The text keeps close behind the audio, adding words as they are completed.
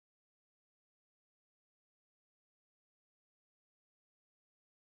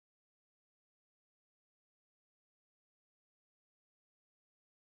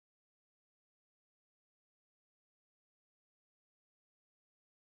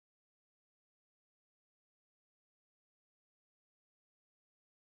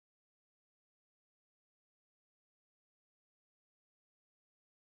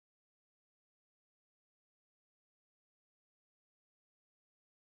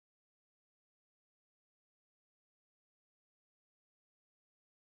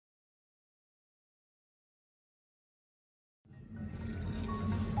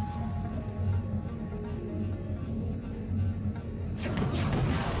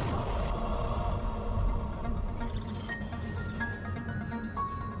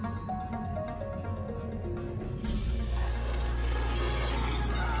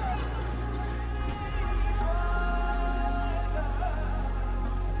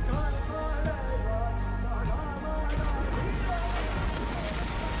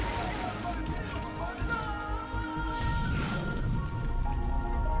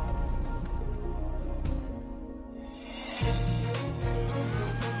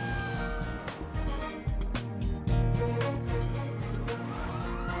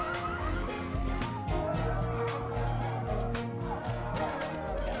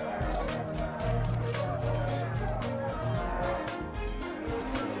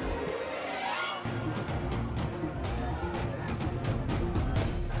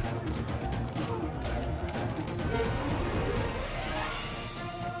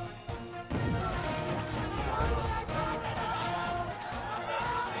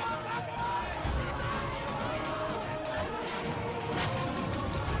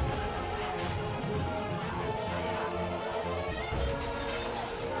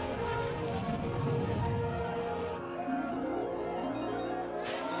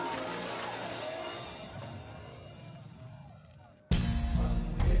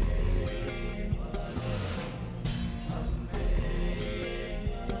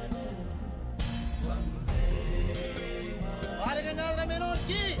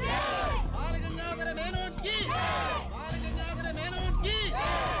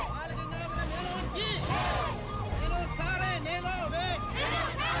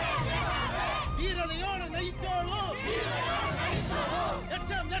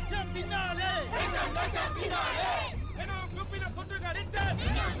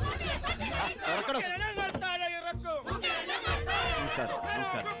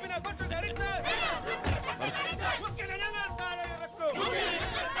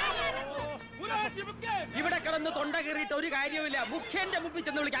ഇവിടെ കിടന്ന് തൊണ്ട കയറിയിട്ട് ഒരു കാര്യമില്ല. മുഖ്യന്റെ മുമ്പിൽ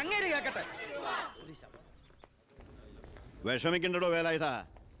ചെന്ന് വിളിക്കാം. അങ്ങനെ കേക്കട്ടെ. വിഷമിക്കണ്ടോ വേലായുധാ.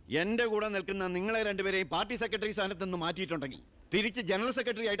 എന്റെ കൂടെ നിൽക്കുന്ന നിങ്ങളെ രണ്ടുപേരെയും പാർട്ടി സെക്രട്ടറി സ്ഥാനത്ത് നിന്ന് മാറ്റിയിട്ടുണ്ടെങ്കിൽ തിരിച്ച് ജനറൽ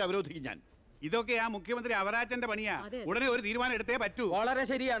സെക്രട്ടറി ആയിട്ട് അവരോധിക്കും ഞാൻ. ഇതൊക്കെ ആ മുഖ്യമന്ത്രി അവരാജന്റെ പണിയാ. ഉടനെ ഒരു തീരുമാനം എടുത്തേ പറ്റൂ. വളരെ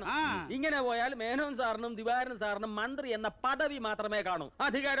ശരിയാണ്. ഇങ്ങനെ പോയാൽ മേനോൻ സാറിനും ദിവാരൻ സാറിനും മന്ത്രി എന്ന പദവി മാത്രമേ കാണൂ.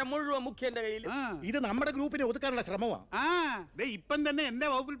 അധികാരം മുഴുവൻ മുഖ്യന്റെ കയ്യിൽ. ഇത് നമ്മുടെ ഗ്രൂപ്പിനെ ഒതുക്കാനുള്ള ശ്രമമാണ്. ഇപ്പം തന്നെ എന്റെ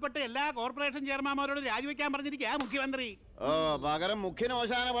വകുപ്പിൽപ്പെട്ട എല്ലാ കോർപ്പറേഷൻ ചെയർമാൻമാരോട് രാജിവെക്കാൻ പറഞ്ഞിരിക്കുക മുഖ്യമന്ത്രി. പകരം മുഖ്യന്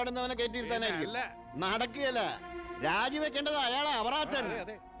ഓശാന പാടുന്നവനെ കയറ്റിയിരുത്താനായിരിക്കും. നടക്കുകയല്ല, രാജിവെക്കേണ്ടത് അയാളെ അവറാച്ചൻ.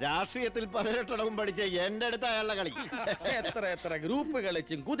 രാഷ്ട്രീയത്തിൽ 18 പഠിച്ച എന്റെ അടുത്ത് അയാളുടെ കളി. എത്ര എത്ര ഗ്രൂപ്പ്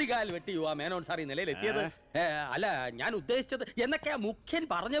കളിച്ചും കുതികാൽ വെട്ടിയോ ആ മേനോൻ സാർ ഈ നിലയിലെത്തിയത്. അല്ല, ഞാൻ ഉദ്ദേശിച്ചത് എന്നൊക്കെയാ മുഖ്യൻ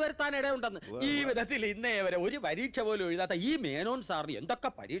പറഞ്ഞു വരുത്താൻ ഇടയുണ്ടെന്ന്. ഈ വിധത്തിൽ ഇന്നേ വരെ ഒരു പരീക്ഷ പോലും എഴുതാത്ത ഈ മേനോൻ സാറിന്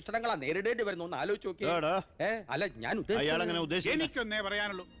എന്തൊക്കെ പരീക്ഷണങ്ങളാ നേരിടേണ്ടി വരുന്നു എന്ന് ആലോചിച്ച് നോക്കിയേ. അല്ല, ഞാൻ ഉദ്ദേശിച്ചത് എനിക്കൊന്നേ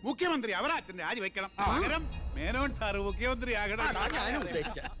പറയാനുള്ളൂ, മുഖ്യമന്ത്രി അവരാച്ചൻ രാജിവെക്കണം. പകരം മേനോൻ സാർ മുഖ്യമന്ത്രി ആകണം. ഞാനും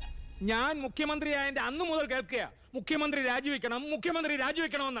ഉദ്ദേശിച്ച ഞാൻ മുഖ്യമന്ത്രിയായതിന്റെ അന്നു മുതൽ കേൾക്കുക മുഖ്യമന്ത്രി രാജിവെക്കണം, മുഖ്യമന്ത്രി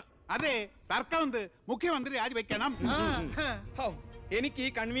രാജിവെക്കണമെന്ന്. അതെ, തർക്കമുണ്ട്. മുഖ്യമന്ത്രി രാജിവെക്കണം. എനിക്ക് ഈ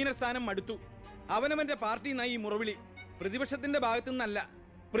കൺവീനർ സ്ഥാനം മടുത്തു. അവനവന്റെ പാർട്ടി ഈ മുറവിളി പ്രതിപക്ഷത്തിന്റെ ഭാഗത്തു നിന്നല്ല.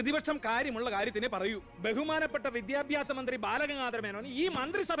 പ്രതിപക്ഷം കാര്യമുള്ള കാര്യത്തിനെ പറയൂ. ബഹുമാനപ്പെട്ട വിദ്യാഭ്യാസ മന്ത്രി ബാലഗംഗാധര മേനോൻ ഈ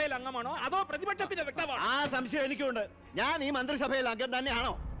മന്ത്രിസഭയിൽ അംഗമാണോ അതോ പ്രതിപക്ഷത്തിന്റെ വ്യക്തമാണോ? ആ സംശയം എനിക്കുണ്ട്. ഞാൻ ഈ മന്ത്രിസഭയിൽ അംഗം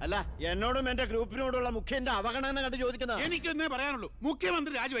തന്നെയാണോ? അല്ല, എന്നോടും എന്റെ ഗ്രൂപ്പിനോടുള്ള മുഖ്യന്റെ അവഗണന കണ്ട് ചോദിക്കുന്നത്. എനിക്കൊന്നേ പറയാനുള്ളൂ,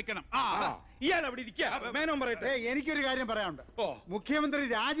 മുഖ്യമന്ത്രി രാജിവെക്കണം. ഇയാൾ അവിടെ ഇരിക്കുക. മേനോൻ പറയട്ടെ. എനിക്കൊരു കാര്യം പറയാനുണ്ട്. മുഖ്യമന്ത്രി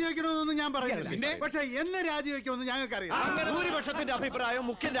രാജിവെക്കണമെന്നൊന്നും ഞാൻ പറയുന്നില്ല, പക്ഷെ എന്നെ രാജിവെക്കുമെന്ന് ഞങ്ങൾക്കറിയാം. ഭൂരിപക്ഷത്തിന്റെ അഭിപ്രായം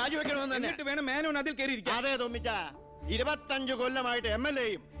മുഖ്യൻ രാജിവെക്കണമെന്ന് എന്നിട്ട് വേണം മേനോൻ അതിൽ കയറിയിരിക്കാം. അതെ തോന്നിച്ച 25 കൊല്ലമായിട്ട്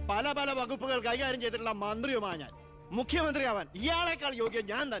MLA-യും പല പല വകുപ്പുകൾ കൈകാര്യം ചെയ്തിട്ടുള്ള മന്ത്രിയുമാണ് ഞാൻ. മുഖ്യമന്ത്രി ആവാൻ ഇയാളെക്കാൾ യോഗ്യം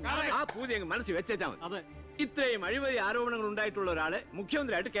ഞാൻ തന്നെ. ആ പൂതി അങ്ങ് മനസ്സിൽ വെച്ചാൽ മതി. ഇത്രയും അഴിമതി ആരോപണങ്ങൾ ഉണ്ടായിട്ടുള്ള ഒരാളെ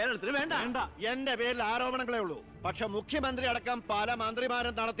മുഖ്യമന്ത്രിയായിട്ട് കേരളത്തിന് വേണ്ട. എന്റെ പേരിൽ ആരോപണങ്ങളേ ഉള്ളൂ, പക്ഷെ മുഖ്യമന്ത്രി അടക്കം പല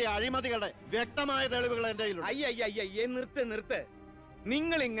മന്ത്രിമാരും നടത്തിയ അഴിമതികളുടെ വ്യക്തമായ തെളിവുകൾ എന്റെ കയ്യിലുണ്ട്. അയ്യയ്യേ, നിർത്ത്.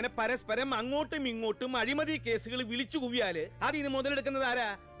 നിങ്ങൾ ഇങ്ങനെ പരസ്പരം അങ്ങോട്ടും ഇങ്ങോട്ടും അഴിമതി കേസുകൾ വിളിച്ചു കുവിയാല് അതിന് മുതലെടുക്കുന്നത് ആരാ?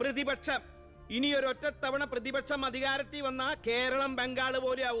 പ്രതിപക്ഷം. ഇനിയൊരൊറ്റ തവണ പ്രതിപക്ഷം അധികാരത്തിൽ വന്നാ കേരളം ബംഗാള്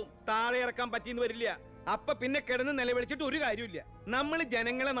പോലെ ആവും. താഴെ ഇറക്കാൻ പറ്റിയെന്ന് വരില്ല. അപ്പൊ പിന്നെ കിടന്ന് നിലവിളിച്ചിട്ട് ഒരു കാര്യമില്ല. നമ്മൾ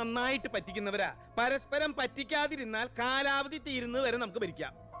ജനങ്ങളെ നന്നായിട്ട് പറ്റിക്കുന്നവരാ. പരസ്പരം പറ്റിക്കാതിരുന്നാൽ കാലാവധി തീരുന്നത് വരെ നമുക്ക്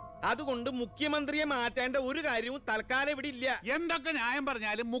ഭരിക്കാം. അതുകൊണ്ട് മുഖ്യമന്ത്രിയെ മാറ്റേണ്ട ഒരു കാര്യവും തൽക്കാലം ഇവിടെ ഇല്ല. എന്തൊക്കെ ന്യായം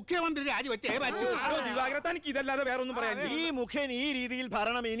പറഞ്ഞാലും മുഖ്യമന്ത്രി രാജിവെച്ചേ പറ്റൂ. ദിവാകരത്താനിക്ക് ഇതല്ലാതെ വേറെ ഒന്നും പറയാൻ. ഈ മുഖ്യൻ ഈ രീതിയിൽ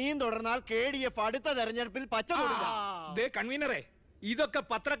ഭരണം ഇനിയും തുടർന്നാൽ KDF അടുത്ത തെരഞ്ഞെടുപ്പിൽ പച്ച തൊടില്ല. കൺവീനറെ, ഇതൊക്കെ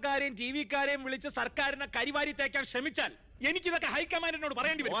പത്രക്കാരെയും TV-ക്കാരെയും വിളിച്ച് സർക്കാരിനെ കരിവാരി തേക്കാൻ ശ്രമിച്ചാൽ എനിക്കിതൊക്കെ ഹൈക്കമാൻഡിനോട്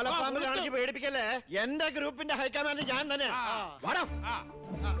പറയേണ്ടി വരും. പേടിപ്പിക്കല്ലേ, എന്റെ ഗ്രൂപ്പിന്റെ ഹൈക്കമാൻഡ് ഞാൻ തന്നെ.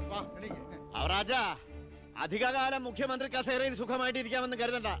 അവറാജ, അധികകാലം മുഖ്യമന്ത്രി കസേരയിൽ സുഖമായിട്ട് ഇരിക്കാമെന്ന്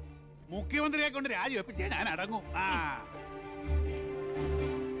കരുതണ്ട. മുഖ്യമന്ത്രിയെ കൊണ്ട് രാജിവെപ്പിച്ചേ ഞാൻ അടങ്ങും.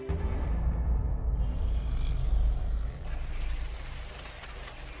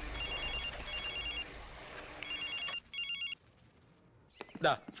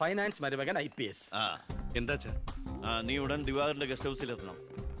 ഫൈനാൻസ് മരുമകൻ IPS. എന്താ നീ ഉടൻ ദിവാകരന്റെ ഗസ്റ്റ് ഹൗസിൽ എത്തണം.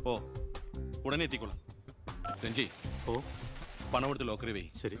 ഓ, ഉടനെ എത്തിക്കോളാം. രഞ്ജി, പണം കൊടുത്ത് ലോക്കറി വേ.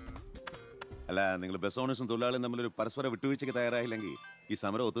 ശരി. അല്ല, നിങ്ങൾ ബസ് ഓണേഴ്സും തൊഴിലാളിയും തമ്മിലൊരു പരസ്പര വിട്ടുവീഴ്ചയ്ക്ക് തയ്യാറായില്ലെങ്കിൽ ഈ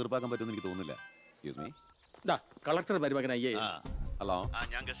സമരം ഒത്തീർപ്പാക്കാൻ പറ്റുമെന്ന് എനിക്ക് തോന്നുന്നില്ല. Excuse me. കളക്ടർ മരുമകൻ IAS. ഹലോ.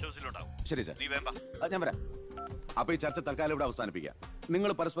 ഞാൻ ഗസ്റ്റ് ഹൗസിലുണ്ടാവും. ശരി സാർ, ഞാൻ വരാം. അപ്പൊ ഈ ചർച്ച തൽക്കാലം ഇവിടെ അവസാനിപ്പിക്കാം.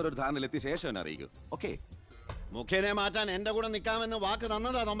 നിങ്ങൾ പരസ്പരം ഒരു ധാരണയിലെത്തിയ ശേഷം എന്നെ അറിയിക്കൂ. ഓക്കെ? മുഖ്യനെ മാറ്റാൻ എന്റെ കൂടെ നിൽക്കാമെന്ന് വാക്ക്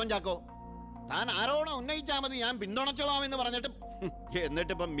തന്നതാ തമ്പൻ ചാക്കോ. താൻ ആരോണം ഉന്നയിച്ചാൽ മതി, ഞാൻ പിന്തുണച്ചോളാമെന്ന് പറഞ്ഞിട്ട്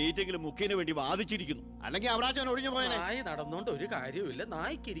എന്നിട്ടിപ്പം മീറ്റിംഗിൽ മുഖ്യന് വേണ്ടി വാദിച്ചിരിക്കുന്നു. അല്ലെങ്കിൽ അവരാച്ചൻ ഒഴിഞ്ഞു പോയനെ. നായി നടന്നോണ്ട് ഒരു കാര്യമില്ല,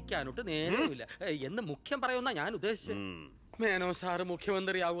 നായ്ക്ക് ഇരിക്കാനോട്ട് നേരമില്ല എന്ന് മുഖ്യം പറയുന്ന ഞാൻ ഉദ്ദേശിച്ചത്. മേനോ സാറ്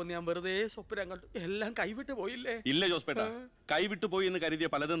മുഖ്യമന്ത്രിയാവുമെന്ന് ഞാൻ വെറുതെ സ്വപ്നം കണ്ടു. എല്ലാം കൈവിട്ട് പോയില്ലേ? ഇല്ല ജോസ്പേട്ട, കൈവിട്ടു പോയി എന്ന് കരുതിയ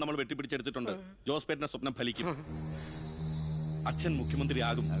പലതും നമ്മൾ വെട്ടിപ്പിടിച്ചെടുത്തിട്ടുണ്ട്. ജോസ്പേട്ടന്റെ സ്വപ്നം ഫലിക്കും. അച്ഛൻ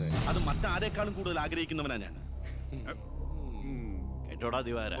മുഖ്യമന്ത്രിയാകും. അത് മറ്റാരേക്കാളും കൂടുതൽ ആഗ്രഹിക്കുന്നവനാ ഞാൻ. കേട്ടോടാ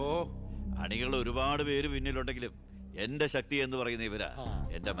ദിവാര, അണികൾ ഒരുപാട് പേര് പിന്നിലുണ്ടെങ്കിലും എന്റെ ശക്തി എന്ന് പറയുന്ന ഇവരാ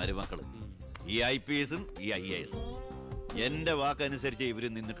എന്റെ മരുമക്കള്. ഈ IPS-ഉം ഈ IAS-ഉം. എന്റെ വാക്കനുസരിച്ച് ഇവര്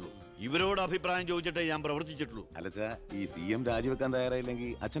നിന്നിട്ടുള്ളൂ. ഇവരോട് അഭിപ്രായം ചോദിച്ചിട്ടേ ഞാൻ പ്രവർത്തിച്ചിട്ടുള്ളൂ. അല്ലച്ചാ, ഈ CM രാജിവെക്കാൻ തയ്യാറായില്ലെങ്കിൽ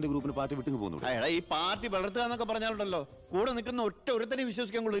അച്ഛന്റെ ഗ്രൂപ്പിന് പാർട്ടി വിട്ടു പോകുന്നു. ഈ പാർട്ടി വളർത്തുക എന്നൊക്കെ പറഞ്ഞാലുണ്ടല്ലോ, കൂടെ നിൽക്കുന്ന ഒറ്റ ഒരുത്തനെ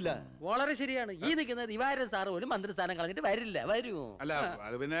വിശ്വസിക്കാൻ കൊള്ളില്ല. വളരെ ശരിയാണ്. ഈ നിൽക്കുന്ന ദിവാരൻ സാറ് ഒരു മന്ത്രിസ്ഥാനം കളഞ്ഞിട്ട് വരില്ല. വരുമോ? അല്ല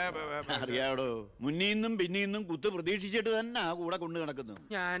അത് പിന്നെ അറിയാടോ, മുന്നീന്നും പിന്നീന്നും കുത്ത് പ്രതീക്ഷിച്ചിട്ട് തന്നെ കൂടെ കൊണ്ടു കിടക്കുന്നു.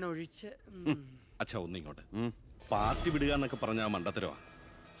 ഞാൻ ഒഴിച്ച്. അച്ഛാ ഒന്നിങ്ങോട്ട്. പാർട്ടി വിടുക എന്നൊക്കെ പറഞ്ഞ മണ്ടത്തരവാ.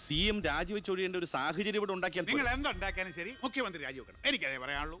 CM രാജിവെച്ചൊഴിയേണ്ട ഒരു സാഹചര്യം ഇവിടെ ഉണ്ടാക്കിയാൽ നിങ്ങൾ എന്തുണ്ടാക്കിയാലും ശരി മുഖ്യമന്ത്രി രാജിവെക്കണം. എനിക്കതേ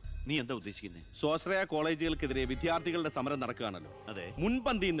പറയാനുള്ളൂ. നീ എന്താ ഉദ്ദേശിക്കുന്നത്? സ്വാശ്രയ കോളേജുകൾക്കെതിരെ വിദ്യാർത്ഥികളുടെ സമരം നടക്കുകയാണല്ലോ. അതെ.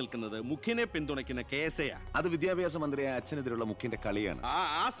 മുൻപന്തിയിൽ നിൽക്കുന്നത് മുഖ്യനെ പിന്തുണയ്ക്കുന്ന കേസയാ. അത് വിദ്യാഭ്യാസ മന്ത്രിയായ അച്ഛനെതിരുള്ള മുഖ്യന്റെ കളിയാണ്.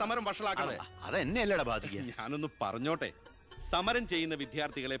 ആ സമരം വഷളാക്കണം. അതെന്നെയല്ലടാ ബാധിക്കുക. ഞാനൊന്ന് പറഞ്ഞോട്ടെ. സമരം ചെയ്യുന്ന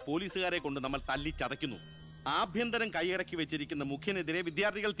വിദ്യാർത്ഥികളെ പോലീസുകാരെ കൊണ്ട് നമ്മൾ തല്ലി ചതയ്ക്കുന്നു. ആഭ്യന്തരം കൈയടക്കി വെച്ചിരിക്കുന്ന മുഖ്യനെതിരെ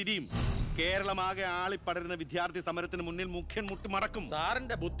വിദ്യാർത്ഥികൾ തിരിയും. കേരളമാകെ ആളിപ്പടരുന്ന വിദ്യാർത്ഥി സമരത്തിന് മുന്നിൽ മുഖ്യൻ മുട്ടുമടക്കും.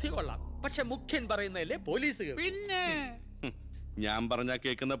 സാറിന്റെ ബുദ്ധി കൊള്ളാം. പക്ഷെ മുഖ്യൻ പറയുന്നല്ലേ പോലീസ്. പിന്നെ ഞാൻ പറഞ്ഞാ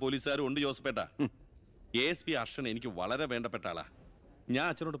കേൾക്കുന്ന പോലീസുകാരും ഉണ്ട് ജോസഫേട്ട. ASP അർഷൻ എനിക്ക് വളരെ വേണ്ടപ്പെട്ട ആളാ. ഞാൻ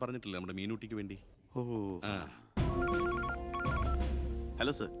അച്ഛനോട് പറഞ്ഞിട്ടില്ല നമ്മുടെ മീനൂട്ടിക്ക് വേണ്ടി.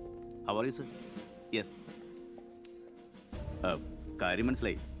 Hello sir, how are you sir? Yes, കാര്യം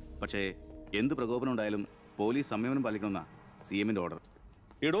മനസ്സിലായി. പക്ഷേ എന്ത് പ്രകോപനം ഉണ്ടായാലും പോലീസ് സംയമനം പാലിക്കണമെന്നാ CMന്റെ ഓർഡർ.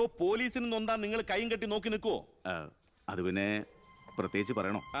 എടോ, പോലീസിന് നൊന്താൻ നിങ്ങൾ കൈയും കെട്ടി നോക്കി നിൽക്കുവോ? അത് പിന്നെ പ്രത്യേകിച്ച്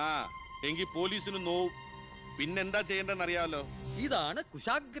പറയണോ? എങ്കിൽ പോലീസിന് നോവും. പിന്നെന്താ ചെയ്യേണ്ടെന്ന് അറിയാമല്ലോ. ഇതാണ്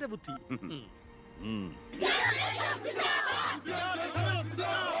കുശാഗ്ര ബുദ്ധി.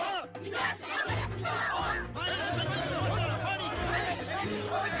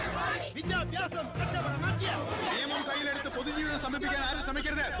 നിയമം കയ്യിലെടുത്ത് പൊതുജീവിതം സമീപിക്കാൻ ആരും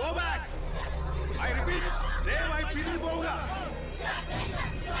ശ്രമിക്കരുത്. Go back. I repeat, ദയവായി പിന്നിൽ പോവുക.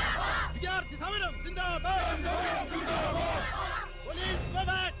 വിദ്യാർത്ഥി സമരം സിന്ദാബാദ്. Police go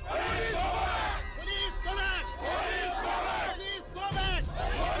back. Police go back. Police go back. Police go back.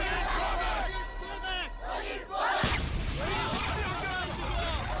 Police go back. Police go back. Police go back.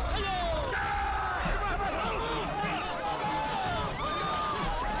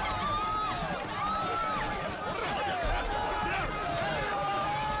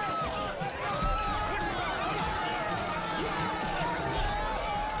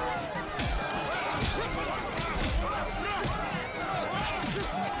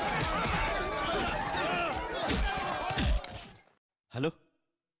 Hello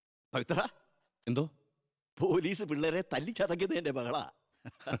പവിത്ര, എന്തോ പോലീസ് പിള്ളേരെ തല്ലിച്ചതക്കിയത് എന്റെ മകളാ.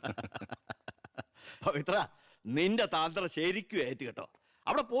 പവിത്ര, നിന്റെ താന്ത്ര ശരിക്കും ഏറ്റ് കേട്ടോ.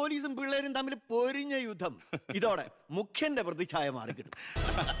 അവിടെ പോലീസും പിള്ളേരും തമ്മിൽ പൊരിഞ്ഞ യുദ്ധം. ഇതോടെ മുഖ്യന്റെ പ്രതിച്ഛായ മാറിക്കിട്ടും.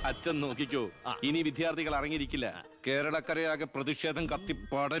 അച്ഛൻ നോക്കിക്കോ, ഇനി വിദ്യാർത്ഥികൾ ഇറങ്ങിയിരിക്കില്ല. കേരളക്കരയാകെ പ്രതിഷേധം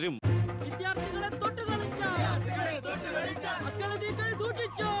കത്തിപ്പടരും.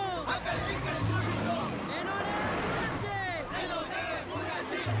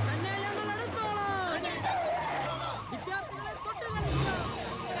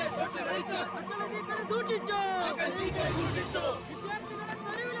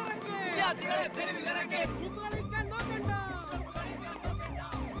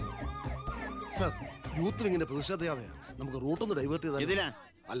 സർ, യൂത്തിൽ ഇങ്ങനെ പ്രതിഷേധയാതെ നമുക്ക് റൂട്ടൊന്ന് ഡൈവേർട്ട് ചെയ്താൽ. ഇതിനാ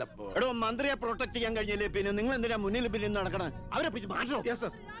അല്ല, എടോ, മന്ത്രിയെ പ്രൊട്ടക്ട് ചെയ്യാൻ കഴിഞ്ഞില്ലേ പിന്നെ നിങ്ങൾ എന്തിനാ മുന്നിൽ പിന്നിൽ നടക്കണം? അവരെ പിടിച്ച് മാറ്റണം.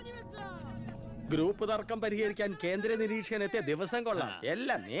 ഗ്രൂപ്പ് തർക്കം പരിഹരിക്കാൻ കേന്ദ്ര നിരീക്ഷകൻ എത്തിയ ദിവസം കൊള്ളാം.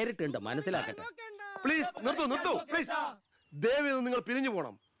 എല്ലാം നേരിട്ടുണ്ട്, മനസ്സിലാക്കട്ടെ. പ്ലീസ് നിർത്തൂ പ്ലീസ്. ദയവ് നിങ്ങൾ പിരിഞ്ഞു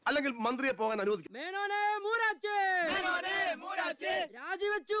പോകണം, അല്ലെങ്കിൽ മന്ത്രിയെ പോകാൻ അനുവദിക്കും.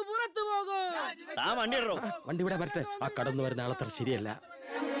 വണ്ടി ഇവിടെ വരട്ടെ. ആ കടന്നു വരുന്ന ആളത്ര ശരിയല്ല.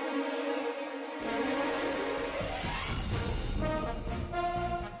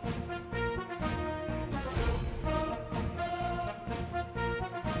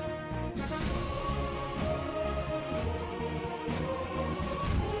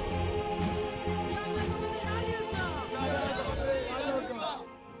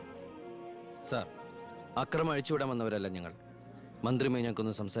 സാർ, അക്രമം അഴിച്ചുവിടാൻ വന്നവരല്ല ഞങ്ങൾ. മന്ത്രിയുമായി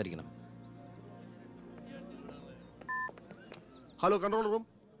ഞങ്ങൾക്കൊന്ന് സംസാരിക്കണം. Hello, control room.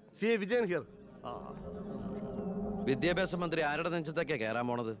 CA Vijayan here. വിദ്യാഭ്യാസ മന്ത്രി ആരുടെ നെഞ്ചത്തൊക്കെയാ കയറാൻ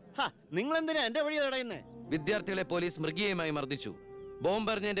പോണത്? നിങ്ങൾ എന്തിനാ എന്റെ വഴി തടയുന്നേ? വിദ്യാർത്ഥികളെ പോലീസ് മൃഗീയമായി മർദ്ദിച്ചു.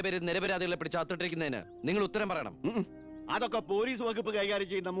 ബോംബെറിഞ്ഞതിന്റെ പേരിൽ നിരപരാധികളെ പിടിച്ച് അത്തിട്ടിരിക്കുന്നതിന് നിങ്ങൾ ഉത്തരം പറയണം. അതൊക്കെ പോലീസ് വകുപ്പ് കൈകാര്യം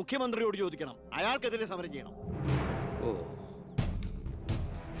ചെയ്യുന്ന മുഖ്യമന്ത്രിയോട് ചോദിക്കണം. അയാൾക്കെതിരെ സമരം ചെയ്യണം. ഓ,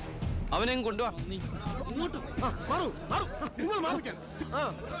 അവനെയും കൊണ്ടുവാ.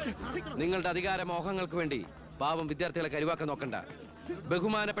 നിങ്ങളുടെ അധികാര മോഹങ്ങൾക്ക് വേണ്ടി പാവം വിദ്യാർത്ഥികളെ കരുവാക്കാൻ നോക്കണ്ട.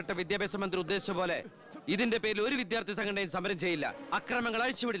 ബഹുമാനപ്പെട്ട വിദ്യാഭ്യാസ മന്ത്രി ഉദ്ദേശിച്ച പോലെ ഇതിന്റെ പേരിൽ ഒരു വിദ്യാർത്ഥി സംഘടനയും സമരം ചെയ്യില്ല. അക്രമങ്ങൾ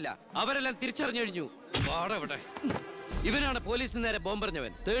അഴിച്ചുവിടില്ല. അവരെല്ലാം തിരിച്ചറിഞ്ഞു കഴിഞ്ഞു. ഇവനാണ് പോലീസിന് നേരെ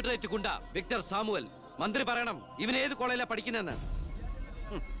ബോംബെറിഞ്ഞവൻ. 3rd റേറ്റ് ഗുണ്ട വിക്ടർ സാമുവൽ. മന്ത്രി പറയണം ഇവൻ ഏത് കോളേജിലാ പഠിക്കുന്നെന്ന്.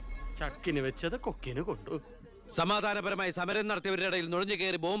 ചക്കിന് വെച്ചത് കൊക്കിന് കൊണ്ടു. സമാധാനപരമായി സമരം നടത്തിയവരുടെ ഇടയിൽ നുഴഞ്ഞു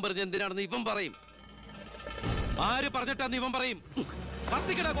കയറി ബോംബെറിഞ്ഞ് എന്തിനാണെന്ന് ഇവൻ പറയും. ആര് പറഞ്ഞിട്ടാന്ന് ഇവൻ പറയും.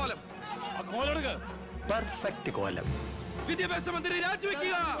 കത്തിക്കട കോലം. പെർഫെക്റ്റ് കോലം. വിദ്യാഭ്യാസ മന്ത്രി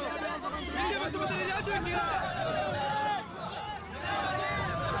രാജിവെക്കുക. വിദ്യാഭ്യാസ മന്ത്രി രാജിവെക്കുക.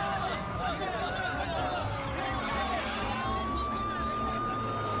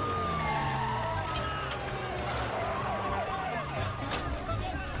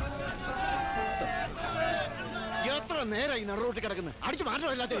 എത്ര നേരായി നടുറോട്ടി കിടക്കുന്നത്? അടിച്ചു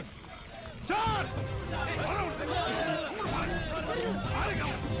മാറ്റമില്ലാത്ത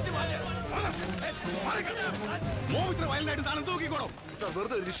വയലിനായിട്ട് താനും തൂക്കിക്കോളൂ.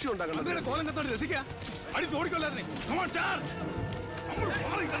 വെറുതെ ഒരു ഇഷ്യൂ ഉണ്ടാക്കണം. കോലം കത്തോട് രസിക്കുക. അടിച്ച് ഓടിക്കൊല്ലാതെ നമുക്കിത്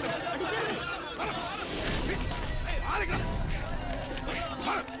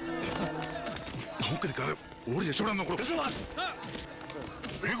ഓടി രക്ഷപ്പെടാൻ നോക്കൂ.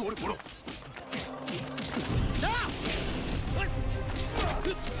 വേഗം ഓടിപ്പോളൂ.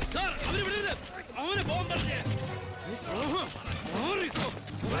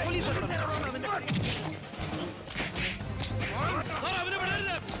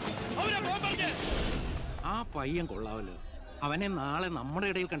 ആ പയ്യൻ കൊള്ളാവല്ലോ. അവനെ നാളെ നമ്മുടെ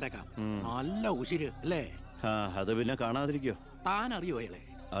ഇടയിൽ കണ്ടേക്കാം. നല്ല ഉശിര് അല്ലേ? അത് പിന്നെ കാണാതിരിക്കോ? താൻ അറിയോ അയാളെ?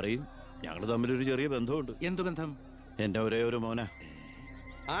 അറിയും. ഞങ്ങൾ തമ്മിലൊരു ചെറിയ ബന്ധമുണ്ട്. എന്തു ബന്ധം? എന്റെ ഒരേ ഒരു മോന.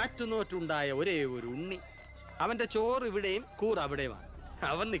 ആറ്റുനോറ്റുണ്ടായ ഒരേ ഒരു ഉണ്ണി. അവന്റെ ചോറ് ഇവിടെയും കൂർ അവിടെയുമാണ്.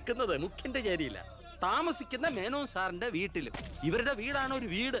 അവൻ നിൽക്കുന്നത് മുഖ്യന്റെ ചേരിയില്ല, താമസിക്കുന്ന മേനോൻ സാറിന്റെ വീട്ടിലും. ഇവരുടെ വീടാണ് ഒരു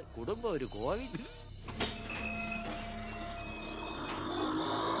വീട്, കുടുംബം ഒരു കോവിൽ.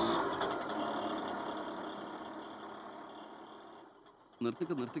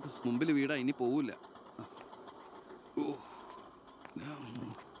 നിർത്തിക്കോ മുമ്പിൽ വീടാ, ഇനി പോവില്ല.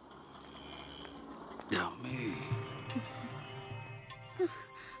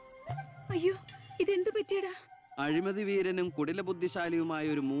 അയ്യോ, ഇതെന്ത് പറ്റിയടാ? അഴിമതി വീരനും കുടില ബുദ്ധിശാലിയുമായ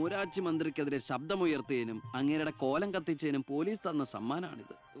ഒരു മൂരാച്ചി മന്ത്രിക്കെതിരെ ശബ്ദമുയർത്തിയതിനും അങ്ങേരുടെ കോലം കത്തിച്ചതിനും പോലീസ് തന്ന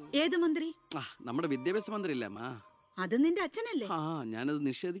സമ്മാനാണിത്. ഏത് മന്ത്രി? നമ്മുടെ വിദ്യാഭ്യാസ മന്ത്രി ഇല്ലേ അമ്മ? അത് നിന്റെ അച്ഛനല്ലേ? ആ, ഞാനത്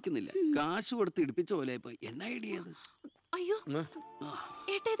നിഷേധിക്കുന്നില്ല. കാശ് കൊടുത്ത് ഇടിപ്പിച്ച പോലെ ഇപ്പൊ എന്ന ഐഡിയ. അയ്യോ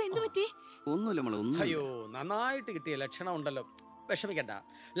ഏട്ടാ, ഇത് എന്ത് പറ്റി? ഒന്നുമില്ല മോളെ, ഒന്നും. അയ്യോ, നന്നായിട്ട് കിട്ടിയ ലക്ഷണം ഉണ്ടല്ലോ. വിഷമിക്കണ്ട.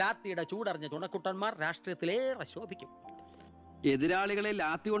 ലാത്തിയുടെ ചൂടറിഞ്ഞ തുണക്കുട്ടന്മാർ രാഷ്ട്രീയത്തിലേറെ ശോഭിക്കും. എതിരാളികളെ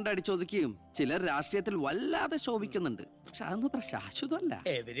ലാത്തി കൊണ്ട് അടിച്ചൊതുക്കിയും ചിലർ രാഷ്ട്രീയത്തിൽ വല്ലാതെ ശോഭിക്കുന്നുണ്ട്. പക്ഷെ അതൊന്നും അത്ര ശാശ്വതമല്ല.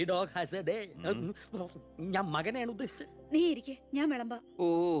 Every dog has a day. ഞാൻ മകനെയാണ് ഉദ്ദേശിച്ചത്. നീ ഇരിക്കെ, ഞാൻ വിളമ്പാ. ഓ,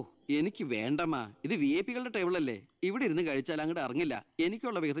 എനിക്ക് വേണ്ടമ്മാ. ഇത് VIP കളുടെ ടേബിൾ അല്ലേ, ഇവിടെ ഇരുന്ന് കഴിച്ചാൽ അങ്ങോട്ട് ഇറങ്ങില്ല.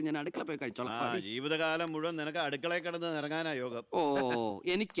 എനിക്കുള്ള വിഹിതം ഞാൻ അടുക്കള പോയി കഴിച്ചോളാം. ജീവിതകാലം മുഴുവൻ നിനക്ക് അടുക്കളയിൽ കിടന്ന് ഇറങ്ങാനാ യോഗം. ഓ,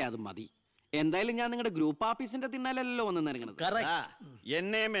 എനിക്കത് മതി. എന്തായാലും ഞാൻ നിങ്ങളുടെ ഗ്രൂപ്പ് ഓഫീസിന്റെ തിന്നാലല്ലോ വന്ന് ഇറങ്ങണത്.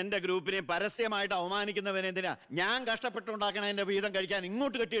 എന്നെയും എന്റെ ഗ്രൂപ്പിനെയും പരസ്യമായിട്ട് അവമാനിക്കുന്നവനെന്തിനാ ഞാൻ കഷ്ടപ്പെട്ടുണ്ടാക്കണ എന്റെ വീതം കഴിക്കാൻ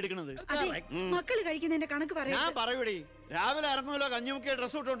ഇങ്ങോട്ട് കെട്ടിയെടുക്കണത്? മക്കള് കഴിക്കുന്നതിന്റെ കണക്ക് പറയാ. ഞാൻ പറയൂടി, രാവിലെ ഇറങ്ങുമല്ലോ കഞ്ഞിമുക്കിയ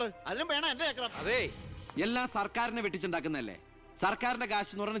ഡ്രസ് ഇട്ടുണ്ട്, അതിലും വേണം എന്റെ ചക്രം. അതെ, എല്ലാം സർക്കാരിനെ വെട്ടിച്ചുണ്ടാക്കുന്നല്ലേ. സർക്കാരിന്റെ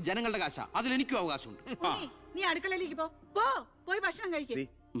കാശ് എന്ന് പറയുന്നത് ജനങ്ങളുടെ കാശാ. അതിൽ എനിക്കും അവകാശമുണ്ട്. നീ അടുക്കളയിലേക്ക് പോയി ഭക്ഷണം കഴിക്കും.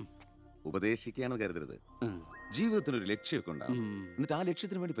 ഉപദേശിക്കുകയാണ് കരുതരുത്. ജീവിതത്തിനൊരു ലക്ഷ്യമൊക്കെ ഉണ്ടാവും. എന്നിട്ട് ആ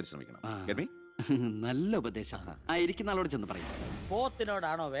ലക്ഷ്യത്തിന് വേണ്ടി പരിശ്രമിക്കണം. നല്ല ഉപദേശം. ഇരിക്കുന്ന ആളോട് ചെന്ന് പറയും.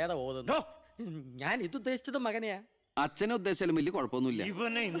 പോത്തിനോടാണോ വേദം ഓതുന്നത്? ഞാൻ ഇത് ഉദ്ദേശിച്ചത് മകനെയാ. അച്ഛനെ ഉദ്ദേശിച്ചാലും വലിയ കുഴപ്പമൊന്നുമില്ല.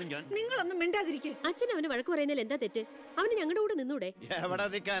 നിങ്ങളൊന്നും മിണ്ടാതിരിക്കേ. അച്ഛൻ അവന് വഴക്ക് പറയുന്നതിൽ എന്താ തെറ്റ്? അവന് ഞങ്ങളുടെ കൂടെ നിന്നൂടെ? എവിടെ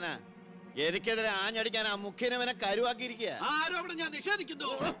നിൽക്കാനാ? എനിക്കെതിരെ ആഞ്ഞടിക്കാൻ ആ മുഖ്യനവനെ കരുവാക്കിയിരിക്കുക. ഞാൻ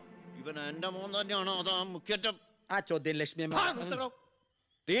നിഷേധിക്കുന്നു. ഇവൻ എന്റെ മോൻ തന്നെയാണോ അതോ മുഖ്യറ്റം? ആ ചോദ്യം ലക്ഷ്മി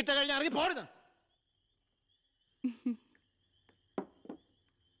തീറ്റ കഴിഞ്ഞ് ഇറങ്ങി പോരുന്ന.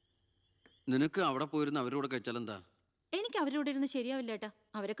 നിനക്ക് അവിടെ പോയിരുന്ന അവരോട് കഴിച്ചാലെന്താ? എനിക്ക് അവരോട് ഇരുന്ന് ശരിയാവില്ല ഏട്ടാ.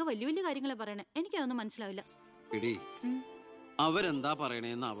 അവരൊക്കെ വലിയ വലിയ കാര്യങ്ങളെ പറയണേ, എനിക്കതൊന്നും മനസ്സിലാവില്ല. എടി, അവരെന്താ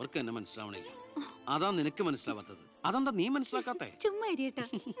പറയണേന്ന് അവർക്ക് എന്നെ മനസ്സിലാവണില്ല. അതാ നിനക്ക് മനസ്സിലാവാത്തത്. അതെന്താ നീ മനസ്സിലാക്കാത്തെ? ചുമ്മാ ഇരിയേട്ടാ.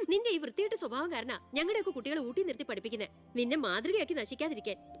 നിന്റെ ഈ വൃത്തിയുടെ സ്വഭാവം കാരണം ഞങ്ങളുടെയൊക്കെ കുട്ടികളെ ഊട്ടി നിർത്തി പഠിപ്പിക്കുന്നത്, നിന്നെ മാതൃകയാക്കി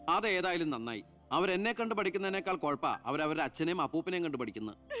നശിക്കാതിരിക്കാൻ. അതേതായാലും നന്നായി. അവരെന്നെ കണ്ട് പഠിക്കുന്നതിനേക്കാൾ കുഴപ്പാ അവരവരുടെ അച്ഛനെയും അപ്പൂപ്പനെയും കണ്ട്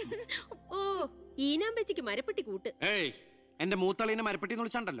പഠിക്കുന്നത്. ഓ, ഈനാമ്പച്ചിക്ക് മരപ്പെട്ടി കൂട്ട്. ഏയ്, എന്റെ മൂത്തളീനെ മരപ്പെട്ടി എന്ന്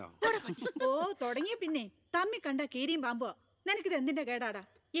വിളിച്ചാണ്ടല്ലോ. ഓ, തുടങ്ങിയ പിന്നെ തമ്മി കണ്ട കീരിയും പാമ്പുവാ. നിനക്കിത് എന്തിന്റെ കേടാടാ?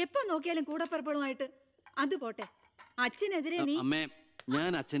 എപ്പോ നോക്കിയാലും കൂടപ്പറപ്പുകളുമായിട്ട്. അത് പോട്ടെ, അച്ഛനെതിരെ നീ. അമ്മേ,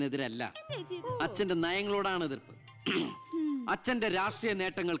 ഞാൻ അച്ഛനെതിരല്ല. അച്ഛന്റെ നയങ്ങളോടാണ് എതിർപ്പ്. അച്ഛന്റെ രാഷ്ട്രീയ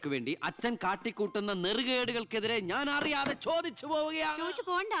നേട്ടങ്ങൾക്ക് വേണ്ടി അച്ഛൻ കാട്ടിക്കൂട്ടുന്ന നെറുകേടുകൾക്കെതിരെ ഞാൻ അറിയാതെ ചോദിച്ചു പോവുകയാണ്. ചോദിച്ചു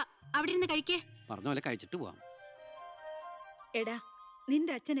പോണ്ട, അവിടെ ഇരുന്ന് കഴിക്കേ. പറഞ്ഞ പോലെ കഴിച്ചിട്ട് പോവാം. എടാ,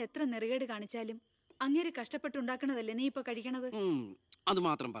 നിന്റെ അച്ഛൻ എത്ര നെറുകേട് കാണിച്ചാലും അങ്ങേര് കഷ്ടപ്പെട്ടുണ്ടാക്കണതല്ലേ നീ ഇപ്പൊ കഴിക്കണത്? അത്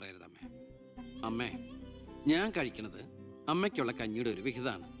മാത്രം പറയരുത് അമ്മേ. അമ്മേ, ഞാൻ കഴിക്കണത് അമ്മയ്ക്കുള്ള കഞ്ഞിയുടെ ഒരു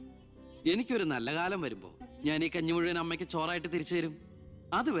വിഹിതമാണ്. എനിക്കൊരു നല്ല കാലം വരുമ്പോ ഞാൻ ഈ കഞ്ഞി മുഴുവൻ അമ്മയ്ക്ക് ചോറായിട്ട് തിരിച്ചു തരും.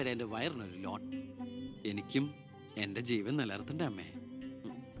 അതുവരെ എന്റെ വയറിനൊരു ലോൺ. എനിക്കും എന്റെ ജീവൻ നിലനിർത്തണ്ടേ അമ്മേ?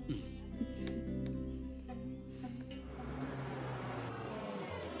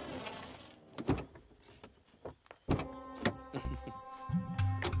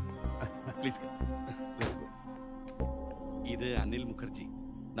 ഇത് അനിൽ മുഖർജി,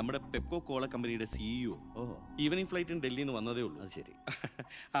 നമ്മുടെ പെപ്കോ കോള കമ്പനിയുടെ സിഇഒ. ഈവനിംഗ് ഫ്ലൈറ്റിന് ഡൽഹിയിൽ നിന്ന് വന്നതേ ഉള്ളൂ. ശരി.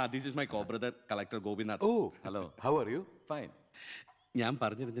 This is my കോബ്രദർ collector Gopinath. Oh hello, how are you? Fine. ഞാൻ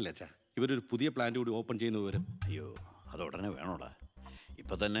പറഞ്ഞിരുന്നില്ല അച്ഛാ, ഇവരൊരു പുതിയ പ്ലാന്റ് കൂടി ഓപ്പൺ ചെയ്യുന്ന വിവരം. അയ്യോ, അത് ഉടനെ വേണോടാ.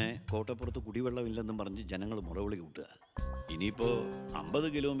 ഇപ്പൊ തന്നെ കോട്ടപ്പുറത്ത് കുടിവെള്ളമില്ലെന്നും പറഞ്ഞ് ജനങ്ങൾ മുറവിളി കൂട്ടുക. ഇനിയിപ്പോ 50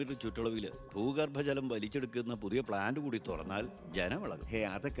 കിലോമീറ്റർ ചുറ്റളവിൽ ഭൂഗർഭജലം വലിച്ചെടുക്കുന്ന പുതിയ പ്ലാന്റ് കൂടി തുറന്നാൽ ജനമിളകും. ഹേ,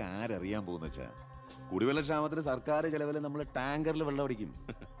 അതൊക്കെ ആരറിയാൻ പോകുന്ന വെച്ചാ? കുടിവെള്ള ക്ഷാമത്തിന് സർക്കാർ ചെലവിൽ നമ്മൾ ടാങ്കറിൽ വെള്ളം അടിക്കും.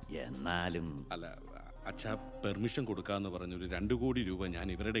 എന്നാലും അല്ല അച്ഛാ, പെർമിഷൻ കൊടുക്കാന്ന് പറഞ്ഞൊരു 2 കോടി രൂപ ഞാൻ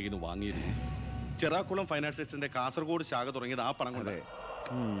ഇവരുടെ കയ്യിൽ നിന്ന് വാങ്ങിയിരുന്നു. ചെറാക്കുളം ഫൈനാൻസേഴ്സിന്റെ കാസർഗോഡ് ശാഖ തുടങ്ങിയത് ആ പണം കൊണ്ട്.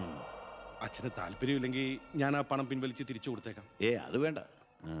 അച്ഛന് താല്പര്യമില്ലെങ്കിൽ ഞാൻ ആ പണം പിൻവലിച്ച് തിരിച്ചു കൊടുത്തേക്കാം. അത് വേണ്ട.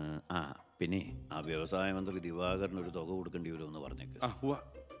 പിന്നെ ആ വ്യവസായ മന്ത്രി ദിവാകരന് ഒരു തുക കൊടുക്കേണ്ടി വരുമെന്ന് പറഞ്ഞേക്ക്.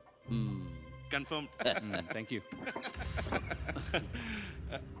 കൺഫേം. Thank you.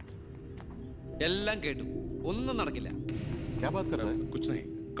 എല്ലാം കേട്ടു, ഒന്നും നടക്കില്ല.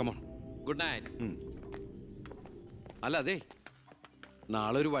 Good night. അല്ല അതെ,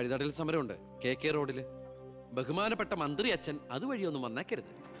 നാളെ ഒരു വഴിതടയൽ സമരമുണ്ട് KK റോഡില്. ബഹുമാനപ്പെട്ട മന്ത്രി അച്ഛൻ അതുവഴിയൊന്നും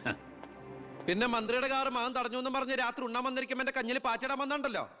വന്നേക്കരുത്. പിന്നെ മന്ത്രിയുടെ കാറ് മാൻ തടഞ്ഞു എന്നും പറഞ്ഞ് രാത്രി ഉണ്ണാൻ വന്നിരിക്കുമ്പോ എന്റെ കഞ്ഞിൽ പാച്ചിടാൻ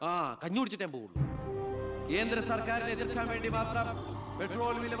വന്നിട്ടുണ്ടല്ലോ. കഞ്ഞി കുടിച്ചിട്ടേ പോകുള്ളൂ. കേന്ദ്ര സർക്കാരിനെ എതിർക്കാൻ വേണ്ടി മാത്രം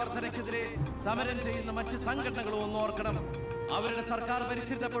പെട്രോൾ വില വർധനയ്ക്കെതിരെ സമരം ചെയ്യുന്ന മറ്റ് സംഘടനകളും ഒന്ന് ഓർക്കണം. അവരുടെ സർക്കാർ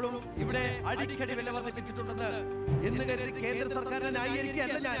ഭരിച്ചിരുന്നപ്പോഴും ഇവിടെ അടിക്കടി വില വർദ്ധിപ്പിച്ചിട്ടുണ്ടെന്ന് എന്ന് കരുതി കേന്ദ്ര സർക്കാരിനെ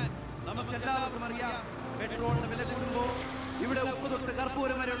ന്യായീകരിക്കുകയല്ല ഞാൻ. നമുക്കെല്ലാവർക്കും അറിയാം, പെട്രോളിന് വില കൂടുമ്പോ ഇവിടെ ഉപ്പ് തൊട്ട്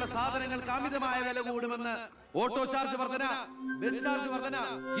കർപ്പൂരം വരെയുള്ള സാധനങ്ങൾക്ക് അമിതമായ വില കൂടുമെന്ന്. ഓട്ടോ ചാർജ് വർധന, ബസ് ചാർജ് വർധന,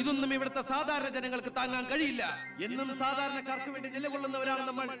 ഇതൊന്നും ഇവിടുത്തെ സാധാരണ ജനങ്ങൾക്ക് താങ്ങാൻ കഴിയില്ല. എന്നും സാധാരണക്കാർക്ക് വേണ്ടി നിലകൊള്ളുന്നവരാണ്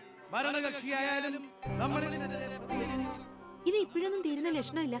നമ്മൾ. ഭരണകക്ഷിയായാലും നമ്മൾ ഇത് ഇപ്പോഴൊന്നും തീരുന്ന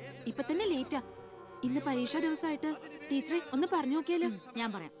ലക്ഷണമില്ല. ഇപ്പൊ തന്നെ ലേറ്റാ. ഇന്ന് പരീക്ഷാ ദിവസമായിട്ട് ടീച്ചറെ ഒന്ന് പറഞ്ഞു നോക്കിയാലോ? ഞാൻ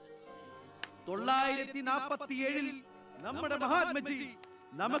പറയാം. 947 നമ്മുടെ മഹാത്മജി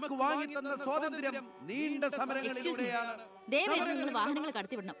നമുക്ക് വാങ്ങിത്തന്ന സ്വാതന്ത്ര്യം നീണ്ട സമരങ്ങളിലൂടെയാണ്. നിങ്ങൾ വാഹനങ്ങൾ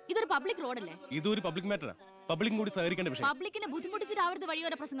കടത്തിവിടണം. ഇതൊരു പബ്ലിക് റോഡല്ലേ? ഇതൊരു പബ്ലിക് മാറ്ററാ. പബ്ലിക്കും കൂടി സഹകരിക്കേണ്ട വിഷയം. പബ്ലിക്കിനെ ബുദ്ധിമുട്ടിച്ചിട്ടാവരുത്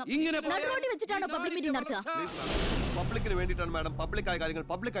വഴിയോര പ്രസംഗം. ഇങ്ങനെ റോഡിൽ വെച്ചിട്ടാണോ പബ്ലിക് മീറ്റിംഗ് നടത്തുക? പബ്ലിക്കിന് വേണ്ടിയിട്ടാണ് മാഡം പബ്ലിക്കായ കാര്യങ്ങൾ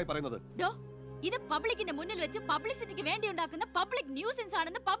പബ്ലിക്കായി പറയുന്നത്. ഇത് പബ്ലിക്കിന്റെ മുന്നിൽ വെച്ച് പബ്ലിസിറ്റിക്ക് വേണ്ടി ഉണ്ടാക്കുന്ന പബ്ലിക് ന്യൂസൻസ്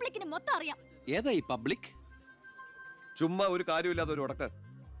ആണെന്ന് പബ്ലിക്കിന് മൊത്തം അറിയാം. ഏതാ ഈ പബ്ലിക്? ചുമ്മാ ഒരു കാര്യമില്ലാതെ ഒരു ഉടക്ക്.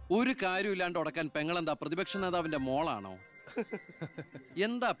 ഒരു കാര്യമില്ലാണ്ട് ഉടക്കാൻ പെങ്ങളെന്താ പ്രതിപക്ഷ നേതാവിന്റെ മോളാണോ?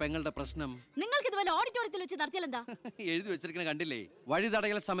 എന്താ പെങ്ങളുടെ പ്രശ്നം? നിങ്ങൾക്ക് ഇതുപോലെ ഓഡിറ്റോറിയത്തിൽ വെച്ച് നടത്തിയാൽ എന്താ? എഴുതി വെച്ചിരിക്കണ കണ്ടില്ലേ?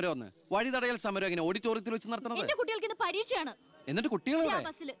 വഴിതടയൽ സമരം ഒന്ന്. വഴിതടയൽ സമരം എങ്ങനെ ഓഡിറ്റോറിയത്തിൽ വെച്ച് നടത്തണത്? എന്റെ കുട്ടികൾക്ക് ഇന്ന് പരീക്ഷയാണ്. എന്നിട്ട് കുട്ടികളെ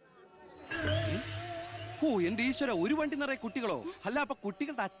ബസ്സിൽ. ഓ എന്റെ ഈശ്വര, ഒരു വണ്ടി നിറയെ കുട്ടികളോ? അല്ല അപ്പൊ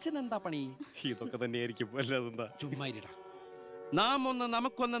കുട്ടികളുടെ അച്ഛൻ എന്താ പണി? ഇതൊക്കെ തന്നെയായിരിക്കും. അല്ലാതെന്താ? ചുമ്മാരിടാ. നാം ഒന്ന്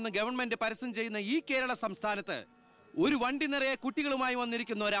നമുക്കൊന്നെന്ന് ഗവൺമെന്റ് പരസ്യം ചെയ്യുന്ന ഈ കേരള സംസ്ഥാനത്ത് ഒരു വണ്ടി നിറയെ കുട്ടികളുമായി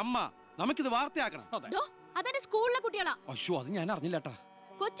വന്നിരിക്കുന്ന ഒരമ്മ നമുക്കിത് വാർത്തയാക്കണം. അതെന്റെ സ്കൂളിലെ കുട്ടികളാ. അയ്യോ, അത് ഞാൻ അറിഞ്ഞില്ലട്ടാ.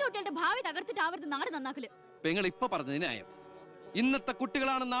 കൊച്ചുകുട്ടികളുടെ ഭാവി തകർത്തിട്ടാവരുത് നാട് നന്നാക്കല്. പെങ്ങൾ ഇപ്പൊ പറഞ്ഞത് ന്യായം. ഇന്നത്തെ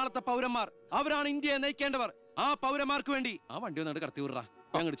കുട്ടികളാണ് നാളത്തെ പൗരന്മാർ. അവരാണ് ഇന്ത്യയെ നയിക്കേണ്ടവർ. ആ പൗരന്മാർക്ക് വേണ്ടി ആ വണ്ടി ഒന്നാണ്ട് കടത്തി വിടറാ.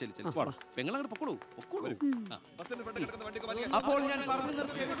 പെങ്ങൾ അങ്ങോട്ട് പൊക്കോളൂ. അപ്പോൾ ഞാൻ പറഞ്ഞു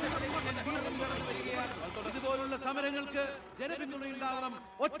നിർത്തിയ ഇതുപോലുള്ള സമരങ്ങൾക്ക് ജനപിന്തുണയുണ്ടാകണം.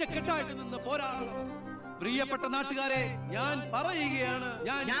 ഒറ്റക്കെട്ടായിട്ട് നിന്ന് പോരാടണം. പ്രിയപ്പെട്ട നാട്ടുകാരെ, ഞാൻ പറയുകയാണ്,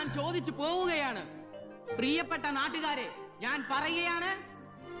 ഞാൻ ചോദിച്ചു പോവുകയാണ്. പ്രിയപ്പെട്ട നാട്ടുകാരെ, ഞാൻ പറയുകയാണ്,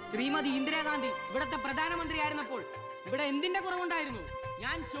 ശ്രീമതി ഇന്ദിരാഗാന്ധി ഇവിടത്തെ പ്രധാനമന്ത്രിയായിരുന്നപ്പോൾ ഇവിടെ എന്തിന്റെ കുറവുണ്ടായിരുന്നു?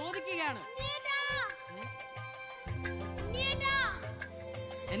 ഞാൻ ചോദിക്കുകയാണ്.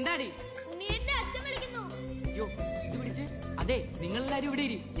 എന്താടി? അച്ഛൻ വിളിക്കുന്നു. അയ്യോ, ഇത് പിടിച്ച്. അതെ, നിങ്ങളെല്ലാരും ഇവിടെ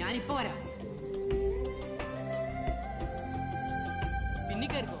ഇരി, ഞാൻ ഇപ്പൊ വരാം.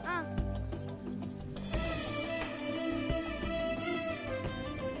 പിന്നിക്കായിരിക്കോ?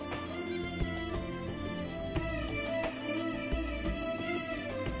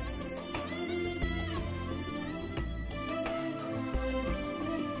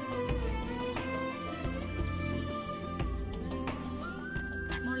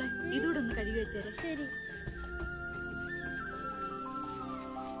 ഇതൂടെ ഒന്ന് കഴുകി വെച്ചേരെ. ശരി.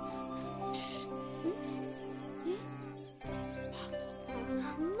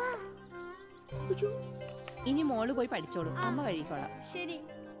 ഇനി മോള് പോയി പഠിച്ചോളൂ, അമ്മ കഴിക്കോളാം. ശരി.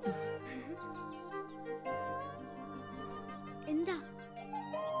 എന്താ?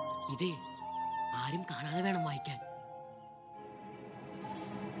 ഇതേ ആരും കാണാതെ വേണം വായിക്കാൻ.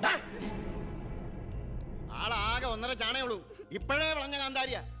 1.5 ചാണയുള്ളൂ. ഇപ്പോഴേ വളഞ്ഞ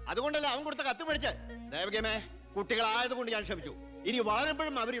കാന്താരിയാ. അതുകൊണ്ടല്ലേ അവൻ കൊടുത്ത കത്ത് പഠിച്ച്. ദേവകമേ, കുട്ടികളായതുകൊണ്ട് ഞാൻ ക്ഷമിച്ചു. ഇനി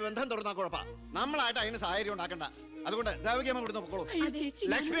വളരുമ്പോഴും അവർ ബന്ധം തുറന്നാ കുഴപ്പാ. നമ്മളായിട്ട് അതിന് സാഹചര്യം ഉണ്ടാക്കണ്ട. അതുകൊണ്ട് ദേവകമ കൊടുത്ത് പൊക്കോളൂ.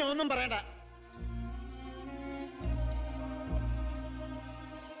 ലക്ഷ്മി ഒന്നും പറയണ്ട.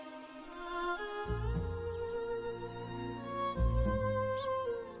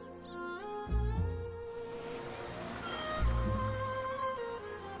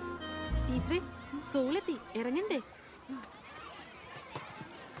 ടീച്ചറെ, സ്കൂളെത്തി, ഇറങ്ങണ്ടേ?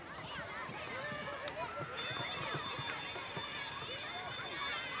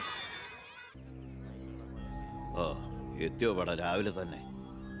 ഓ, എത്തിയോ പട രാവിലെ തന്നെ.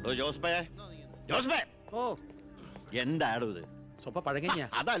 ഓ, എന്താടോ ഇത്?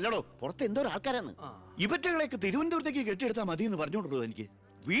 അതല്ലടോ, പുറത്ത് എന്തോ ആൾക്കാരാണ്. ഇവറ്റകളെയൊക്കെ തിരുവനന്തപുരത്തേക്ക് കെട്ടിയെടുത്താൽ മതി എന്ന് പറഞ്ഞോണ്ടല്ലോ എനിക്ക്.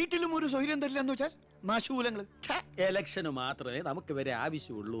 വീട്ടിലും ഒരു സൗകര്യം തരില്ല എന്ന് വെച്ചാൽ നാശൂലങ്ങള്. എലക്ഷന് മാത്രമേ നമുക്ക് വരെ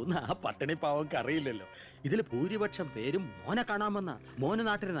ആവശ്യമുള്ളൂ എന്ന് ആ പട്ടിണി പാവങ്ങൾക്ക് അറിയില്ലല്ലോ. ഇതിൽ ഭൂരിപക്ഷം പേരും മോനെ കാണാമെന്ന. മോന്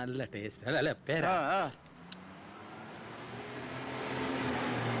നാട്ടിൽ നല്ല ടേസ്റ്റ് അല്ലെ പേരാ.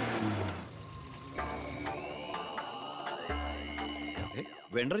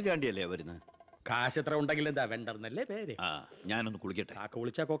 വെണ്ടർ ചാണ്ടിയല്ലേ വരുന്നത്? കാശ് എത്ര ഉണ്ടെങ്കിൽ എന്താ വെണ്ടർന്നല്ലേ പേര്. ഞാനൊന്ന് കുളിക്കട്ടെ. കാക്ക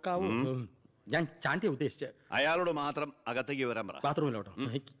വിളിച്ചാ കൊക്കാവും. ഞാൻ ചാണ്ടിയ ഉദ്ദേശിച്ച. അയാളോട് മാത്രം അകത്തേക്ക് വരാൻ പറ. ബാത്റൂമിലോട്ടോ.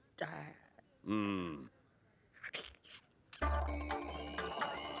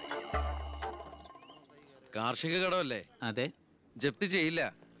 കാർഷിക കടമല്ലേ? അതെ. ജപ്തി ചെയ്യില്ല.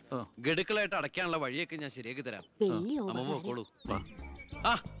 ഗഡുക്കളായിട്ട് അടയ്ക്കാനുള്ള വഴിയൊക്കെ ഞാൻ ശരിയാക്കി തരാം. അമ്മ പോക്കോളൂ.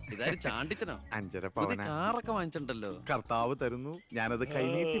 ഇതാരും ചാണ്ടിച്ചനോ? 5.5 പവന കാറൊക്കെ വാങ്ങിച്ചിട്ടുണ്ടല്ലോ. കർത്താവ് തരുന്നു, ഞാനത്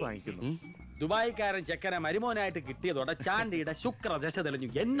കൈനീട്ടി വാങ്ങിക്കുന്നു. ദുബായിക്കാരൻ ചെക്കനെ മരുമോനായിട്ട് കിട്ടിയതോടെ ചാണ്ടിയുടെ ശുക്രദശ തെളിഞ്ഞു.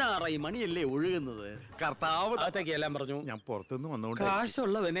 NRI മണിയല്ലേ ഒഴുകുന്നത്. കർത്താവ് അകത്തേക്ക് എല്ലാം പറഞ്ഞു. ഞാൻ പുറത്തുനിന്ന് വന്നോണ്ട്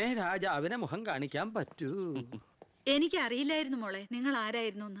കാശുള്ളവനെ രാജാവിനെ മുഖം കാണിക്കാൻ പറ്റൂ. എനിക്കറിയില്ലായിരുന്നു മോളെ നിങ്ങൾ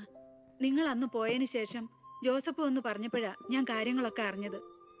ആരായിരുന്നു എന്ന്. നിങ്ങൾ അന്ന് പോയതിനു ശേഷം ജോസഫ് ഒന്ന് പറഞ്ഞപ്പോഴാ ഞാൻ കാര്യങ്ങളൊക്കെ അറിഞ്ഞത്.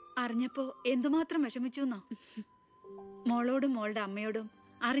 അറിഞ്ഞപ്പോ എന്തുമാത്രം വിഷമിച്ചു എന്നോ. മോളോടും മോളുടെ അമ്മയോടും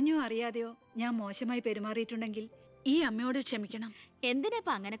അറിഞ്ഞോ അറിയാതെയോ ഞാൻ മോശമായി പെരുമാറിയിട്ടുണ്ടെങ്കിൽ ഈ അമ്മയോട് ക്ഷമിക്കണം. എന്തിനാ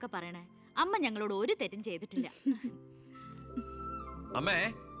അങ്ങനൊക്കെ പറയണേ? അമ്മ ഞങ്ങളോട് ഒരു തെറ്റും ചെയ്തിട്ടില്ല. അമ്മേ,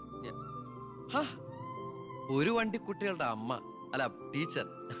 ഒരു വണ്ടിക്കുട്ടികളുടെ അമ്മ അല്ല ടീച്ചർ.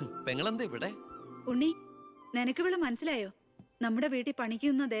 പെങ്ങളെന്താ ഇവിടെ? ഉണ്ണി, നിനക്ക് ഇവിടെ മനസ്സിലായോ? നമ്മുടെ വീട്ടിൽ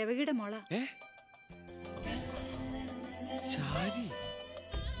പണിക്കുന്ന ദേവകിയുടെ മോള.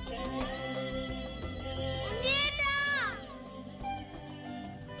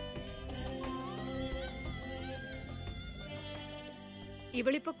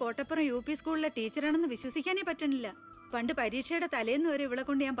 ഇവളിപ്പോ കോട്ടപ്പുറം UP സ്കൂളിലെ ടീച്ചറാണെന്ന് വിശ്വസിക്കാനേ പറ്റണില്ല. പണ്ട് പരീക്ഷയുടെ തലേന്ന് വരെ ഇവളെ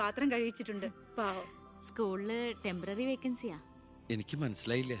കൊണ്ട് ഞാൻ പാത്രം കഴിച്ചിട്ടുണ്ട്. പാവം. സ്കൂളില് ടെമ്പററി വേക്കൻസിയാ. എനിക്ക്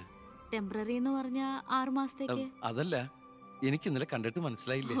മനസ്സിലായില്ല. ടെമ്പററി എന്ന് പറഞ്ഞ 6 മാസത്തേക്ക്. അതല്ല, എനിക്ക് ഇന്നലെ കണ്ടിട്ട്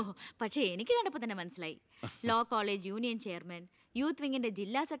മനസ്സിലായില്ലേ. പക്ഷെ എനിക്ക് കണ്ടപ്പോ തന്നെ മനസ്സിലായി. Law college union chairman, youth വിങ്ങിന്റെ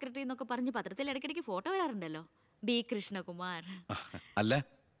ജില്ലാ സെക്രട്ടറി എന്നൊക്കെ പറഞ്ഞ് പത്രത്തിൽ ഇടയ്ക്കിടയ്ക്ക് ഫോട്ടോ വരാറുണ്ടല്ലോ. B. കൃഷ്ണകുമാർ. അല്ല,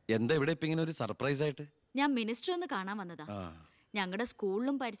 എന്താ ഇവിടെ ഇപ്പൊ ഇങ്ങനെ ഒരു സർപ്രൈസ് ആയിട്ട്? ഞാൻ മിനിസ്റ്റർ ഒന്ന് കാണാൻ വന്നതാ. ഞങ്ങളുടെ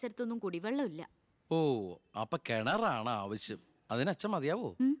സ്കൂളിലും പരിസരത്തൊന്നും കുടിവെള്ളം ഇല്ല. ഓ, അപ്പൊ കിണറാണ് ആവശ്യം. അതിന് അച്ഛൻ മതിയാവോ?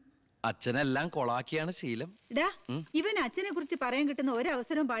 അച്ഛനെല്ലാം കൊളാക്കിയാണ് ശീലം. ഇവൻ അച്ഛനെ കുറിച്ച് പറയാൻ കിട്ടുന്ന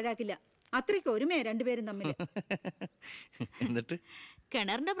ഒരവസരവും പാഴാക്കില്ല. അത്രയ്ക്ക് ഒരുമയാ രണ്ടുപേരും തമ്മിൽ. എന്നിട്ട്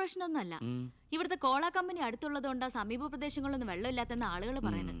കിണറിന്റെ പ്രശ്നമൊന്നുമല്ല. ഇവിടുത്തെ കോള കമ്പനി അടുത്തുള്ളതുകൊണ്ടാ സമീപ പ്രദേശങ്ങളിലൊന്നും വെള്ളമില്ലാത്തെന്ന് ആളുകൾ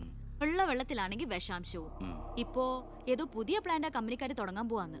പറയുന്നത്. ഉള്ള വെള്ളത്തിലാണെങ്കിൽ വിഷാംശവും. ഇപ്പോ ഏതോ പുതിയ പ്ലാന്റ് കമ്പനിക്കാര് തുടങ്ങാൻ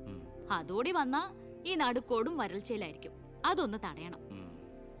പോവാന്ന്. അതോടി വന്നാ ഈ നാട് കൊടും വരൾച്ചയിലായിരിക്കും. അതൊന്ന് തടയണം.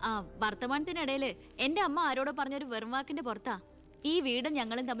 വർത്തമാനത്തിനിടയില് എന്റെ അമ്മ ആരോടോ പറഞ്ഞൊരു വെറുവാക്കിന്റെ പുറത്താ ഈ വീടും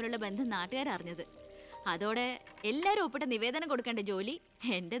ഞങ്ങളും തമ്മിലുള്ള ബന്ധം നാട്ടുകാരറിഞ്ഞത്. അതോടെ എല്ലാരും ഒപ്പിട്ട് നിവേദനം കൊടുക്കേണ്ട ജോലി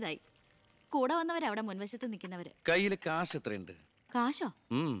എന്റേതായി. കൂടെ വന്നവരവിടെ മുൻവശത്ത് നിൽക്കുന്നവര്. കയ്യില് കാശ് എത്രയുണ്ട്? കാശോ?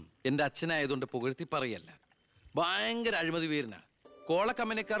 എന്റെ അച്ഛനായതുകൊണ്ട് പുകഴ്ത്തി പറയല്ല. ഭയങ്കര അഴിമതി വീരനാ. കോള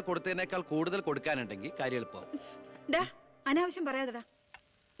കമ്പനിക്കാർ കൊടുത്തതിനേക്കാൾ കൂടുതൽ കൊടുക്കാനുണ്ടെങ്കിൽ കാര്യം എളുപ്പമാവും. അനാവശ്യം പറയാതെടാ.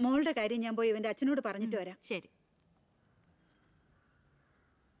 മോളുടെ കാര്യം ഞാൻ പോയി ഇവന്റെ അച്ഛനോട് പറഞ്ഞിട്ട് വരാം. ശരി.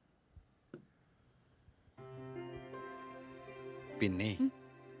 പിന്നെ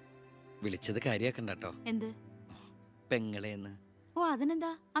വിളിച്ചത് കാര്യാക്കണ്ട കേട്ടോ. എന്ത്? പെങ്ങളേന്ന്. ഓ, അതിനെന്താ?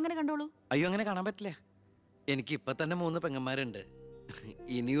 അങ്ങനെ കണ്ടോളൂ. അയ്യോ, അങ്ങനെ കാണാൻ പറ്റില്ല. എനിക്ക് ഇപ്പൊ തന്നെ 3 പെങ്ങന്മാരുണ്ട്.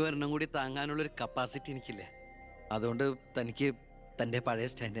 ഇനി ഒരെണ്ണം കൂടി താങ്ങാനുള്ളൊരു കപ്പാസിറ്റി എനിക്കില്ല. അതുകൊണ്ട് തനിക്ക് തന്റെ പഴയ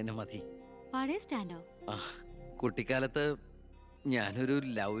സ്റ്റാൻഡ് തന്നെ മതി. പഴയ സ്റ്റാൻഡോ? കുട്ടിക്കാലത്ത് ഞാനൊരു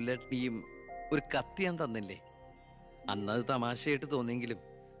ലവ് ലെറ്ററിയും ഒരു കത്തി ഞാൻ തന്നില്ലേ. അന്നത് തമാശയായിട്ട് തോന്നിയെങ്കിലും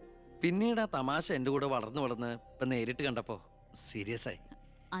പിന്നീട് ആ തമാശ എന്റെ കൂടെ വളർന്ന് വളർന്ന് ഇപ്പൊ നേരിട്ട് കണ്ടപ്പോ സീരിയസ് ആയി.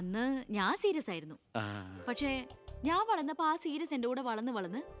 അന്ന് ഞാൻ സീരിയസ് ആയിരുന്നു. പക്ഷേ ഞാൻ വളർന്നപ്പോ ആ സീരിയസ് എന്റെ കൂടെ വളർന്ന്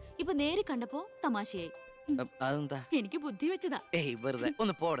വളർന്ന് ഇപ്പൊ നേരി കണ്ടപ്പോ തമാശയായി. അതെന്താ? എനിക്ക് ബുദ്ധി വെച്ചതാ. ഏയ്, വെറുതെ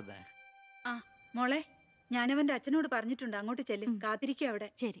ഒന്ന് പോടുന്നേ. മോളെ, ഞാനവന്റെ അച്ഛനോട് പറഞ്ഞിട്ടുണ്ട്, അങ്ങോട്ട് ചെല്ലും, കാത്തിരിക്കും അവിടെ.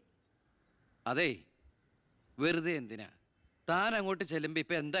 ശരി. അതെ, വെറുതെ എന്തിനാ താൻ അങ്ങോട്ട് ചെല്ലുമ്പോ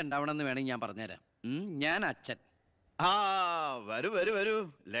ഇപ്പൊ എന്താ ഉണ്ടാവണമെന്ന് വേണമെങ്കിൽ ഞാൻ പറഞ്ഞുതരാം. ഞാൻ അച്ഛൻ. ആ വരൂ വരൂ വരൂ.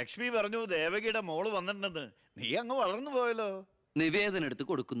 ലക്ഷ്മി പറഞ്ഞു ദേവകിയുടെ മോള് വന്നിട്ടുണ്ടെന്ന്. നീ അങ്ങ് വളർന്നു പോയല്ലോ. നിവേദനം എടുത്ത്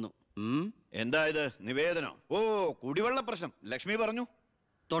കൊടുക്കുന്നു. എന്താ ഇത് നിവേദനം? ഓ, കുടിവെള്ള പ്രശ്നം ലക്ഷ്മി പറഞ്ഞു.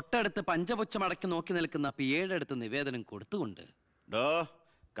 തൊട്ടടുത്ത് പഞ്ചപുച്ഛം അടക്കി നോക്കി നിൽക്കുന്ന പിയുടെ അടുത്ത് നിവേദനം കൊടുത്തുകൊണ്ട്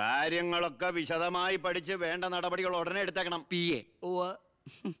കാര്യങ്ങളൊക്കെ വിശദമായി പഠിച്ച് വേണ്ട നടപടികൾ ഉടനെ എടുത്തേക്കണം.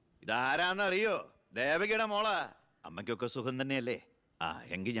 ഇതാരാന്നറിയോ? ദേവകിയുടെ മോളാ. അമ്മയ്ക്കൊക്കെ സുഖം തന്നെയല്ലേ? ആ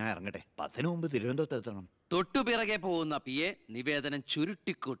എങ്കിൽ ഞാൻ ഇറങ്ങട്ടെ. 10 മുമ്പ് തിരുവനന്തപുരത്ത് എത്തണം. തൊട്ടുപിറകെ പോകുന്ന പിയെ നിവേദനം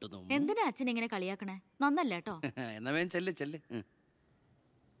ചുരുട്ടിക്കൂട്ടുന്നു. എന്തിനാ അച്ഛൻ ഇങ്ങനെ കളിയാക്കണേ? നന്നല്ല കേട്ടോ. എന്നാ വേഗം ചെല്ല് ചെല്ല്.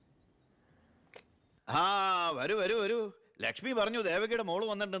 ആ വരൂ വരൂ വരൂ. ലക്ഷ്മി പറഞ്ഞു ദേവകിയുടെ മോള്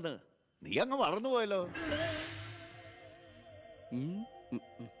വന്നിട്ടുണ്ടെന്ന്. നീ അങ്ങ് വളർന്നു പോയല്ലോ.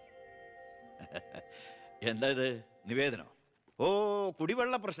 എന്താ ഇത് നിവേദനോ? ഓ,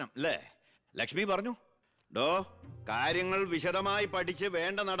 കുടിവെള്ള പ്രശ്നം അല്ലേ? ലക്ഷ്മി പറഞ്ഞു കാര്യങ്ങൾ വിശദമായി പഠിച്ച്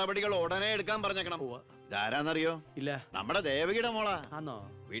വേണ്ട നടപടികൾ ഉടനെ എടുക്കാൻ പറഞ്ഞേക്കണം. ഇതാരാന്നറിയോ? ഇല്ല. നമ്മുടെ ദേവകിയുടെ മോളാ.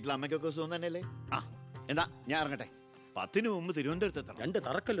 വീട്ടിലെ അമ്മയ്ക്കൊക്കെ സുഖം തന്നെയല്ലേ? ആ എന്താ ഞാൻ ഇറങ്ങട്ടെ. 10 മുമ്പ് തിരുവനന്തപുരത്ത് എത്തണം. 2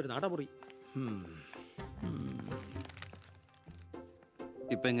 തറക്കല്ലൊരു നാടമുറി.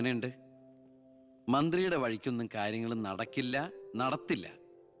 ഇപ്പൊ എങ്ങനെയുണ്ട്? മന്ത്രിയുടെ വഴിക്കൊന്നും കാര്യങ്ങൾ നടക്കില്ല, നടത്തില്ല.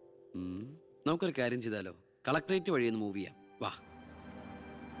 നമുക്കൊരു കാര്യം ചെയ്താലോ? കളക്ടറേറ്റ് വഴി ഒന്ന് മൂവ് ചെയ്യാം. വാ.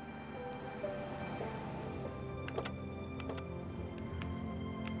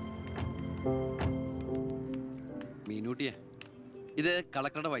 മീനൂട്ടിയെ, ഇത്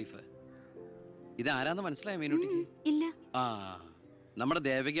കളക്ടറുടെ വൈഫ്. ഇത് ആരാന്ന് മനസ്സിലായോ മീനൂട്ടിക്ക്? ഇല്ല. ആ, നമ്മുടെ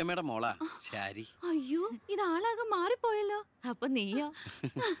ദേവകിയമ്മയുടെ മോളാ ശാരി. അയ്യോ, ഇത് ആളാകെ മാറിപ്പോയല്ലോ. അപ്പൊ നീയോ?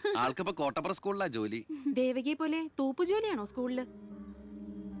 ആൾക്കിപ്പോ കോട്ടപ്പുറ സ്കൂളിലാ ജോലി. ദേവകിയെ പോലെ തൂപ്പു ജോലിയാണോ സ്കൂളില്?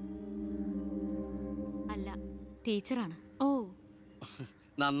 അല്ല, ടീച്ചറാണ്. ഓ,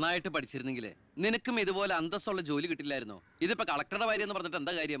 നന്നായിട്ട് പഠിച്ചിരുന്നെങ്കിലേ നിനക്കും ഇതുപോലെ അന്തസ്സുള്ള ജോലി കിട്ടില്ലായിരുന്നോ? ഇതിപ്പോ കളക്ടറുടെ ഭാര്യ എന്ന് പറഞ്ഞിട്ട്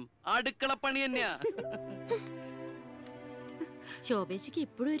എന്താ കാര്യം? അടുക്കളപ്പണി തന്നെയാ. ശോഭേച്ചിക്ക്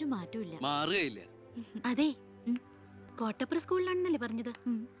ഇപ്പോഴും ഒരു മാറ്റമില്ല. മാറുകയില്ല. അതെ, കോട്ടപ്പുറ സ്കൂളിലാണെന്നല്ലേ പറഞ്ഞത്?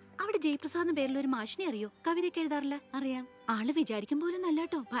 അവിടെ ജയപ്രസാദ് പേരിൽ ഒരു മാഷിനെ അറിയോ? കവിതയൊക്കെ എഴുതാറില്ല. അറിയാം. ആള് വിചാരിക്കും പോലെ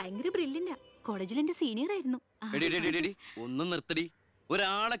നല്ലാട്ടോ, ഭയങ്കര ബ്രില്യന്റാ. കോളേജിൽ എന്റെ സീനിയർ ആയിരുന്നു. ഒന്നും നിർത്തടി.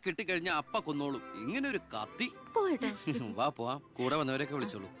 ഒരാളെ കിട്ടിക്കഴിഞ്ഞ അപ്പ കൊന്നോളും. ഇങ്ങനെ ഒരു കത്തി. വാ പോവാം. കൂടെ വന്നവരൊക്കെ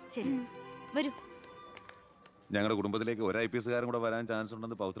വിളിച്ചോളൂ. ശരി, വരൂ. ഞങ്ങളുടെ കുടുംബത്തിലേക്ക് ഒരു IPS കാരൻ കൂടെ വരാൻ ചാൻസ്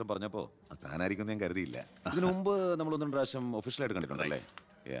ഉണ്ടെന്ന് പൗത്രം പറഞ്ഞപ്പോ താനായിരിക്കും ഞാൻ കരുതിയില്ല. ഇതിനു മുമ്പ് നമ്മൾ 1-2 പ്രാവശ്യം ഒഫീഷ്യലായിട്ട് കണ്ടിട്ടുണ്ടല്ലേ?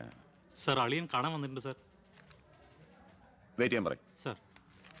 സർ, അളിയൻ കാണാൻ വന്നിട്ടുണ്ട് സർ. വെയിറ്റ് ചെയ്യാൻ പറയും സർ.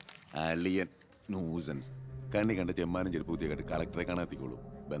 അളിയൻ ന്യൂസൻസ്. കണ്ണി കണ്ട ചെമ്മാനും ചെരുപ്പൂത്തിയെ കണ്ട് കളക്ടറെ കാണാൻ എത്തിക്കോളൂ.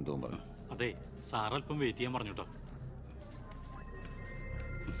 ബന്ധവും പറഞ്ഞു. അതെ, സാർ അല്പം വെയിറ്റ് ചെയ്യാൻ പറഞ്ഞു കേട്ടോ.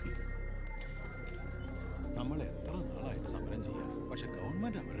 നമ്മൾ എത്ര നാളായിട്ട് സമരം ചെയ്യാം, പക്ഷെ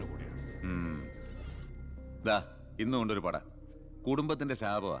ഗവൺമെന്റ് അവരുടെ കൂടെയാണ്. ഇന്നും കൊണ്ടൊരു പട കുടുംബത്തിന്റെ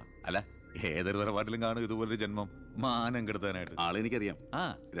ശാപമാ. അല്ല, ഏതൊരു തറവാട്ടിലും കാണും ഇതുപോലൊരു ജന്മം. മാനം കെടുത്താനായിട്ട്. ആളെനിക്കറിയാം.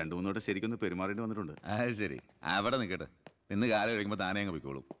 2-3 വട്ടം ശരിക്കൊന്ന് പെരുമാറേണ്ടി വന്നിട്ടുണ്ട്. ശരി, അവിടെ നിൽക്കട്ടെ. ഇന്ന് കാലം കഴിയുമ്പോൾ താനേ അങ്ങ്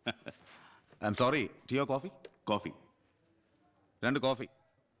പോയിക്കോളൂ. I am sorry. ടീയോ coffee? Coffee. 2 coffee.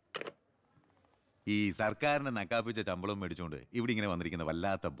 ഈ സർക്കാരിനെ നക്കാപ്പിച്ച ശമ്പളം മേടിച്ചുകൊണ്ട് ഇവിടെ ഇങ്ങനെ വന്നിരിക്കുന്ന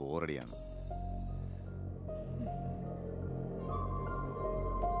വല്ലാത്ത ബോറടിയാണ്.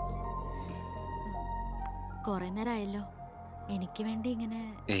 കൊറേ നേരമായല്ലോ. എനിക്ക് വേണ്ടി ഇങ്ങനെ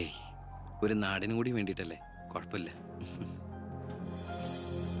ഒരു നാടിനും കൂടി വേണ്ടിട്ടല്ലേ? കുഴപ്പമില്ല.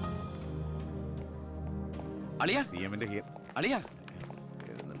 അളിയാ,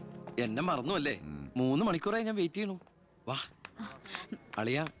 എന്നെ മറന്നു അല്ലേ? 3 മണിക്കൂറായി ഞാൻ വെയിറ്റ് ചെയ്യണു. വാ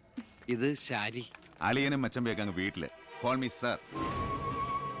അളിയാ, ഇത് ശാരി. അളിയനും മച്ചമ്പയൊക്കെ അങ്ങ് വീട്ടില്. Call me sir.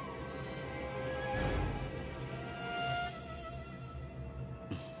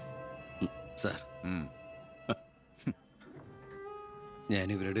 സാർ, ഞാൻ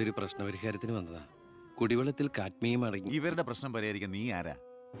ഇവരുടെ ഒരു പ്രശ്നപരിഹാരത്തിന് വന്നതാ. കുടിവെള്ളത്തിൽ കാഡ്മിയം അടങ്ങി. ഇവരുടെ പ്രശ്നം പരിഹരിക്കാൻ നീ ആരാ?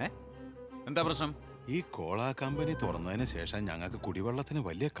 എന്താ പ്രശ്നം? ഈ കോള കമ്പനി തുറന്നതിന് ശേഷം ഞങ്ങൾക്ക് കുടിവെള്ളത്തിന്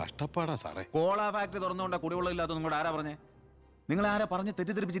വലിയ കഷ്ടപ്പാടാ സാറേ. കോള ഫാക്ടറി തുറന്നുകൊണ്ടാ കുടിവെള്ളം ഇല്ലാത്ത നിങ്ങളോട് ആരാ പറഞ്ഞേ? നിങ്ങൾ ആരാ പറഞ്ഞ്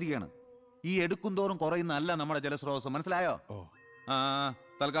തെറ്റിദ്ധരിപ്പിച്ചിരിക്കുകയാണ്? ഈ എടുക്കും തോറും കുറയുന്ന അല്ല നമ്മുടെ ജലസ്രോതസ്. മനസ്സിലായോ?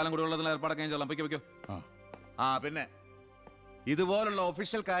 തൽക്കാലം കുടിവെള്ളത്തിൽ ഏർപ്പാടൊക്കെ ഞാൻ വെക്കോ വെക്കോ. പിന്നെ ഇതുപോലുള്ള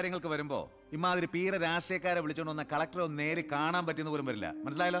ഒഫീഷ്യൽ കാര്യങ്ങൾക്ക് വരുമ്പോ ഇമാതിരി പീര രാഷ്ട്രീയക്കാരെ വിളിച്ചോണ്ട് വന്ന കളക്ടറെ ഒന്ന് നേരി കാണാൻ പറ്റിയെന്ന് പോലും വരില്ല.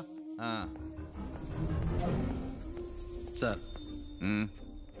 മനസ്സിലായല്ലോ? സാർ,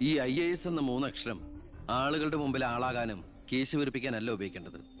 ഈ IAS എന്ന 3 അക്ഷരം ആളുകളുടെ മുമ്പിൽ ആളാകാനും കേസ് വിരിപ്പിക്കാനല്ല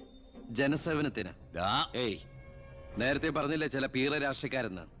ഉപയോഗിക്കേണ്ടത്. ജനസേവനത്തിന്. നേരത്തെ പറഞ്ഞില്ലേ ചില പീറ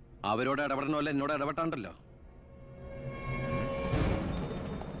രാഷ്ട്രീയക്കാരെന്ന്? അവരോട് ഇടപെടണമല്ല, എന്നോട് ഇടപെട്ടാണ്ടല്ലോ.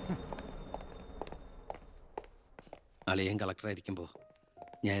 അളിയൻ കളക്ടറായിരിക്കുമ്പോൾ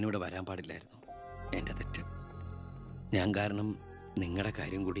ഞാനിവിടെ വരാൻ പാടില്ലായിരുന്നു. എൻ്റെ തെറ്റ്. ഞാൻ കാരണം നിങ്ങളുടെ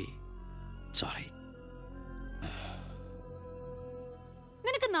കാര്യം കൂടി. സോറി.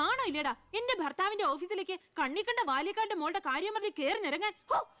 നിനക്ക് നാണോ ഇല്ലടാ എന്റെ ഭർത്താവിന്റെ ഓഫീസിലേക്ക് കണ്ണിക്കണ്ട വാലിക്കാന്റെ മോളുടെ കാര്യം പറഞ്ഞ് കേറി നിരങ്ങാൻ?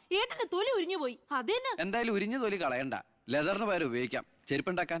 ഏട്ടന്റെ തൊലി ഉരിഞ്ഞു പോയി. അതേന്ന് എന്തായാലും ഉരിഞ്ഞ തൊലി കളയണ്ട, ലെതറിന് പകരം ഉപയോഗിക്കാം.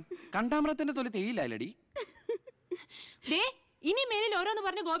 ചെരുപ്പുണ്ടാക്കാൻ കണ്ടാമറത്തിന്റെ തൊലി തേയില്ലടി. ഇനി മേലിൽ ഓരോന്ന്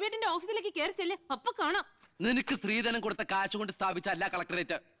പറഞ്ഞ് ഗോപിയേട്ടന്റെ ഓഫീസിലേക്ക് കേറി ചെല്ലേ, അപ്പൊ കാണാം. നിനക്ക് സ്ത്രീധനം കൊടുത്ത കാശ് കൊണ്ട് സ്ഥാപിച്ച അല്ല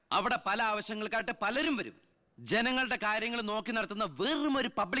കളക്ടറേറ്റ്. അവിടെ പല ആവശ്യങ്ങൾക്കായിട്ട് പലരും വരും. ജനങ്ങളുടെ കാര്യങ്ങൾ നോക്കി നടത്തുന്ന വെറും ഒരു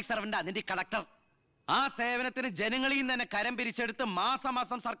പബ്ലിക് സർവന്റാ നിന്റെ കളക്ടർ. ആ സേവനത്തിന് ജനങ്ങളിൽ നിന്ന് തന്നെ കരം പിരിച്ചെടുത്ത് മാസം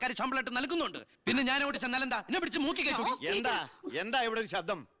മാസം സർക്കാർ ശമ്പളം നൽകുന്നുണ്ട്. പിന്നെ ഞാൻ അവിടെ ചെന്നാലെന്താ എന്നെ പിടിച്ച് മൂക്കി കയറ്റു? എന്താ ഇവിടെ ഒരു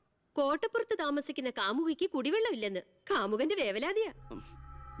ശബ്ദം? കോട്ടപ്പുറത്ത് താമസിക്കുന്ന കാമുകിക്ക് കുടിവെള്ളം ഇല്ലെന്ന് കാമുകന്റെ വേവലാതിയാ.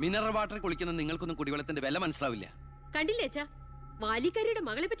 മിനറൽ വാട്ടർ കുളിക്കുന്ന നിങ്ങൾക്കൊന്നും കുടിവെള്ളത്തിന്റെ വില മനസ്സിലാവില്ല. കണ്ടില്ലേ അച്ഛാ, വാലിക്കാരിയുടെ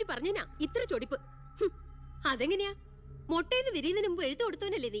മകളെ പറ്റി പറഞ്ഞാ ഇത്ര ചൊടിപ്പ്. അതെങ്ങനെയാ? മൊട്ടേന്ന് വിരിയുന്നതിന് മുമ്പ് എഴുത്തു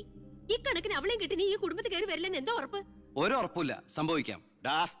കൊടുത്തവനല്ലേ നീ? ഈ കണക്കിന് അവളെയും കെട്ടി നീ ഈ കുടുംബത്തിൽ കയറി വരില്ലെന്ന് എന്തോ ഉറപ്പ്? ഒരു ഉറപ്പില്ല, സംഭവിക്കാം.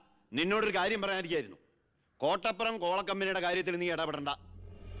 നിന്നോടൊരു കാര്യം പറയാനിരിക്കായിരുന്നു. കോട്ടപ്പുറം കോള കമ്പനിയുടെ കാര്യത്തിൽ നീ ഇടപെടണ്ട.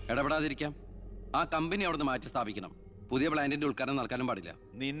 ഇടപെടാതിരിക്കാം. ആ കമ്പനി അവിടുന്ന് മാറ്റി സ്ഥാപിക്കണം. പുതിയ പ്ലാന്റിന്റെ ഉദ്ഘാടനം നടക്കാനും പാടില്ല.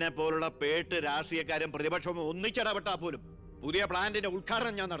 നിന്നെ പോലുള്ള പേട്ട് രാഷ്ട്രീയക്കാരും പ്രതിപക്ഷവും ഒന്നിച്ചിടപെട്ടാ പോലും പുതിയ പ്ലാന്റിന്റെ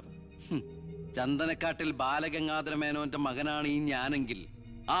ഉദ്ഘാടനം ഞാൻ നടത്തും. ചന്ദനക്കാട്ടിൽ ബാലഗംഗാധര മേനോന്റെ മകനാണ് ഈ ഞാനെങ്കിൽ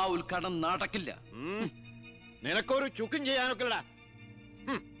ആ ഉദ്ഘാടനം നടക്കില്ല. നിനക്കൊരു ചുക്കും ചെയ്യാനൊക്കെടാ.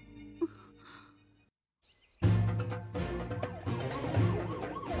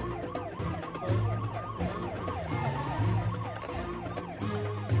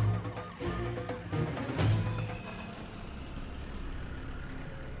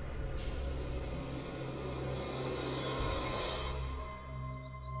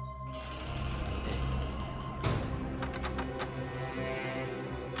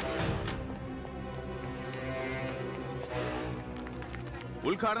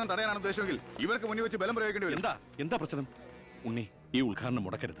 ഉദ്ഘാടനം തടയാനാണ് ഉദ്ദേശമെങ്കിൽ ഇവർക്ക് മുന്നിൽ വെച്ച് ബലം പ്രയോഗിക്കേണ്ടി വരും. എന്താ പ്രശ്നം? ഉണ്ണി, ഈ ഉദ്ഘാടനം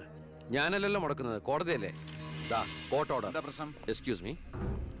മുടക്കരുത്. ഞാനല്ലല്ലോ മുടക്കുന്നത്, കോടതിയല്ലേ. Excuse me.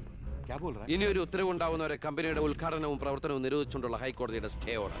 ഇനി ഒരു ഉത്തരവ് ഉണ്ടാവുന്നവരെ കമ്പനിയുടെ ഉദ്ഘാടനവും പ്രവർത്തനവും നിരോധിച്ചുകൊണ്ടുള്ള ഹൈക്കോടതിയുടെ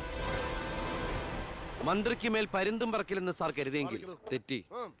സ്റ്റേ ഓർഡർ. മന്ത്രിക്ക് മേൽ പരുന്തും പറക്കില്ലെന്ന് സാർ കരുതിയെങ്കിൽ തെറ്റി.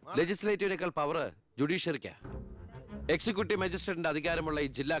 ലെജിസ്ലേറ്റീവിനേക്കാൾ പവർ ജുഡീഷ്യറിക്കാ. എക്സിക്യൂട്ടീവ് മജിസ്ട്രേറ്റിന്റെ അധികാരമുള്ള ഈ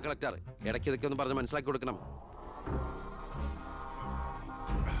ജില്ലാ കളക്ടർ ഇടയ്ക്ക് ഇതൊക്കെ ഒന്ന് പറഞ്ഞ് മനസ്സിലാക്കി കൊടുക്കണം.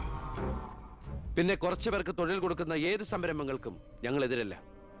 പിന്നെ കുറച്ചു പേർക്ക് തൊഴിൽ കൊടുക്കുന്ന ഏത് സംരംഭങ്ങൾക്കും ഞങ്ങൾ എതിരല്ല.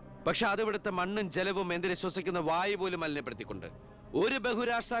 പക്ഷെ അതിവിടുത്തെ മണ്ണും ജലവും എന്തിനെ ശ്വസിക്കുന്ന വായു പോലും മലിനപ്പെടുത്തിക്കൊണ്ട് ഒരു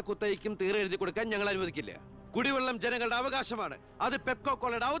ബഹുരാഷ്ട്ര കുത്തയ്ക്കും തീരെ എഴുതി കൊടുക്കാൻ ഞങ്ങൾ അനുവദിക്കില്ല. കുടിവെള്ളം ജനങ്ങളുടെ അവകാശമാണ്, അത് പെപ്കോ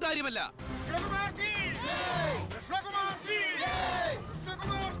കോളയുടെ ഔദാര്യമല്ല.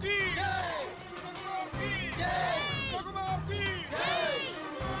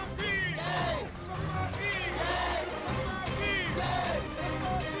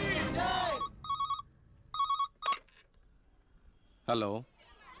 ഹലോ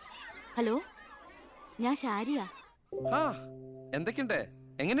ഹലോ, ഞാൻ ഷാരിയ. എന്തൊക്കെയുണ്ട്?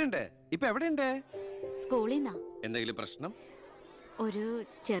 എങ്ങനെയുണ്ട്? ഇപ്പൊ എവിടെയുണ്ട്? സ്കൂളിൽ നിന്നാ. എന്തെങ്കിലും പ്രശ്നം? ഒരു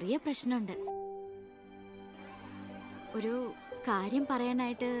ചെറിയ പ്രശ്നമുണ്ട്. ഒരു കാര്യം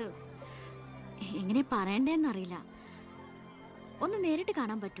പറയാനായിട്ട് എങ്ങനെ പറയണ്ടേന്നറിയില്ല. ഒന്ന് നേരിട്ട്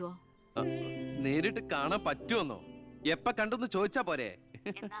കാണാൻ പറ്റുമോ? നേരിട്ട് കാണാൻ പറ്റുമെന്നോ? എപ്പ കണ്ടെന്ന് ചോദിച്ചാ പോരെ?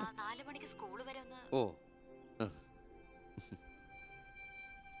 4 മണിക്ക് സ്കൂൾ വരെ ഒന്ന്. ഓ,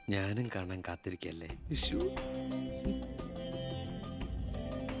 ഞാനും കാണാൻ കാത്തിരിക്കല്ലേ.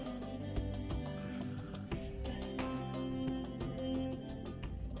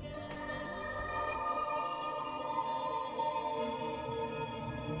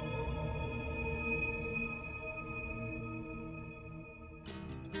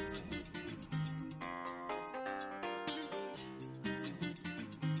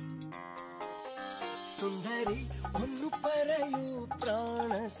 സുന്ദരി ഒന്നു പറയൂ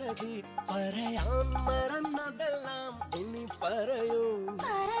പ്രാണസഖി, പറയാൻ മറന്നതെല്ലാം ഇനി പറയൂ.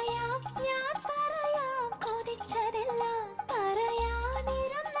 പറയാം, ഞാൻ പറയാം, കൊതിച്ചതെല്ലാം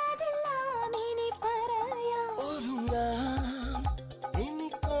പറയാനിരുന്നതെല്ലാം ഇനി പറയാം. ഒരുങ്ങാം, ഇനി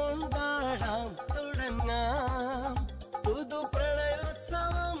കൊണ്ടാടാം, തുടങ്ങാം പുതു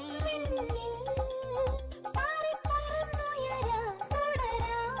പ്രണയോത്സവം.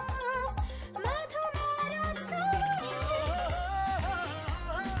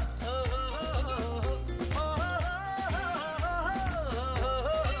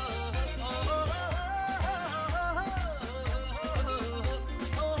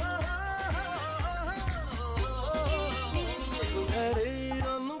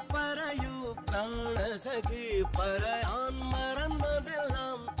 സഖി, പറയാൻ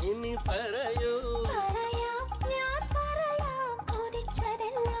മറന്നതെല്ലാം ഇനി പറയൂ. പറയാം, ഞാൻ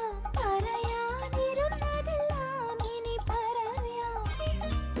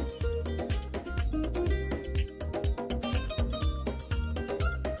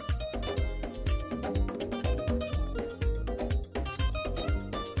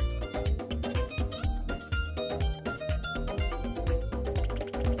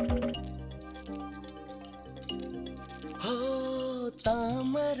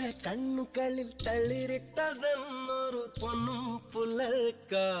ഇതുവരെ കണ്ണുകളിൽ തളിരിട്ടതെന്നൊരു പൊന്നും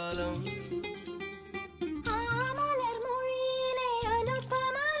പുലർക്കാലം.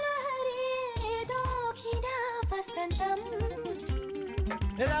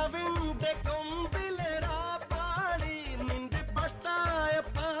 രവിന്റെ കൊമ്പിലെരാ പാടി നിന്റെ പട്ടായ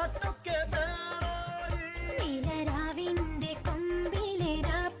പാട്ടൊക്കെ രാവിന്റെ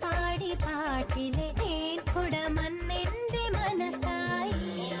കൊമ്പിലെരാ പാടി പാട്ടിലെ കുടമന്നെന്റെ മനസ്സായി.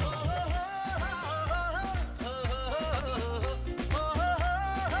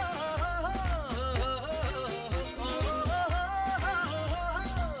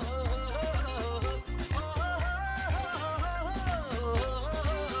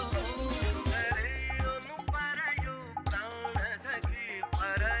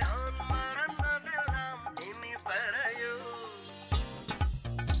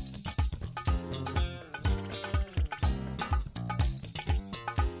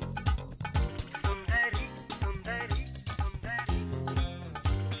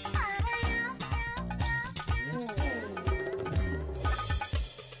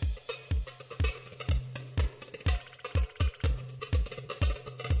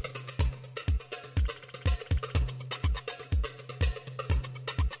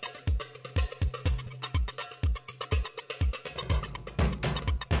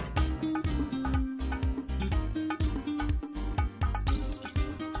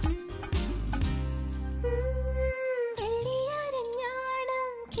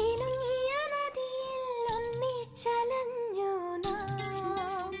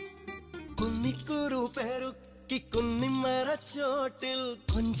 കുന്നിമരച്ചോട്ടിൽ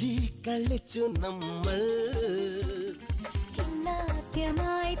കൊഞ്ചി കളിച്ചു നമ്മൾ.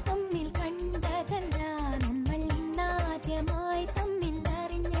 ഇന്നാദ്യമായി തമ്മിൽ കണ്ടതല്ല, നമ്മൾ ഇന്നാദ്യമായി തമ്മിൽ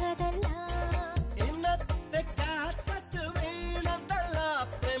അറിഞ്ഞതല്ല. ഇന്നത്തെ കാറ്റത്ത് വീണതല്ല,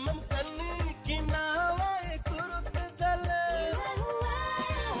 പ്രേമം കണ്ണിക്കിനാവായി കുറുത്തതല്ല.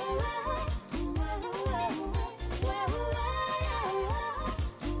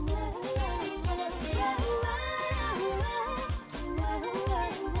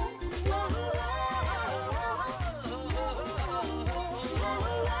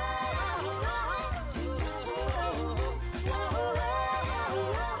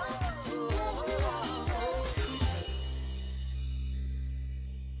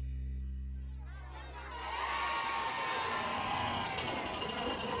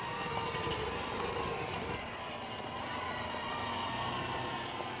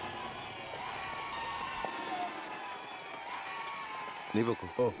 നീ പോക്കോ.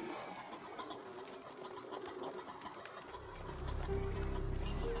 ഓ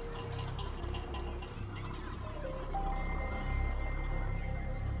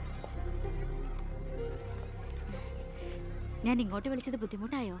ഞാൻ ഇങ്ങോട്ട് വിളിച്ചത്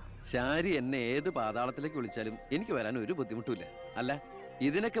ബുദ്ധിമുട്ടായോ? ശാരി എന്നെ ഏത് പാതാളത്തിലേക്ക് വിളിച്ചാലും എനിക്ക് വരാൻ ഒരു ബുദ്ധിമുട്ടുമില്ല. അല്ല,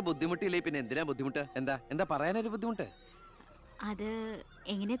 ഇതിനൊക്കെ ബുദ്ധിമുട്ടില്ലേ പിന്നെ എന്തിനാ ബുദ്ധിമുട്ട്? എന്താ എന്താ പറയാനൊരു ബുദ്ധിമുട്ട്? അത്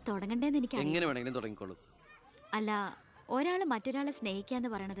എങ്ങനെ തുടങ്ങണ്ടേന്ന് എനിക്ക് എങ്ങനെ വേണമെങ്കിലും തുടങ്ങിക്കോളൂ. അല്ല, ഒരാള് മറ്റൊരാളെ സ്നേഹിക്കാന്ന്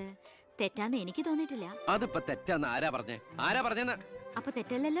പറയണത് തെറ്റാന്ന് എനിക്ക് തോന്നിയിട്ടില്ല. അതിപ്പോ തെറ്റാന്ന് ആരാ പറഞ്ഞേ? ആരാ പറഞ്ഞെന്ന്? അപ്പൊ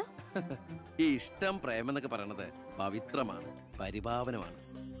തെറ്റല്ലല്ലോ. ഈ ഇഷ്ടം പ്രേമം എന്നൊക്കെ പറയണത് പവിത്രമാണ്, പരിഭാവനമാണ്.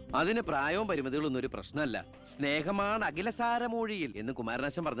 അതിന് പ്രായവും പരിമിതികളൊന്നും ഒരു പ്രശ്നമല്ല. സ്നേഹമാണ് അഖിലസാരമൂഴിയിൽ എന്ന്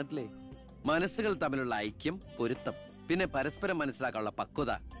കുമാരനാശൻ പറഞ്ഞിട്ടില്ലേ? മനസ്സുകൾ തമ്മിലുള്ള ഐക്യം, പൊരുത്തം, പിന്നെ പരസ്പരം മനസ്സിലാക്കാനുള്ള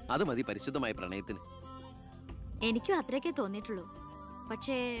പക്വത, അത് മതി പരിശുദ്ധമായ പ്രണയത്തിന്. എനിക്കും അത്രയൊക്കെ തോന്നിയിട്ടുള്ളൂ.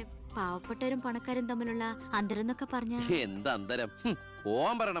 പക്ഷേ പാവപ്പെട്ടവരും പണക്കാരും തമ്മിലുള്ള അന്തരം എന്നൊക്കെ പറഞ്ഞ എന്താ അന്തരം?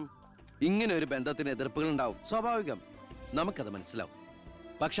 പോവാൻ പറയണം. ഇങ്ങനെ ഒരു ബന്ധത്തിന് എതിർപ്പുകൾ ഉണ്ടാവും, സ്വാഭാവികം. നമുക്കത് മനസ്സിലാവും.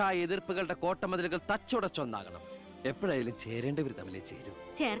 പക്ഷെ ആ എതിർപ്പുകളുടെ കോട്ടമതിലുകൾ തച്ചുടച്ചൊന്നാകണം. എപ്പോഴായാലും ചേരേണ്ടവർ തമ്മിലേ ചേരൂ.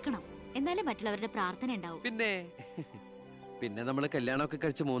 ചേർക്കണം, എന്നാലേ മറ്റുള്ളവരുടെ പ്രാർത്ഥന ഉണ്ടാവും. പിന്നെ നമ്മൾ കല്യാണമൊക്കെ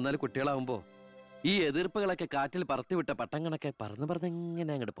കഴിച്ച് 3-4 കുട്ടികളാവുമ്പോ ഈ എതിർപ്പുകളൊക്കെ കാറ്റിൽ പറത്തിവിട്ട പട്ടം കണക്കെ പറന്ന്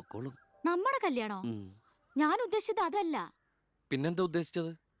അങ്ങോട്ട് പൊക്കോളും. നമ്മുടെ കല്യാണോ? ഞാൻ ഉദ്ദേശിച്ചത് അതല്ല. പിന്നെന്താ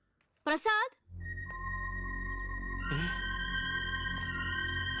ഉദ്ദേശിച്ചത്? പ്രസാദ്,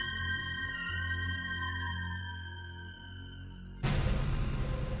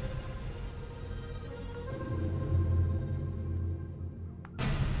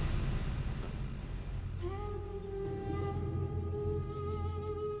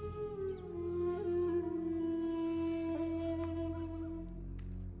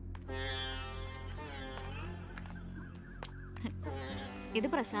 ഇത്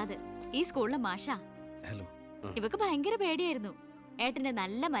പ്രസാദ്, ഈ സ്കൂളിലെ മാഷാ. ഹലോ. ഇവക്ക് ഭയങ്കര പേടിയായിരുന്നു. ഏട്ടന്റെ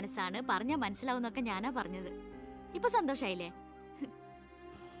നല്ല മനസ്സാണ്, പറഞ്ഞാ മനസ്സിലാവുന്നൊക്കെ ഞാനാ പറഞ്ഞത്. ഇപ്പൊ സന്തോഷായില്ലേ?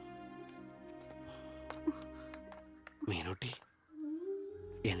 മീനൂട്ടി,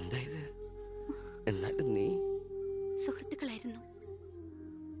 എന്താ ഇത്? എന്നാലും നീ സുഹൃത്തുക്കളായിരുന്നു.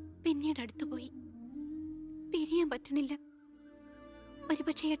 പിന്നീട് അടുത്തുപോയി. പിരിയാൻ പറ്റണില്ല.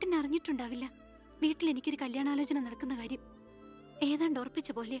 ഒരുപക്ഷെ ഏട്ടൻ അറിഞ്ഞിട്ടുണ്ടാവില്ല വീട്ടിൽ എനിക്കൊരു കല്യാണാലോചന നടക്കുന്ന കാര്യം. ഏതാണ്ട്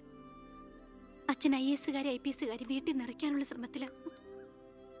ഉറപ്പിച്ച പോലെ അച്ഛൻ IAS IPS വീട്ടിൽ നിറയ്ക്കാനുള്ള ശ്രമത്തില.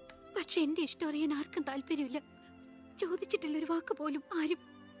 പക്ഷെ എന്റെ ഇഷ്ടം അറിയാൻ ആർക്കും താല്പര്യമില്ല. ചോദിച്ചിട്ടില്ല ഒരു വാക്ക് പോലും ആരും.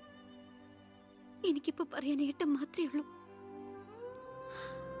 എനിക്കിപ്പോ പറയാൻ ഏട്ടൻ മാത്രമേ ഉള്ളൂ.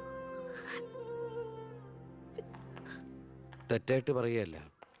 തെറ്റായിട്ട് പറയുകയല്ല.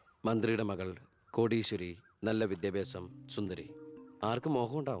 മന്ത്രിയുടെ മകൾ, കോടീശ്വരി, നല്ല വിദ്യാഭ്യാസം, സുന്ദരി. ആർക്കും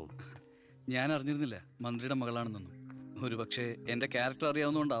മോഹം ഉണ്ടാവും. ഞാൻ അറിഞ്ഞിരുന്നില്ല മന്ത്രിയുടെ മകളാണെന്നൊന്നും. ഒരു പക്ഷേ എൻ്റെ ക്യാരക്ടർ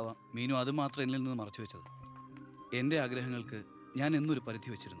അറിയാവുന്നതുകൊണ്ടാവാം മീനു അത് മാത്രം എന്നിൽ നിന്ന് മറച്ചു വെച്ചത്. എൻ്റെ ആഗ്രഹങ്ങൾക്ക് ഞാൻ എന്നൊരു പരിധി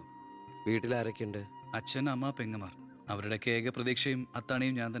വെച്ചിരുന്നു. വീട്ടിലാരൊക്കെയുണ്ട്? അച്ഛൻ, അമ്മ, പെങ്ങമാർ. അവരുടെയൊക്കെ ഏക പ്രതീക്ഷയും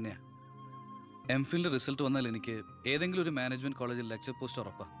അത്താണിയും ഞാൻ തന്നെയാണ്. MPhilന്റെ റിസൾട്ട് വന്നാൽ എനിക്ക് ഏതെങ്കിലും ഒരു മാനേജ്മെന്റ് കോളേജിൽ ലെക്ചർ പോസ്റ്റ്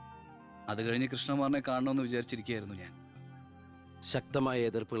ഉറപ്പാണ്. അത് കഴിഞ്ഞ് കൃഷ്ണകുമാറിനെ കാണണമെന്ന് വിചാരിച്ചിരിക്കുകയായിരുന്നു ഞാൻ. ശക്തമായ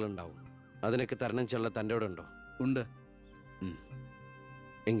എതിർപ്പുകൾ ഉണ്ടാവും. അതിനൊക്കെ തരണം ചെയ്യാനുള്ള തൻ്റെ അവിടെ ഉണ്ടോ? ഉണ്ട്.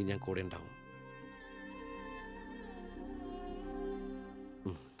 എങ്കിൽ ഞാൻ കൂടെ ഉണ്ടാവും.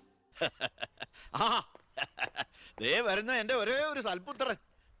 വരുന്ന എന്റെ ഒരേ ഒരു സൽപുത്രൻ.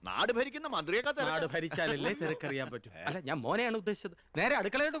 നാട് ഭരിക്കുന്ന മന്ത്രിയൊക്കെ നാട് ഭരിച്ചാലല്ലേ തിരക്കറിയാൻ പറ്റും. അല്ല, ഞാൻ മോനെയാണ് ഉദ്ദേശിച്ചത്. നേരെ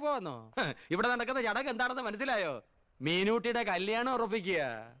അടുക്കളയോട്ട് പോവാന്നോ? ഇവിടെ നടക്കുന്ന ചടങ്ങ് എന്താണെന്ന് മനസ്സിലായോ? മീനൂട്ടിയുടെ കല്യാണം ഉറപ്പിക്കുക.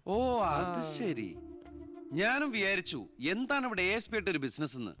 ഓ, അത് ശരി. ഞാനും വിചാരിച്ചു എന്താണ് ഇവിടെ ASP ആയിട്ട് ഒരു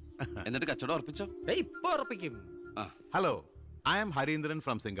ബിസിനസ് എന്ന്. എന്നിട്ട് കച്ചവടം ഉറപ്പിച്ചോ? ഇപ്പൊ ഉറപ്പിക്കും. Hello, I am Harindran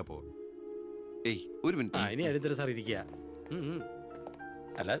from Singapore. ഒരു മിനിറ്റ്. ഇനി ഹരീന്ദ്രൻ സാർ ഇരിക്കുക.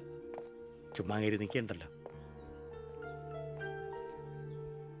 അല്ല, ചുമ്മാ കയറി നിൽക്കണ്ടല്ലോ.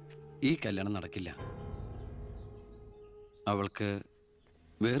 ഈ കല്യാണം നടക്കില്ല. അവൾക്ക്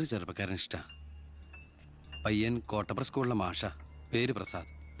വേറെ ചെറുപ്പക്കാരൻ ഇഷ്ടാ. പയ്യൻ കോട്ടപ്പുറ സ്കൂളിലെ മാഷ, പേര് പ്രസാദ്.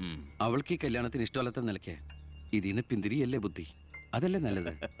 അവൾക്ക് ഈ കല്യാണത്തിന് ഇഷ്ടമല്ലാത്ത നിലയ്ക്ക് ഇതിന് പിന്തിരിയല്ലേ ബുദ്ധി. അതല്ലേ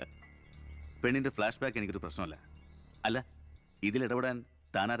നല്ലത്. പെണ്ണിന്റെ ഫ്ലാഷ് ബാക്ക് എനിക്കൊരു പ്രശ്നമല്ല. അല്ല, ഇതിലിടപെടാൻ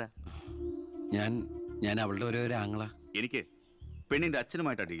താനാരാ? ഞാൻ അവളുടെ ഓരോ ആങ്ങളാ. എനിക്ക് പെണ്ണിന്റെ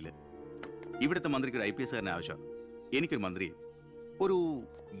അച്ഛനുമായിട്ട് അടിയില്. ഇവിടുത്തെ മന്ത്രിക്ക് ഒരു IPS കാരനെ ആവശ്യം. എനിക്കൊരു മന്ത്രി, ഒരു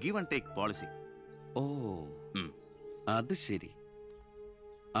ഗിവ് ആൻഡ് ടേക്ക് പോളിസി. ഓ, അത് ശരി.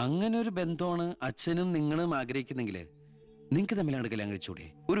 അങ്ങനെ ഒരു ബന്ധമാണ് അച്ഛനും നിങ്ങളും ആഗ്രഹിക്കുന്നെങ്കിൽ നിങ്ങൾക്ക് തമ്മിലാണ് കല്യാണം കഴിച്ചൂടെ?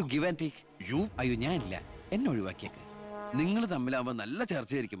 ഒരു ഗിവ് ആൻഡ് ടേക്ക്. അയ്യോ, ഞാനില്ല, എന്നെ ഒഴിവാക്കിയേക്ക്. നിങ്ങൾ തമ്മിലാവുമ്പോ നല്ല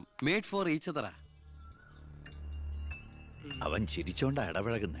ചർച്ചയായിരിക്കും. Made for each അതറാ. അവൻ ചിരിച്ചോണ്ടാ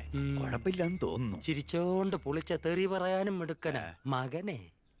ഇടപഴകുന്നേ. കുഴപ്പമില്ലെന്ന് തോന്നുന്നു. ചിരിച്ചോണ്ട് പൊളിച്ച തെറി പറയാനും എടുക്കനാ മകനെ.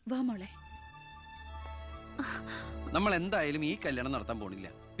 വാ മോളെ. നമ്മൾ എന്തായാലും ഈ കല്യാണം നടത്താൻ പോണില്ല.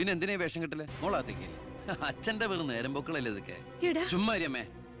 പിന്നെ എന്തിനാ വേഷം കിട്ടില്ല? മോളാത്തേക്ക് അച്ഛന്റെ വെറും നേരം പോക്കളല്ലേ ഇതൊക്കെ. ചുമ്മാ അമ്മേ.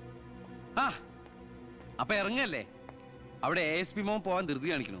 അപ്പൊ ഇറങ്ങല്ലേ? അവിടെ ASP മോൻ പോവാൻ ധൃതി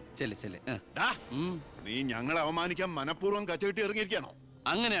കാണിക്കണു. ചെല്ലെ. നീ ഞങ്ങളെ അവമാനിക്കാൻ മനഃപൂർവ്വം കച്ചകെട്ടി ഇറങ്ങിയിരിക്കണോ?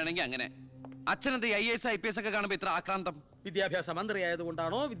 അങ്ങനെയാണെങ്കിൽ അങ്ങനെ. അച്ഛനെന്ത് IAS IPS ഒക്കെ കാണുമ്പോ ഇത്ര ആക്രാന്തം? വിദ്യാഭ്യാസ മന്ത്രി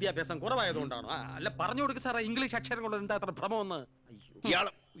ആയതുകൊണ്ടാണോ, വിദ്യാഭ്യാസം കുറവായതുകൊണ്ടാണോ? അല്ല, പറഞ്ഞു കൊടുക്ക സാറേ, ഇംഗ്ലീഷ് അക്ഷരം കൊണ്ട് എന്താ അത്ര ഭ്രമമെന്ന്.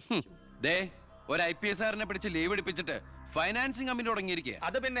 ദേ, ഒരു IPS-കാരനെ പിടിച്ച് ലീവ് എടുപ്പിച്ചിട്ട് ഫൈനാൻസിങ് കമ്പനി തുടങ്ങിയിരിക്കുക.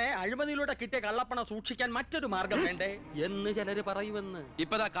 അത് പിന്നെ അഴിമതിയിലൂടെ കിട്ടിയ കള്ളപ്പണം സൂക്ഷിക്കാൻ മറ്റൊരു മാർഗം വേണ്ടേ എന്ന് ചിലര് പറയുമെന്ന്.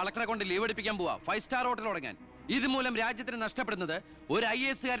 ഇപ്പതാ കളക്ടറെ കൊണ്ട് ലീവ് എടുപ്പിക്കാൻ പോവാ 5 സ്റ്റാർ ഹോട്ടൽ തുടങ്ങാൻ. ഇതുമൂലം രാജ്യത്തിന് നഷ്ടപ്പെടുന്നത് ഒരു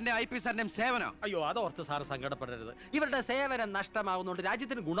IAS-കാരന്റെ IPS-കാരന്റെയും സേവനം. അയ്യോ, അതോർത്ത് സാർ സങ്കടപ്പെടരുത്. ഇവരുടെ സേവനം നഷ്ടമാകുന്നതുകൊണ്ട്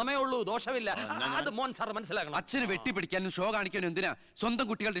രാജ്യത്തിന് ഗുണമേ ഉള്ളൂ, ദോഷമില്ല. അത് മോൻ സാർ മനസ്സിലാക്കണം. അച്ഛന് വെട്ടിപ്പിടിക്കാനും ഷോ കാണിക്കാനും എന്തിനാ സ്വന്തം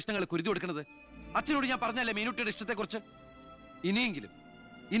കുട്ടികളുടെ ഇഷ്ടങ്ങൾ കുരുതി കൊടുക്കുന്നത്? അച്ഛനോട് ഞാൻ പറഞ്ഞല്ലേ മീനുട്ടിയുടെ ഇഷ്ടത്തെ കുറിച്ച്.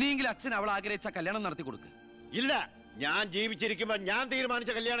 ഇനിയെങ്കിലും അച്ഛൻ അവൾ ആഗ്രഹിച്ച കല്യാണം നടത്തി കൊടുക്ക്. ഇല്ല, ഞാൻ ജീവിച്ചിരിക്കുമ്പോ ഞാൻ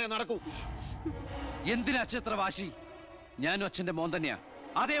തീരുമാനിച്ച കല്യാണം നടക്കൂ. എന്തിനാ അച്ഛൻ എത്ര വാശി? ഞാനും അച്ഛന്റെ മോൻ തന്നെയാ.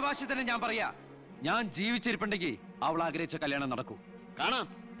 അതേ വാശി തന്നെ ഞാൻ പറയാ. ഞാൻ ജീവിച്ചിരിപ്പുണ്ടെങ്കിൽ അവൾ ആഗ്രഹിച്ച കല്യാണം നടക്കൂ. കാണാം.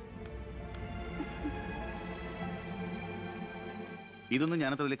 ഇതൊന്നും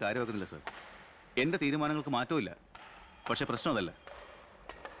ഞാനത്ര വലിയ കാര്യമാക്കുന്നില്ല സർ. എന്റെ തീരുമാനങ്ങൾക്ക് മാറ്റമില്ല. പക്ഷെ പ്രശ്നം അതല്ല.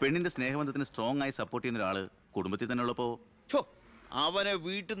 പെണ്ണിന്റെ സ്നേഹബന്ധത്തിന് സ്ട്രോങ് ആയി സപ്പോർട്ട് ചെയ്യുന്ന ഒരാള് കുടുംബത്തിൽ തന്നെ ഉള്ളപ്പോ അവനെ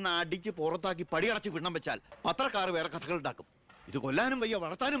വീട്ടിൽ നിന്ന് അടിച്ച് പുറത്താക്കി പടിയടച്ച് വിടണം വെച്ചാൽ പത്രക്കാർ വേറെ കഥകൾ ഉണ്ടാക്കും. ഇത് കൊല്ലാനും വയ്യ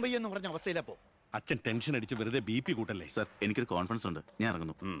വളർത്താനും വയ്യ എന്ന് പറഞ്ഞ അവസ്ഥയിലപ്പോ അച്ഛൻ ടെൻഷൻ അടിച്ച് വെറുതെ BP കൂട്ടല്ലേ. സർ, എനിക്കൊരു കോൺഫിഡൻസ് ഉണ്ട്. ഞാൻ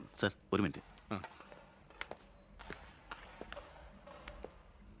ഇറങ്ങുന്നു. സർ, ഒരു മിനിറ്റ്.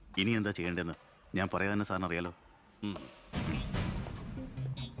 ഇനി എന്താ ചെയ്യേണ്ടതെന്ന് ഞാൻ പറയാതെ സാറിന് അറിയാലോ.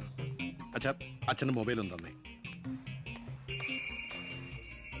 അച്ഛൻ്റെ മൊബൈൽ ഒന്ന് തന്നേ.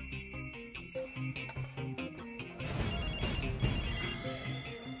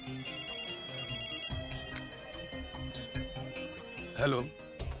 ഹലോ.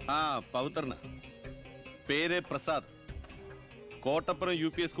 പവിത്രന്. പേര് പ്രസാദ്. കോട്ടപ്പുറം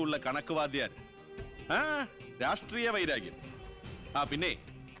UP സ്കൂളിലെ കണക്ക് വാദ്യാർ. രാഷ്ട്രീയ വൈരാഗ്യം. പിന്നെ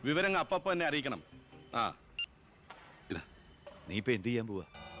വിവരങ്ങൾ അപ്പപ്പ എന്നെ അറിയിക്കണം. നീ ഇപ്പൊ എന്ത് ചെയ്യാൻ പോവാ?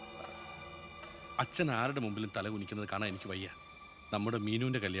 അച്ഛൻ ആരുടെ മുമ്പിലും തല കുനിക്കുന്നത് കാണാൻ എനിക്ക് വയ്യ. നമ്മുടെ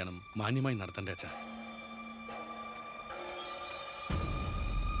മീനുവിന്റെ കല്യാണം മാന്യമായി നടത്തണ്ടേ അച്ഛാ?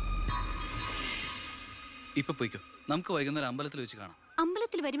 ഇപ്പൊ പോയിക്കോ, നമുക്ക് വൈകുന്നേരം അമ്പലത്തിൽ വെച്ച് കാണാം.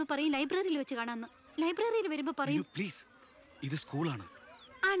 അമ്പലത്തിൽ വരുമ്പോ പറയും ലൈബ്രറിയിൽ വെച്ച് കാണാന്ന്. ലൈബ്രറിയിൽ വരുമ്പോ പറയും പ്ലീസ്, ഇത് സ്കൂളാണ്.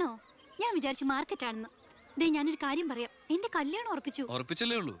 ആണോ? ഞാൻ വിചാരിച്ചു മാർക്കറ്റ് ആണെന്ന്. ദേ ഞാനൊരു കാര്യം പറയാം, എന്റെ കല്യാണം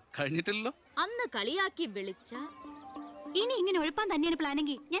ഉറപ്പിച്ചല്ലേ ഉള്ളൂ, കഴിഞ്ഞിട്ടില്ലല്ലോ. അന്ന് കളിയാക്കി വിളിച്ച ഇനി ഇങ്ങനെ ഒഴിപ്പാൻ തന്നെയാണ്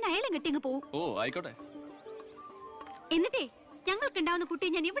പ്ലാനെങ്കിൽ ഞാൻ അയാളെ കെട്ടിങ്ങ് പോവും. ഓ ആയിക്കോട്ടെ. എന്നിട്ടേ ഞങ്ങൾക്കുണ്ടാവുന്ന കുട്ടിയെ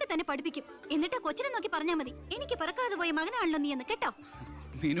ഞാൻ ഇവിടെ തന്നെ പഠിപ്പിക്കും. എന്നിട്ട് കൊച്ചിനെ നോക്കി പറഞ്ഞാൽ മതി, എനിക്ക് പിറക്കാതെ പോയ മകനാണല്ലോ നീ എന്ന്. കേട്ടോ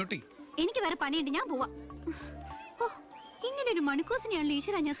മീനുട്ടി? എനിക്ക് വേറെ പണിയുണ്ട്, ഞാൻ പോവാ. ഓ, ഇങ്ങനെ ഒരു മണിക്കൂസിനെയാണല്ലോ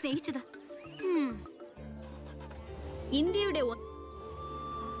ഈശ്വര ഞാൻ സ്നേഹിച്ചത്. ഇന്ത്യയുടെ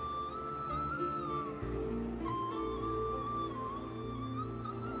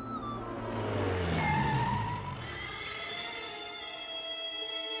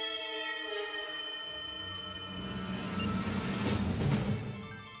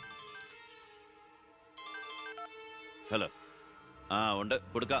ഹലോ. ആ ഉണ്ട്,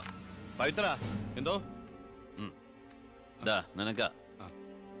 കൊടുക്കാം. പവിത്ര എന്തോ നിനക്ക.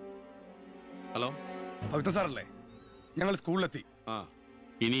 ഹലോ, പവിത്ര സാറല്ലേ? ഞങ്ങൾ സ്കൂളിലെത്തി.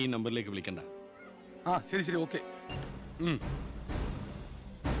 ഇനി ഈ നമ്പറിലേക്ക് വിളിക്കണ്ട. ശരി ശരി, ഓക്കെ.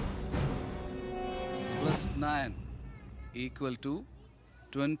 +9 =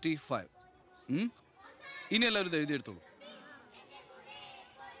 25. ഇനി എല്ലാവരും എഴുതിയെടുത്തോളൂ.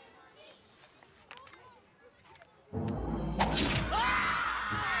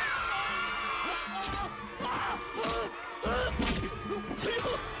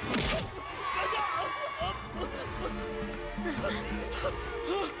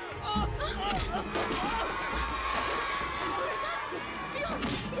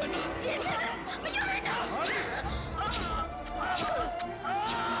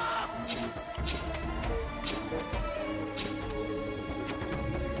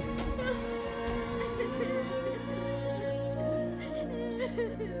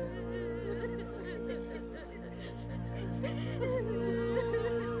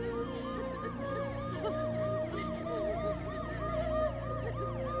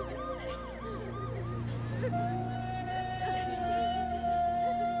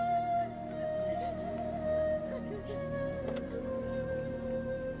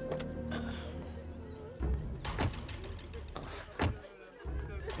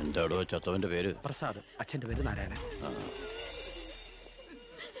 എന്താടോ ചത്തവന്റെ പേര്? പ്രസാദ്. അച്ഛന്റെ പേര് നാരായണൻ.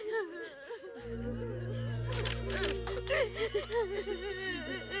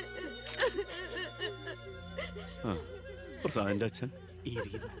 പ്രസാദിന്റെ അച്ഛൻ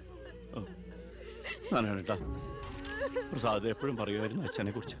നാരായണേട്ടാ. പ്രസാദ് എപ്പോഴും പറയുമായിരുന്നു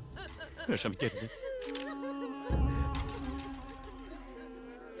അച്ഛനെ കുറിച്ച്. വിഷമിക്കരുത്.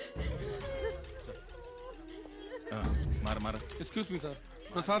 എക്സ്ക്യൂസ് മീ സാർ,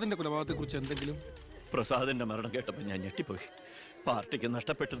 പ്രസാദിന്റെ കൊലപാതകത്തെ കുറിച്ച് എന്തെങ്കിലും? പ്രസാദിന്റെ മരണം കേട്ടപ്പോൾ ഞാൻ ഞെട്ടിപ്പോയി. പാർട്ടിക്ക്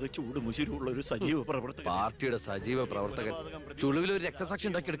നഷ്ടപ്പെട്ടത് ചൂട് മുശിരുള്ള ഒരു സജീവ പ്രവർത്തകൻ. പാർട്ടിയുടെ സജീവ പ്രവർത്തകൻ ചുളുവിൽ ഒരു രക്തസാക്ഷി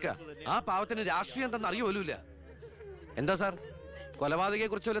ഉണ്ടാക്കിയെടുക്കുക. ആ പാവത്തിന് രാഷ്ട്രീയം എന്തെന്ന് അറിയുമല്ല. എന്താ സാർ, കൊലപാതകയെ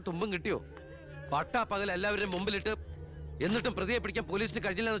കുറിച്ച് വല്ല തുമ്പും കിട്ടിയോ? പട്ടാ പകൽ എല്ലാവരുടെയും മുമ്പിലിട്ട് എന്നിട്ടും പ്രതിയെ പിടിക്കാൻ പോലീസിന്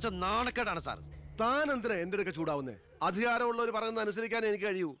കഴിഞ്ഞില്ലെന്ന് വെച്ചാൽ നാണക്കേടാണ് സാർ. താൻ എന്തിനാ എന്റെ അടുക്ക ചൂടാവുന്നേ? അധികാരമുള്ളവർ പറയുന്നത് അനുസരിക്കാൻ എനിക്ക്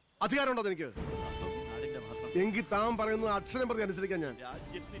കഴിയൂ. അധികാരം ഉണ്ടോ എനിക്ക്? എങ്കിൽ താൻ പറയുന്നത് അക്ഷരം പ്രതി അനുസരിക്കാൻ ഞാൻ.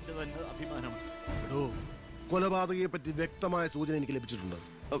 രാജ്യത്തിന്റെ തന്നെ അഭിമാനമാണ്. കൊലപാതകയെ പറ്റി വ്യക്തമായ സൂചന എനിക്ക് ലഭിച്ചിട്ടുണ്ട്.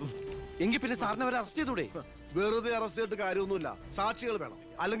 എങ്കിൽ പിന്നെ സാറിനെ അവരെ അറസ്റ്റ് ചെയ്തൂടെ? വെറുതെ അറസ്റ്റ് ചെയ്തിട്ട് കാര്യമൊന്നുമില്ല. സാക്ഷികൾ വേണം.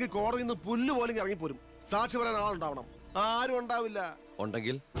 അല്ലെങ്കിൽ കോടതിയിൽ നിന്ന് പുല്ല് പോലും ഇറങ്ങിപ്പോരും. സാക്ഷി പറയാൻ ആളുണ്ടാവണം. ആരും ഉണ്ടാവില്ല.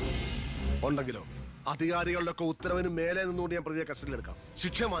 ഉണ്ടെങ്കിലോ അധികാരികളുടെ ഒക്കെ ഉത്തരവിന് മേലെ നിന്നുകൊണ്ട് ഞാൻ പ്രതിയെ കസ്റ്റഡിയിലെടുക്കാം.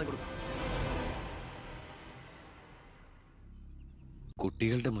 ശിക്ഷ വാങ്ങിക്കൊടുക്കാം.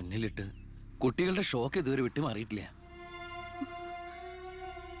 കുട്ടികളുടെ മുന്നിലിട്ട് കുട്ടികളുടെ ഷോക്ക് ഇതുവരെ വിട്ടുമാറിയിട്ടില്ല.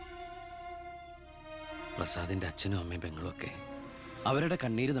 പ്രസാദിന്റെ അച്ഛനും അമ്മയും പെങ്ങളും ഒക്കെ അവരുടെ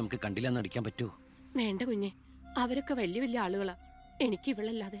കണ്ണീര് നമുക്ക് കണ്ടില്ലെന്ന് നടിക്കാൻ പറ്റുമോ? വേണ്ട കുഞ്ഞെ, അവരൊക്കെ വലിയ വലിയ ആളുകളാ. എനിക്ക്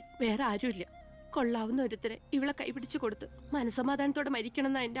ഇവളല്ലാതെ വേറെ ആരുമില്ല. കൊള്ളാവുന്ന ഒരുത്തരെ ഇവളെ കൈപിടിച്ചു കൊടുത്ത് മനസമാധാനത്തോടെ മരിക്കണം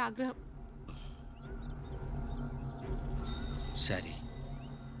എന്നാ എന്റെ ആഗ്രഹം. ശരി,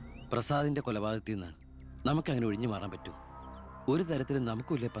 പ്രസാദിന്റെ കൊലപാതകത്തിൽ നിന്ന് നമുക്കങ്ങനെ ഒഴിഞ്ഞു മാറാൻ പറ്റൂ? ഒരു തരത്തിലും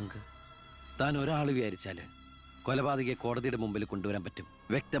നമുക്കില്ലേ പങ്ക്? താൻ ഒരാൾ വിചാരിച്ചാല് കൊലപാതകയെ കോടതിയുടെ മുമ്പിൽ കൊണ്ടുവരാൻ പറ്റും,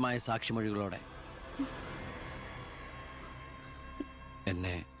 വ്യക്തമായ സാക്ഷിമൊഴികളോടെ.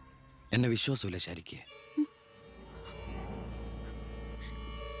 എന്നെ വിശ്വാസമില്ല ശരിക്ക്.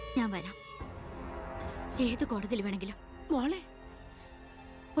 ഞാൻ വരാം. ഏത് കോടതിയിൽ വേണമെങ്കിലും. മോളെ,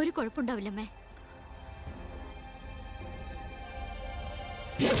 ഒരു കുഴപ്പമുണ്ടാവില്ലമ്മേ.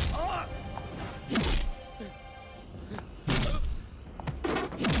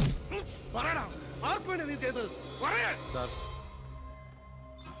 ആർക്ക് വേണ്ടി നീ ചെയ്തത്? സാർ,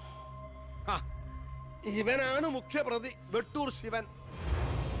 ഇവനാണ് മുഖ്യപ്രതി വെട്ടൂർ ശിവൻ.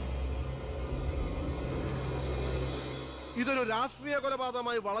 ഇതൊരു രാഷ്ട്രീയ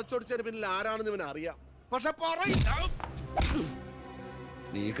കൊലപാതകമായി വളച്ചൊടിച്ചതിന് പിന്നിൽ ആരാണെന്ന് ഇവൻ അറിയാം. പക്ഷെ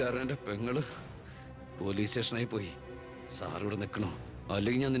നീ കാരണം എന്റെ പെങ്ങള് പോലീസ് സ്റ്റേഷനായി പോയി. സാറിവിടെ നിൽക്കണോ?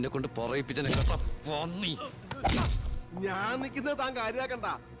 അല്ലെങ്കിൽ ഞാൻ നിന്നെ കൊണ്ട് പറയിപ്പിച്ചെന്നെ കേട്ടോ. ഞാൻ നിൽക്കുന്നത് താൻ കാര്യാക്കണ്ട.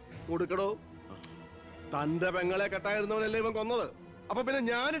 കൊടുക്കടോ. തന്റെ പെങ്ങളെ കെട്ടായിരുന്നവനല്ലേ ഇവൻ കൊന്നത്. അപ്പൊ പിന്നെ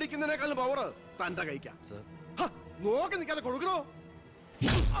ഞാൻ ഇടിക്കുന്നതിനേക്കാളും പവർ തന്റെ കഴിക്കാം. നോക്കി നിൽക്കാതെ കൊടുക്കണോ?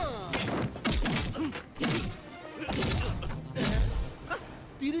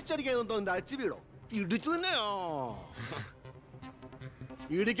 തിരിച്ചടിക്കാൻ എന്റെ അച്ചു വീടോ? ഇടിച്ചു തന്നെയോ?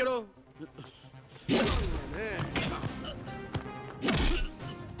 ഇടിക്കടോ.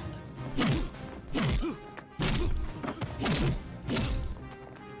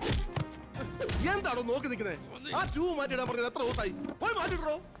 എന്താണോ നോക്കി നിൽക്കുന്നത്? ആ ട്യൂബ് മാറ്റിയിടാൻ പറഞ്ഞത് എത്ര ദിവസമായി? പോയി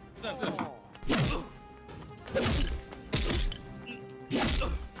മാറ്റിട്ടോ.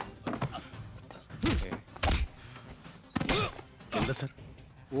 എന്താ സാർ?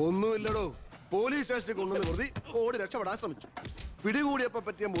 ഒന്നുമില്ലടോ. പോലീസ് സ്റ്റേഷനിൽ കൊണ്ടുവന്ന് പ്രതി ഓടി രക്ഷപ്പെടാൻ ശ്രമിച്ചു. പിടികൂടിയപ്പോ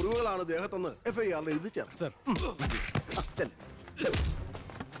പറ്റിയ മുറിവുകളാണ് ദേഹത്തെന്ന് FIR എഴുതി ചേർത്ത്. സാർ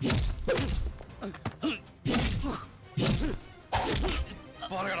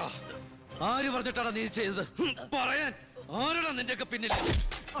പറയടാ, ആര് പറഞ്ഞിട്ടാണ് നീ ചെയ്തത്? പറയാൻ ആരാടാ നിന്റെയൊക്കെ പിന്നിൽ?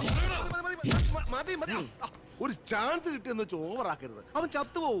 മതി മതി. ഒരു ചാൻസ് കിട്ടിയെന്ന് വെച്ച് ഓവറാക്കരുത്. അവൻ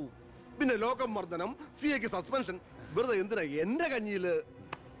ചത്തുപോവും. പിന്നെ ലോകം മർദ്ദനം, CAക്ക് സസ്പെൻഷൻ. വെറുതെ എന്തിനാ എന്റെ കഞ്ഞിയില്?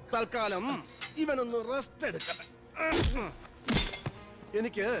 തൽക്കാലം ഇവനൊന്ന് റെസ്റ്റ് എടുക്കട്ടെ.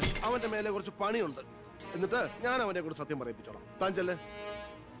 എനിക്ക് അവന്റെ മേലെ കുറച്ച് പണിയുണ്ട്. എന്നിട്ട് ഞാൻ അവനെ കൂടെ സത്യം പറയിപ്പിച്ചോളാം. താൻ ചെല്ലേ.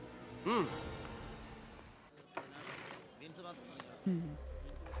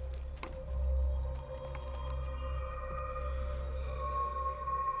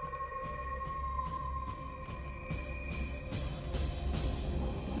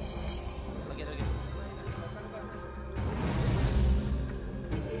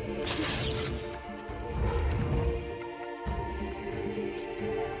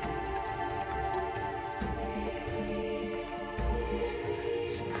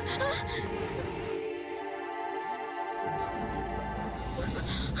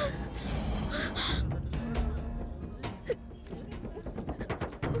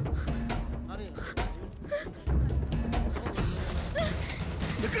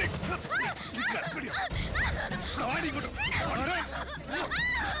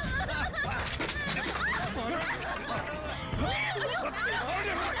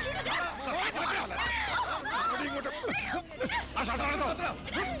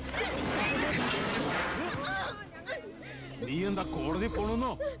 നീ എന്താ കോടതി പോണെന്നോ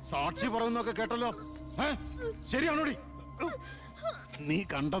സാക്ഷി പറയുന്നൊക്കെ കേട്ടല്ലോ? ശരിയാണോടി? നീ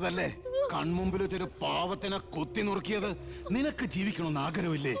കണ്ടതല്ലേ കൺമുമ്പിൽ ഒരു പാവത്തിനെ കൊത്തി നുറുക്കിയത്? നിനക്ക് ജീവിക്കണമെന്ന്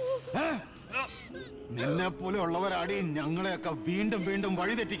ആഗ്രഹമില്ലേ? നിന്നെ പോലെ ഉള്ളവരാടി ഞങ്ങളെയൊക്കെ വീണ്ടും വീണ്ടും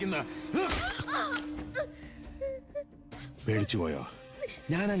വഴിതെറ്റിക്കുന്ന. പേടിച്ചു പോയോ?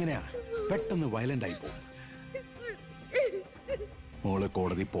 ഞാൻ അങ്ങനെയാ, പെട്ടെന്ന് വയലന്റ് ആയി പോകും. മോള്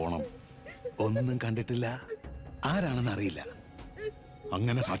കോടതി പോണം. ഒന്നും കണ്ടിട്ടില്ല, ആരാണെന്ന് അറിയില്ല.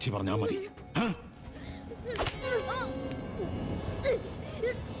 അങ്ങനെ സാക്ഷി പറഞ്ഞാ മതി.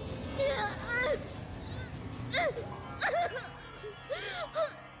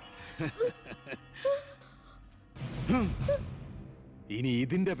 ഇനി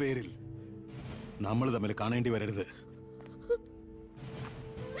ഇതിന്റെ പേരിൽ നമ്മൾ തമ്മിൽ കാണേണ്ടി വരരുത്.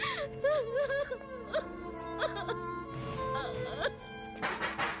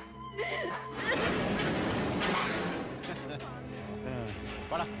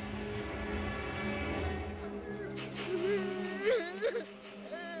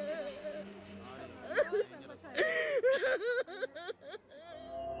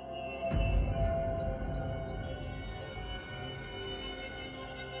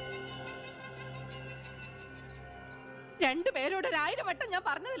 രണ്ടുപേരോട് 1000 വട്ടം ഞാൻ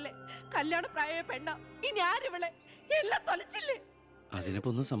പറഞ്ഞതല്ലേ, കല്യാണ പ്രായ പെണ്ണ. ഇനി ആരിവളെ? എല്ലാം തൊലച്ചില്ലേ? അതിനിപ്പോ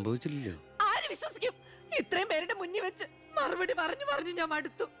ഒന്നും സംഭവിച്ചില്ലല്ലോ. ആര് വിശ്വസിക്കും? ഇത്രയും പേരുടെ മുന്നിൽ വെച്ച് മറുപടി പറഞ്ഞു പറഞ്ഞു ഞാൻ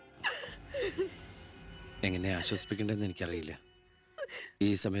മടുത്തു. എങ്ങനെ ആശ്വസിപ്പിക്കണ്ടെന്ന് എനിക്കറിയില്ല. ഈ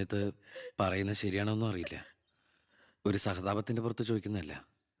സമയത്ത് പറയുന്നത് ശരിയാണോന്നും അറിയില്ല. ഒരു സഹതാപത്തിന്റെ പുറത്ത് ചോദിക്കുന്നതല്ല.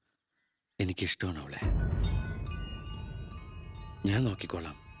 എനിക്കിഷ്ടമാണ് അവളെ. ഞാൻ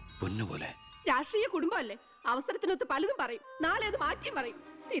നോക്കിക്കോളാം, പൊന്നുപോലെ. രാഷ്ട്രീയ കുടുംബമല്ലേ, അവസരത്തിനൊത്ത് പലതും പറയും. നാളെ അത് മാറ്റിയും പറയും.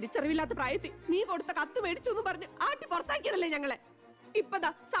 തിരിച്ചറിവില്ലാത്ത പ്രായത്തിൽ നീ കൊടുത്ത കത്ത് മേടിച്ചു എന്ന് പറഞ്ഞ് ആട്ടി പുറത്താക്കിയതല്ലേ ഞങ്ങളെ. ഇപ്പതാ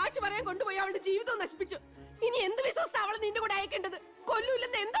സാക്ഷി പറയാൻ കൊണ്ടുപോയി അവളുടെ ജീവിതവും നശിപ്പിച്ചു. ഇനി എന്ത് വിശ്വസിച്ച അവളെ നിന്റെ കൂടെ അയക്കേണ്ടത്?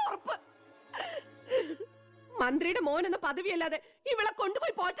 കൊല്ലൂല്ലെന്ന് എന്താ ഉറപ്പ്? മന്ത്രിയുടെ മോൻ എന്ന പദവിയല്ലാതെ ഇവളെ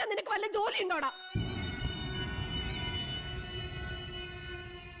കൊണ്ടുപോയി പോറ്റാൻ നിനക്ക് വല്ല ജോലി ഉണ്ടോടാ?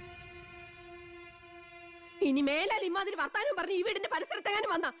 ഇനി മേലാൽ ഇമാതിരി വർത്താനം പറഞ്ഞ് ഈ വീടിന്റെ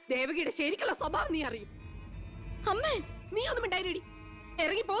പരിസരത്തെങ്ങാനും വന്ന ദേവകിയുടെ ശരിക്കുള്ള സ്വഭാവം നീ അറിയും. അമ്മേ, നീ ഒന്നും ഉണ്ടായിരടി.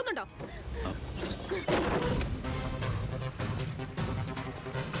 ഇറങ്ങി പോകുന്നുണ്ടോ?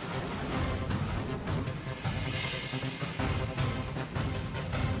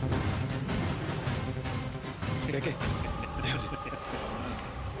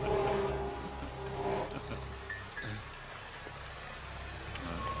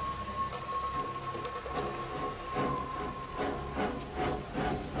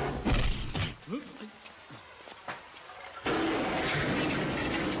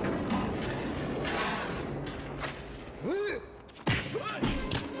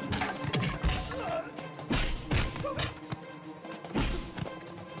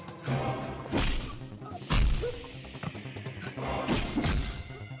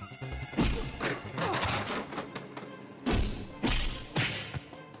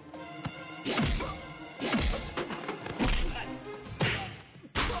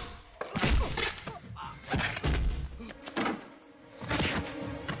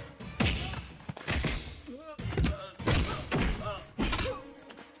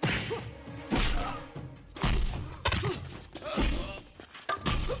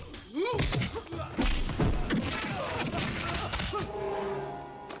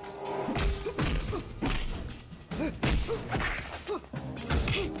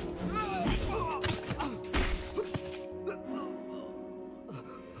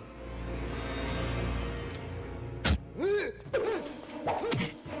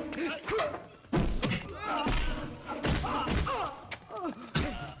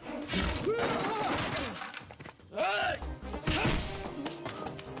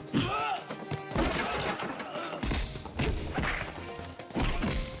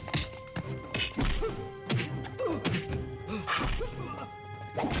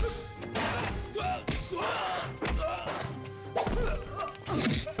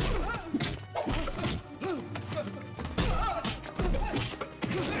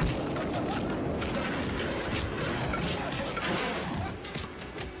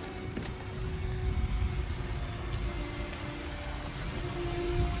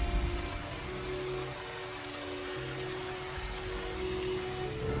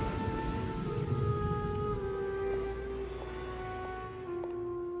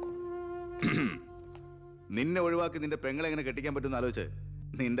 നിന്നെ ഒഴിവാക്കി നിന്റെ പെങ്ങളെ എങ്ങനെ കെട്ടിക്കാൻ പറ്റുമെന്ന് ആലോചിച്ച്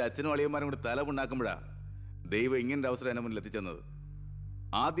നിന്റെ അച്ഛനും അളിയന്മാരും കൂടി തലമുണ്ടാക്കുമ്പോഴാ ദൈവം ഇങ്ങനൊരു അവസരം എന്നെ മുന്നിൽ എത്തിച്ചെന്നത്.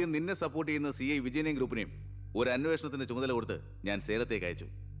 ആദ്യം നിന്നെ സപ്പോർട്ട് ചെയ്യുന്ന CI വിജയനെയും ഗ്രൂപ്പിനെയും ഒരു അന്വേഷണത്തിന്റെ ചുമതല കൊടുത്ത് ഞാൻ സേലത്തേക്ക് അയച്ചു.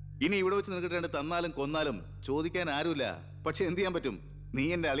 ഇനി ഇവിടെ വെച്ച് നിൽക്കിട്ട് തന്നാലും കൊന്നാലും ചോദിക്കാൻ ആരുമില്ല. പക്ഷെ എന്ത് ചെയ്യാൻ പറ്റും? നീ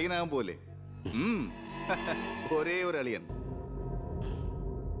എന്റെ അളിയനാകാൻ പോലെ. ഒരേ ഒരു അളിയൻ.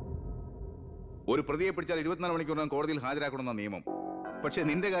 ഒരു പ്രതിയെ പിടിച്ചാൽ 24 മണിക്കൂറിനകം കോടതിയിൽ ഹാജരാക്കണമെന്ന നിയമം. പക്ഷെ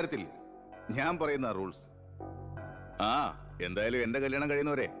നിന്റെ കാര്യത്തിൽ ഞാൻ പറയുന്ന റൂൾസ്. എന്തായാലും എന്റെ കല്യാണം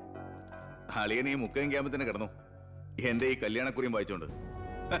കഴിയുന്നവരെ അളിയൻ ഈ മുക്കയും ക്യാമ്പിൽ തന്നെ കിടന്നു എന്റെ ഈ കല്യാണക്കുറിയും വായിച്ചോണ്ട്.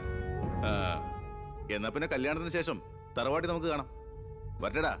 എന്നാ പിന്നെ കല്യാണത്തിന് ശേഷം തറവാട്ടി നമുക്ക് കാണാം.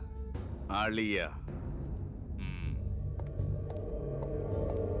 വരട്ടടാ അളിയ.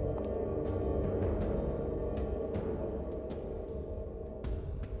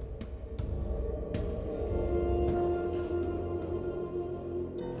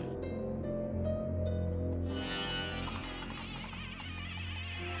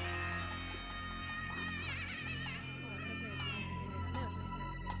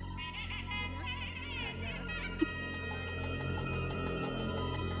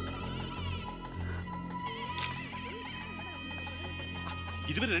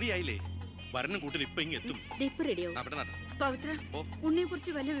 ഇതുവരെ റെഡി ആയില്ലേ? ഭരണം കൂട്ടിൽ ഇപ്പൊ ഇങ്ങ് എത്തും. പവിത്ര, ഉണ്ണിയെ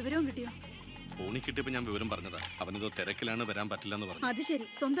കുറിച്ച് വല്ല വിവരവും കിട്ടിയോ? ഫോണിൽ കിട്ടിയപ്പോ ഞാൻ വിവരം പറഞ്ഞതാ. അവനെന്തോ തിരക്കിലാണ്, വരാൻ പറ്റില്ല എന്ന് പറഞ്ഞു. അത് ശരി.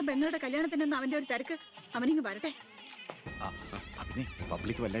 സ്വന്തം പെങ്ങളുടെ കല്യാണത്തിനെന്ന് അവന്റെ ഒരു തിരക്ക്. അവനിങ്ങ് വരട്ടെ.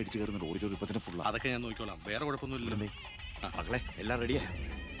 പബ്ലിക് വല്ല അടിച്ചു കയറുന്നുണ്ട്. ഓഡിറ്റോറിയത്തിന് ഫുള്ള്. അതൊക്കെ ഞാൻ നോക്കിക്കോളാം. വേറെ കുഴപ്പമൊന്നുമില്ലല്ലേ? മകളെ എല്ലാം റെഡിയാ?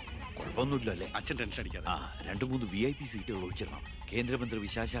 കുഴപ്പമൊന്നുമില്ലല്ലേ? അച്ഛൻ ടെൻഷൻ അടിക്കാതെ. 2-3 VIP സീറ്റുകൾ ഒഴിച്ചിടണം. കേന്ദ്രമന്ത്രി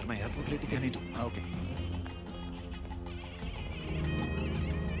വിശാൽ ശർമ്മ എയർപോർട്ടിൽ എത്തിക്കാനായിട്ടു. ഓക്കെ.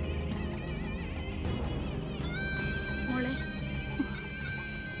 മോളെ,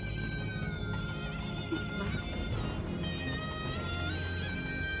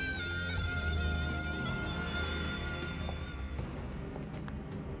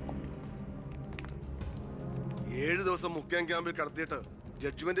 ഏഴ് ദിവസം മുഖ്യം ക്യാമ്പിൽ കടത്തിയിട്ട്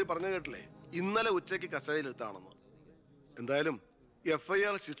ജഡ്ജ്മെന്റ് പറഞ്ഞു കേട്ടില്ലേ? ഇന്നലെ ഉച്ചയ്ക്ക് കസ്റ്റഡിയിലെടുത്താണെന്ന്. എന്തായാലും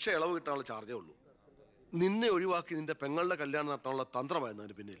FIR ശിക്ഷ ഇളവ് കിട്ടാനുള്ള ചാർജേ ഉള്ളൂ. നിന്നെ ഒഴിവാക്കി നിന്റെ പെങ്ങളുടെ കല്യാണം നടത്താനുള്ള തന്ത്രമായിരുന്നു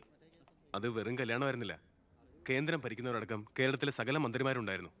അതിന് പിന്നിൽ. അത് വെറും കല്യാണമായിരുന്നില്ല. കേന്ദ്രം ഭരിക്കുന്നവരടക്കം കേരളത്തിലെ സകല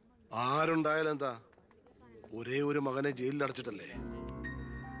മന്ത്രിമാരുണ്ടായിരുന്നു. ആരുണ്ടായാലും എന്താ, ഒരേ ഒരു മകനെ ജയിലിൽ അടച്ചിട്ടല്ലേ.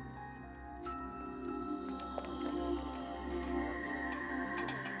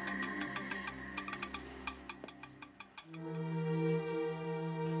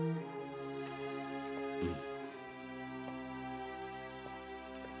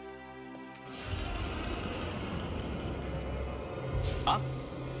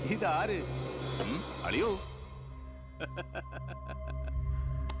 ഇതാര്? അളിയോ?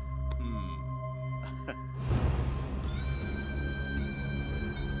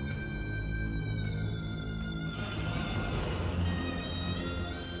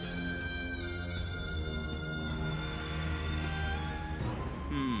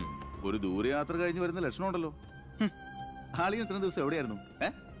 ഒരു ദൂരയാത്ര കഴിഞ്ഞ് വരുന്ന ലക്ഷണമുണ്ടല്ലോ. അളിയൻ ഇത്രയും ദിവസം എവിടെയായിരുന്നു?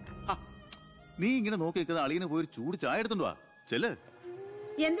 നീ ഇങ്ങനെ നോക്കി നിൽക്കുന്ന അളിയനെ പോയി ഒരു ചൂട് ചായ എടുത്തോണ്ട് വാ. ചെല്ല്.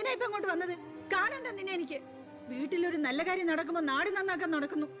 എന്തിനാ ഇപ്പൊ അങ്ങോട്ട് വന്നത്? കാണണ്ട നിന്നെ എനിക്ക്. വീട്ടിലൊരു നല്ല കാര്യം നടക്കുമ്പോ നാട് നന്നാക്കാൻ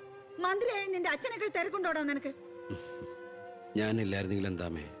നടക്കുന്നു. മന്ത്രിയായി നിന്റെ അച്ഛനൊക്കെ തിരക്കുണ്ടോടാ നിനക്ക്? ഞാനില്ലായിരുന്നെങ്കിൽ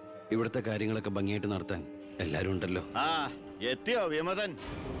എന്താമേ, ഇവിടുത്തെ കാര്യങ്ങളൊക്കെ ഭംഗിയായിട്ട് നടത്താൻ എല്ലാരും ഉണ്ടല്ലോ. എത്തിയോ വിമതൻ?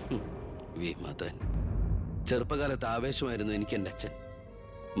 വിമതൻ ചെറുപ്പകാലത്ത് ആവേശമായിരുന്നു എനിക്ക് എന്റെ അച്ഛൻ.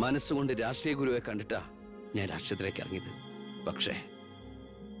 മനസ്സുകൊണ്ട് രാഷ്ട്രീയ ഗുരുവെ കണ്ടിട്ടാ ഞാൻ രാഷ്ട്രീയത്തിലേക്ക് ഇറങ്ങിയത്. പക്ഷേ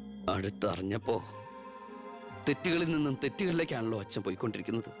അടുത്തറിഞ്ഞപ്പോ തെറ്റുകളിൽ നിന്നും തെറ്റുകളിലേക്കാണല്ലോ അച്ഛൻ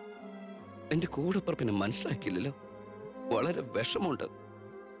പോയിക്കൊണ്ടിരിക്കുന്നത്. എന്റെ കൂടെപ്പുറപ്പിനെ മനസ്സിലാക്കിയില്ലല്ലോ. വളരെ വിഷമമുണ്ട്,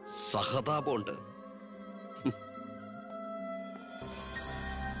 സഹതാപമുണ്ട്.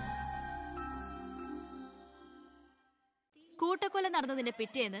 കൂട്ടക്കൊല നടന്നതിന്റെ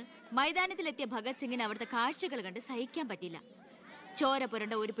പിറ്റേന്ന് മൈതാനത്തിലെത്തിയ ഭഗത് സിംഗിന് അവിടുത്തെ കാഴ്ചകൾ കണ്ട് സഹിക്കാൻ പറ്റില്ല. ചോര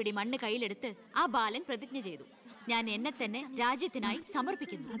പുരണ്ട ഒരു പിടി മണ്ണ് കയ്യിലെടുത്ത് ആ ബാലൻ പ്രതിജ്ഞ ചെയ്തു, ഞാൻ എന്നെ തന്നെ രാജ്യത്തിനായി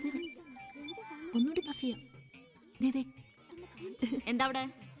സമർപ്പിക്കുന്നു. എന്താ അവിടെ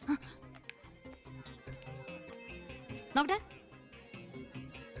നോക്കട്ടെ,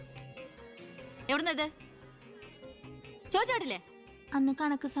 എവിടുന്നത് ചോദിച്ചാടില്ലേ? അന്ന്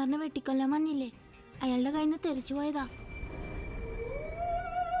കണക്ക് സാറിനെ വെട്ടിക്കൊല്ലാൻ വന്നില്ലേ, അയാളുടെ കയ്യിൽ നിന്ന് തെറിച്ചു പോയതാ.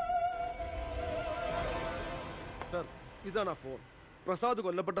 സർ, ഇതാണ് ആ ഫോൺ. പ്രസാദ്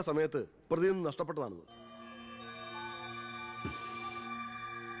കൊല്ലപ്പെട്ട സമയത്ത് പ്രതിയിൽ നിന്ന് നഷ്ടപ്പെട്ടതാണിത്.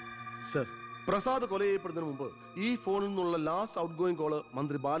 സർ, പ്രസാദ് കൊല ചെയ്യപ്പെടുന്നതിന് മുമ്പ് ഈ ഫോണിൽ നിന്നുള്ള ലാസ്റ്റ് ഔട്ട് ഗോയിങ് കോള്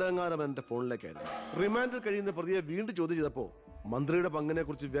മന്ത്രി ബാലഗംഗാധരന്റെ ഫോണിലേക്കായിരുന്നു. റിമാൻഡിൽ കഴിയുന്ന പ്രതിയെ വീണ്ടും ചോദ്യം ചെയ്തപ്പോ മന്ത്രിയുടെ പങ്കിനെ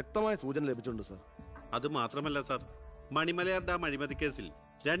കുറിച്ച് വ്യക്തമായ സൂചന ലഭിച്ചിട്ടുണ്ട് സർ. അത് മാത്രമല്ല സർ, മണിമലയാർ ഡാം അഴിമതി കേസിൽ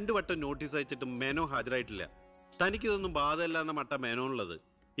 2 വട്ടം നോട്ടീസ് അയച്ചിട്ടും മേനോ ഹാജരായിട്ടില്ല. തനിക്കിതൊന്നും ബാധയല്ല എന്ന മട്ട മേനോനുള്ളത്.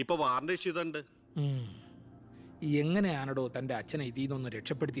 ഇപ്പൊ വാറണ്ട് ഇഷ്യൂ ചെയ്തിട്ടുണ്ട്. എങ്ങനെയാണോ തന്റെ അച്ഛനെ ഇതിൽ നിന്നൊന്ന്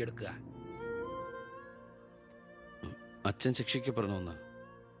രക്ഷപ്പെടുത്തിയെടുക്കുക? അച്ഛൻ ശിക്ഷിക്കപ്പെടണമെന്ന്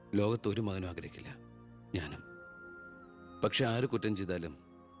ലോകത്ത് ഒരു മകനും ആഗ്രഹിക്കില്ല, ഞാനും. പക്ഷെ ആര് കുറ്റം ചെയ്താലും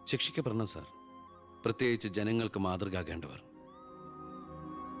ശിക്ഷിക്കപ്പെടണം സാർ, പ്രത്യേകിച്ച് ജനങ്ങൾക്ക് മാതൃകയാകേണ്ടവർ.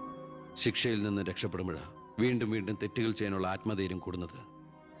 ശിക്ഷയിൽ നിന്ന് രക്ഷപ്പെടുമ്പോഴാണ് വീണ്ടും വീണ്ടും തെറ്റുകൾ ചെയ്യാനുള്ള ആത്മധൈര്യം കൂടുന്നത്.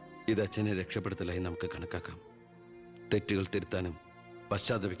 ഇത് അച്ഛനെ രക്ഷപ്പെടുത്തലായി നമുക്ക് കണക്കാക്കാം. തെറ്റുകൾ തിരുത്താനും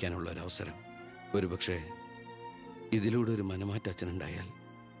പശ്ചാത്തപിക്കാനുള്ള ഒരു അവസരം. ഒരുപക്ഷെ ഇതിലൂടെ ഒരു മനമാറ്റ അച്ഛനുണ്ടായാൽ.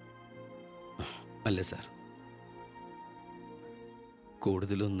 അല്ലേ സാർ?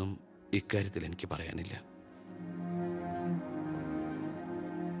 കൂടുതലൊന്നും ഇക്കാര്യത്തിൽ എനിക്ക് പറയാനില്ല.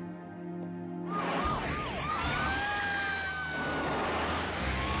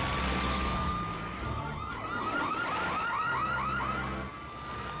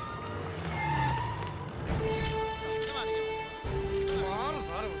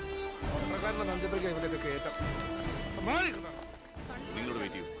 നിങ്ങളോട്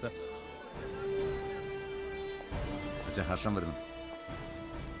വെയിറ്റ് ചെയ്യൂ സർ. അച്ഛാ, ഹർഷം വരുന്നു.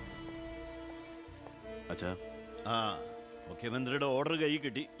 അച്ഛാ, മുഖ്യമന്ത്രിയുടെ ഓർഡർ കൈ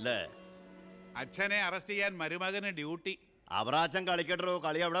കിട്ടി അല്ലേ? അച്ഛനെ അറസ്റ്റ് ചെയ്യാൻ മരുമകന് ഡ്യൂട്ടി. അവറാച്ചൻ കളിക്കട്ടോ,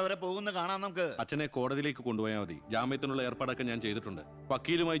 കളി അവിടെ വരെ പോകുന്ന കാണാം നമുക്ക്. അച്ഛനെ കോടതിയിലേക്ക് കൊണ്ടുപോയാൽ മതി. ജാമ്യത്തിനുള്ള ഏർപ്പാടൊക്കെ ഞാൻ ചെയ്തിട്ടുണ്ട്.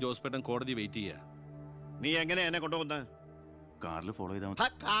 വക്കീലുമായി ജോസ്പേട്ടൻ കോടതി വെയിറ്റ് ചെയ്യാ. നീ എങ്ങനെ എന്നെ കൊണ്ടുപോകുന്നത്? കാറിൽ ഫോളോ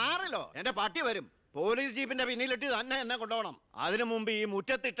ചെയ്താൽ കാറിലോ? എന്റെ പാർട്ടി വരും. പോലീസ് ജീപ്പിന്റെ പിന്നിലിട്ട് തന്നെ എന്നെ കൊണ്ടുപോകണം. അതിനു മുമ്പ് ഈ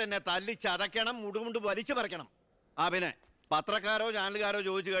മുറ്റത്തിട്ട് എന്നെ തല്ലി ചതയ്ക്കണം, മുടുമുണ്ട് വലിച്ചു പറിക്കണം. പിന്നെ പത്രക്കാരോ ചാനലുകാരോ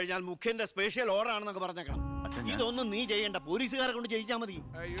ചോദിച്ചു കഴിഞ്ഞാൽ മുഖ്യന്റെ സ്പെഷ്യൽ ഓർഡർ ആണെന്നൊക്കെ പറഞ്ഞേക്കണം. ഇതൊന്നും നീ ചെയ്യണ്ട, പോലീസുകാരെ കൊണ്ട് ചെയ്യിച്ചാൽ മതി.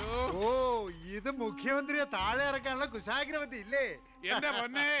 അയ്യോ, ഓ, ഇത് മുഖ്യമന്ത്രിയെ താഴെ ഇറക്കാനുള്ള കുശാഗ്രവതി ഇല്ലേ? എന്റെ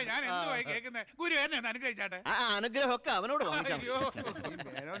പൊന്നെ, ഞാൻ എന്തുവായി കേൾക്കുന്നേ? ഗുരു എന്നെ ഒന്ന് അനുഗ്രഹിച്ചാട്ടെ. അനുഗ്രഹമൊക്കെ അവനോട് വാങ്ങിച്ചാൽ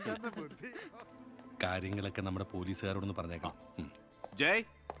ബുദ്ധി. കാര്യങ്ങളൊക്കെ നമ്മുടെ പോലീസുകാരോടൊന്ന് പറഞ്ഞേക്കാം. ജയ്,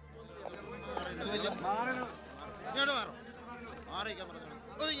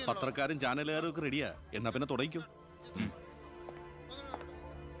 പത്രക്കാരും ചാനലുകാരും ഒക്കെ റെഡിയാ. എന്നാ പിന്നെ തുടങ്ങിക്കും.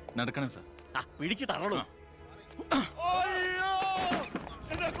 നടക്കണം സാർ. പിടിച്ചു തള്ളണോ?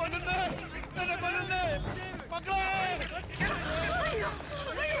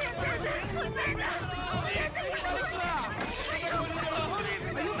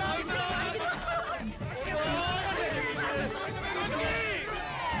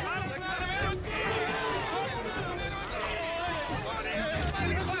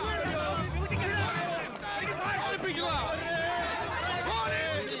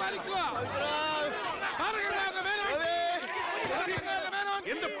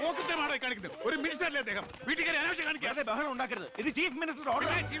 എന്ത് പോക്കറ്റമാണ് കാണിക്കുന്നത്? ഒരു മിനിസ്റ്ററല്ലേ അദ്ദേഹം? വീട്ടുകാരെ അനാവശ്യം കാണിക്കാതെ ബഹളം ഉണ്ടാക്കരുത്. ഇത് ചീഫ് മിനിസ്റ്ററുടെ ഓർഡർ.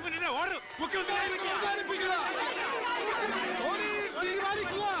 ചീഫ് മിനിസ്റ്ററുടെ ഓർഡർ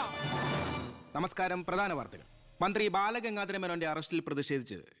നമസ്കാരം. പ്രധാന വാർത്തകൾ. മന്ത്രി ബാലഗംഗാധര മേനോന്റെ അറസ്റ്റിൽ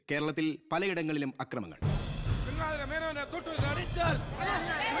പ്രതിഷേധിച്ച് കേരളത്തിൽ പലയിടങ്ങളിലും അക്രമങ്ങൾ.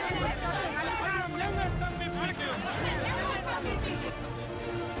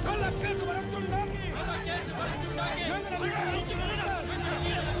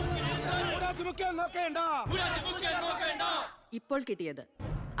 ഇപ്പോൾ കിട്ടിയത്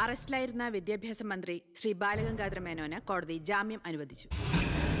അറസ്റ്റിലായിരുന്ന വിദ്യാഭ്യാസ മന്ത്രി ശ്രീ ബാലഗംഗാധര മേനോന് കോടതി ജാമ്യം അനുവദിച്ചു.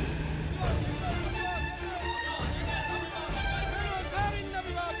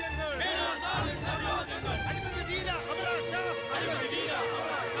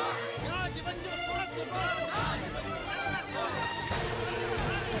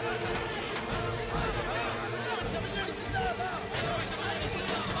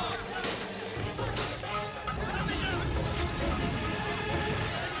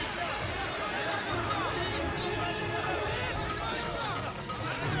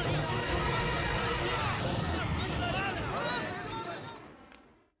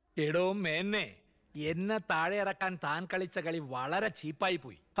 എടോ മേന്നെ, എന്നെ താഴെ ഇറക്കാൻ താൻ കളിച്ച കളി വളരെ ചീപ്പായി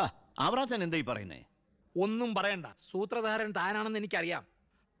പോയി. അവറാച്ചൻ എന്തായി പറയുന്നേ? ഒന്നും പറയണ്ട, സൂത്രധാരൻ താനാണെന്ന് എനിക്കറിയാം.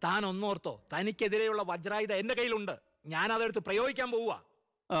 താൻ ഒന്നോർത്തോ, തനിക്കെതിരെയുള്ള വജ്രായുധ എന്റെ കയ്യിലുണ്ട്. ഞാൻ അതെടുത്ത് പ്രയോഗിക്കാൻ പോവുക.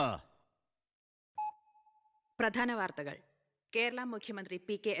 പ്രധാന വാർത്തകൾ. കേരള മുഖ്യമന്ത്രി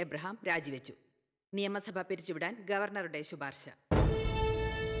PK എബ്രഹാം രാജിവെച്ചു. നിയമസഭ പിരിച്ചുവിടാൻ ഗവർണറുടെ ശുപാർശ.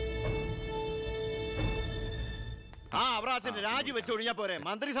 അവറാച്ചന്റെ രാജി വെച്ചൊഴിഞ്ഞാ പോരെ?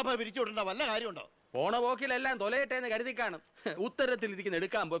 മന്ത്രിസഭ പിരിച്ചുവിടേണ്ട വല്ല കാര്യമുണ്ടോ? പോണ പോക്കിലെല്ലാം തൊലയട്ടെ എന്ന് കരുതി കാണും. ഉത്തരത്തിലിരിക്കുന്ന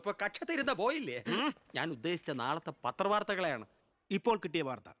എടുക്കാൻ പോയി ഇപ്പൊ കക്ഷത്തിരുന്ന പോയില്ലേ? ഞാൻ ഉദ്ദേശിച്ച നാളത്തെ പത്രവാർത്തകളെയാണ്. ഇപ്പോൾ കിട്ടിയ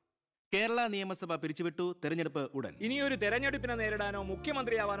വാർത്ത. കേരള നിയമസഭ പിരിച്ചുവിട്ടു, തെരഞ്ഞെടുപ്പ് ഉടൻ. ഇനിയൊരു തെരഞ്ഞെടുപ്പിനെ നേരിടാനോ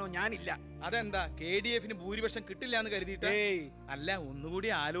മുഖ്യമന്ത്രിയാവാനോ ഞാനില്ല. അതെന്താ? KDF-ന് ഭൂരിപക്ഷം കിട്ടില്ല എന്ന് കരുതിയിട്ട്? അല്ല,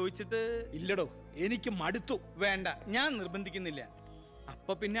 ഒന്നുകൂടി ആലോചിച്ചിട്ട്. ഇല്ലടോ, എനിക്ക് മടുത്തു. വേണ്ട, ഞാൻ നിർബന്ധിക്കുന്നില്ല.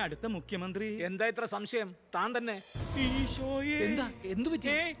 അപ്പൊ പിന്നെ അടുത്ത മുഖ്യമന്ത്രി എന്താ ഇത്ര സംശയം? താൻ തന്നെ. എന്താ? എന്തു പറ്റി?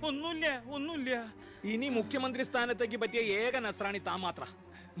 ഒന്നുമില്ല. ഇനി മുഖ്യമന്ത്രി സ്ഥാനത്തേക്ക് പറ്റിയ ഏക നസ്രാണി താൻ മാത്ര.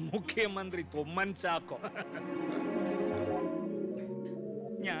 മുഖ്യമന്ത്രി തൊമ്മൻ ചാക്കോ.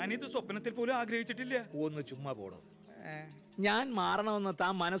 ഞാനിത് സ്വപ്നത്തിൽ പോലും ആഗ്രഹിച്ചിട്ടില്ല. ഒന്ന് ചുമ്മാ പോടോ. ഞാൻ മാറണമെന്ന്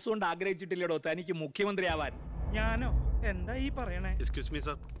താൻ മനസ്സുകൊണ്ട് ആഗ്രഹിച്ചിട്ടില്ലടോ തനിക്ക് മുഖ്യമന്ത്രി ആവാൻ. ഞാനോ? എന്താ ഈ പറയണേ? Excuse me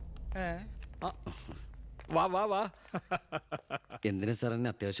sir. വാ വാ വാ. എന്തിനാ സാർ എന്നെ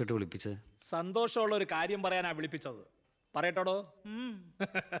അത്യാവശ്യമായിട്ട് വിളിപ്പിച്ചത്? സന്തോഷമുള്ള ഒരു കാര്യം പറയാനാ വിളിപ്പിച്ചത്. പറയട്ടോടോ.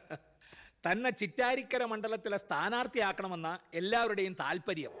 തന്നെ ചിറ്റാരിക്കര മണ്ഡലത്തിലെ സ്ഥാനാർത്ഥിയാക്കണമെന്ന എല്ലാവരുടെയും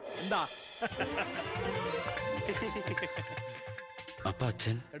താല്പര്യം. എന്താ? അപ്പൊ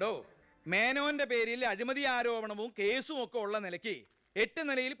അച്ഛൻ? എടോ, മേനോന്റെ പേരിൽ അഴിമതി ആരോപണവും കേസും ഒക്കെ ഉള്ള നിലയ്ക്ക് 8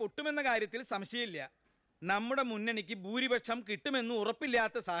 നിലയിൽ പൊട്ടുമെന്ന കാര്യത്തിൽ സംശയമില്ല. നമ്മുടെ മുന്നണിക്ക് ഭൂരിപക്ഷം കിട്ടുമെന്ന്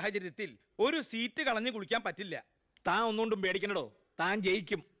ഉറപ്പില്ലാത്ത സാഹചര്യത്തിൽ ഒരു സീറ്റ് കളഞ്ഞു കുളിക്കാൻ പറ്റില്ല. താൻ ഒന്നുകൊണ്ടും പേടിക്കണടോ, താൻ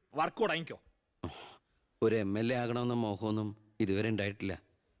ജയിക്കും. വർക്ക് തുടങ്ങിക്കോ. ഒരു MLA ആകണമെന്ന മോഹമൊന്നും ഇതുവരെ ഉണ്ടായിട്ടില്ല.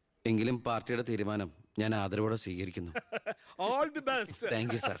 എങ്കിലും പാർട്ടിയുടെ തീരുമാനം ഞാൻ ആദരവോടെ സ്വീകരിക്കുന്നു. All the best.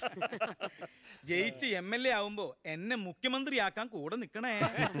 Thank you sir. ജയിച്ച് MLA ആവുമ്പോ എന്നെ മുഖ്യമന്ത്രിയാക്കാൻ കൂടെ നിൽക്കണേ.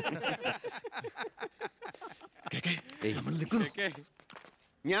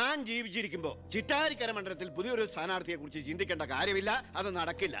 ഞാൻ ജീവിച്ചിരിക്കുമ്പോ ചിറ്റാരിക്കര മണ്ഡലത്തിൽ പുതിയൊരു സ്ഥാനാർത്ഥിയെ കുറിച്ച് ചിന്തിക്കേണ്ട കാര്യമില്ല. അത്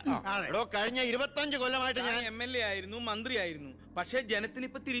നടക്കില്ല. കഴിഞ്ഞ 25 കൊല്ലമായിട്ട് ഞാൻ MLA ആയിരുന്നു, മന്ത്രിയായിരുന്നു. പക്ഷേ ജനത്തിന്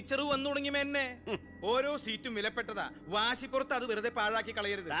ഇപ്പൊ തിരിച്ചറിവ് വന്നു തുടങ്ങി. എന്നെ ഓരോ സീറ്റും വിലപ്പെട്ടതാ. വാശിപ്പുറത്ത് അത് വെറുതെ പാഴാക്കി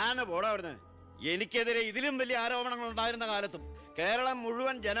കളയരുത്. താനെ പോടാ അവിടുന്ന്. എനിക്കെതിരെ ഇതിലും വലിയ ആരോപണങ്ങൾ ഉണ്ടായിരുന്ന കാലത്തും കേരളം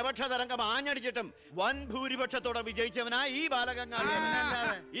മുഴുവൻ ജനപക്ഷ തരംഗം ആഞ്ഞടിച്ചിട്ടും വൻ ഭൂരിപക്ഷത്തോടെ വിജയിച്ചവനാ ഈ ബാലഗംഗാധരൻ.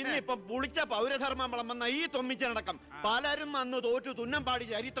 ഇന്നിപ്പം പുളിച്ച പൗരധർമ്മം വിളമ്പുന്ന ഈ തൊമ്മിച്ചടക്കം പലരും അന്ന് തോറ്റു തുന്നം പാടി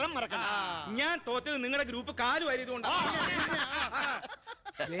ചരിത്രം മറക്കണം. ഞാൻ തോറ്റത് നിങ്ങളുടെ ഗ്രൂപ്പ് കാലുവായതുകൊണ്ടാണ്.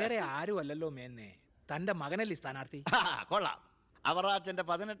 വേറെ ആരും അല്ലല്ലോ മേന്നെ, തന്റെ മകനല്ലേ സ്ഥാനാർത്ഥി. കൊള്ളാം. അവറാച്ചന്റെ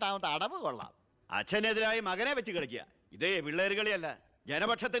 18ാമത്തെ അടവ് കൊള്ളാം. അച്ഛനെതിരായി മകനെ വെച്ച് കളിക്കുക. ഇതേ പിള്ളേര് കളിയല്ല.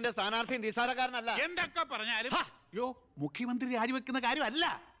 ജനപക്ഷത്തിന്റെ സ്ഥാനാർത്ഥി നിസ്സാരക്കാരനല്ല. എന്തൊക്കെ പറഞ്ഞാലും മുഖ്യമന്ത്രി രാജിവെക്കുന്ന കാര്യമല്ല.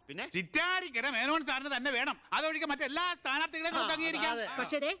 പിന്നെ ചിറ്റാരിക്കര മേനോൻ സാറിന് തന്നെ വേണം. അതൊഴികെ മറ്റെല്ലാ സ്ഥാനാർത്ഥികളെയും നമുക്ക് അംഗീകരിക്കാം.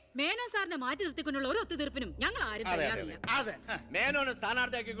 പക്ഷേ മേനോൻ സാറിനെ മാറ്റി നിർത്തിക്കൊണ്ടുള്ള ഒരു ഒത്തുതീർപ്പിനും ഞങ്ങൾ ആരും തയ്യാറില്ല. അതെ, മേനോനെ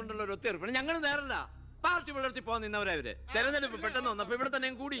സ്ഥാനാർത്ഥിയാക്കിക്കൊണ്ടുള്ള ഒരു ഒത്തുതീർപ്പിന് ഞങ്ങൾ നേരല്ല. പാർട്ടി പുലർത്തി പോകാൻ നിന്നവരവര് തെരഞ്ഞെടുപ്പ് പെട്ടെന്ന് വന്നപ്പോ ഇവിടെ തന്നെ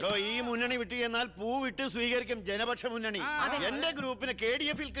കൂടി. ഈ മുന്നണി വിട്ട് എന്നാൽ പൂ വിട്ട് സ്വീകരിക്കും ജനപക്ഷ മുന്നണി. എന്റെ ഗ്രൂപ്പിന്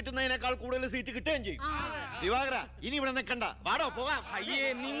KDF-ൽ കിട്ടുന്നതിനേക്കാൾ കൂടുതൽ സീറ്റ് കിട്ടുകയും ചെയ്യും. ദിവാകര, ഇനി ഇവിടെ നിൽക്കണ്ട, വാടോ പോകാം. അയ്യേ,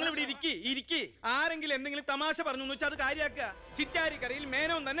 നിങ്ങൾ ഇവിടെ ഇരിക്കി. ആരെങ്കിലും എന്തെങ്കിലും തമാശ പറഞ്ഞു എന്ന് വെച്ചാൽ അത് കാര്യാക്കുക. ചിറ്റാരിക്കരയിൽ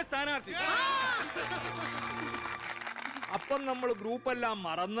മേനോൻ തന്നെ സ്ഥാനാർത്ഥി. അപ്പം നമ്മൾ ഗ്രൂപ്പെല്ലാം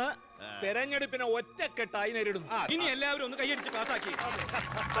മറന്ന് തെരഞ്ഞെടുപ്പിനെ ഒറ്റക്കെട്ടായി നേരിടുന്നു. ഇനി എല്ലാവരും ഒന്ന് കൈയടിച്ച് പാസാക്കി.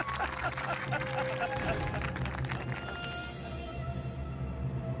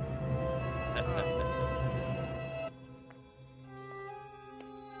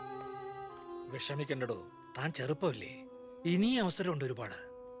 വിഷമിക്കണ്ടോ, താൻ ചെറുപ്പമല്ലേ, ഇനി അവസരമുണ്ട് ഒരുപാട്.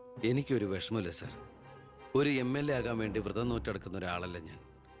 എനിക്കൊരു വിഷമമില്ല സാർ. ഒരു MLA ആകാൻ വേണ്ടി വ്രതം നോറ്റെടുക്കുന്ന ഒരാളല്ല ഞാൻ.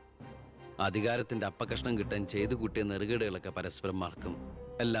 അധികാരത്തിന്റെ അപ്പകഷ്ണം കിട്ടാൻ ചെയ്തു കൂട്ടിയ നെറുകേടുകളൊക്കെ പരസ്പരം മറക്കും,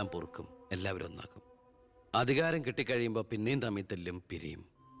 എല്ലാം പൊറുക്കും, എല്ലാവരും ഒന്നാക്കും. അധികാരം കിട്ടിക്കഴിയുമ്പോൾ പിന്നെയും തമ്മിൽ തല്ലും, പിരിയും.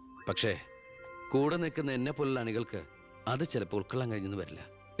 പക്ഷേ കൂടെ നിൽക്കുന്ന എന്നെ പോലുള്ള അണികൾക്ക് അത് ചിലപ്പോൾ ഉൾക്കൊള്ളാൻ കഴിഞ്ഞെന്ന് വരില്ല,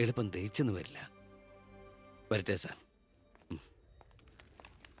 എളുപ്പം ദഹിച്ചെന്ന് വരില്ല. വരട്ടെ സാർ.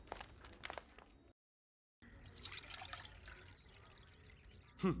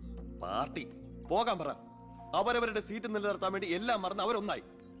 പാർട്ടി പോകാൻ പറ. അവരവരുടെ സീറ്റ് നിലനിർത്താൻ വേണ്ടി എല്ലാം മറന്ന് അവരൊന്നായി.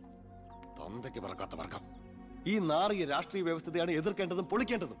 തന്തയ്ക്ക് പറക്കാത്ത വർഗം. ഈ നാറിയ രാഷ്ട്രീയ വ്യവസ്ഥതയാണ് എതിർക്കേണ്ടതും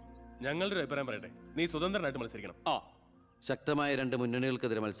പൊളിക്കേണ്ടതും. ഞങ്ങളുടെ ഒരു അഭിപ്രായം പറയട്ടെ, നീ സ്വതന്ത്രനായിട്ട് മത്സരിക്കണം. ശക്തമായ 2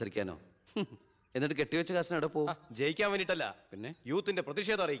 മുന്നണികൾക്കെതിരെ മത്സരിക്കാനോ? എന്നിട്ട് കെട്ടിവെച്ച കാശിനവിടെ പോകും. ജയിക്കാൻ വേണ്ടിട്ടല്ല, പിന്നെ യൂത്തിന്റെ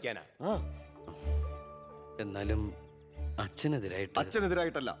പ്രതിഷേധം അറിയിക്കാനാ. എന്നാലും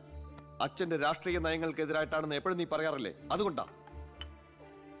അച്ഛനെതിരായിട്ടല്ല, അച്ഛന്റെ രാഷ്ട്രീയ നയങ്ങൾക്കെതിരായിട്ടാണെന്ന് എപ്പോഴും നീ പറയാറില്ലേ, അതുകൊണ്ടാ.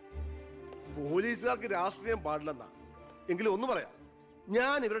 പോലീസുകാർക്ക് രാഷ്ട്രീയം പാടില്ലെന്നാ. എങ്കിലും ഒന്ന് പറയാം,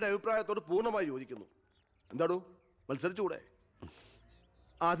 ഞാൻ ഇവരുടെ അഭിപ്രായത്തോട് പൂർണ്ണമായി യോജിക്കുന്നു. എന്താടോ, മത്സരിച്ചുകൂടെ?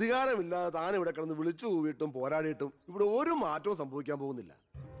 അധികാരമില്ലാതെ താൻ ഇവിടെ കിടന്ന് വിളിച്ചു കൂവിയിട്ടും പോരാടിയിട്ടും ഇവിടെ ഒരു മാറ്റവും സംഭവിക്കാൻ പോകുന്നില്ല.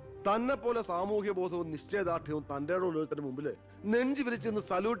 തന്നെ പോലെ സാമൂഹ്യ ബോധവും നിശ്ചയദാർഢ്യവും തൻ്റെ ഉള്ളവരുടെ മുമ്പിൽ നെഞ്ചു വിരിച്ചെന്ന്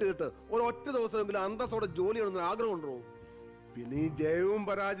സല്യൂട്ട് ചെയ്തിട്ട് ഒരൊറ്റ ദിവസമെങ്കിലും അന്തസ്സോടെ ജോലി ചെയ്യണമെന്ന് ആഗ്രഹം ഉണ്ടോ? പിന്നെ ഈ ജയവും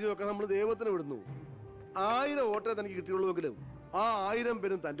പരാജയവും ഒക്കെ നമ്മൾ ദൈവത്തിന് വിടുന്നു. 1000 വോട്ടേ തനിക്ക് കിട്ടിയുള്ളൂവെങ്കിലും ആ 1000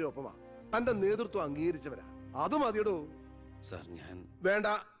 പേരും തൻ്റെ ഒപ്പമാ, തന്റെ നേതൃത്വം അംഗീകരിച്ചവരാ. അത് മതിയടോ. വേണ്ട,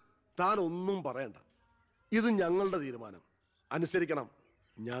 താൻ ഒന്നും പറയണ്ട. ഇത് ഞങ്ങളുടെ തീരുമാനം, അനുസരിക്കണം.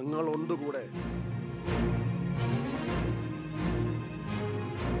 ഞങ്ങളുണ്ട് കൂടെ.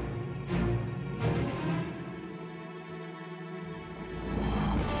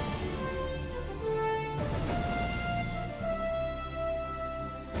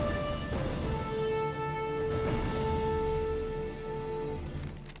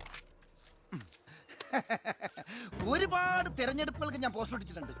 ഒരുപാട് തെരഞ്ഞെടുപ്പുകൾക്ക് ഞാൻ പോസ്റ്റർ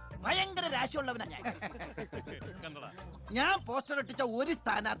ഒട്ടിച്ചിട്ടുണ്ട്. ഭയങ്കര രാശിയുള്ളവനാ ഞാൻ. ഞാൻ പോസ്റ്റർ ഒട്ടിച്ച ഒരു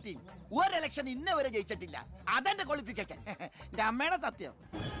സ്ഥാനാർത്ഥിയും ഒരു ഇലക്ഷൻ ഇന്നേ വരെ ജയിച്ചിട്ടില്ല. അതെന്റെ ക്വാളിഫിക്കേഷൻ. എന്റെ അമ്മയുടെ സത്യം.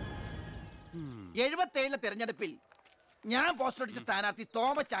 77 തെരഞ്ഞെടുപ്പിൽ ഞാൻ പോസ്റ്റർ ഒട്ടിച്ച സ്ഥാനാർത്ഥി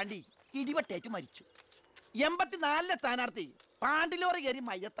തോമച്ചാണ്ടി ഇടിവെട്ടേറ്റ് മരിച്ചു. 84 സ്ഥാനാർത്ഥി പാണ്ടിലോറി കയറി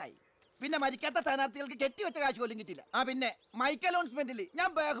മയ്യത്തായി. പിന്നെ മരിക്കാത്ത സ്ഥാനാർത്ഥികൾക്ക് കെട്ടിവെച്ച കാശ് പോലും കിട്ടില്ല. പിന്നെ മൈക്ക് അനൗൺസ്മെന്റിൽ ഞാൻ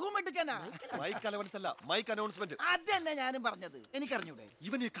ബഹുമെടുക്കാനാ. മൈക്ക് അലവൻസ് അല്ല, മൈക്ക് അനൗൺസ്മെന്റ്. അത് തന്നെ ഞാനും പറഞ്ഞത്. എനിക്കറിഞ്ഞൂടെ?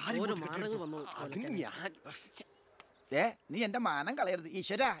 നീ എന്റെ മാനം കളയരുത്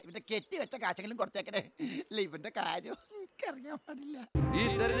ഈശ്വര. ഇവന്റെ കെട്ടിവെച്ച കാശെങ്കിലും കൊടുത്തേക്കണേ. ഇല്ല, ഇവന്റെ കാര്യം എനിക്കറിയാൻ പാടില്ല. ഈ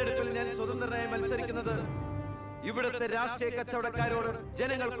തെരഞ്ഞെടുപ്പിൽ ഞാൻ സ്വതന്ത്രനായി മത്സരിക്കുന്നത് ഇവിടുത്തെ രാഷ്ട്രീയ കച്ചവടക്കാരോട്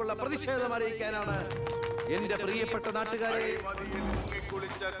ജനങ്ങൾക്കുള്ള പ്രതിഷേധം അറിയിക്കാനാണ്. എന്റെ പ്രിയപ്പെട്ട നാട്ടുകാരെ,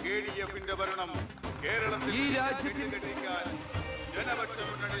 ഈ രാജ്യത്തിൽ ജനപക്ഷ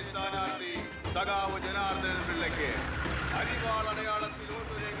മുന്നണി സ്ഥാനാർത്ഥി സഖാവ് ജനാർദ്ദനൻ പിള്ളയ്ക്ക് അരിവാൾ അടയാളത്തിൽ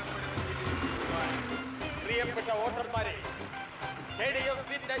വോട്ട് രേഖപ്പെടുത്തുവാൻ പ്രിയപ്പെട്ട വോട്ടർമാരെ,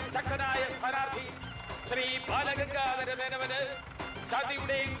 KDF-ന്റെ ശക്തനായ സ്ഥാനാർത്ഥി ശ്രീ ബാലഗംഗാധര മേനോന്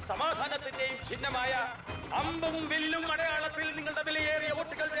ശാന്തിയുടെയും സമാധാനത്തിന്റെയും ചിഹ്നമായ അമ്പും വില്ലും അടയാളത്തിൽ നിങ്ങളുടെ വിലയേറിയ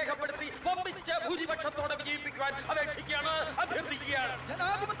വോട്ടുകൾ രേഖപ്പെടുത്തി വമ്പിച്ച ഭൂരിപക്ഷത്തോടെ വിജയിപ്പിക്കുവാൻ അപേക്ഷിക്കുകയാണ്, അഭ്യർത്ഥിക്കുകയാണ്.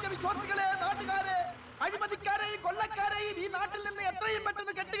 ജനാധിപത്യ വിശ്വാസികളെ, നാട്ടുകാരെ, അഴിമതിക്കാരെയും കൊള്ളക്കാരെയും ഈ നാട്ടിൽ നിന്ന് എത്രയും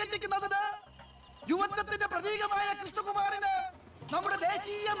പെട്ടെന്ന് കെട്ടുകെട്ടിക്കുന്നതിന് യുവത്വത്തിന്റെ പ്രതീകമായ കൃഷ്ണകുമാറിന് നമ്മുടെ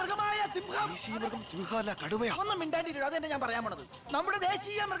ദേശീയ മൃഗമായ ഒന്നും മിണ്ടാണ്ടിരിക്കും. അത് തന്നെ ഞാൻ പറയാൻ പോണത്. നമ്മുടെ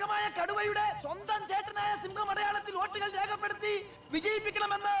ദേശീയ മൃഗമായ കടുവയുടെ സ്വന്തം ചേട്ടനായ സിംഹം അടയാളത്തിൽ വോട്ടുകൾ രേഖപ്പെടുത്തി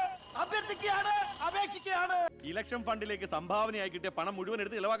വിജയിപ്പിക്കണമെന്ന് അഭ്യർത്ഥിക്കുകയാണ്, അപേക്ഷിക്കുകയാണ്. ഇലക്ഷൻ ഫണ്ടിലേക്ക് സംഭാവനയായി കിട്ടിയ പണം മുഴുവൻ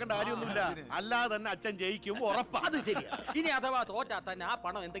എടുത്ത് ചെലവാക്കേണ്ട കാര്യമൊന്നുമില്ല. അല്ലാതെ തന്നെ അച്ഛൻ ജയിക്കും, ഉറപ്പാ. അത് ശരിയാ. ഇനി അഥവാ തോറ്റാ തന്നെ ആ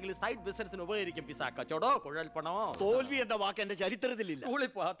പണം എന്തെങ്കിലും സൈഡ് ബിസിനസിന് ഉപകരിക്കും. പിസ കച്ചവടോ, കുഴൽ പണമോ. തോൽവി എന്ന വാക്ക് എന്റെ ചരിത്രത്തിലില്ല.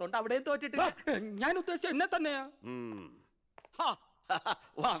 സ്കൂളിൽ പോകാത്തോണ്ട് അവിടെയും തോറ്റിട്ടില്ല. ഞാൻ ഉദ്ദേശിച്ച എന്നെ തന്നെയാ.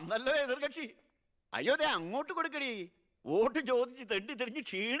 വന്നല്ലോ എതിർകക്ഷി. അയ്യോ, ദേ അങ്ങോട്ട് കൊടുക്കടി. വോട്ട് ചോദിച്ച് തെണ്ടി തിരിഞ്ഞ്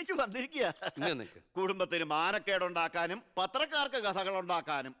ക്ഷീണിച്ച് വന്നിരിക്കുക. കുടുംബത്തിന് മാനക്കേടുണ്ടാക്കാനും പത്രക്കാർക്ക് കഥകൾ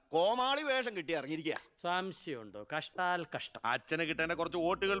ഉണ്ടാക്കാനും കോമാളി വേഷം കിട്ടി ഇറങ്ങിയിരിക്കുക. സംശയമുണ്ടോ? കഷ്ടാൽ കഷ്ടം. അച്ഛനെ കിട്ടേണ്ട കുറച്ച്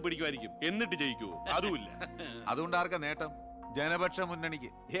വോട്ടുകൾ പിടിക്കുമായിരിക്കും, എന്നിട്ട് ജയിക്കുവോ? അതുമില്ല. അതുകൊണ്ട് ആർക്കാ നേട്ടം? ജനപക്ഷ മുന്നണിക്ക്.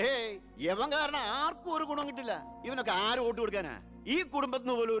 യവൻ കാരണം ആർക്കും ഒരു ഗുണം കിട്ടില്ല. ഇവനൊക്കെ ആര് വോട്ട് കൊടുക്കാനാ? ഈ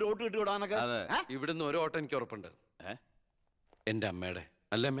കുടുംബത്തിന് പോലും ഒരു വോട്ട് കിട്ടിവിടാനൊക്കെ. ഇവിടുന്ന് ഒരു വോട്ട് എനിക്ക് ഉറപ്പുണ്ട്. എന്റെ അമ്മയുടെ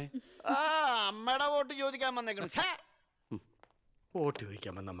അല്ലമ്മേ. അമ്മയുടെ വോട്ട് ചോദിക്കാൻ വന്നേക്കണം. വോട്ട്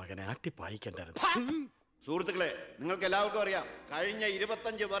ചോദിക്കാൻ വന്ന മകനെ ആട്ടിപ്പായിക്കണ്ടായിരുന്നു. സുഹൃത്തുക്കളെ, നിങ്ങൾക്ക് എല്ലാവർക്കും അറിയാം, കഴിഞ്ഞ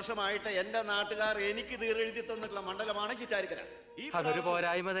 25 വർഷമായിട്ട് എന്റെ നാട്ടുകാർ എനിക്ക് തീരെഴുതി തന്നിട്ടുള്ള മണ്ഡലമാണ് ചിറ്റാരിക്കര. അതൊരു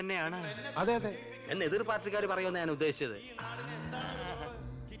പോരായ്മ തന്നെയാണ്. അതെ അതെ, എന്ന് എതിർ പാർട്ടിക്കാർ പറയുമെന്ന് ഞാൻ ഉദ്ദേശിച്ചത്.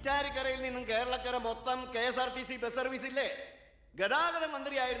 ചിറ്റാരിക്കരയിൽ നിന്നും കേരളക്കര മൊത്തം KSRTC ബസ് സർവീസ് ഇല്ലേ? ഗതാഗത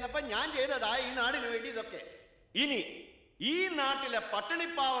മന്ത്രിയായിരുന്നപ്പോ ഞാൻ ചെയ്തതാ ഈ നാടിന് വേണ്ടി ഇതൊക്കെ. ഇനി ഈ നാട്ടിലെ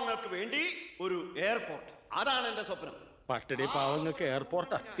പട്ടിണിപ്പാവങ്ങൾക്ക് വേണ്ടി ഒരു എയർപോർട്ട്, അതാണ് എന്റെ സ്വപ്നം. പട്ടിണി പാവങ്ങൾക്ക്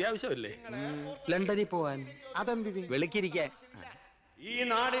എയർപോർട്ട് അത്യാവശ്യമല്ലേ? ലണ്ടനിൽ പോവാൻ, അതെന്തിന്? വെളുക്കിരിക്കാൻ. ഈ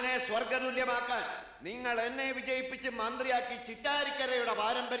നാടിനെ സ്വർഗതുല്യമാക്കാൻ നിങ്ങൾ എന്നെ വിജയിപ്പിച്ച് മന്ത്രിയാക്കി ചിറ്റാരിക്കരയുടെ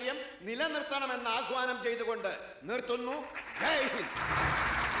പാരമ്പര്യം നിലനിർത്തണമെന്ന് ആഹ്വാനം ചെയ്തുകൊണ്ട് നിർത്തുന്നു. ജയ് ഹിന്ദ്.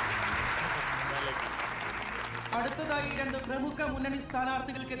 അടുത്തതായി 2 പ്രമുഖ മുന്നണി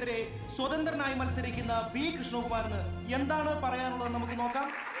സ്ഥാനാർത്ഥികൾക്കെതിരെ സ്വതന്ത്രനായി മത്സരിക്കുന്ന ബി കൃഷ്ണകുമാറിന് എന്താണ് പറയാനുള്ളത് നമുക്ക് നോക്കാം.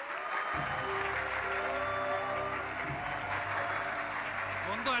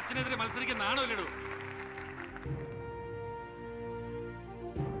 സ്വന്തം അച്ഛനെതിരെ മത്സരിക്കുന്നതാണോ ഇല്ലടൂ?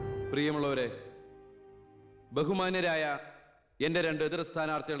 പ്രിയമുള്ളവരെ, ബഹുമാന്യരായ എൻ്റെ 2 എതിർ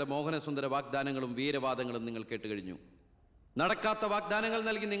സ്ഥാനാർത്ഥികളുടെ മോഹനസുന്ദര വാഗ്ദാനങ്ങളും വീരവാദങ്ങളും നിങ്ങൾ കേട്ടുകഴിഞ്ഞു. നടക്കാത്ത വാഗ്ദാനങ്ങൾ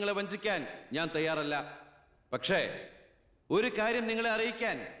നൽകി നിങ്ങളെ വഞ്ചിക്കാൻ ഞാൻ തയ്യാറല്ല. പക്ഷേ ഒരു കാര്യം നിങ്ങളെ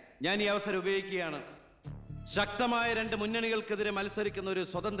അറിയിക്കാൻ ഞാൻ ഈ അവസരം ഉപയോഗിക്കുകയാണ്. ശക്തമായ 2 മുന്നണികൾക്കെതിരെ മത്സരിക്കുന്ന ഒരു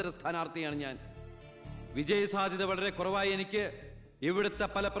സ്വതന്ത്ര സ്ഥാനാർത്ഥിയാണ് ഞാൻ. വിജയ സാധ്യത വളരെ കുറവായി എനിക്ക് ഇവിടുത്തെ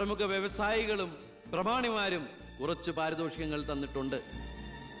പല പ്രമുഖ വ്യവസായികളും പ്രമാണിമാരും കുറച്ച് പാരിതോഷികങ്ങൾ തന്നിട്ടുണ്ട്.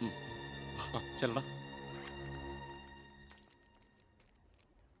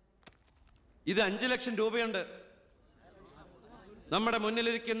 ഇത് 5 ലക്ഷം രൂപയുണ്ട്. നമ്മുടെ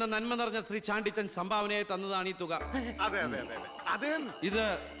മുന്നിലിരിക്കുന്ന നന്മ നിറഞ്ഞ ശ്രീ ചാണ്ടിച്ചൻ സംഭാവനയായി തന്നതാണ് ഈ തുക. ഇത്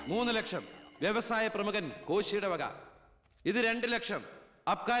 3 ലക്ഷം വ്യവസായ പ്രമുഖൻ കോശിയുടെ വക. ഇത് 2 ലക്ഷം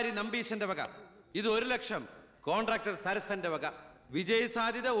അബ്കാരി നമ്പീശന്റെ വക. ഇത് 1 ലക്ഷം കോൺട്രാക്ടർ സരസന്റെ വക. വിജയ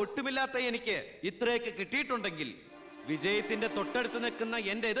സാധ്യത ഒട്ടുമില്ലാത്ത എനിക്ക് ഇത്രയൊക്കെ കിട്ടിയിട്ടുണ്ടെങ്കിൽ വിജയത്തിന്റെ തൊട്ടടുത്ത് നിൽക്കുന്ന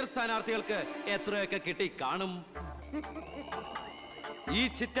എന്റെ എതിർ സ്ഥാനാർത്ഥികൾക്ക് എത്രയൊക്കെ കിട്ടി കാണും. ഈ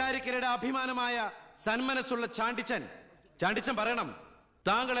ചിറ്റാരിക്കരയുടെ അഭിമാനമായ സന്മനസ്സുള്ള ചാണ്ടിച്ചൻ പറയണം,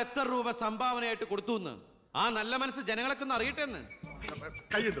 താങ്കൾ എത്ര രൂപ സംഭാവനയായിട്ട് കൊടുത്തു എന്ന്. ആ നല്ല മനസ്സ് ജനങ്ങളൊക്കെ ഒന്ന് അറിയട്ടെ എന്ന്.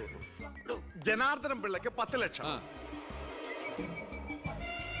 ജനാർദ്ദനം പിള്ളയ്ക്ക് 10 ലക്ഷം,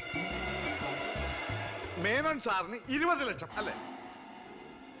 മേനോൻ സാറിന് 20 ലക്ഷം അല്ലേ?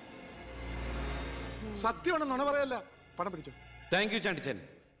 സത്യമാണ്, നുണ പറയല്ല. പണം പിടിച്ചു. Thank you Chandichan.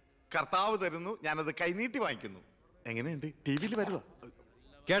 കർത്താവ് തരുന്നു, ഞാനത് കൈനീട്ടി വാങ്ങിക്കുന്നു. എങ്ങനെയുണ്ട്? ടിവിയിൽ വരുവാ.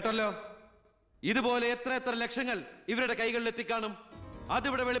 കേട്ടല്ലോ, ഇതുപോലെ എത്ര ലക്ഷങ്ങൾ ഇവരുടെ കൈകളിൽ എത്തിക്കാണും.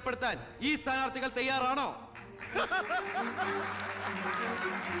 അതിവിടെ വെളിപ്പെടുത്താൻ ഈ സ്ഥാനാർത്ഥികൾ തയ്യാറാണോ?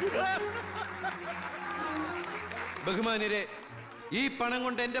 ബഹുമാന്യരെ, ഈ പണം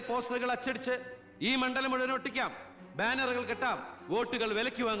കൊണ്ട് എന്റെ പോസ്റ്ററുകൾ അച്ചടിച്ച് ഈ മണ്ഡലം മുഴുവൻ ഒട്ടിക്കാം, ബാനറുകൾ കെട്ടാം, വോട്ടുകൾ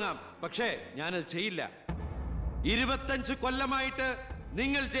വിലയ്ക്ക് വാങ്ങാം. പക്ഷേ ഞാനത് ചെയ്യില്ല. 25 കൊല്ലമായിട്ട്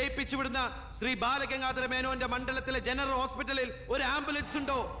നിങ്ങൾ ജയിപ്പിച്ചു വിടുന്ന ശ്രീ ബാലഗംഗാധര മേനോന്റെ മണ്ഡലത്തിലെ ജനറൽ ഹോസ്പിറ്റലിൽ ഒരു ആംബുലൻസ്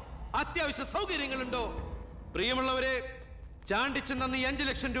ഉണ്ടോ? അത്യാവശ്യ സൗകര്യങ്ങളുണ്ടോ? പ്രിയമുള്ളവരെ, ചാണ്ടിച്ചൻ നന്ദി 5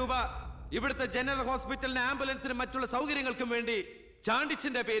 ലക്ഷം രൂപ ഇവിടുത്തെ ജനറൽ ഹോസ്പിറ്റലിന് ആംബുലൻസിനും മറ്റുള്ള സൗകര്യങ്ങൾക്കും വേണ്ടി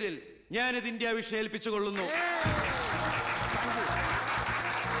ചാണ്ടിച്ചന്റെ പേരിൽ ഞാനിത് ഇന്ത്യ വിഷയം ഏൽപ്പിച്ചുകൊള്ളുന്നു.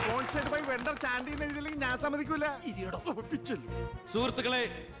 ഞാൻ സമ്മതിക്കൂല. സുഹൃത്തുക്കളെ,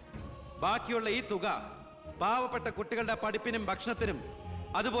 ബാക്കിയുള്ള ഈ തുക പാവപ്പെട്ട കുട്ടികളുടെ പഠിപ്പിനും ഭക്ഷണത്തിനും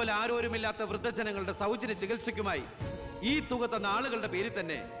അതുപോലെ ആരോരുമില്ലാത്ത വൃദ്ധജനങ്ങളുടെ സൗജന്യ ചികിത്സയ്ക്കുമായി ഈ തുക തന്ന ആളുകളുടെ പേരിൽ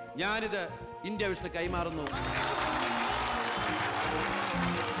തന്നെ ഞാനിത് ഇന്ത്യ വിഷ്ണു കൈമാറുന്നു.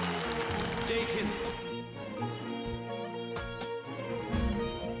 ജയ് ഹിന്ദ്.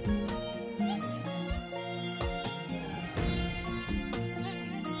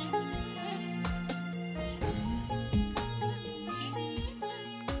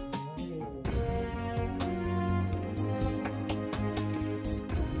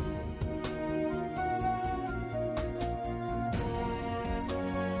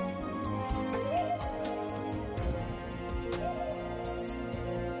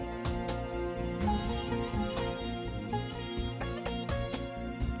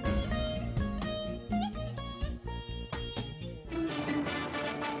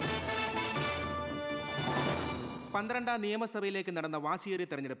 12ാം നിയമസഭയിലേക്ക് നടന്ന വാശിയേറിയ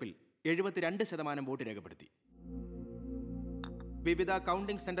തെരഞ്ഞെടുപ്പിൽ 72% വോട്ട് രേഖപ്പെടുത്തി. വിവിധ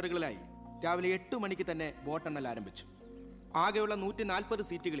കൗണ്ടിംഗ് സെന്ററുകളിലായി രാവിലെ 8 മണിക്ക് തന്നെ വോട്ടെണ്ണൽ ആരംഭിച്ചു. ആകെയുള്ള 140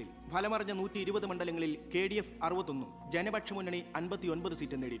 സീറ്റുകളിൽ ഫലമറിഞ്ഞ 120 മണ്ഡലങ്ങളിൽ KDF 61 ജനപക്ഷ മുന്നണി 59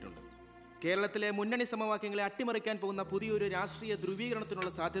 സീറ്റ് നേടിയിട്ടുണ്ട്. കേരളത്തിലെ മുന്നണി സമവാക്യങ്ങളെ അട്ടിമറിക്കാൻ പോകുന്ന പുതിയൊരു രാഷ്ട്രീയ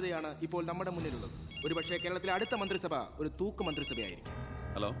ധ്രുവീകരണത്തിനുള്ള സാധ്യതയാണ് ഇപ്പോൾ നമ്മുടെ മുന്നിലുള്ളത്. ഒരുപക്ഷെ കേരളത്തിലെ അടുത്ത മന്ത്രിസഭ ഒരു തൂക്ക് മന്ത്രിസഭയായിരിക്കും.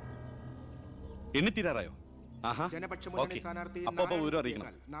 ഹലോ, എണ്ണിത്തീരാറായോ? ജനപക്ഷ മുന്നണി സ്ഥാനാർത്ഥി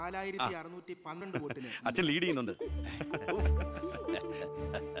 4612 വോട്ടിന് അച്ഛൻ ലീഡ് ചെയ്യുന്നുണ്ട്.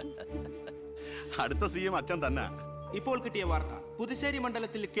 അടുത്ത CM അച്ഛൻ തന്നെ. ഇപ്പോൾ കിട്ടിയ വാർത്ത, പുതുശ്ശേരി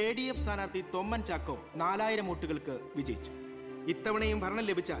മണ്ഡലത്തിൽ KDF സ്ഥാനാർത്ഥി തൊമ്മൻ ചാക്കോ 4000 വോട്ടുകൾക്ക് വിജയിച്ചു. ഇത്തവണയും ഭരണം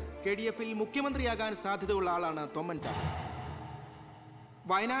ലഭിച്ചാൽ KDF-ൽ മുഖ്യമന്ത്രിയാകാൻ സാധ്യതയുള്ള ആളാണ് തൊമ്മൻ ചാക്കോ.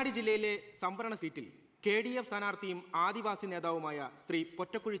 വയനാട് ജില്ലയിലെ സംവരണ സീറ്റിൽ KDF സ്ഥാനാർത്ഥിയും ആദിവാസി നേതാവുമായ ശ്രീ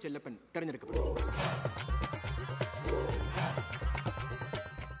പൊറ്റക്കുഴി ചെല്ലപ്പൻ തെരഞ്ഞെടുക്കപ്പെട്ടു.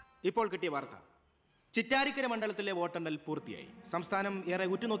 ഇപ്പോൾ കിട്ടിയ വാർത്ത, ചിറ്റാരിക്കര മണ്ഡലത്തിലെ വോട്ടെണ്ണൽ പൂർത്തിയായി. സംസ്ഥാനം ഏറെ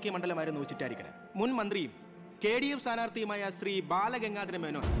ഉറ്റുനോക്കിയ മണ്ഡലമായിരുന്നു ചിറ്റാരിക്കര. മുൻ മന്ത്രിയും KDF സ്ഥാനാർത്ഥിയുമായ ശ്രീ ബാലഗംഗാധര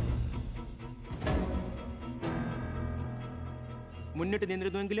മേനോൻ മുന്നിട്ട്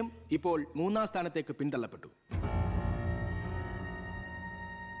നിന്നിരുന്നുവെങ്കിലും ഇപ്പോൾ 3ാം സ്ഥാനത്തേക്ക് പിന്തള്ളപ്പെട്ടു.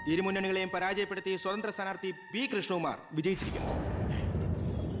 ഇരു മുന്നണികളെയും പരാജയപ്പെടുത്തി സ്വതന്ത്ര സ്ഥാനാർത്ഥി പി കൃഷ്ണകുമാർ വിജയിച്ചിരിക്കുന്നു.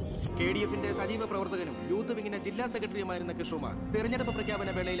 KDF-ന്റെ സജീവ പ്രവർത്തകനും യൂത്ത് വിങ്ങിന്റെ ജില്ലാ സെക്രട്ടറിയുമായിരുന്ന കൃഷ്ണകുമാർ തെരഞ്ഞെടുപ്പ് പ്രഖ്യാപന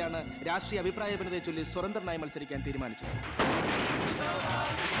വേളയിലാണ് രാഷ്ട്രീയ അഭിപ്രായ ഭിന്നതയെ ചൊല്ലി സ്വതന്ത്രനായി മത്സരിക്കാൻ തീരുമാനിച്ചത്.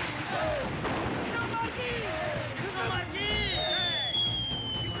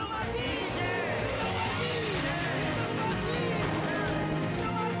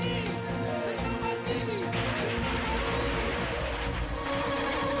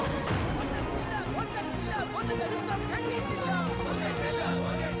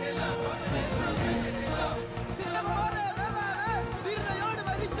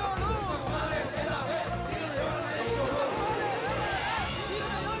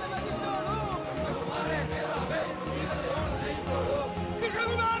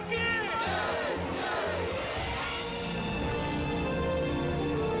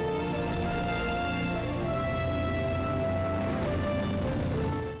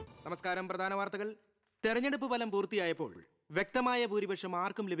 നമസ്കാരം. പ്രധാന വാർത്തകൾ. തെരഞ്ഞെടുപ്പ് ഫലം പൂർത്തിയായപ്പോൾ വ്യക്തമായ ഭൂരിപക്ഷം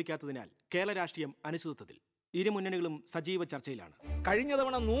ആർക്കും ലഭിക്കാത്തതിനാൽ കേരള രാഷ്ട്രീയം അനിശ്ചിതത്വത്തിൽ. ഇരു മുന്നണികളും സജീവ ചർച്ചയിലാണ്. കഴിഞ്ഞ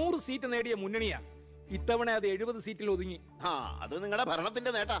തവണ 100 സീറ്റ് നേടിയ മുന്നണിയാ, ഇത്തവണ അത് 70 സീറ്റിൽ ഒതുങ്ങി. അത് നിങ്ങളുടെ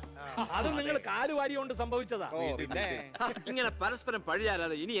ഭരണത്തിന്റെ നേട്ടാ. അത് നിങ്ങൾ കാലുവാരി കൊണ്ട് സംഭവിച്ചതാ. ഇങ്ങനെ പരസ്പരം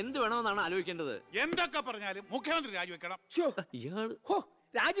പഴിയാരാതെ ഇനി എന്ത് വേണമെന്നാണ് ആലോചിക്കേണ്ടത്. എന്തൊക്കെ പറഞ്ഞാലും മുഖ്യമന്ത്രി രാജിവെക്കണം.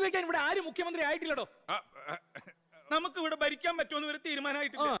 രാജിവെക്കാൻ ഇവിടെ ആരും മുഖ്യമന്ത്രി ആയിട്ടില്ലടോ. നമുക്ക് ഇവിടെ ഭരിക്കാൻ പറ്റുമെന്ന് വരെ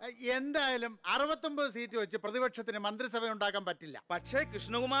തീരുമാനമായിട്ടില്ല. എന്തായാലും 69 സീറ്റ് വെച്ച് പ്രതിപക്ഷത്തിന് മന്ത്രിസഭ ഉണ്ടാക്കാൻ പറ്റില്ല. പക്ഷേ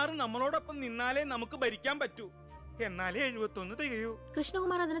കൃഷ്ണകുമാർ നമ്മളോടൊപ്പം നിന്നാലേ നമുക്ക് ഭരിക്കാൻ പറ്റൂ. എന്നാലേ 71 തികയൂ.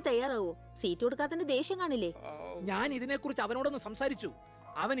 കൃഷ്ണകുമാർ അതിന് തയ്യാറാവോ? സീറ്റ് കൊടുക്കാത്തതിന്റെ ദേഷ്യം കാണില്ലേ? ഞാൻ ഇതിനെക്കുറിച്ച് അവനോടൊന്ന് സംസാരിച്ചു.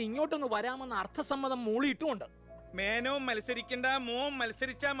 അവൻ ഇങ്ങോട്ടൊന്ന് വരാമെന്ന് അർത്ഥസമ്മതം മൂളിയിട്ടുമുണ്ട്. മേനോൻ മത്സരിക്കണ്ട, മോൻ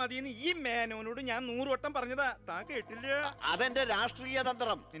മത്സരിച്ചാ മതിയെന്ന് ഈ മേനോനോട് ഞാൻ 100 വട്ടം പറഞ്ഞതാ. താ കേട്ടില്ല. അതെന്റെ രാഷ്ട്രീയ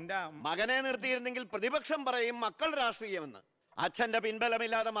തന്ത്രം. മകനെ നിർത്തിയിരുന്നെങ്കിൽ പ്രതിപക്ഷം പറയും മക്കൾ രാഷ്ട്രീയമെന്ന്. അച്ഛന്റെ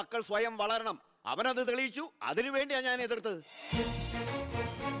പിൻബലമില്ലാതെ മക്കൾ സ്വയം വളരണം. അവനത് തെളിയിച്ചു. അതിനുവേണ്ടിയാ ഞാൻ എതിർത്തത്.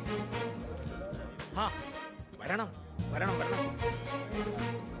 വരണം വരണം വരണം.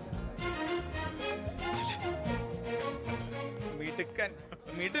 മിടുക്കൻ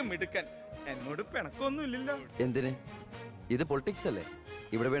മിടുക്കൻ. എന്നോട് പിണക്കൊന്നും ഇല്ലല്ലോ. എന്തിന്? ഇത് പൊളിറ്റിക്സ് അല്ലേ?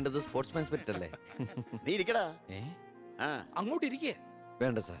 ഇവിടെ വേണ്ടത് സ്പോർട്സ്മാൻ സ്പിരിറ്റ് അല്ലേ? നീ ഇരിക്കടാ. അങ്ങോട്ട് ഇരിക്കേ.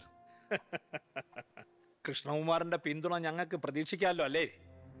 വേണ്ട സാർ. കൃഷ്ണകുമാറിന്റെ പിന്തുണ ഞങ്ങൾക്ക് പ്രതീക്ഷിക്കാമല്ലോ അല്ലേ?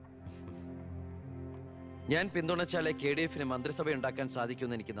 ഞാൻ പിന്തുണച്ചാലേ KDF-ന് മന്ത്രിസഭ ഉണ്ടാക്കാൻ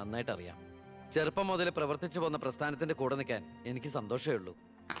സാധിക്കുമെന്ന് എനിക്ക് നന്നായിട്ട് അറിയാം. ചെറുപ്പം മുതൽ പ്രവർത്തിച്ചു പോന്ന പ്രസ്ഥാനത്തിന്റെ കൂടെ നിൽക്കാൻ എനിക്ക് സന്തോഷമേ ഉള്ളൂ.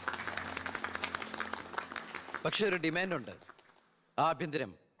 പക്ഷെ ഒരു ഡിമാൻഡ് ഉണ്ട്.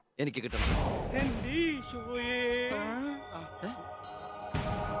 ആഭ്യന്തരം എനിക്ക് കിട്ടണം.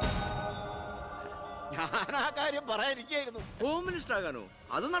 ഞാൻ ആ കാര്യം പറയാനിരിക്കായിരുന്നു. Home minister ആകാനോ?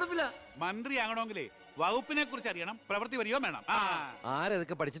 അത് നടപ്പില്ല. മന്ത്രി ആകണമെങ്കിലേ വകുപ്പിനെ കുറിച്ച് അറിയണം, പ്രവൃത്തി വരികയോ വേണം.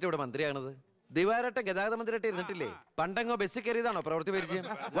 ആരതൊക്കെ പഠിച്ചിട്ട് ഇവിടെ മന്ത്രിയാണത്? ദിവാരേട്ടൻ ഗതാഗത മന്ത്രിയായിട്ട് ഇരുന്നിട്ടില്ലേ? പണ്ടങ്ങോ ബസ്സിൽ കയറിയതാണോ പ്രവൃത്തി പരിചയം?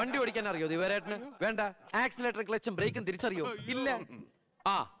 വണ്ടി ഓടിക്കാൻ അറിയോ ദിവാരേട്ടന്? വേണ്ട. ആക്സിലേറ്റർ ക്ലച്ചും ബ്രേക്കും തിരിച്ചറിയോ? ഇല്ല.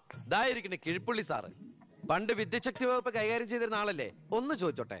 ഇതായിരിക്കണേ കിഴിപ്പുള്ളി സാറ്. പണ്ട് വിദ്യുച്ഛക്തി വകുപ്പ് കൈകാര്യം ചെയ്തിരുന്ന ആളല്ലേ? ഒന്ന്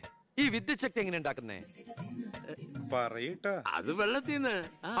ചോദിച്ചോട്ടെ, ഈ വിദ്യുച്ഛക്തി എങ്ങനെ ഉണ്ടാക്കുന്നേ? അത് വെള്ളത്തിന്ന്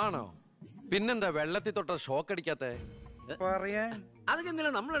ആണോ? പിന്നെന്താ വെള്ളത്തിൽ തൊട്ട ഷോക്ക് അടിക്കാത്ത? പറയാൻ അതൊക്കെ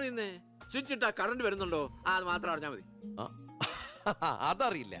എന്തിനാ നമ്മൾ അറിയുന്നേ? സ്വിച്ച് ഇട്ടാ കറണ്ട് വരുന്നുണ്ടോ? അത് മാത്രം അറിഞ്ഞാ മതി.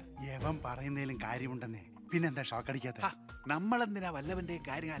 അതറിയില്ല. യവൻ പറയുന്നതിലും കാര്യമുണ്ടെന്നേ. പിന്നെന്താ ഷോക്ക് അടിക്കാത്ത? നമ്മളെന്തിനാ വല്ലവന്റെയും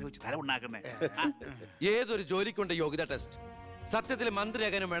കാര്യം ആലോചിച്ച് തല ഉണ്ടാക്കുന്നേ? ഏതൊരു ജോലിക്കുണ്ട് യോഗ്യത ടെസ്റ്റ്. സത്യത്തിൽ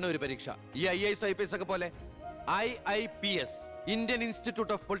മന്ത്രിയാകാനും വേണം ഒരു പരീക്ഷ. ഈ IAS IPS ഒക്കെ പോലെ IIPS, Indian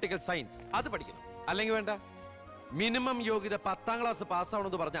institute of political science, അത് പഠിക്കണം. അല്ലെങ്കിൽ വേണ്ട. മിനിമം യോഗ്യത 10ാം ക്ലാസ്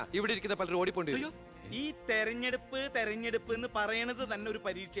പാസ്സാവണമെന്ന് പറഞ്ഞാൽ ഇവിടെ ഇരിക്കുന്ന പലരും ഓടിപ്പോണ്ടി വരും. ഈ തെരഞ്ഞെടുപ്പ് എന്ന് പറയണത് തന്നെ ഒരു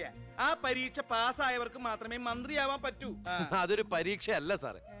പരീക്ഷയാണ്. ആ പരീക്ഷ പാസ്സായവർക്ക് മാത്രമേ മന്ത്രിയാവാൻ പറ്റൂ. അതൊരു പരീക്ഷയല്ല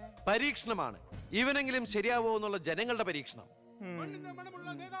സാറേ, പരീക്ഷണമാണ്. ഇവനെങ്കിലും ശരിയാവോ എന്നുള്ള ജനങ്ങളുടെ പരീക്ഷണം.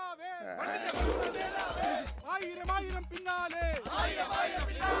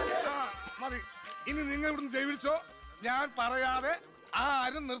 ഇനി നിങ്ങൾ ഇവിടുന്ന് ജയിച്ചോ, ഞാൻ പറയാതെ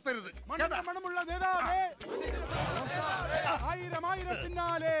ആരും നിർത്തരുത്.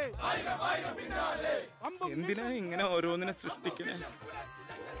 എന്തിനാ ഇങ്ങനെ ഓരോന്നിനെ സൃഷ്ടിക്കണേ?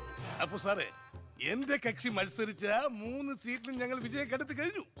 അപ്പൊ സാറേ, എന്റെ കക്ഷി മത്സരിച്ച 3 സീറ്റിലും ഞങ്ങൾ വിജയം കണ്ടെത്തി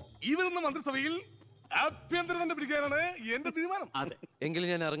കഴിഞ്ഞു. ഇവരുന്ന മന്ത്രിസഭയിൽ ആഭ്യന്തരം തന്നെ പിടിക്കാനാണ് എന്റെ തീരുമാനം. അതെ, എങ്കിലും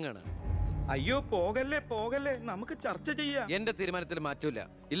ഞാൻ ഇറങ്ങാണ്. അയ്യോ പോകല്ലേ, നമുക്ക് ചർച്ച ചെയ്യാം. എന്റെ തീരുമാനത്തിൽ മാറ്റൂല.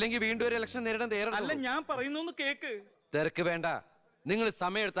 ഇല്ലെങ്കിൽ വീണ്ടും ഒരു ഇലക്ഷൻ നേരിടാൻ തയ്യാറാണ്. അല്ല, ഞാൻ പറയുന്നു കേക്ക്. തിരക്ക് വേണ്ട, നിങ്ങൾ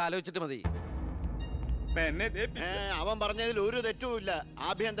സമയമെടുത്ത് ആലോചിച്ചിട്ട് മതി. അവൻ പറഞ്ഞതിൽ ഒരു തെറ്റുമില്ല.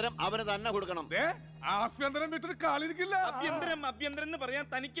 ആഭ്യന്തരം അവന് തന്നെ കൊടുക്കണം. ആഭ്യന്തരം വിട്ടിട്ട് കാലിരിക്കില്ല. അഭ്യന്തരം എന്ന് പറയാൻ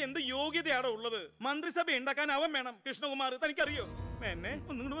തനിക്ക് എന്ത് യോഗ്യതയാണോ ഉള്ളത്? മന്ത്രിസഭ ഉണ്ടാക്കാൻ അവൻ വേണം. കൃഷ്ണകുമാർ, തനിക്കറിയോ? എന്നെ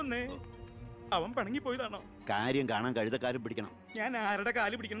ഒന്നും വന്നേ. അവൻ പണങ്ങിപ്പോയതാണോ? കാര്യം കാണാൻ കഴുതക്കാരും പിടിക്കണം. ഞാൻ ആരുടെ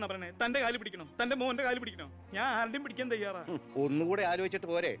കാല് പിടിക്കണം പറഞ്ഞേ? തന്റെ കാല് പിടിക്കണോ? തന്റെ മോന്റെ കാല് പിടിക്കണോ? ഞാൻ ആരുടെയും പിടിക്കാൻ തയ്യാറാ. ഒന്നുകൂടെ ആലോചിച്ചിട്ട്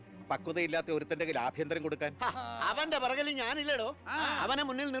പോരെ പക്വതയില്ലാത്ത ഒരുത്തന്റെ കയ്യിൽ ആഭ്യന്തരം കൊടുക്കാൻ. അവന്റെ പിറകിൽ ഞാനില്ലടോ. അവനെ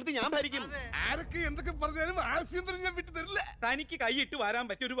മുന്നിൽ നിർത്തി ഞാൻ ഭരിക്കും. ആരൊക്കെ എന്തൊക്കെ പറഞ്ഞാലും ആഭ്യന്തരം ഞാൻ വിട്ടു തരില്ല. തനിക്ക് കൈയിട്ട് വരാൻ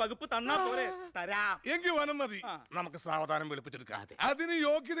പറ്റിയ ഒരു വകുപ്പ് തന്നാ പോരെ? തരാം. എങ്കിൽ വനം മതി. നമുക്ക് സാവധാനം വെളുപ്പിച്ചെടുക്കാം. അതിന്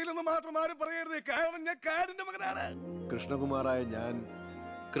യോഗ്യതയിലൊന്നും മാത്രം ആരും പറയരുത്. കാരണം ഞാൻ കാടിന്റെ മകനാണ്.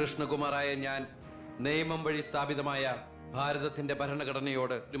 കൃഷ്ണകുമാറായ ഞാൻ നിയമം വഴി സ്ഥാപിതമായ ഭാരതത്തിന്റെ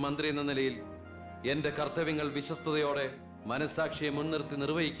ഭരണഘടനയോട് ഒരു മന്ത്രി എന്ന നിലയിൽ എന്റെ കർത്തവ്യങ്ങൾ വിശ്വസ്തയോടെ മനസാക്ഷിയെ മുൻനിർത്തി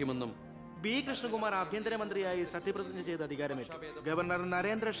നിർവഹിക്കുമെന്നും ബി കൃഷ്ണകുമാർ ആഭ്യന്തരമന്ത്രിയായി സത്യപ്രതിജ്ഞ ചെയ്ത് അധികാരമേറ്റു. ഗവർണർ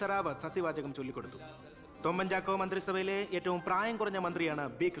നരേന്ദ്ര ഷെറാവത്ത് സത്യവാചകം ചൊല്ലിക്കൊടുത്തു. തൊമ്മൻചാക്കോ മന്ത്രിസഭയിലെ ഏറ്റവും പ്രായം കുറഞ്ഞ മന്ത്രിയാണ്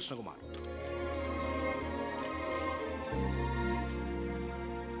ബി കൃഷ്ണകുമാർ.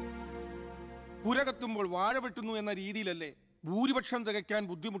 പുരകത്തുമ്പോൾ വാഴ വെട്ടുന്നു എന്ന രീതിയിലല്ലേ ഭൂരിപക്ഷം തികയ്ക്കാൻ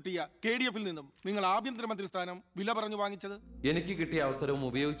ബുദ്ധിമുട്ടിയ KDF-ൽ നിന്നും നിങ്ങൾ ആഭ്യന്തരമന്ത്രി സ്ഥാനം വില പറഞ്ഞു വാങ്ങിച്ചത്? എനിക്ക് കിട്ടിയ അവസരവും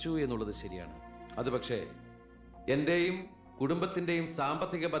ഉപയോഗിച്ചു എന്നുള്ളത് ശരിയാണ്. അത് പക്ഷേ എന്റെയും കുടുംബത്തിന്റെയും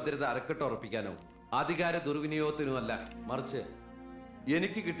സാമ്പത്തിക ഭദ്രത അരക്കെട്ടുറപ്പിക്കാനോ അധികാര ദുർവിനിയോഗത്തിനുമല്ല, മറിച്ച്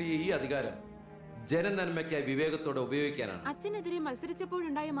എനിക്ക് കിട്ടിയ ഈ അധികാരം ജനനന്മയ്ക്കായി വിവേകത്തോടെ ഉപയോഗിക്കാനാണ്. അച്ഛനെതിരെ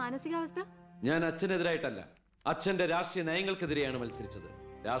മത്സരിച്ചപ്പോഴുണ്ടായ മാനസികാവസ്ഥ? ഞാൻ അച്ഛനെതിരായിട്ടല്ല, അച്ഛന്റെ രാഷ്ട്രീയ നയങ്ങൾക്കെതിരെയാണ് മത്സരിച്ചത്.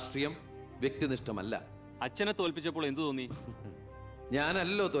 രാഷ്ട്രീയം വ്യക്തിനിഷ്ഠമല്ല. അച്ഛനെ തോൽപ്പിച്ചപ്പോൾ എന്തു തോന്നി?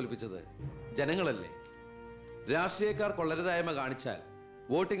 ഞാനല്ലോ തോൽപ്പിച്ചത്, ജനങ്ങളല്ലേ. രാഷ്ട്രീയക്കാർ കൊള്ളരുതായ്മ കാണിച്ചാൽ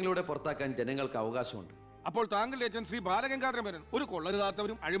വോട്ടിങ്ങിലൂടെ പുറത്താക്കാൻ ജനങ്ങൾക്ക് അവകാശമുണ്ട്. അപ്പോൾ താങ്കളുടെ അച്ഛൻ ശ്രീ ബാലഗംഗാധരൻ ഒരു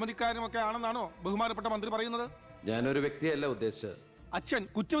കൊള്ളരുതാത്തവരും അഴിമതിക്കാരും ഒക്കെ ആണെന്നാണോ ബഹുമാനപ്പെട്ട മന്ത്രി പറയുന്നത്? ഞാനൊരു വ്യക്തിയല്ല ഉദ്ദേശിച്ചത്. അച്ഛൻ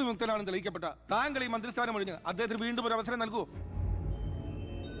കുറ്റവിമുക്തനാണെന്ന് തെളിയിക്കപ്പെട്ട താങ്കൾ ഈ മന്ത്രിസ്ഥാനം ഒഴിഞ്ഞ് അദ്ദേഹത്തിന് വീണ്ടും ഒരു അവസരം നൽകുമോ?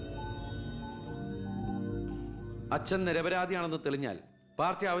 അച്ഛൻ നിരപരാധിയാണെന്ന് തെളിഞ്ഞാൽ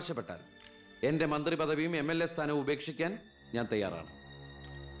പാർട്ടി ആവശ്യപ്പെട്ടാൽ എന്റെ മന്ത്രി പദവിയും MLA സ്ഥാനവും ഉപേക്ഷിക്കാൻ ഞാൻ തയ്യാറാണ്.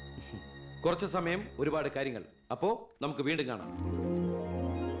 കുറച്ച് സമയം, ഒരുപാട് കാര്യങ്ങൾ. അപ്പോ നമുക്ക് വീണ്ടും കാണാം.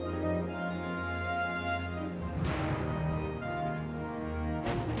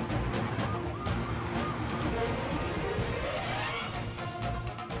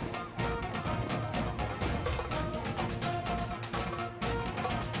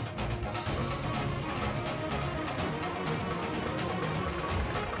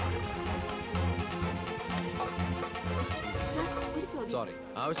 സോറി,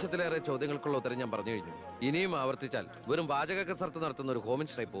 ആവശ്യത്തിലേറെ ചോദ്യങ്ങൾക്കുള്ള ഉത്തരം ഞാൻ പറഞ്ഞു കഴിഞ്ഞു. ഇനിയും ആവർത്തിച്ചാൽ വെറും വാചക കസർത്ത് നടത്തുന്ന ഒരു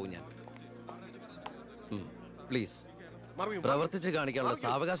ഹോമിൻസ്റ്റായി പോകും ഞാൻ. പ്ലീസ് പ്രവർത്തിച്ച് കാണിക്കാനുള്ള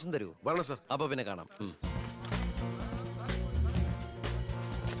സാവകാശം തരൂ. അപ്പൊ പിന്നെ കാണാം.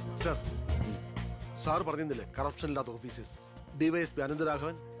 സാർ പറഞ്ഞില്ലേ കറപ്ഷൻ ഇല്ലാത്ത officers? DYSP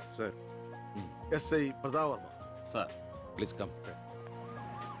Anantharaghavan, SI Pratap Varma. Sir please come.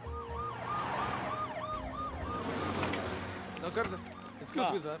 നമസ്കാരം sir.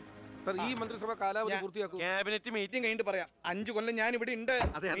 Excuse me sir. Sir, ഈ മന്ത്രിസഭ കാലാവധി പൂർത്തിയാക്കും. ക്യാബിനറ്റ് മീറ്റിംഗ് കഴിഞ്ഞിട്ട് പറയാം. 5 കൊല്ലം ഞാൻ ഇവിടെ ഉണ്ട്.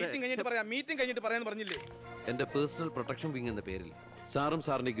 മീറ്റിംഗ് കഴിഞ്ഞിട്ട് പറയാം. മീറ്റിംഗ് കഴിഞ്ഞിട്ട് പറയാന്ന് പറഞ്ഞില്ലേ? എന്റെ പേഴ്സണൽ പ്രൊട്ടക്ഷൻ വിങ് എന്ന പേരിൽ സാറും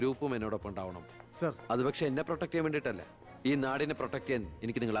സാറിന്റെ ഗ്രൂപ്പും എന്നോടൊപ്പം ഉണ്ടാവണം സർ. അത് പക്ഷെ എന്നെ പ്രൊട്ടക്ട് ചെയ്യാൻ വേണ്ടിയിട്ടല്ല, ഈ നാടിനെ പ്രൊട്ടക്ട് ചെയ്യാൻ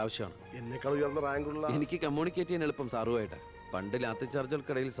എനിക്ക് നിങ്ങൾ ആവശ്യമാണ്. എന്നെക്കാൾ ഉയർന്ന റാങ്കുള്ള എനിക്ക് കമ്മ്യൂണിക്കേറ്റ് ചെയ്യാൻ എളുപ്പം സാറുമായിട്ട്. പണ്ട് ലാത്തി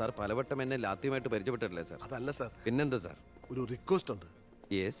ചാർജുകൾക്കിടയിൽ സാർ പലവട്ടം എന്നെ ലാത്തിയുമായിട്ട് പരിചയപ്പെട്ടിട്ടില്ലേ സാർ? അതല്ല സാർ. പിന്നെന്താ സാർ? ഒരു റിക്വസ്റ്റ് ഉണ്ട്.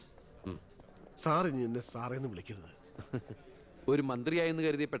 യെസ്. സാർ ഇനി എന്നെ സാറേന്ന് വിളിക്കരുത്. ഒരു മന്ത്രിയായെന്ന്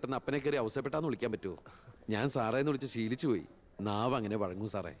കരുതി പെട്ടെന്ന് അപ്പനെ കയറി അവസരപ്പെട്ടാന്ന് വിളിക്കാൻ പറ്റുമോ? ഞാൻ സാറേന്ന് വിളിച്ച് ശീലിച്ചു പോയി. നാവ് അങ്ങനെ വഴങ്ങും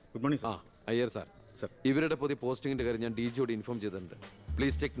സാറേ. ഗുഡ് മോർണിംഗ് ആ അയ്യർ സാർ. ഇവരുടെ പുതിയ പോസ്റ്റിംഗിന്റെ കാര്യം ഞാൻ DGയോട് ഇൻഫോം ചെയ്തിട്ടുണ്ട്.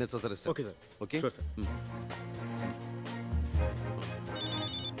 Please take necessary steps. Okay sir. Okay sure sir.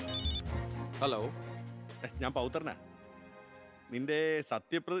 Hello, ഞാൻ പൗത്രനാ. നിന്റെ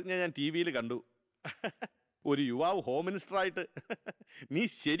സത്യപ്രതിജ്ഞ ഞാൻ TV കണ്ടു. ഒരു യുവാവ് ഹോം മിനിസ്റ്റർ ആയിട്ട് നീ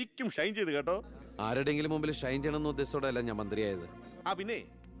ശരിക്കും ഷൈൻ ചെയ്ത് കേട്ടോ. ആരുടെങ്കിലും മുമ്പിൽ ഷൈൻ ചെയ്യണമെന്ന ഉദ്ദേശത്തോടെയല്ല ഞാൻ മന്ത്രിയായത്. പിന്നെ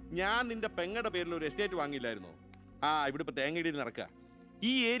ഞാൻ നിന്റെ പെങ്ങടെ പേരിൽ ഒരു എസ്റ്റേറ്റ് വാങ്ങിയില്ലായിരുന്നോ? ഇവിടെ ഇപ്പൊ തേങ്ങയിടിയിൽ നടക്കുക.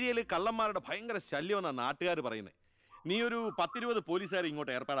 ഈ ഏരിയയിൽ കള്ളന്മാരുടെ ഭയങ്കര ശല്യമെന്നാ നാട്ടുകാർ പറയുന്നത്. നീ ഒരു 10-20 പോലീസുകാരെ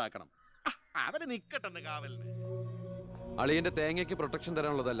ഇങ്ങോട്ട് ഏർപ്പാടാക്കണം. അവര് നിക്കട്ടെന്ന് കാവലിന്. അളിയന്റെ തേങ്ങയ്ക്ക് പ്രൊട്ടക്ഷൻ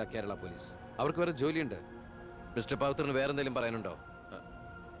തരാനുള്ളതല്ല കേരള പോലീസ്. അവർക്ക് വേറെ ജോലിയുണ്ട്. മിസ്റ്റർ പൗത്രന് വേറെ എന്തെങ്കിലും പറയാനുണ്ടോ?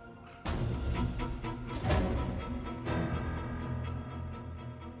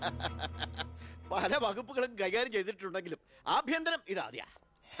 പല വകുപ്പുകളും കൈകാര്യം ചെയ്തിട്ടുണ്ടെങ്കിലും ആഭ്യന്തരം ഇതാദ്യ.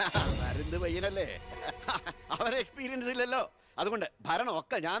 മരുന്ന് പയ്യനല്ലേ, അവരെ എക്സ്പീരിയൻസ് ഇല്ലല്ലോ. അതുകൊണ്ട്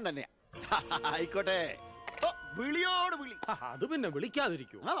ഭരണമൊക്കെ ഞാൻ തന്നെയാ. ആയിക്കോട്ടെ, വിളിയോട് വിളി. അത് പിന്നെ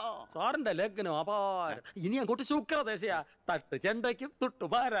വിളിക്കാതിരിക്കൂ. സാറിന്റെ ലഗ്നം അപാരം. ഇനി അങ്ങോട്ട് ശുക്രദേശയാ. തട്ട് ചെണ്ടയ്ക്കും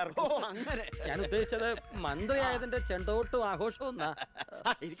തുട്ടുപാരാർക്കും. അങ്ങനെ ഞാൻ ഉദ്ദേശിച്ചത് മന്ത്രിയായതിന്റെ ചെണ്ടോട്ടും ആഘോഷവും.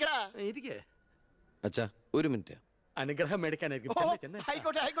 ഇരിക്കേ അച്ഛാ, ഒരു മിനിറ്റ്. അനുഗ്രഹം മേടിക്കാനായിരിക്കും.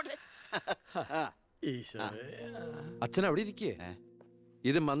 ആയിക്കോട്ടെ ആയിക്കോട്ടെ. അച്ഛൻ അവിടെ ഇരിക്കേ.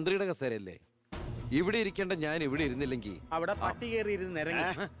 ഇത് മന്ത്രിയുടെ കസേരയല്ലേ. ഇവിടെ ഇരിക്കേണ്ട ഞാൻ ഇവിടെ ഇരുന്നില്ലെങ്കിൽ അവിടെ പട്ടി കയറി ഇരുന്ന്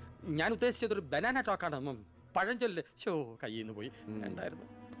ഇറങ്ങി. ഞാൻ ഉദ്ദേശിച്ചത് ഒരു ബനാന ടോക്കാണ്. പഴഞ്ചൊല്ല് ഷോ കയ്യിൽ നിന്ന് പോയി. ഉണ്ടായിരുന്നു.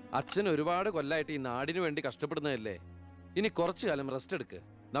 അച്ഛൻ ഒരുപാട് കൊല്ലായിട്ട് ഈ നാടിനു വേണ്ടി കഷ്ടപ്പെടുന്നതല്ലേ. ഇനി കുറച്ചു കാലം റെസ്റ്റ് എടുക്ക്.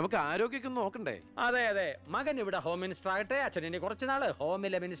 നമുക്ക് ആരോഗ്യമൊക്കെ നോക്കണ്ടേ? അതെ അതെ. മകൻ ഇവിടെ ഹോം മിനിസ്റ്റർ ആകട്ടെ. അച്ഛൻ ഇനി കുറച്ചു നാള്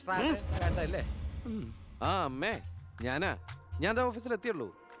ഹോമിലെ മിനിസ്റ്റർ ആകട്ടെ. വേണ്ടല്ലേ? അമ്മേ, ഞാൻ ഓഫീസിൽ എത്തിയുള്ളൂ.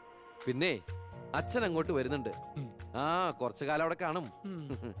 പിന്നെ അച്ഛൻ അങ്ങോട്ട് വരുന്നുണ്ട്. കുറച്ചു കാലം അവിടെ കാണും.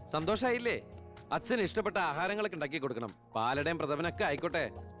 സന്തോഷായില്ലേ? അച്ഛന് ഇഷ്ടപ്പെട്ട ആഹാരങ്ങളൊക്കെ ഉണ്ടാക്കി കൊടുക്കണം. പാലടയും പ്രഥമനൊക്കെ ആയിക്കോട്ടെ.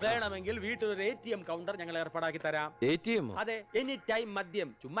 വേണമെങ്കിൽ വീട്ടിലൊരു ATM കൗണ്ടർ ഞങ്ങൾ ഏർപ്പാടാക്കി തരാം. ATM? അതെ, എനി ടൈം മദ്യം.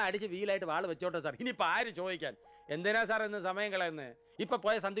 ചുമ്മാ അടിച്ച് വീലായിട്ട് വാള് വെച്ചോട്ടെ സാർ. ഇനിയിപ്പോ ആര് ചോദിക്കാൻ? എന്തിനാ സാർ എന്ന് സമയം കളയുന്നത്? ഇപ്പൊ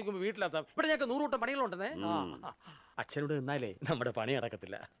പോയ സന്ധിക്കുമ്പോ വീട്ടിലെത്താം. ഇവിടെ ഞങ്ങൾക്ക് 100 കൂട്ടം പണികളുണ്ടെന്നേ. അച്ഛനോട് നിന്നാലേ നമ്മുടെ പണി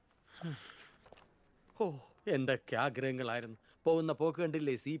നടക്കത്തില്ല. ഓ, എന്തൊക്കെ ആഗ്രഹങ്ങളായിരുന്നു. പോകുന്ന പോക്ക്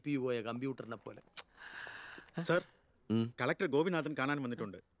കണ്ടില്ലേ? CPU പോയ കമ്പ്യൂട്ടറിനെ പോലെ. സർ, കളക്ടർ ഗോപിനാഥൻ കാണാൻ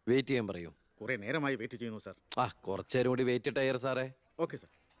വന്നിട്ടുണ്ട്. വെയിറ്റ് ചെയ്യാൻ പറയൂ. കുറെ നേരമായി വെയിറ്റ് ചെയ്യുന്നു സർ. കുറച്ചേരം കൂടി വെയിറ്റ് ടയർ സാറേ. Okay sir.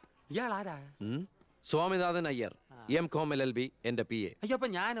 ഇയാൾ ആരാ? സ്വാമിനാഥൻ അയ്യർ, M.Com LLB, എന്റെ PA. അയ്യോ, അപ്പൊ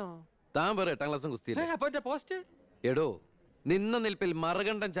ഞാനോ? താൻ വേറെ 8ാം ക്ലാസ്സും കുസ്തിയില്ലേ? പോസ്റ്റ് എടോ, നിന്ന നിൽപ്പിൽ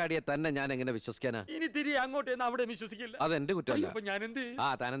മറുകണ്ഠം ചാടിയ തന്നെ ഞാൻ എങ്ങനെ വിശ്വസിക്കാനാ? ഇനി തിരി അങ്ങോട്ട് അവിടെ വിശ്വസിക്കില്ല. അതെന്റെ കുറ്റമല്ല.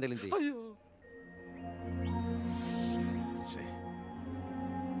 താനെന്തെങ്കിലും ചെയ്യും.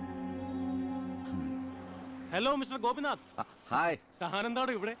 Hello mister Gopinath. ഹായ്.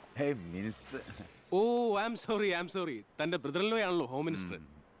 താനെന്താണോ ഇവിടെ? Minister. Oh, I am sorry. തന്റെ ബ്രദറിലോ ആണല്ലോ ഹോം മിനിസ്റ്റർ.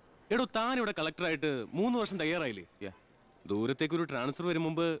 എടോ, താൻ ഇവിടെ കളക്ടറായിട്ട് 3 വർഷം തയ്യാറായില്ലേ? ദൂരത്തേക്ക് ഒരു ട്രാൻസ്ഫർ വരും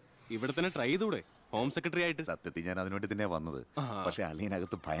മുമ്പ് ഇവിടെ തന്നെ ട്രൈ ചെയ്തൂടെ ഹോം സെക്രട്ടറി ആയിട്ട്? സത്യത്തിൽ ഞാൻ അതിനുവേണ്ടി തന്നെ വന്നത്. പക്ഷെ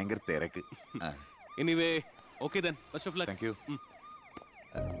അളിയനകത്ത് ഭയങ്കര തിരക്ക്. Anyway, okay then, best of luck. Thank you.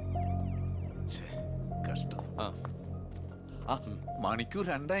 കഷ്ടം. മണിക്കൂർ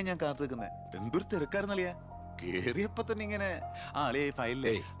 2 ഞാൻ കാത്തു നിൽക്കുന്നത്. എന്തൊരു തിരക്കായിരുന്നളിയാ. കേറിയപ്പോ തന്നെ ഇങ്ങനെ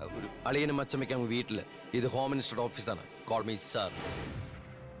ഫയലിലേ. അളിയനും അച്ചമ്മയ്ക്കും വീട്ടില്. ഇത് ഹോം മിനിസ്റ്ററുടെ ഓഫീസാണ്. Call me sir.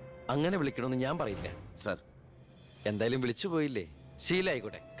 അങ്ങനെ വിളിക്കണമെന്ന് ഞാൻ പറയില്ല സർ. എന്തായാലും വിളിച്ചു പോയില്ലേ,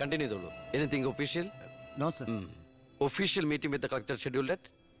 ശീലായിക്കോട്ടെ. കണ്ടിന്യൂ ചെയ്തോളൂ. Anything official? No sir. Official meeting with the collector scheduled at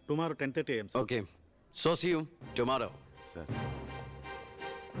tomorrow 10:30 AM. Okay, so see you tomorrow. Sir,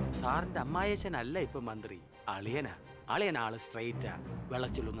 സാറിന്റെ അമ്മായച്ചനല്ല ഇപ്പൊ മന്ത്രി, അളിയനാ. അളിയനാള് സ്ട്രെയിറ്റാ,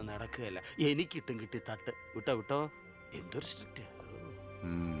 വെളച്ചിലൊന്നും നടക്കുകയല്ല. എനിക്കിട്ടും കിട്ടി തട്ട്. വിട്ടോ എന്തൊരു strict.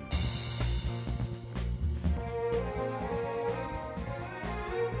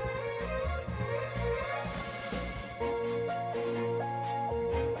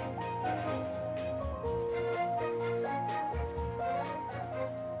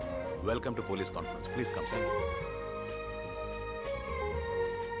 Welcome to police conference. Please come sir.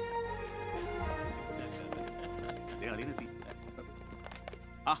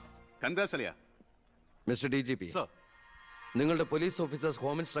 Mister DGP, നിങ്ങളുടെ പോലീസ് ഓഫീസേഴ്സ്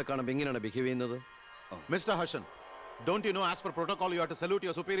ഹോം മിനിസ്റ്ററെ കാണുമ്പോൾ എങ്ങനെയാണ് ബിഹേവ് ചെയ്യുന്നത്? Mr. Harshan, don't you know as per protocol you have to salute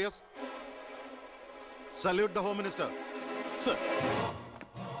your superiors? Salute the Home Minister. Sir.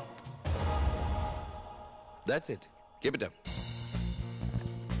 That's it. Keep it up.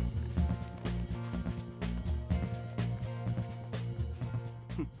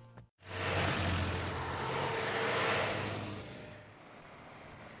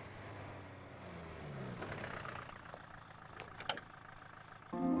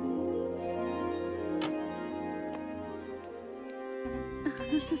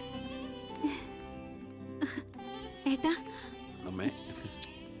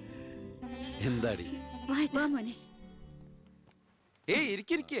 എന്താടി ഏയ്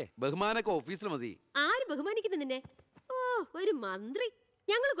ഇരിക്കിരിക്കേ ബഹുമാനൊക്കെ ഓഫീസിൽ മതി. ആര് ബഹുമാനിക്കുന്നു നിന്നെ? ഓ ഒരു മന്ത്രി.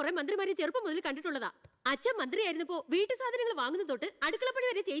 ഞങ്ങൾ കുറെ മന്ത്രിമാരെ ചെറുപ്പം മുതൽ കണ്ടിട്ടുള്ളതാ. അച്ഛൻ മന്ത്രിയായിരുന്നപ്പോ വീട്ടു സാധനങ്ങൾ വാങ്ങുന്ന തൊട്ട് അടുക്കളപ്പണി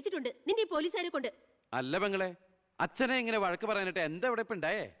വരെ ചെയ്യിച്ചിട്ടുണ്ട് നിന്റെ ഈ പോലീസുകാരെ കൊണ്ട്. അല്ല പെങ്ങളെ, അച്ഛനെ ഇങ്ങനെ വഴക്ക് പറയാനിട്ട് എന്താ ഇവിടെ ഇപ്പൊ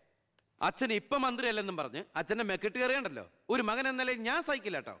ഉണ്ടായേ? അച്ഛൻ ഇപ്പൊ മന്ത്രിയല്ലെന്നും പറഞ്ഞ് അച്ഛന്റെ മെക്കെട്ട് കയറിയണ്ടല്ലോ. ഒരു മകൻ എന്നല്ലേ ഞാൻ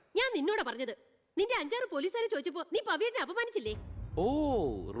സഹിക്കില്ല കേട്ടോ. ഞാൻ നിന്നോടാ പറഞ്ഞത്. നിന്റെ 5-6 പോലീസുകാരെ ചോദിച്ചപ്പോ നീ പവിയേട്ടനെ അപമാനിച്ചില്ലേ? ഓ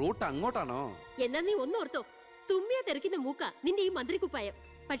റൂട്ട് അങ്ങോട്ടാണോ? എന്നാ നീ ഒന്നോർത്തോ, തുമ്മിയാ തെറിക്കുന്ന മൂക്ക നിന്റെ ഈ മന്ത്രിക്കുപ്പായം.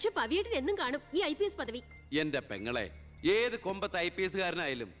 പക്ഷെ പവിയേട്ടൻ എന്നും കാണും ഈ IPS പദവി. എന്റെ പെങ്ങളെ, ഏത് കൊമ്പത്ത് IPS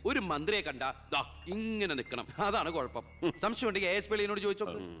കാരനായാലും ഒരു മന്ത്രിയെ കണ്ടാ ദാ ഇങ്ങനെ നിക്കണം. അതാണ് കുഴപ്പം. സംശയം ഉണ്ടെങ്കിൽ ASP എളിയനോട്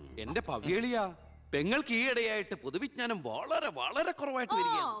ചോദിച്ചോക്ക്. എന്റെ പവിയളിയാ, പെങ്ങൾക്ക് ഈയിടെയായിട്ട് പൊതുവിജ്ഞാനം വളരെ വളരെ കുറവായിട്ട്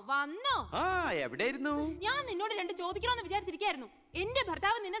വന്നോ? ആ എവിടെയായിരുന്നു? ഞാൻ നിന്നോട് 2 ചോദിക്കണമെന്ന് വിചാരിച്ചിരിക്കായിരുന്നു. എന്റെ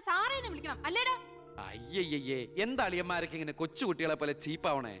ഭർത്താവ് നിന്നെ സാറേന്ന് വിളിക്കണം അല്ലേടാ? അയ്യയ്യേ, എന്താ അളിയന്മാരൊക്കെ ഇങ്ങനെ കൊച്ചു കുട്ടികളെ പോലെ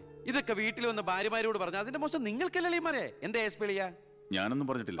ചീപ്പാവണേ? ഇതൊക്കെ വീട്ടിൽ വന്ന ഭാര്യമാരോട് പറഞ്ഞു അതിന്റെ മോശം നിങ്ങൾക്കല്ലേ അളിയന്മാരെ? എന്താ ASP എളിയാ? ഞാനൊന്നും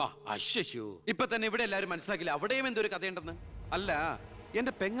പറഞ്ഞിട്ടില്ല. അശ്ശോ, ഇപ്പൊ തന്നെ ഇവിടെ എല്ലാരും മനസ്സിലാക്കില്ല അവിടെയും എന്തൊരു കഥയുണ്ടെന്ന്. അല്ല,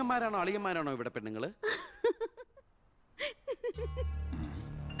 എന്റെ പെങ്ങന്മാരാണോ അളിയന്മാരാണോ ഇവിടെ പെണ്ണുങ്ങള്?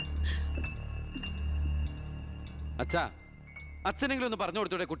 അച്ഛാ, അച്ഛനെങ്കിലും ഒന്ന് പറഞ്ഞു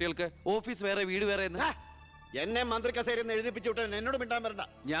കൊടുത്തൂടെ കുട്ടികൾക്ക് ഓഫീസ് വേറെ വീട് വേറെ എന്ന്? എന്നെ മന്ത്രി കസേരന്ന് എഴുതിപ്പിച്ചു വിട്ടത് എന്നോട് മിണ്ടാൻ വരണ്ട.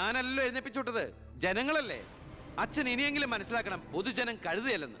 ഞാനല്ലോ എഴുന്നേപ്പിച്ചു വിട്ടത്, ജനങ്ങളല്ലേ. അച്ഛൻ ഇനിയെങ്കിലും മനസ്സിലാക്കണം പൊതുജനം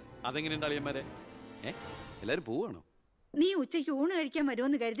കഴുതയല്ലെന്ന്. അതെങ്ങനെയുണ്ട് അളിയന്മാരെ? എല്ലാരും പോവാണോ? നീ ഉച്ചയ്ക്ക് ഊണ് കഴിക്കാൻ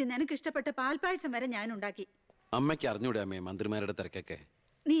വരുമെന്ന് കരുതി നിനക്ക് ഇഷ്ടപ്പെട്ട പാൽപ്പായസം വരെ ഞാൻ ഉണ്ടാക്കി. അമ്മയ്ക്ക് അറിഞ്ഞൂടെ അമ്മേ മന്ത്രിമാരുടെ തിരക്കൊക്കെ?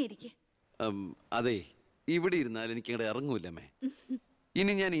 നീ ഇരിക്കെ. അതെ, ഇവിടെ ഇരുന്നാൽ എനിക്ക് ഇങ്ങോട്ട് ഇറങ്ങൂല്ലമ്മേ.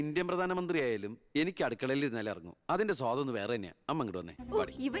 ഇനി ഞാൻ ഇന്ത്യൻ പ്രധാനമന്ത്രി ആയാലും എനിക്ക് അടുക്കളയിൽ ഇരുന്നാലും ഇറങ്ങും. അതിന്റെ സ്വാദം വേറെ തന്നെയാ. അമ്മ ഇങ്ങോട്ട് വന്നേ.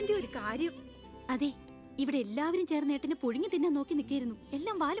 ഇവന്റെ ഒരു കാര്യം. അതെ, ഇവിടെ എല്ലാവരും ചേർന്ന് ഏട്ടനെ പൊഴിഞ്ഞു തിന്നാൻ നോക്കി നിൽക്കായിരുന്നു.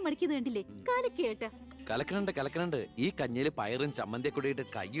 എല്ലാം വാല് മടക്കിയത് കണ്ടില്ലേ? കലക്കേട്ട കലക്കണുണ്ട്. ഈ കഞ്ഞില് പയറും ചമ്മന്തിയെ കൂടിയിട്ട്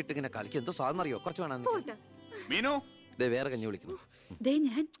കൈയിട്ട് ഇങ്ങനെ കലക്കി എന്തോ സാധനം അറിയോ? കുറച്ച് വേണം. മീനു, വേറെ കഞ്ഞി വിളിക്കുന്നു.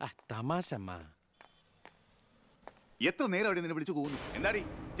 തമാശ അമ്മ. എത്ര നേരം അവിടെ നിന്നെ വിളിച്ചു പോകുന്നു? എന്താടി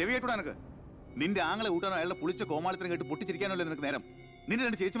ചെവി കേട്ടൂടാ നിനക്ക്? നിന്റെ ആങ്ങളെ കൂട്ടാനോ അയാളുടെ പുളിച്ച കോമാളിത്തരം കേട്ട് പൊട്ടിച്ചിരിക്കാനല്ലേ നിനക്ക് നേരം? നിന്റെ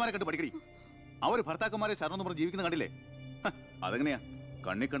 2 ചേച്ചിമാരെ കണ്ട് പഠിക്കടി. അവര് ഭർത്താക്കന്മാരെ ശരണം പറഞ്ഞ് ജീവിക്കുന്ന കണ്ടില്ലേ? അതെങ്ങനെയാ?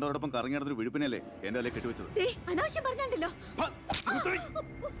 കണ്ണി കണ്ടവരോടൊപ്പം കറങ്ങി നടന്നൊരു വിഴുപ്പിനല്ലേ എന്റെ അല്ലേ കെട്ടിവെച്ചത്?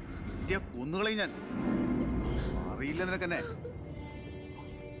 ഒന്നുകളെയും ഞാൻ അറിയില്ല നിനക്കെന്നെ.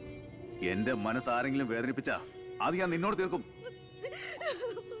 എന്റെ മനസ്സാരെങ്കിലും വേദനിപ്പിച്ചാ അത് ഞാൻ നിന്നോട് തീർക്കും.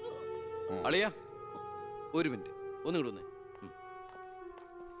 അളിയ, ഒരു മിനിറ്റ് ഒന്നുകൂടെ വന്നേ.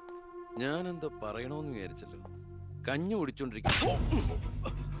 ഞാനെന്തോ പറയണോന്ന് വിചാരിച്ചല്ലോ. കഞ്ഞി കുടിച്ചോണ്ടിരിക്കും.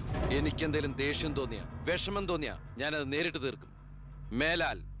 എനിക്കെന്തേലും ദേഷ്യം തോന്നിയാ, വിഷമം തോന്നിയാ ഞാനത് നേരിട്ട് തീർക്കും.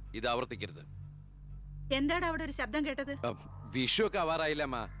 മേലാൽ ഇത് ആവർത്തിക്കരുത്. എന്താടാ അവിടെ ഒരു ശബ്ദം കേട്ടത്? വിഷു ഒക്കെ ആവാറായില്ല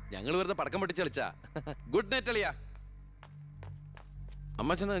അമ്മ. ഞങ്ങൾ വെറുതെ പടക്കം പൊട്ടിച്ച് കളിച്ചാ. ഗുഡ് നൈറ്റ് അളിയ.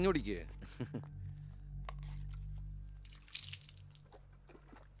 അമ്മ ചെന്ന് കഞ്ഞി കുടിക്കേ.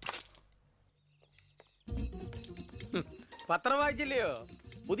 പത്രം വായിച്ചില്ലയോ?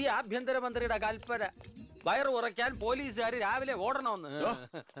 പുതിയ ആഭ്യന്തരമന്ത്രിയുടെ കൽപ്പന. വയറ് കുറയ്ക്കാൻ പോലീസുകാർ രാവിലെ ഓടണമെന്ന്.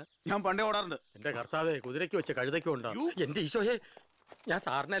 ഞാൻ പണ്ടേ ഓടാറുണ്ട്. എന്റെ കർത്താവേ, കുതിരയ്ക്ക് വെച്ച കഴുതയ്ക്കും ഉണ്ടോ? എന്റെ ഈശോയെ, ഞാൻ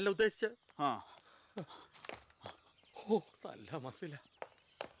സാറിനല്ല ഉദ്ദേശിച്ചത്. ഓ നല്ല മസില.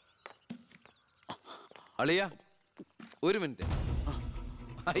 അളിയ ഒരു മിനിറ്റ്.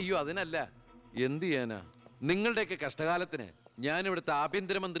 അയ്യോ അതിനല്ല, എന്ത് ചെയ്യാനാ? നിങ്ങളുടെയൊക്കെ കഷ്ടകാലത്തിന് ഞാൻ ഇവിടുത്തെ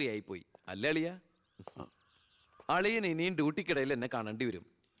ആഭ്യന്തരമന്ത്രി ആയിപ്പോയി അല്ലേ അളിയ? അളിയൻ ഇനിയും ഡ്യൂട്ടിക്കിടയിൽ എന്നെ കാണേണ്ടി വരും.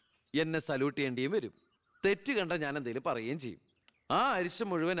 എന്നെ സല്യൂട്ട് ചെയ്യേണ്ടിയും വരും. തെറ്റ് കണ്ട ഞാൻ എന്തെങ്കിലും പറയുകയും ചെയ്യും. ആ അരിശം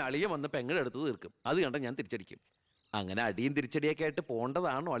മുഴുവൻ അളിയ വന്ന് പെങ്ങളെടുത്ത് തീർക്കും. അത് കണ്ട ഞാൻ തിരിച്ചടിക്കും. അങ്ങനെ അടിയും തിരിച്ചടിയൊക്കെ ആയിട്ട്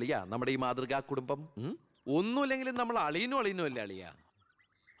പോണ്ടതാണോ അളിയ നമ്മുടെ ഈ മാതൃകാ കുടുംബം? ഒന്നുമില്ലെങ്കിലും നമ്മൾ അളിയനും അല്ലേ അളിയ?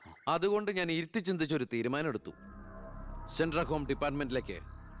 അതുകൊണ്ട് ഞാൻ ഇരുത്തി ചിന്തിച്ചൊരു തീരുമാനം എടുത്തു. Central home ഡിപ്പാർട്ട്മെന്റിലേക്ക്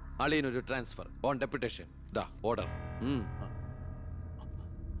അളിയനൊരു transfer on deputation. ദാ ഓർഡർ.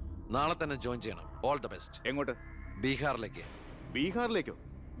 നാളെ തന്നെ ജോയിൻ ചെയ്യണം. All the best. എങ്ങോട്ട്? ബീഹാറിലേക്ക്. ബീഹാറിലേക്കോ?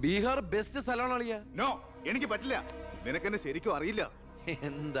 ബീഹാർ ബെസ്റ്റ് സ്ഥലമാണ് അളിയ. നോ, എനിക്ക് പറ്റില്ല. നിനക്കെന്നെ ശരിക്കും അറിയില്ല.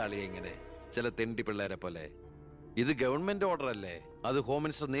 എന്താ അളിയ ഇങ്ങനെ ചില തെണ്ടി പിള്ളേരെ പോലെ? ഇത് ഗവൺമെന്റ് ഓർഡർ അല്ലേ? അത് ഹോം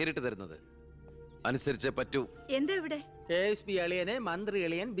മിനിസ്റ്റർ നേരിട്ട് തരുന്നത്. അനുസരിച്ചേ പറ്റൂ. എന്താ ഇവിടെ? ASP അളിയനെ മന്ത്രി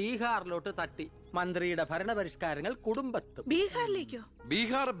അളിയൻ ബീഹാറിലോട്ട് തട്ടി. മന്ത്രിയുടെ ഭരണപരിഷ്കാരങ്ങൾ കുടുംബത്തും. ബീഹാറിലേക്കോ?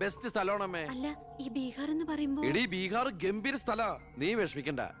 ബീഹാർ ബെസ്റ്റ് സ്ഥലമാണമ്മേ. അല്ല, ഈ ബീഹാർ എന്ന് പറയുമ്പോ എടി ബീഹാർ ഗംഭീര സ്ഥല. നീ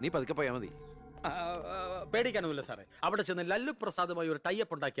വിഷമിക്കണ്ട, നീ പതുക്കെ പോയാ മതി. പേടിക്കാനൊന്നുമില്ല സാറേ. അവിടെ ചെന്ന് ലല്ലു പ്രസാദുമായി ഒരു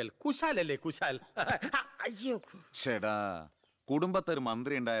ടൈപ്പ് ഉണ്ടാക്കിയാൽ കുശാലല്ലേ കുശാൽ. അയ്യോ ചേടാ, കുടുംബത്തൊരു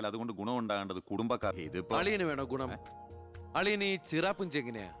മന്ത്രി ഉണ്ടായാൽ അതുകൊണ്ട് ഗുണം ഉണ്ടാകേണ്ടത് കുടുംബക്കാർ. അളിയന് വേണോ ഗുണം? അളിയന് ഈ ചിറാപ്പുഞ്ചി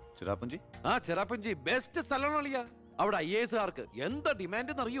എങ്ങനെയാ? ചിറാപ്പുഞ്ചി? ആ ചിറാപ്പുഞ്ചി ബെസ്റ്റ് സ്ഥലമാണ് അളിയ. അവിടെ IAS കാർക്ക് എന്താ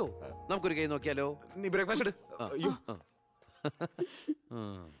ഡിമാൻഡ് എന്നറിയോ? നമുക്കൊരു കൈ നോക്കിയാലോ? നീ ബ്രേക്ക്ഫാസ്റ്റ്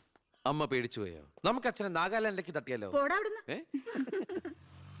അമ്മ പേടിച്ചു പോയോ? നമുക്ക് അച്ഛനെ നാഗാലാൻഡിലേക്ക് തട്ടിയാലോ?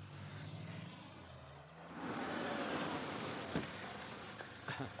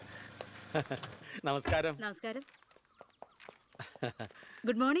 നമസ്കാരം. നമസ്കാരം.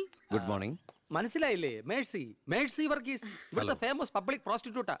 Good morning. Good morning. മനസ്സിലായില്ലേ? മേഴ്സി വർഗീസ്, ഇവിടുത്തെ ഫേമസ് പബ്ലിക്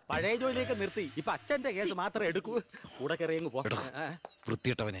പ്രോസ്റ്റിറ്റ്യൂട്ടാ. പഴയ ജോലിയൊക്കെ നിർത്തി ഇപ്പൊ അച്ഛന്റെ കേസ് മാത്രമേ എടുക്കൂ. കൂടെ കയറിയങ്ങ് പോ.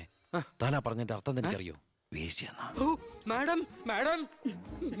 വൃത്തിയിട്ടവനെ, താനാ പറഞ്ഞതിന്റെ അർത്ഥം എനിക്കറിയോ? മാഡം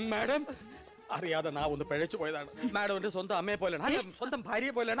അറിയാതെ നാ ഒന്ന് പിഴച്ചു പോയതാണ്. മാഡം എന്റെ സ്വന്തം അമ്മയെ പോലെയാണ്, സ്വന്തം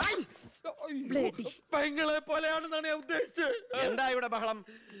ഭാര്യയെ പോലെയാണ്, പെങ്ങളെ പോലെയാണെന്നാണ് ഞാൻ ഉദ്ദേശിച്ചത്. എന്താ ഇവിടെ ബഹളം?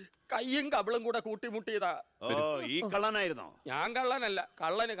 കയ്യും കബളും കൂടെ കൂട്ടിമുട്ടിയതാ. ഈ കള്ളനായിരുന്നോ? ഞാൻ കള്ളനല്ല,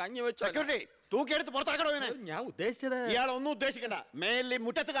 കള്ളന് കഞ്ഞി വെച്ചു. തൂക്കിയെടുത്ത് പുറത്താക്കണോ? ഞാൻ ഉദ്ദേശിച്ചത്. ഇയാൾ ഒന്നും ഉദ്ദേശിക്കണ്ട. മേലിൽ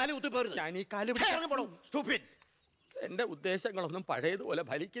മുറ്റത്ത് കാലി കുത്തിപ്പോരുത്. ഞാൻ ഈ കാല് എന്റെ ഉദ്ദേശങ്ങളൊന്നും പഴയതുപോലെ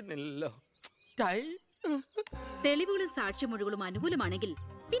ഫലിക്കുന്നില്ലല്ലോ. തെളിവുകളും സാക്ഷിമൊഴികളും അനുകൂലമാണെങ്കിൽ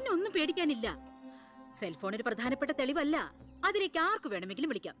പിന്നെ ഒന്നും പേടിക്കാനില്ല. സെൽഫോൺ ഒരു പ്രധാനപ്പെട്ട തെളിവല്ല. അതിലേക്ക് ആർക്ക് വേണമെങ്കിലും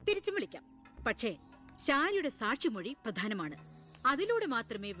വിളിക്കാം, തിരിച്ചും വിളിക്കാം. പക്ഷേ ശാരിയുടെ സാക്ഷിമൊഴി പ്രധാനമാണ്. അതിലൂടെ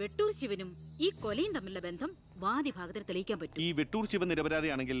മാത്രമേ വെട്ടൂർ ശിവനും ഈ കൊലയും തമ്മിലുള്ള ബന്ധം വാദിഭാഗത്തിന് തെളിയിക്കാൻ പറ്റൂ. ഈ വെട്ടൂർ ശിവൻ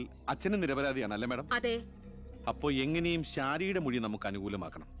നിരപരാധിയാണെങ്കിൽ അച്ഛനും നിരപരാധിയാണ് അല്ലേ മാഡം? അതെ. അപ്പോ എങ്ങനെയും ശാരിയുടെ മൊഴി നമുക്ക്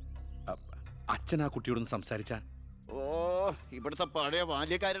അനുകൂലമാക്കണം. അച്ഛൻ ആ കുട്ടിയോടൊന്ന് സംസാരിച്ചാ? ഇവിടുത്തെ പഴയ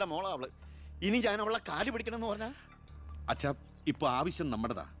ബാല്യക്കാരുടെ മോളാ അവള്. ഇനി ഞാൻ അവളെ കാല് പിടിക്കണമെന്ന് പറഞ്ഞാ? അച്ഛാ, ഇപ്പൊ ആവശ്യം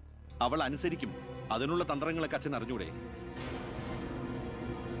നമ്മുടെതാ. അവൾ അനുസരിക്കും. അതിനുള്ള തന്ത്രങ്ങളൊക്കെ അച്ഛൻ അറിഞ്ഞൂടെ?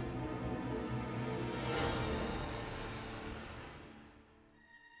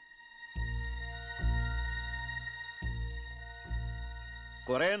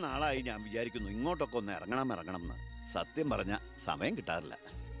 കുറെ നാളായി ഞാൻ വിചാരിക്കുന്നു ഇങ്ങോട്ടൊക്കെ ഒന്ന് ഇറങ്ങണം എന്ന്. സത്യം പറഞ്ഞ സമയം കിട്ടാറില്ല.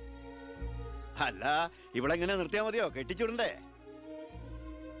 അല്ല, ഇവളെങ്ങനെ നിർത്തിയാ മതിയോ? കെട്ടിച്ചുവിടണ്ടേ?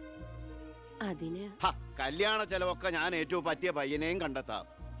 കല്യാണ ചെലവൊക്കെ ഞാൻ ഏറ്റവും പറ്റിയ പയ്യനെയും കണ്ടെത്താം.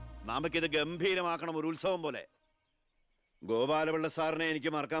 നമുക്കിത് ഗംഭീരമാക്കണം, ഒരു ഉത്സവം പോലെ. ഗോപാലപിള്ള സാറിനെ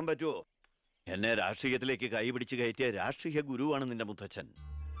എനിക്ക് മറക്കാൻ പറ്റുമോ? എന്നെ രാഷ്ട്രീയത്തിലേക്ക് കൈപിടിച്ച് കയറ്റിയ രാഷ്ട്രീയ ഗുരുവാണ് നിന്റെ മുത്തച്ഛൻ.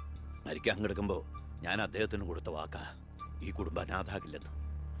 മരിക്കാൻ കിടക്കുമ്പോ ഞാൻ അദ്ദേഹത്തിന് കൊടുത്ത വാക്കാ, ഈ കുടുംബം അനാഥാകില്ലെന്ന്.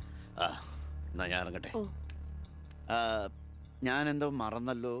 എന്നാ ഞാൻ ഇറങ്ങട്ടെ. ഞാനെന്തോ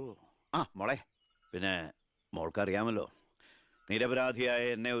മറന്നല്ലോ. മോളെ, പിന്നെ മോൾക്കറിയാമല്ലോ, നിരപരാധിയായ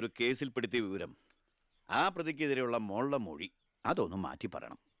എന്നെ ഒരു കേസിൽപ്പെടുത്തിയ വിവരം. ആ പ്രതിക്കെതിരെയുള്ള മോളുടെ മൊഴി അതൊന്നും മാറ്റി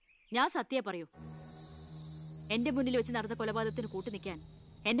പറയണം. ഞാൻ സത്യം പറയൂ. എന്റെ മുന്നിൽ വെച്ച് നടന്ന കൊലപാതകത്തിന് കൂട്ടുനിൽക്കാൻ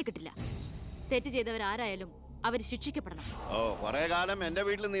എന്നെ കിട്ടില്ല. തെറ്റ് ചെയ്തവരാരായാലും അവർ ശിക്ഷിക്കപ്പെടണം. കുറെ കാലം എന്റെ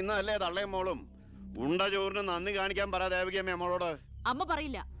വീട്ടിൽ നിന്നല്ലേ തള്ളയും മോളും. ഉണ്ട ചോറിന് നന്ദി കാണിക്കാൻ പറ ദേവികമ്മ മോളോട്. അമ്മ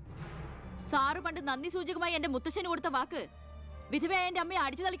പറയില്ല. സാറ് പണ്ട് നന്ദി സൂചകമായി എന്റെ മുത്തശ്ശന് കൊടുത്ത വാക്ക് വിധവയായ എന്റെ അമ്മയെ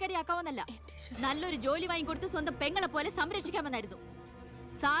അടിച്ചു തളിക്കാരിയാക്കാമെന്നല്ല, നല്ലൊരു ജോലി വാങ്ങിക്കൊടുത്ത് സ്വന്തം പെങ്ങളെ പോലെ സംരക്ഷിക്കാമെന്നായിരുന്നു.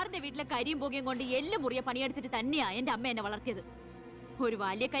 സാറിന്റെ വീട്ടിലെ കരിയും പുകയും കൊണ്ട് എല്ലാം മുറിയെ പണിയെടുത്തിട്ട് തന്നെയാ എന്റെ അമ്മ എന്നെ വളർത്തിയത്. ഒരു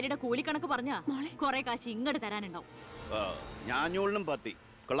ബാല്യക്കാരിയുടെ കൂലിക്കണക്ക് പറഞ്ഞാ കുറെ കാശ് ഇങ്ങോട്ട് തരാനുണ്ടാവും. ഞാഞ്ഞൂളിനും പത്തി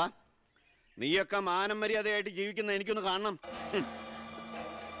കൊള്ളാം. നീയൊക്കെ മാനം മര്യാദയായിട്ട് ജീവിക്കുന്ന എനിക്കൊന്ന് കാണണം.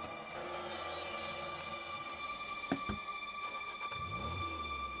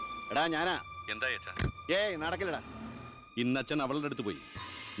 എടാ ഞാനാ. എന്താ അച്ഛാ? നടക്കില്ലടാ. ഇന്ന് അച്ഛൻ അവളുടെ അടുത്ത് പോയി,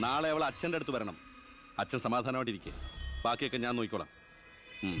 നാളെ അവൾ അച്ഛൻ്റെ അടുത്ത് വരണം. അച്ഛൻ സമാധാനമായിട്ടിരിക്കെ, ബാക്കിയൊക്കെ ഞാൻ നോക്കിക്കോളാം.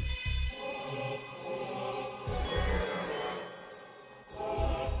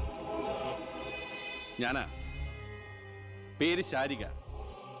 ഞാനാ. പേര് ശാരിക,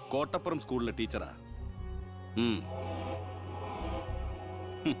 കോട്ടപ്പുറം സ്കൂളിലെ ടീച്ചറാ.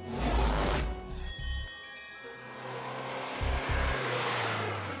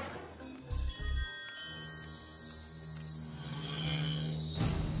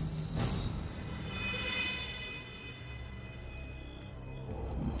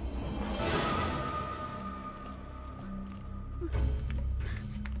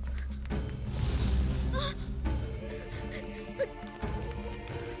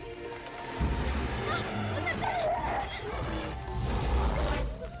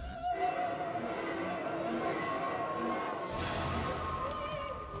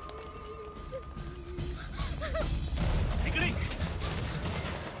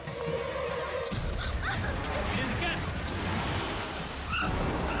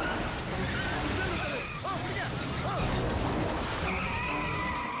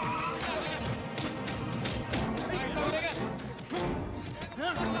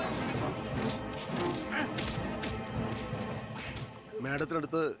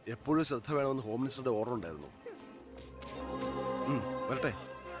 മാഡത്തിനടുത്ത് എപ്പോഴും ശ്രദ്ധ വേണമെന്ന് ഹോം മിനിസ്റ്ററുടെ ഓർഡർ ഉണ്ടായിരുന്നു. വരട്ടെ.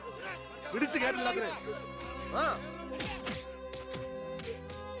 പിടിച്ചു കയറ്റില്ല.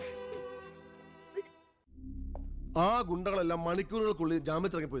 ആ ഗുണ്ടകളെല്ലാം മണിക്കൂറുകൾക്കുള്ളിൽ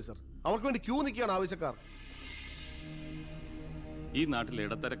ജാമ്യത്തിറങ്ങിപ്പോയി സർ. അവർക്ക് വേണ്ടി ക്യൂ നിൽക്കുകയാണ് ആവശ്യക്കാർ. ഈ നാട്ടിൽ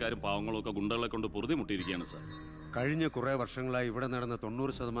ഇടത്തരക്കാരും പാവങ്ങളും ഒക്കെ ഗുണ്ടകളെ കൊണ്ട് പൊറുതി മുട്ടിയിരിക്കുകയാണ് സാർ. കഴിഞ്ഞ കുറേ വർഷങ്ങളായി ഇവിടെ നടന്ന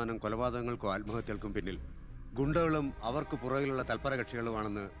 90% കൊലപാതകങ്ങൾക്കും ആത്മഹത്യകൾക്കും പിന്നിൽ ഗുണ്ടകളും അവർക്ക് പുറകിലുള്ള തൽപര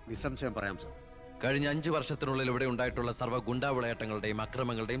കക്ഷികളുമാണെന്ന് നിസ്സംശയം പറയാം സാർ. കഴിഞ്ഞ 5 വർഷത്തിനുള്ളിൽ ഇവിടെ ഉണ്ടായിട്ടുള്ള സർവ്വ ഗുണ്ടാ വിളയാട്ടങ്ങളുടെയും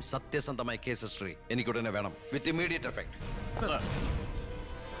അക്രമങ്ങളുടെയും സത്യസന്ധമായ കേസ് ഹിസ്റ്ററി എനിക്കുടനെ വേണം, വിത്ത് ഇമ്മീഡിയറ്റ് എഫക്ട്.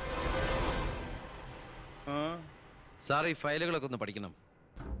 സാർ, ഈ ഫയലുകളൊക്കെ ഒന്ന് പഠിക്കണം.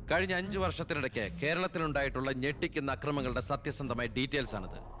 കഴിഞ്ഞ 5 വർഷത്തിനിടയ്ക്ക് കേരളത്തിലുണ്ടായിട്ടുള്ള ഞെട്ടിക്കുന്ന അക്രമങ്ങളുടെ സത്യസന്ധമായ ഡീറ്റെയിൽസ്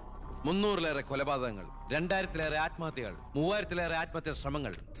ആണിത്. 300-ലേറെ കൊലപാതകങ്ങൾ, 2000-ലേറെ ആത്മഹത്യകൾ, 3000-ലേറെ ആത്മഹത്യാ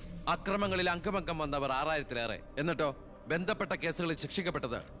ശ്രമങ്ങൾ, അക്രമങ്ങളിൽ അംഗമംഗം വന്നവർ 6000-ലേറെ. എന്നിട്ടോ ബന്ധപ്പെട്ട കേസുകളിൽ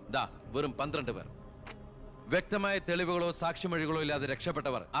ശിക്ഷിക്കപ്പെട്ടത് വെറും 12 പേർ. വ്യക്തമായ തെളിവുകളോ സാക്ഷിമൊഴികളോ ഇല്ലാതെ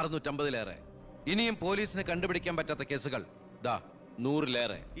രക്ഷപ്പെട്ടവർ 650-ലേറെ. ഇനിയും പോലീസിന് കണ്ടുപിടിക്കാൻ പറ്റാത്ത കേസുകൾ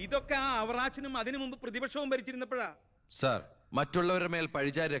 100-ലേറെ. ഇതൊക്കെ ആ അവറാച്ചനും അതിനു മുമ്പ് പ്രതിപക്ഷവും ഭരിച്ചിരുന്നപ്പോഴാ. സാർ, മറ്റുള്ളവരുടെ മേൽ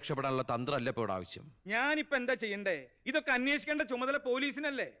പഴിചാരി രക്ഷപ്പെടാനുള്ള തന്ത്രമല്ല ഇപ്പോൾ ആവശ്യം. ഞാനിപ്പോ എന്താ ചെയ്യണ്ടേ? ഇതൊക്കെ അന്വേഷിക്കേണ്ട ചുമതല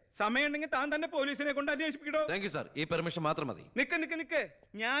പോലീസിനല്ലേ? സമയമുണ്ടെങ്കിൽ താൻ തന്നെ പോലീസിനെ കൊണ്ട് അന്വേഷിപ്പിക്കടോ. താങ്ക് യു സാർ, ഈ പെർമിഷൻ മാത്രം മതി. നിക്ക്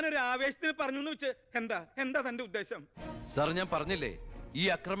ഞാനൊരു ആവേശത്തിന് പറഞ്ഞു എന്ന് വെച്ച് എന്താ തന്റെ ഉദ്ദേശം? സാർ, ഞാൻ പറഞ്ഞില്ലേ ഈ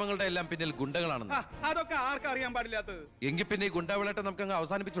അക്രമങ്ങളുടെ എല്ലാം പിന്നിൽ ഗുണ്ടകളാണെന്ന്. അതൊക്കെ ആർക്കറിയാൻ പാടില്ലാത്തത്? എങ്കിൽ പിന്നെ ഈ ഗുണ്ടാവിളാട്ടം നമുക്ക് അങ്ങ്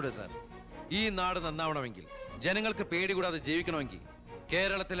അവസാനിപ്പിച്ചൂടെ സാർ? ഈ നാട് നന്നാവണമെങ്കിൽ, ജനങ്ങൾക്ക് പേടി കൂടാതെ ജീവിക്കണമെങ്കിൽ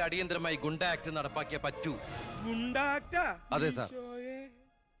കേരളത്തിൽ അടിയന്തരമായി ഗുണ്ട ആക്ട് നടപ്പാക്കിയേ പറ്റൂ. അതെ സാർ,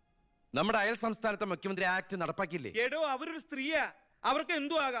 നമ്മുടെ അയൽ സംസ്ഥാനത്തെ മുഖ്യമന്ത്രി ആക്ട് നടപ്പാക്കിയില്ലേ? എടോ, അവരൊരു സ്ത്രീയാ, അവർക്ക്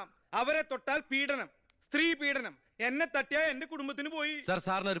എന്തു ആകാം. അവരെ തൊട്ടാൽ പീഡനം, സ്ത്രീ പീഡനം. എന്നെ തട്ടിയാ എന്റെ കുടുംബത്തിന് പോയി. സാർ,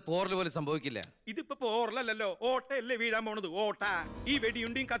 സാറിന് ഒരു പോറൽ പോലും സംഭവിക്കില്ല. ഇതിപ്പോ പോറലല്ലോ, ഓട്ടയല്ലേ വീഴാൻ പോണത്. ഓട്ട ഈ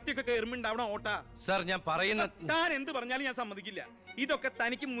വെടിയുണ്ടിയും കത്തിയൊക്കെ കയറുമ്പോണ്ടാവണം ഓട്ട. സാർ, ഞാൻ പറയുന്ന താൻ എന്ത് പറഞ്ഞാലും ഞാൻ സമ്മതിക്കില്ല. ഇതൊക്കെ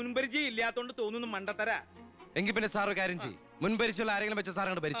തനിക്ക് മുൻപരിചയം ഇല്ലാത്തോണ്ട് തോന്നുന്നു മണ്ടത്തര. എങ്കിൽ പിന്നെ സാർ ഒരു കാര്യം ചെയ്യും, മുൻപരിച്ചുള്ള ആരെങ്കിലും വെച്ച സാർ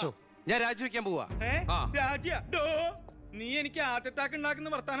അങ്ങോട്ട് ഭരിച്ചോ. ഞാൻ രാജിവെക്കാൻ പോവാ. നീ എനിക്ക് ഹാർട്ട് അറ്റാക്ക് ഉണ്ടാക്കുന്ന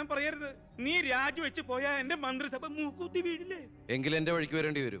വർത്താനം പറയരുത്. നീ രാജിവെച്ച് പോയാ എന്റെ മന്ത്രിസഭ മൂക്കൂത്തി വീഴില്ലേ? എങ്കിൽ എന്റെ വഴിക്ക്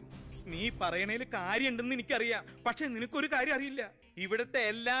വരേണ്ടി വരും. നീ പറയണേല് കാര്യമുണ്ടെന്ന് എനിക്കറിയാം, പക്ഷെ നിനക്കൊരു കാര്യം അറിയില്ല. ഇവിടുത്തെ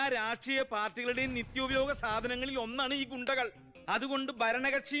എല്ലാ രാഷ്ട്രീയ പാർട്ടികളുടെയും നിത്യോപയോഗ സാധനങ്ങളിൽ ഒന്നാണ് ഈ ഗുണ്ടകൾ. അതുകൊണ്ട്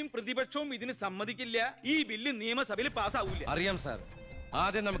ഭരണകക്ഷിയും പ്രതിപക്ഷവും ഇതിന് സമ്മതിക്കില്ല. ഈ ബില്ല് നിയമസഭയിൽ പാസ്സാവൂല. അറിയാം സാർ,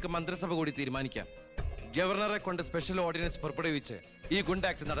 ആദ്യം നമുക്ക് മന്ത്രിസഭ കൂടി തീരുമാനിക്കാം. ഗവർണറെ കൊണ്ട് സ്പെഷ്യൽ ഓർഡിനൻസ് പുറപ്പെടുവിച്ച് ഈ ഗുണ്ട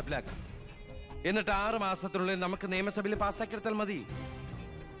ആക്ട് നടപ്പിലാക്കാം. എന്നിട്ട് 6 മാസത്തിനുള്ളിൽ നമുക്ക് നിയമസഭയിൽ പാസ്സാക്കിയെടുത്താൽ മതി.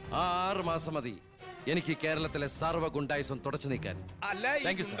 6 മാസം മതി എനിക്ക് കേരളത്തിലെ സർവ്വ ഗുണ്ടായുസം തുടച്ചു നീക്കാൻ.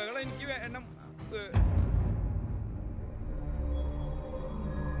 Thank you sir. എനിക്ക് വേണം.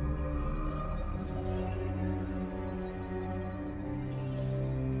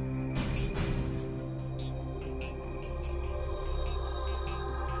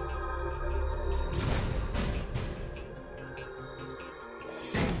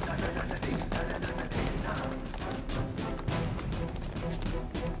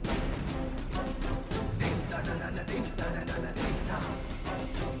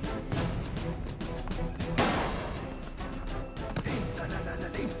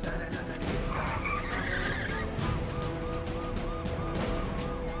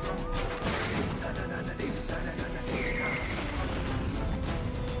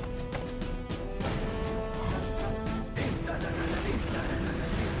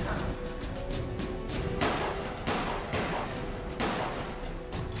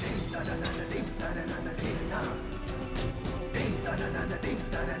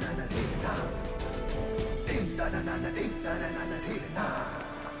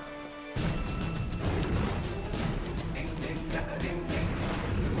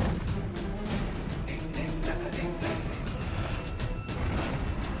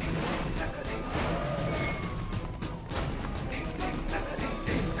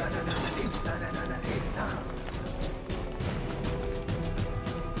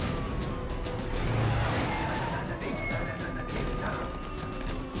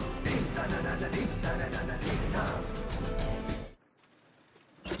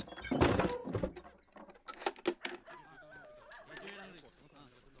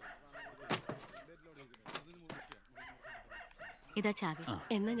 ഇതാ ചാവി.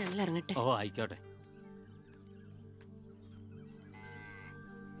 എന്നാ ഞങ്ങൾ ഇറങ്ങട്ടെ. ഓ ആയിക്കോട്ടെ.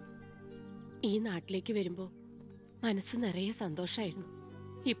 ഈ നാട്ടിലേക്ക് വരുമ്പോ മനസ്സ് നിറയെ സന്തോഷായിരുന്നു.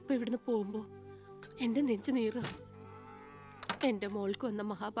 ഇപ്പൊ ഇവിടുന്ന് പോകുമ്പോ എന്റെ നെഞ്ചു നീറുക. എന്റെ മോൾക്ക് വന്ന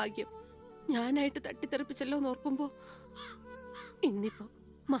മഹാഭാഗ്യം ഞാനായിട്ട് തട്ടിത്തെറിപ്പിച്ചല്ലോ എന്നോർക്കുമ്പോ ഇന്നിപ്പോ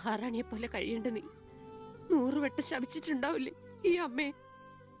മഹാറാണിയെ പോലെ കഴിയേണ്ട നീ 100 വട്ടം ശപിച്ചിട്ടുണ്ടാവില്ലേ ഈ അമ്മയെ?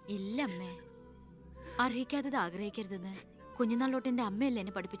 ഇല്ല അമ്മേ, അർഹിക്കാത്തത് ആഗ്രഹിക്കരുതെന്ന് കുഞ്ഞുനാളോട്ട് എന്റെ അമ്മയല്ലേ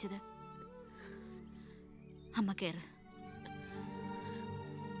എന്നെ പഠിപ്പിച്ചത്. അമ്മ കേറ്.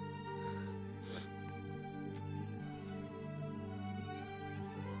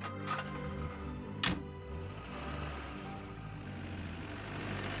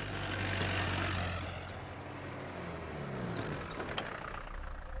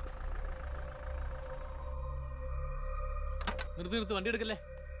 നിർത്തി വണ്ടി എടുക്കല്ലേ.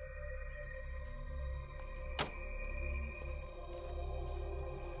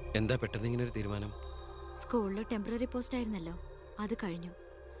 എന്താ പെട്ടെന്ന് ഇങ്ങനെ ഒരു തീരുമാനം? സ്കൂളിൽ ടെമ്പററി പോസ്റ്റ് ആയിരുന്നല്ലോ, അത് കഴിഞ്ഞു.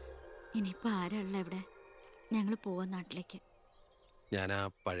 ഇനിയിപ്പോ ആരാ ഉള്ള ഇവിടെ? ഞങ്ങൾ പോവാൻ നാട്ടിലേക്ക്. ഞാൻ ആ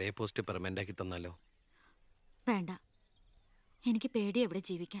പഴയ പോസ്റ്റ് പെർമനന്റ് ആക്കി തന്നാലോ? വേണ്ട, എനിക്ക് പേടി എവിടെ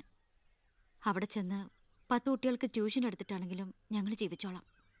ജീവിക്കാൻ. അവിടെ ചെന്ന് 10 കുട്ടികൾക്ക് ട്യൂഷൻ എടുത്തിട്ടാണെങ്കിലും ഞങ്ങൾ ജീവിച്ചോളാം.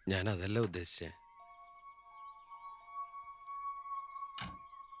 ഞാൻ അതല്ല ഉദ്ദേശിച്ചേ.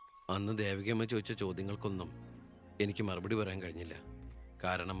 അന്ന് ദേവികമ്മ ചോദിച്ച ചോദ്യങ്ങൾക്കൊന്നും എനിക്ക് മറുപടി പറയാൻ കഴിഞ്ഞില്ല.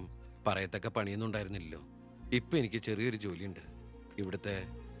 കാരണം പറയത്തക്ക പണിയൊന്നും ഉണ്ടായിരുന്നില്ലല്ലോ. ഇപ്പം എനിക്ക് ചെറിയൊരു ജോലിയുണ്ട്, ഇവിടുത്തെ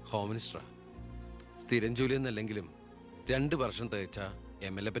ഹോം മിനിസ്റ്ററാ. സ്ഥിരം ജോലിയൊന്നല്ലെങ്കിലും 2 വർഷം തികച്ച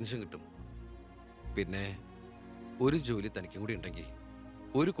MLA പെൻഷൻ കിട്ടും. പിന്നെ ഒരു ജോലി തനിക്കും കൂടി ഉണ്ടെങ്കിൽ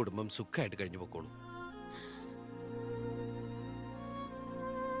ഒരു കുടുംബം സുഖമായിട്ട് കഴിഞ്ഞു പോക്കോളും.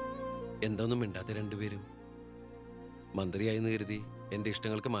 എന്തൊന്നും മിണ്ടാത്ത രണ്ടുപേരും. മന്ത്രിയായെന്ന് കരുതി എൻ്റെ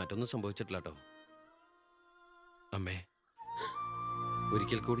ഇഷ്ടങ്ങൾക്ക് മാറ്റമൊന്നും സംഭവിച്ചിട്ടില്ല കേട്ടോ. അമ്മേ,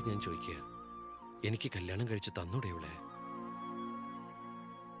 ഒരിക്കൽ കൂടി ഞാൻ ചോദിക്കുക, എനിക്ക് കല്യാണം കഴിച്ച് തന്നൂടെ ഇവളെ?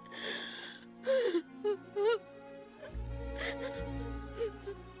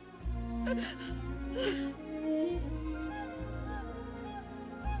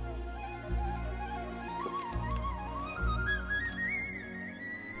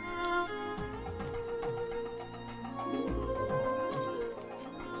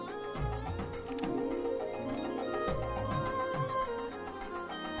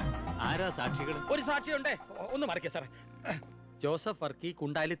 സാക്ഷികൾ? ഒരു സാക്ഷിയുണ്ടേ, ഒന്ന് മറക്കേ സാറേ. ജോസഫ് വർക്കി,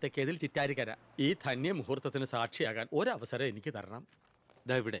 കുണ്ടാലി തെക്കേതിൽ, ചിറ്റാരിക്കര. ഈ ധന്യ മുഹൂർത്തത്തിന് സാക്ഷിയാകാൻ ഒരവസരം എനിക്ക് തരണം.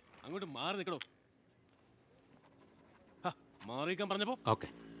 ഇവിടെ അങ്ങോട്ട് മാറി നിൽക്കണോ? മാറിക്കാൻ പറഞ്ഞപ്പോ ഓക്കെ.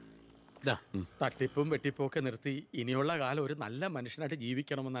 തട്ടിപ്പും വെട്ടിപ്പും ഒക്കെ നിർത്തി ഇനിയുള്ള കാലം ഒരു നല്ല മനുഷ്യനായിട്ട്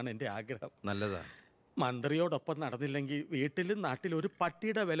ജീവിക്കണമെന്നാണ് എൻ്റെ ആഗ്രഹം. നല്ലതാ. മന്ത്രിയോടൊപ്പം നടന്നില്ലെങ്കിൽ വീട്ടിലും നാട്ടിലും ഒരു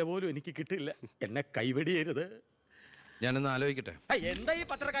പട്ടിയുടെ വില പോലും എനിക്ക് കിട്ടില്ല. എന്നെ കൈവെടിയരുത്. ഞാനൊന്ന് ആലോചിക്കട്ടെ. എന്താ ഈ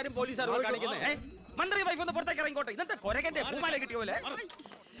പത്രക്കാരും പോലീസുകാരും കാണിക്കുന്നത്? മന്ത്രി വൈഫ് ഒന്ന് പുറത്തേക്ക് ഇറങ്ങിക്കോട്ടെ. ഇന്നത്തെ കൊരകന്റെ പൂമാല കിട്ടിയ പോലെ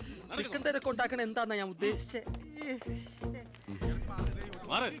ചിക്കൻ തിരക്ക് ഉണ്ടാക്കണ എന്താന്നാ ഞാൻ ഉദ്ദേശിച്ചേ.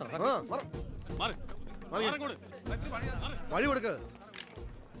 വഴി കൊടുക്ക്.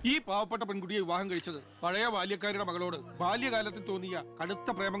 ഈ പാവപ്പെട്ട പെൺകുട്ടിയെ വിവാഹം കഴിച്ചത് പഴയ ബാല്യക്കാരുടെ മകളോട് ബാല്യകാലത്തിൽ തോന്നിയ കടുത്ത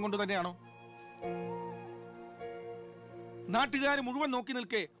പ്രേമം കൊണ്ട് തന്നെയാണോ? നാട്ടുകാർ മുഴുവൻ നോക്കി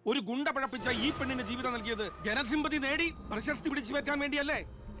നിൽക്കെ ഒരു ഗുണ്ട പഴപ്പിച്ച ഈ പെണ്ണിന് ജീവിതം നൽകിയത് ജനസിമ്പതി നേടി പ്രശസ്തി പിടിച്ചു പറ്റാൻ വേണ്ടിയല്ലേ?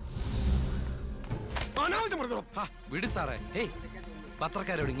 വിട് സാറേ.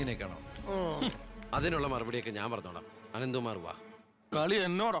 പത്രക്കാരോട് ഇങ്ങനെയൊക്കെയാണോ? അതിനുള്ള മറുപടിയൊക്കെ ഞാൻ പറഞ്ഞോളാം. അനന്തുമാർ വാ. കളി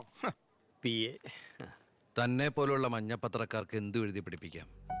എന്നോടോ? തന്നെ പോലുള്ള മഞ്ഞപ്പത്രക്കാർക്ക് എന്തു എഴുതി പിടിപ്പിക്കാം.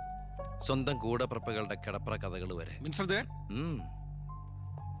 സ്വന്തം കൂടപ്പിറപ്പുകളുടെ കിടപ്പറ കഥകൾ വരെ.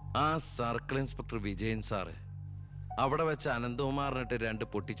 ആ സർക്കിൾ ഇൻസ്പെക്ടർ വിജയൻ സാറ് അവിടെ വെച്ച് അനന്തകുമാറിനിട്ട് 2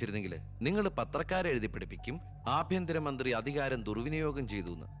 പൊട്ടിച്ചിരുന്നെങ്കിൽ നിങ്ങൾ പത്രക്കാരെ എഴുതി പിടിപ്പിക്കും ആഭ്യന്തരമന്ത്രി അധികാരം ദുർവിനിയോഗം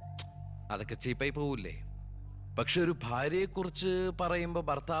ചെയ്തു എന്ന്. അതൊക്കെ ചീപ്പായി പോവില്ലേ? പക്ഷെ ഒരു ഭാര്യയെക്കുറിച്ച് പറയുമ്പോ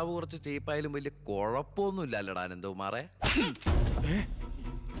ഭർത്താവ് കുറച്ച് ചീപ്പായാലും വലിയ കുഴപ്പമൊന്നുമില്ല അല്ലടാ അനന്തകുമാറെ.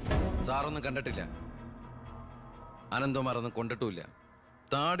 സാറൊന്നും കണ്ടിട്ടില്ല, അനന്തകുമാറൊന്നും കൊണ്ടിട്ടുമില്ല.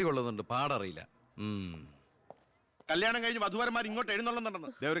 താടി ഉള്ളതുകൊണ്ട് പാടറിയില്ല. കല്യാണം കഴിഞ്ഞ് വധുവരന്മാർ ഇങ്ങോട്ട്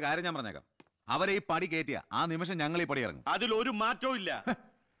എഴുന്നള്ളുന്നുണ്ടെന്ന്. ഒരു കാര്യം ഞാൻ പറഞ്ഞേക്കാം, അവരെ ഈ പടി കയറ്റിയ ആ നിമിഷം ഞങ്ങൾ ഈ പടി ഇറങ്ങും. അതിലൊരു മാറ്റവും ഇല്ല.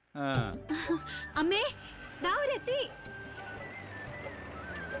 അമ്മേ, ദാ അവരെത്തി.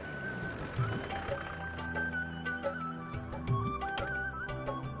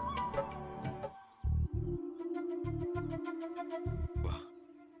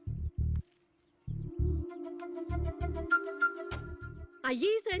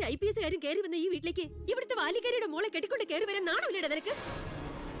 IAS IPS കയറി വന്ന ഈ വീട്ടിലേക്ക് ഇവിടുത്തെ വാലിക്കാരിയുടെ മോളെ കെട്ടിക്കൊണ്ട് കയറി വരാൻ നാണമില്ലടാ നിനക്ക്?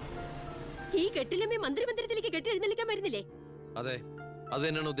 ഈ കെട്ടിലമ്മേ മന്ത്രിമന്ദിരത്തിലേക്ക് കെട്ടി എഴുന്നള്ളിക്കാൻ വരുന്നില്ലേ? അതെ, അത്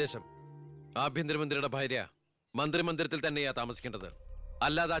തന്നെയാണ് ഉദ്ദേശം. ആഭ്യന്തരമന്ത്രിയുടെ ഭാര്യ മന്ത്രിമന്ദിരത്തിൽ തന്നെയാ താമസിക്കേണ്ടത്.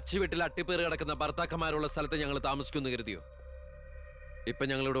 അല്ലാതെ അച്ചുവീട്ടിൽ അട്ടിപ്പേറ് കിടക്കുന്ന ഭർത്താക്കന്മാരുള്ള സ്ഥലത്ത് ഞങ്ങൾ താമസിക്കുമെന്ന് കരുതിയോ? ഇപ്പൊ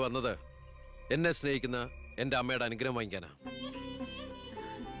ഞങ്ങളിവിടെ വന്നത് എന്നെ സ്നേഹിക്കുന്ന എന്റെ അമ്മയുടെ അനുഗ്രഹം വാങ്ങിക്കാനാ.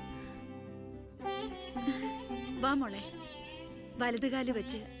 വാ മോളെ, വലതുകാല്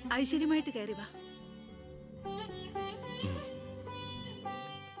വെച്ച് ഐശ്വര്യമായിട്ട് കയറി വാ.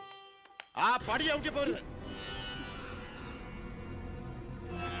 ആ പടി ചവിട്ടി പോരുത്.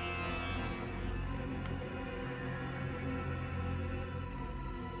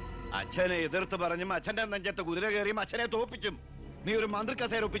 അച്ഛനെ എതിർത്ത് പറഞ്ഞും അച്ഛന്റെ നെഞ്ചത്ത് കുതിര കയറിയും അച്ഛനെ തോപ്പിച്ചും നീ ഒരു മന്ത്രി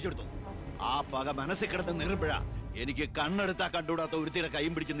കസേര ഒപ്പിച്ചെടുത്തു. ആ പക മനസ്സിൽ കിടന്ന് നീറുമ്പോഴാ എനിക്ക് കണ്ണെടുത്താ കണ്ടുകൂടാത്ത ഒരുത്തിയുടെ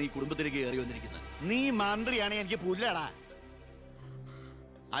കൈയും പിടിച്ച് നീ കുടുംബത്തിലേക്ക് കയറി വന്നിരിക്കുന്നത്. നീ മന്ത്രിയാണ്, എനിക്ക് പുല്ലടാ.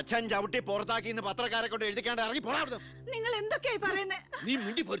 അച്ഛൻ ചവിട്ടി പുറത്താക്കി പത്രക്കാരെ കൊണ്ട് എഴുതിക്കാണ്ട് ഇറങ്ങി പോരാ. നിങ്ങൾ എന്തൊക്കെയായി പറയുന്നേ? നീ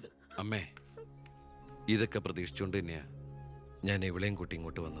മുണ്ടി പോരുത്. അമ്മേ, ഇതൊക്കെ പ്രതീക്ഷിച്ചുകൊണ്ട് തന്നെയാ ഞാൻ ഇവളെയും കൂട്ടി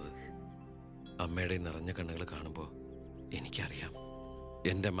ഇങ്ങോട്ട് വന്നത്. അമ്മയുടെ നിറഞ്ഞ കണ്ണുകൾ കാണുമ്പോൾ എനിക്കറിയാം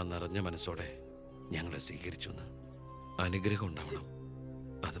എൻ്റെ അമ്മ നിറഞ്ഞ മനസ്സോടെ ഞങ്ങളെ സ്വീകരിച്ചു എന്ന്. അനുഗ്രഹം ഉണ്ടാവണം,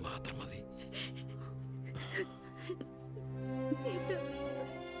 അത് മാത്രം മതി.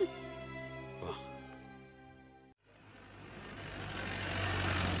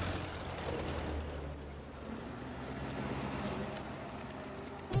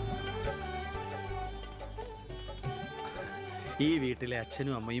 ഈ വീട്ടിലെ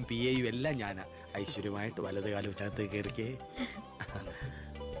അച്ഛനും അമ്മയും പി എയും എല്ലാം ഞാനാ. ഐശ്വര്യമായിട്ട് വലത് കാലം വെച്ചകത്ത് കയറിക്കേ.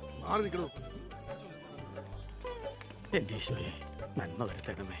 എന്റെ ഈശോയെ നന്മ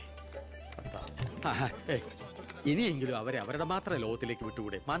വരുത്തണമേ. ഇനിയെങ്കിലും അവരെ അവരുടെ മാത്രം ലോകത്തിലേക്ക്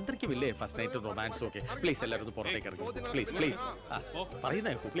വിട്ടുകൂടെ? മന്ത്രിക്കുമില്ലേ ഫസ്റ്റ് നൈറ്റ് റൊമാൻസും ഒക്കെ? പ്ലീസ് എല്ലാവരും ഒന്ന് പുറത്തേക്ക് ഇറങ്ങി. പ്ലീസ് പ്ലീസ് പറയുന്ന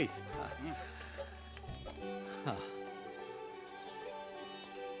കേൾക്കൂ പ്ലീസ്.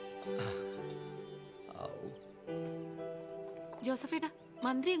 ജോസഫേട്ടാ,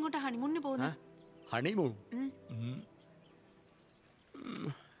 മന്ത്രി എങ്ങോട്ടാ ഹണിമൂണിന് പോകുന്നത്? ഹണിമൂൺ?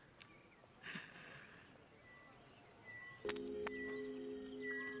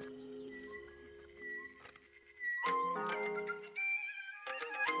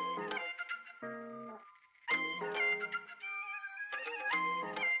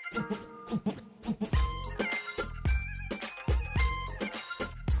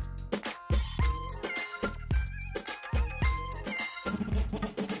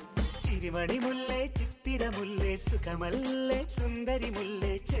 ചിരിമണിമുല്ലേ, ചിത്തിരമുല്ലേ, സുഖമല്ലേ,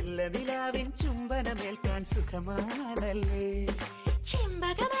 സുന്ദരിമുല്ലേ, ചെല്ലനിലാവിൻ ചുംബനമേൽക്കാൻ സുഖമാണല്ലേ.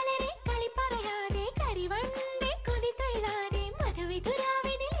 ചെമ്പകമലരെ കളിപ്പറയാതെ, കരിവണ്ടേ കൊതിതൊഴിലാതെ,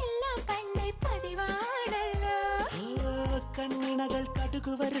 മധുവിതുരാവിനെല്ലാം പണ്ടേ പതിവാണല്ലോ. കണ്ണിണകൾ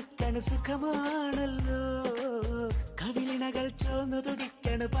കടുകുവറുക്കണ് സുഖമാണല്ലോ, കവിളിണകൾ ചോന്നു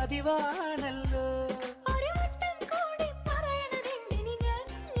തുടിക്കണ് പതിവാണല്ലോ.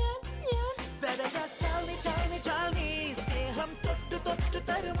 സ്നേഹം തൊട്ടു തൊട്ടു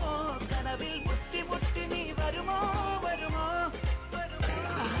തരുമോ, കനവിൽ മുട്ടി മുട്ടി നീ വരുമോ വരുമോ?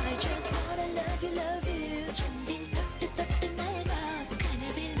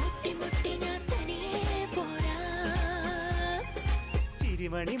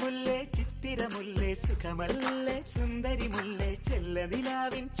 ചിരിമണിമുല്ലേ, ചിത്തിരമുല്ലേ, സുഖമല്ലേ, സുന്ദരിമുല്ലേ,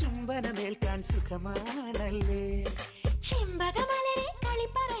 ചെല്ലനിലാവിൻ ചുംബനമേൽക്കാൻ സുഖമാണല്ലേ. ചെമ്പകമലരെ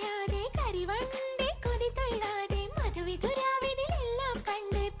കളിപ്പറയാതെ, കരിവണ്ടേ കൊതിതൊഴിലാതെ, മധുവിതുരാവിനെല്ലാം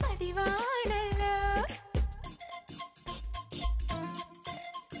പണ്ടേ പതിവാണല്ലോ.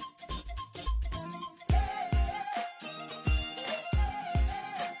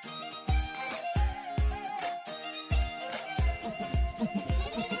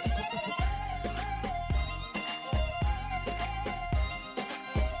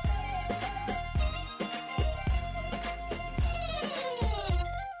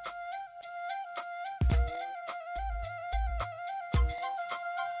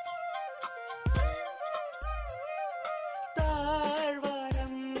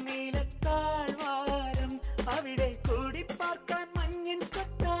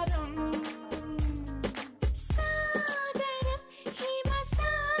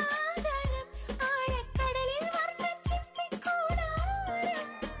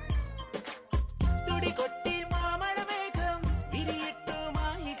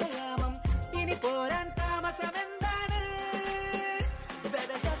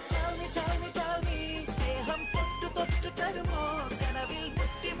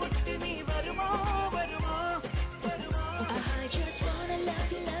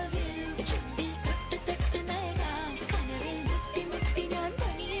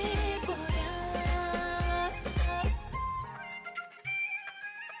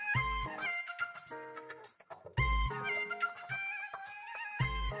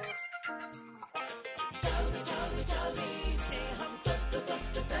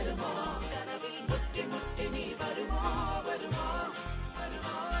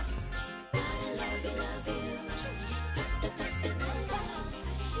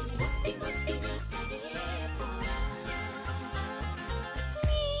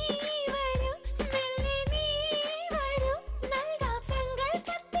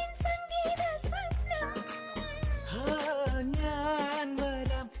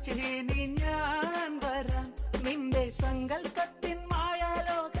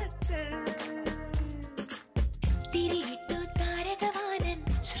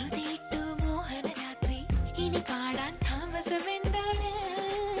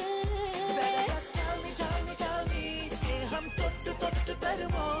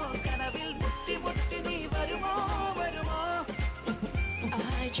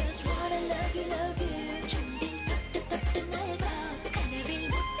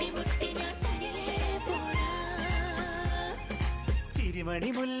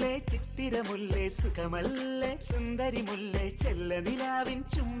 ചിന്താമണി മുല്ലേ ചിത്തിരമുല്ലേ സുഖമല്ലേ സുന്ദരി മുല്ലേ ചെല്ല നിലാവിൻ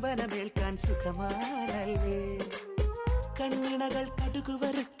ചുംബനമേൽക്കാൻ സുഖമാണല്ലേ കണ്ണിണകൾ കടുകു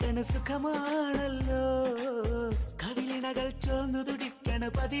വറുക്കണ സുഖമാണല്ലോ കവിളിണകൾ ചോന്നു തുടിക്കണ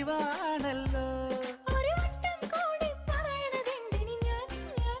പതിവാണല്ലോ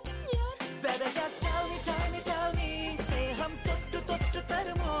സ്നേഹം തൊട്ടു തൊട്ടു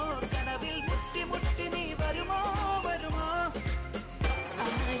തരുമോ കനവിൽ മുട്ടി മുട്ടി നീ വരുമോ വരുമോ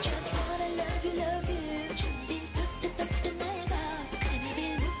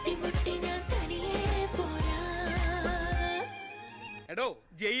എടോ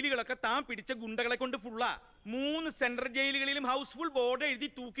ജയിലുകളൊക്കെ താൻ പിടിച്ച ഗുണ്ടകളെ കൊണ്ട് ഫുള്ളാ 3 സെൻട്രൽ ജയിലുകളിലും ഹൗസ്ഫുൾ ബോർഡ് എഴുതി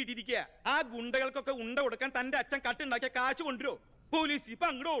തൂക്കിയിട്ടിരിക്കുക. ആ ഗുണ്ടകൾക്കൊക്കെ ഉണ്ട കൊടുക്കാൻ തന്റെ അച്ഛൻ കട്ടുണ്ടാക്കിയ കാശ് കൊണ്ടുവരോ? പോലീസ് ഇപ്പൊ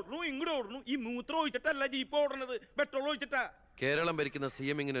അങ്ങോട്ട് ഓടുന്നു ഇങ്ങോട്ട് ഓടുന്നു. ഈ മൂത്രം ഒഴിച്ചിട്ടല്ല ജീപ്പ് ഓടുന്നത്, പെട്രോൾ ഒഴിച്ചിട്ടാ. കേരളം ഭരിക്കുന്ന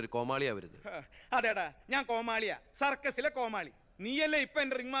CM ഇങ്ങനെ ഒരു കോമാളിയാ വരുന്നത്. അതേടാ, ഞാൻ കോമാളിയാ, സർക്കസിലെ കോമാളി. നീയല്ലേ ഇപ്പൊ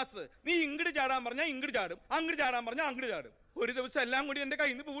എന്റെ റിംഗ് മാസ്റ്റർ. നീ ഇങ്ങോട്ട് ചാടാൻ പറഞ്ഞാ ഇങ്ങോട്ട് ചാടും, അങ്ങോട്ട് ചാടാൻ പറഞ്ഞാ അങ്ങോട്ട് ചാടും. ഒരു ദിവസം എല്ലാം കൂടി എന്റെ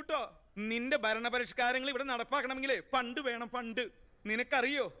കയ്യിൽ നിന്ന് പോട്ടോ. നിന്റെ ഭരണപരിഷ്കാരങ്ങൾ ഇവിടെ നടപ്പാക്കണമെങ്കിലേ ഫണ്ട് വേണം, ഫണ്ട്.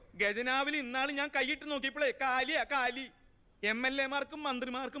 നിനക്കറിയോ, ഖജനാവിൽ ഇന്നാള് ഞാൻ കൈയിട്ട് നോക്കിയപ്പോഴേ കാലിയാ കാലി. MLA-മാർക്കും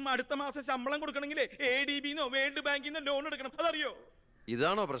മന്ത്രിമാർക്കും അടുത്ത മാസം ശമ്പളം കൊടുക്കണമെങ്കിലേ ADB-ന്നോ വേൾഡ് ബാങ്കിന്നോ ലോൺ എടുക്കണം. അതറിയോ?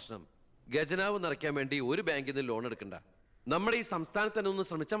 ഇതാണോ പ്രശ്നം? ഖജനാവ് നിറയ്ക്കാൻ വേണ്ടി ഒരു ബാങ്കിൽ നിന്ന് ലോൺ എടുക്കണ്ട. നമ്മുടെ ഈ സംസ്ഥാനത്ത് തന്നെ ഒന്ന്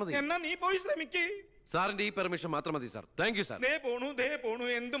ശ്രമിച്ചാൽ മതി. എന്നാ നീ പോയി ശ്രമിക്കേ. സാറിന്റെ ഈ പെർമിഷൻ മാത്രം മതി സാർ. Thank you sir. ദേ പോണു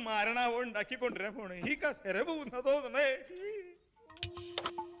എന്ത് മാരണാവോ ഉണ്ടാക്കി കൊണ്ടുവരാൻ പോണു. ഈ കസേര പോകുന്നതോ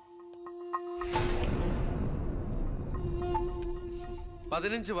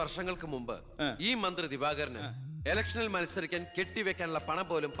 15 വർഷങ്ങൾക്ക് മുമ്പ് ഈ മന്ത്രി ദിവാകരന് ഇലക്ഷനിൽ മത്സരിക്കാൻ കെട്ടിവെക്കാനുള്ള പണം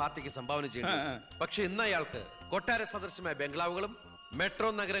പോലും പാർട്ടിക്ക് സംഭാവന ചെയ്യുന്നു. പക്ഷെ ഇന്ന് അയാൾക്ക് കൊട്ടാര സദൃശമായ ബംഗ്ലാവുകളും മെട്രോ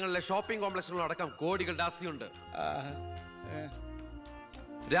നഗരങ്ങളിലെ ഷോപ്പിംഗ് കോംപ്ലക്സുകളും അടക്കം കോടികളുടെ ആസ്തിയുണ്ട്.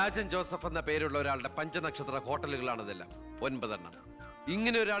 രാജൻ ജോസഫ് എന്ന പേരുള്ള ഒരാളുടെ പഞ്ചനക്ഷത്ര ഹോട്ടലുകളാണ് ഇതെല്ലാം, 9 എണ്ണം.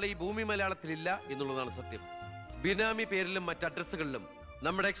 ഇങ്ങനെ ഒരാൾ ഈ ഭൂമി മലയാളത്തിലില്ല എന്നുള്ളതാണ് സത്യം. ബിനാമി പേരിലും മറ്റ് അഡ്രസ്സുകളിലും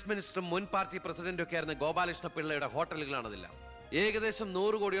നമ്മുടെ എക്സ് മിനിസ്റ്ററും മുൻ പാർട്ടി പ്രസിഡന്റും ഒക്കെ ആയിരുന്ന ഗോപാലകൃഷ്ണ പിള്ളയുടെ ഹോട്ടലുകളാണിതെല്ലാം. ഏകദേശം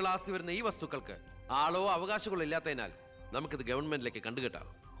 100 കോടിയോളം ആസ്തി വരുന്ന ഈ വസ്തുക്കൾക്ക് ആളോ അവകാശങ്ങളോ ഇല്ലാത്തതിനാൽ നമുക്കിത് ഗവൺമെന്റിലേക്ക് കണ്ടുകെട്ടാം.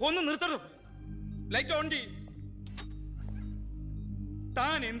 ഒന്ന് നിർത്തണോ? ലൈറ്റ് ഓൺ ചെയ്യ്.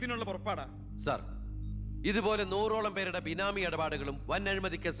 താൻ എന്തിനുള്ള പുറപ്പാടാ? സാർ, ഇതുപോലെ 100ഓളം പേരുടെ ബിനാമി ഇടപാടുകളും വൻ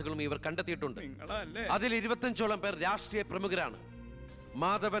അഴിമതി കേസുകളും ഇവർ കണ്ടെത്തിയിട്ടുണ്ട്. അതിൽ 25ഓളം പേർ രാഷ്ട്രീയ പ്രമുഖരാണ്.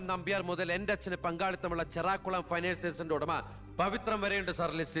 മാധവൻ നമ്പ്യാർ മുതൽ എന്റെ അച്ഛന് പങ്കാളിത്തമുള്ള ചെറാക്കുളം ഫൈനാൻസേഴ്സിന്റെ ഉടമ പവിത്രം വരെയുണ്ട്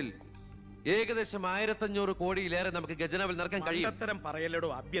സാർ ലിസ്റ്റിൽ. ഏകദേശം 1500 കോടിയിലേറെ നമുക്ക് ഖജനാവിൽ നിറക്കാൻ കഴിയും. അത്തരം പറയലടോ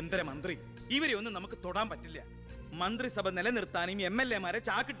ആഭ്യന്തര മന്ത്രി. ഇവരെ ഒന്നും നമുക്ക് തൊടാൻ പറ്റില്ല. മന്ത്രിസഭ നിലനിർത്താനും MLA-മാരെ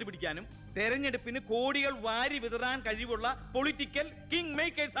ചാക്കിട്ട് പിടിക്കാനും തെരഞ്ഞെടുപ്പിന് കോടികൾ വാരി വിതറാൻ കഴിവുള്ള പൊളിറ്റിക്കൽ കിങ്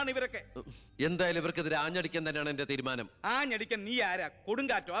മേക്കേഴ്സ് ആണ് ഇവരൊക്കെ. എന്തായാലും ഇവർക്കെതിരെ ആഞ്ഞടിക്കാൻ തന്നെയാണ് എന്റെ തീരുമാനം. ആഞ്ഞടിക്കാൻ നീ ആരാ?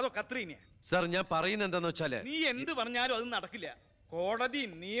 കൊടുങ്കാറ്റോ അതോ കത്രീനെ? സാർ, ഞാൻ പറയുന്നത് എന്താന്ന് വെച്ചാല്, നീ എന്ത് പറഞ്ഞാലും അത് നടക്കില്ല.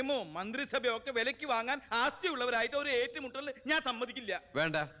 കോടതിയും നിയമവും മന്ത്രിസഭയും ഒക്കെ വിലക്ക് വാങ്ങാൻ ആസ്തിയുള്ളവരായിട്ട് ഒരു ഏറ്റുമുട്ടൽ ഞാൻ സമ്മതിക്കില്ല.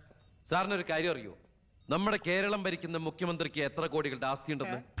 വേണ്ട. സാറിനൊരു കാര്യം അറിയോ? നമ്മുടെ കേരളം ഭരിക്കുന്ന മുഖ്യമന്ത്രിക്ക് എത്ര കോടികളുടെ ആസ്തി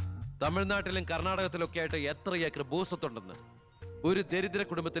ഉണ്ടെന്ന്? തമിഴ്നാട്ടിലും കർണാടകത്തിലൊക്കെ ആയിട്ട് എത്ര ഏക്കർ ഭൂസ്വത്തുണ്ടെന്ന്? ഒരു ദരിദ്ര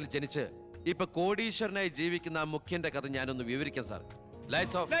കുടുംബത്തിൽ ജനിച്ച് ഇപ്പൊ കോടീശ്വരനായി ജീവിക്കുന്ന ആ മുഖ്യന്റെ കഥ ഞാനൊന്ന് വിവരിക്കാം സാർ.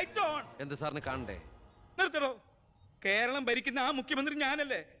 Lights of. എന്ത് സാറിന് കാണണ്ടേ? നിർത്തടോ. കേരളം ഭരിക്കുന്ന ആ മുഖ്യമന്ത്രി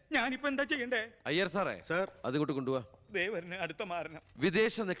ഞാനല്ലേ. ഞാനിപ്പോ എന്താ ചെയ്യണ്ടേ? അയ്യർ സാറേ, അതുകൊണ്ട് കൊണ്ടുപോവാ. അടുത്ത മാരണം.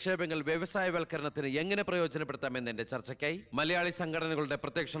 വിദേശ നിക്ഷേപങ്ങൾ വ്യവസായവൽക്കരണത്തിന് എങ്ങനെ പ്രയോജനപ്പെടുത്താമെന്ന് എന്റെ ചർച്ചയ്ക്കായി മലയാളി സംഘടനകളുടെ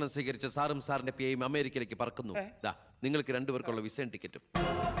പ്രത്യക്ഷണം സ്വീകരിച്ച് സാറും സാറിന്റെ PAയും അമേരിക്കയിലേക്ക് പറക്കുന്നു. നിങ്ങൾക്ക് 2 പേർക്കുള്ള വിസയും ടിക്കറ്റും.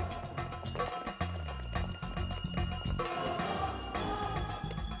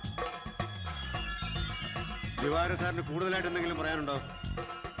 ദിവാകരൻ സാറിന് കൂടുതലായിട്ട് എന്തെങ്കിലും പറയാനുണ്ടോ?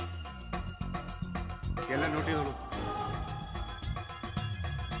 എല്ലാം നോട്ട് ചെയ്തോളൂ.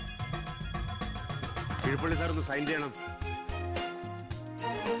 കിഴപ്പള്ളി സാർ ഒന്ന് സൈൻ ചെയ്യണം.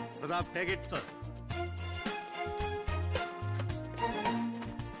 Pratap, take it sir.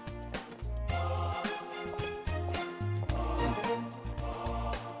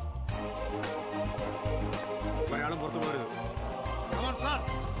 ഒരാളും പുറത്തു പോകരുത്.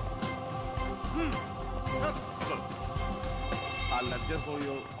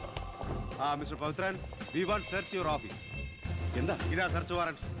 Mister Pavithran, we want search your office. എന്താ ഇതാ search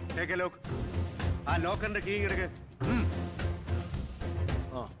warrant. Take A lock. ആ ലോക്കറിന്റെ കീ എടുക്ക്.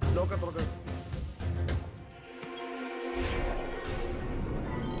 ലോക്കർ തുറക്ക്.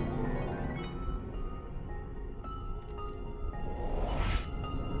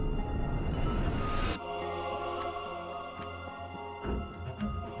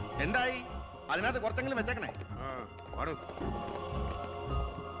 എന്തായി? അതിനകത്ത് കുറച്ചെങ്കിലും വെച്ചേക്കണേ.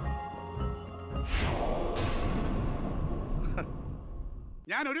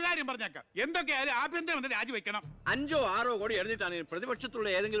 ഞാൻ ഒരു കാര്യം പറഞ്ഞേക്കാം, എന്തൊക്കെയായാലും ആഭ്യന്തരമന്ത്രി രാജിവെക്കണം. 5-6 കോടി എറിഞ്ഞിട്ടാണ് പ്രതിപക്ഷത്തുള്ള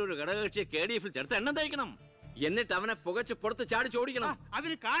ഏതെങ്കിലും ഒരു ഘടകകക്ഷിയെ KDF-ൽ ചേർത്ത് എണ്ണം തയ്ക്കണം. എന്നിട്ട് അവനെ പുകച്ച് പുറത്ത് ചാടിച്ചോടിക്കണം.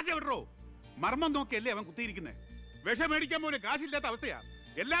 അതിന് കാശ് വിടറോ? മർമ്മം നോക്കിയല്ലേ അവൻ കുത്തിയിരിക്കുന്നത്. വിഷം മേടിക്കാൻ പോലും കാശില്ലാത്ത അവസ്ഥയാ.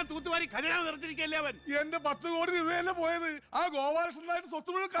 എല്ലാം തൂത്തുവാരി ഖജനാവ് നിറച്ചിരിക്കല്ലേ അവൻ. എന്റെ 10 കോടി രൂപയല്ലേ പോയത്. ആ ഗോപാലകൃഷ്ണനായിട്ട്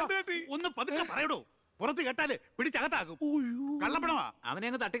സ്വത്ത് മുഴുവൻ കണ്ടുകെട്ടി. ഒന്ന് പതുക്കെ പറയടോ, പുറത്ത് കേട്ടാല് പിടിച്ചകത്താക്കും. കള്ളപ്പണമാ. അവനെ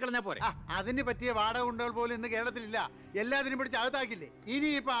അങ്ങ് തട്ടിക്കളഞ്ഞാ പോരെ. അതിന് പറ്റിയ വാടക ഉണ്ടകൾ പോലും ഇന്ന് കേരളത്തിലില്ല. എല്ലാത്തിനും പിടിച്ച് അകത്താക്കില്ലേ. ഇനി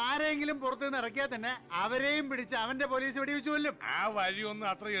ഇപ്പൊ ആരെങ്കിലും പുറത്തുനിന്ന് ഇറക്കിയാൽ തന്നെ അവരെയും പിടിച്ച് അവന്റെ പോലീസ് വെടിവെച്ചു കൊല്ലും. ആ വഴിയൊന്നും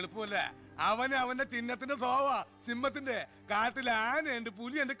അത്ര എളുപ്പമല്ല. അവന്റെ ചിഹ്നത്തിന്റെ സ്വഭാവ സിംഹത്തിന്റെ. കാട്ടിൽ ആനയുണ്ട്,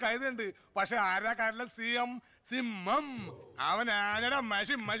 പുലിയുണ്ട്, കഴുതുണ്ട്. പക്ഷെ ആരാ കാട്ടിലെ സിംഹം. അവൻ ആനയുടെ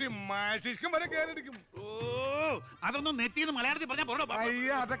മഷിക്കും വരെ കയറിടിക്കും. അതൊന്നും നെറ്റിന്ന് മലയാളത്തിൽ പറഞ്ഞാൽ പോരോ.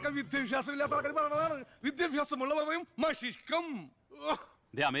 അയ്യ, അതൊക്കെ വിദ്യാഭ്യാസം ഇല്ലാത്ത ആൾക്കാർ പറഞ്ഞതാണ്. വിദ്യാഭ്യാസമുള്ളവർ പറയും മഷിക്കം.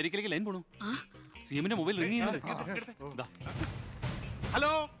 അമേരിക്കയിലേക്ക് ലൈൻ പോണു. സിഎമ്മിന്റെ മൊബൈൽ റിംഗ് ചെയ്യുന്നുണ്ട്.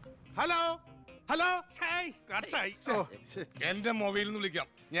 Hello hello hello. എന്റെ മൊബൈലിൽ നിന്ന് വിളിക്കാം.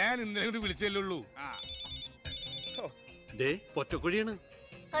 ഞാൻ ഇന്നലെ കൂടി വിളിച്ചല്ലേ ഉള്ളൂ. പൊറ്റക്കുഴിയാണ്.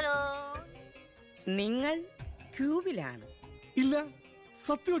 ഹലോ, നിങ്ങൾ ക്യൂബിലാണ്? ഇല്ല,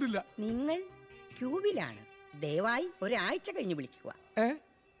 സത്യമായിട്ടില്ല. നിങ്ങൾ ക്യൂബിലാണ്. ദയവായി ഒരാഴ്ച കഴിഞ്ഞ് വിളിക്കുക.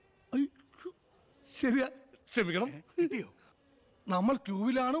 ശരിയാ, ക്ഷമിക്കണം. നമ്മൾ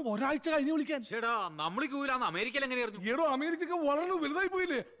ക്യൂബിലാണ്, ഒരാഴ്ച കഴിഞ്ഞ് വിളിക്കാൻ. നമ്മൾ ക്യൂബിലാണ്. അമേരിക്കയിൽ എങ്ങനെയായിരുന്നു? ഏടോ, അമേരിക്ക വളരെ വലുതായി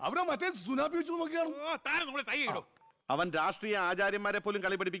പോയില്ലേ. അവരെ മറ്റേ സുനാമി വെച്ച് നോക്കിയാണ്. അവൻ രാഷ്ട്രീയ ആചാര്യന്മാരെ പോലും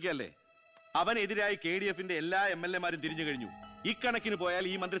കളി പഠിപ്പിക്കുകയല്ലേ. അവനെതിരായി KDF-ന്റെ എല്ലാ MLA-മാരും തിരിഞ്ഞു കഴിഞ്ഞു. ഇക്കണക്കിന് പോയാൽ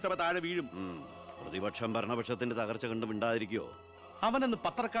ഈ മന്ത്രിസഭ താഴെ വീഴും. പ്രതിപക്ഷം ഭരണപക്ഷത്തിന്റെ തകർച്ച കണ്ട് മിണ്ടാതിരിക്കോ? അവനെന്ന്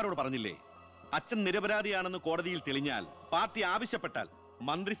പത്രക്കാരോട് പറഞ്ഞില്ലേ, അച്ഛൻ നിരപരാധിയാണെന്ന് കോടതിയിൽ തെളിഞ്ഞാൽ പാർട്ടി ആവശ്യപ്പെട്ടാൽ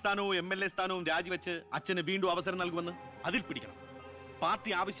മന്ത്രിസ്ഥാനവും MLA സ്ഥാനവും രാജിവെച്ച് അച്ഛന് വീണ്ടും അവസരം നൽകുമെന്ന്. അതിൽ പിടിക്കണം.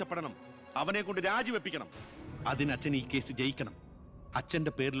 പാർട്ടി ആവശ്യപ്പെടണം, അവനെ കൊണ്ട് രാജിവെപ്പിക്കണം. അതിന് അച്ഛൻ ഈ കേസ് ജയിക്കണം.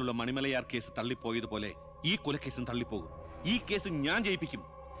 അച്ഛന്റെ പേരിലുള്ള മണിമലയാർ കേസ് തള്ളിപ്പോയതുപോലെ ഈ കൊലക്കേസും തള്ളിപ്പോകും. ഈ കേസ് ഞാൻ ജയിപ്പിക്കും.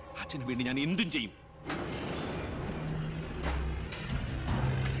 അച്ഛന് വേണ്ടി ഞാൻ എന്തും ചെയ്യും.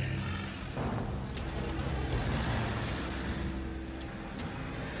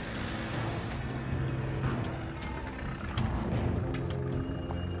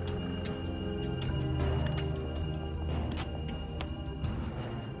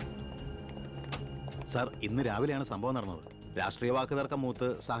 സാർ, ഇന്ന് രാവിലെയാണ് സംഭവം നടന്നത്. രാഷ്ട്രീയ വാക്കുതർക്കം മൂത്ത്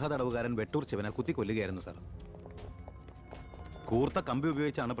സഹതടവുകാരൻ വെട്ടൂർ ശിവനെ കുത്തിക്കൊല്ലുകയായിരുന്നു സാർ. കൂർത്ത കമ്പി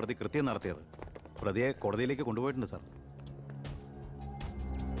ഉപയോഗിച്ചാണ് പ്രതി കൃത്യം നടത്തിയത്. പ്രതിയെ കോടതിയിലേക്ക് കൊണ്ടുപോയിട്ടുണ്ട് സാർ.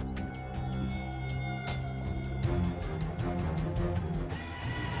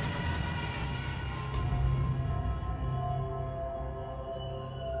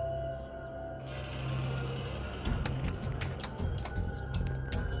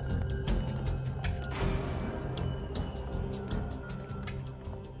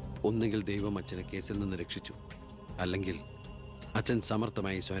 ഒന്നുകിൽ ദൈവം അച്ഛനെ കേസിൽ നിന്ന് രക്ഷിച്ചു, അല്ലെങ്കിൽ അച്ഛൻ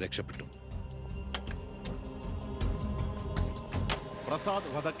സമർത്ഥമായി സ്വയം രക്ഷപ്പെട്ടു.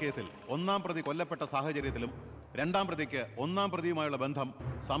 പ്രസാദ് വധക്കേസിൽ 1-ാം പ്രതി കൊല്ലപ്പെട്ട സാഹചര്യത്തിലും 2-ാം പ്രതിക്ക് 1-ാം പ്രതിയുമായുള്ള ബന്ധം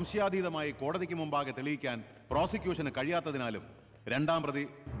സംശയാതീതമായി കോടതിക്ക് മുമ്പാകെ തെളിയിക്കാൻ പ്രോസിക്യൂഷന് കഴിയാത്തതിനാലും 2-ാം പ്രതി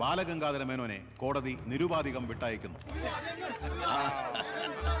ബാലഗംഗാധര മേനോനെ കോടതി നിരുപാധികം വിട്ടയക്കുന്നു.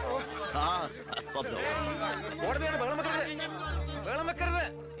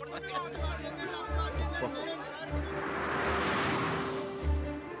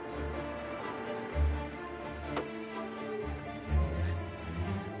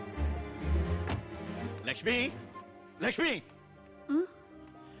 ലക്ഷ്മി, ലക്ഷ്മി,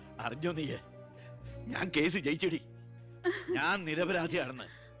 അറിഞ്ഞോ നീ? ഞാൻ കേസ് ജയിച്ചടി. ഞാൻ നിരപരാധിയാണെന്ന്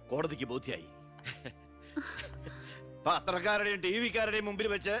കോടതിക്ക് ബോധ്യായി. പത്രക്കാരുടെയും TV-ക്കാരുടെയും മുമ്പിൽ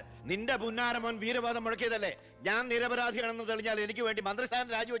വെച്ച് നിന്റെ പുന്നാരമോൻ വീരവാദം മുഴക്കിയതല്ലേ. ഞാൻ നിരപരാധിയാണെന്ന് തെളിഞ്ഞാൽ എനിക്ക് വേണ്ടി മന്ത്രിസ്ഥാനം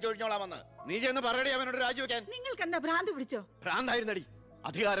രാജിവെച്ച് ഒഴിഞ്ഞോളാമെന്ന്. നീ ചെന്ന് പറയടി അവനോട് രാജിവെക്കാൻ. നിങ്ങൾക്ക് എന്താ ഭ്രാന്ത് പിടിച്ചോ? ഭ്രാന്തായിരുന്നടി,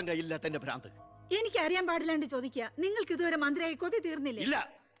 അധികാരം കയ്യില്ലാത്ത എന്റെ ഭ്രാന്ത്. എനിക്ക് അറിയാൻ പാടില്ലാണ്ട് ചോദിക്കുക. നിങ്ങൾക്ക് ഇതുവരെ മന്ത്രിയായി കൊതി തീർന്നില്ലേ? ഇല്ല,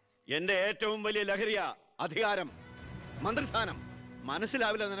 എന്റെ ഏറ്റവും വലിയ ലഹരിയാ അധികാരം, മന്ത്രിസ്ഥാനം.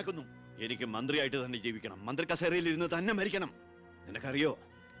 മനസ്സിലാവില്ല നിനക്കൊന്നും. എനിക്ക് മന്ത്രിയായിട്ട് തന്നെ ജീവിക്കണം. മന്ത്രി കസേരയിൽ ഇരുന്ന് തന്നെ മരിക്കണം. നിനക്കറിയോ,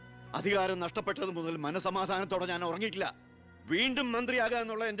 അധികാരം നഷ്ടപ്പെട്ടത് മുതൽ മനസമാധാനത്തോടെ ഞാൻ ഉറങ്ങിയിട്ടില്ല. വീണ്ടും മന്ത്രിയാകുക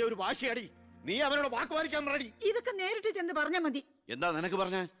എന്നുള്ള എന്റെ ഒരു വാശിയാടി. നീ അവനോട് വാക്ക് പാലിക്കാൻ പറയടി. ഇതൊക്കെ നേരിട്ട് ചെന്ന് പറഞ്ഞാ മതി. എന്താ നിനക്ക്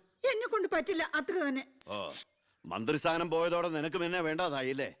പറഞ്ഞ? എന്നെ കൊണ്ട് പറ്റില്ല, അത്ര തന്നെ. ഓ, മന്ത്രിസ്ഥാനം പോയതോടെ നിനക്കും എന്നെ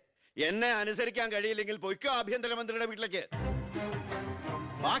വേണ്ടതായില്ലേ? എന്നെ അനുസരിക്കാൻ കഴിയില്ലെങ്കിൽ പൊയ്ക്കോ ആഭ്യന്തരമന്ത്രിയുടെ വീട്ടിലേക്ക്.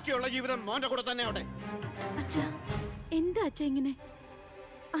 ബാക്കിയുള്ള ജീവിതം മോന്റെ കൂടെ തന്നെ അവിടെ. എന്താ അച്ഛ ഇങ്ങനെ?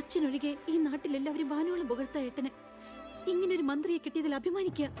 അച്ഛനൊഴികെ ഈ നാട്ടിലെല്ലാവരും വാനോളം പുകഴ്ത്ത ഏട്ടന് ഇങ്ങനൊരു മന്ത്രിയെ കിട്ടിയതിൽ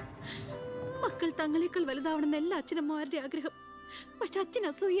അഭിമാനിക്കുക. മക്കൾ തങ്ങളെക്കാൾ വലുതാവണമെന്ന് എല്ലാ അച്ഛനമ്മമാരുടെ ആഗ്രഹം. പക്ഷെ അച്ഛൻ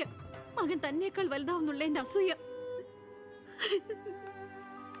അസൂയ. മകൻ തന്നേക്കാൾ വലുതാവുന്നുള്ള എന്റെ അസൂയ.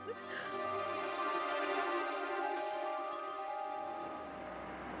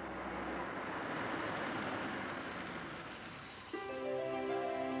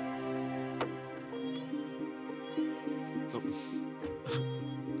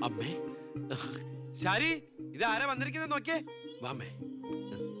 അമ്മേ, ശാരി, ഇത് ആരാ വന്നിരിക്കുന്നത് നോക്കിയേ. വാമേ.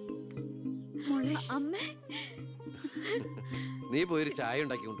 അമ്മേ, നീ പോയൊരു ചായ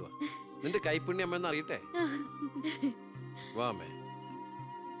ഉണ്ടാക്കി കൊണ്ടുവാ. നിന്റെ കൈപ്പുണ്യം അമ്മ എന്ന് അറിയട്ടെ. വാമേ.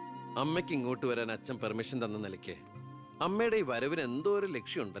 അമ്മയ്ക്ക് ഇങ്ങോട്ട് വരാൻ അച്ഛൻ പെർമിഷൻ തന്ന നിലയ്ക്ക് അമ്മയുടെ ഈ വരവിന് എന്തോ ഒരു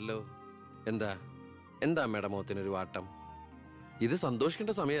ലക്ഷ്യമുണ്ടല്ലോ. എന്താ അമ്മയുടെ മുഖത്തിനൊരു വാട്ടം? ഇത്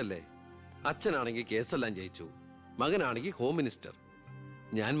സന്തോഷിക്കേണ്ട സമയമല്ലേ? അച്ഛനാണെങ്കിൽ കേസെല്ലാം ജയിച്ചു, മകനാണെങ്കിൽ ഹോം മിനിസ്റ്റർ.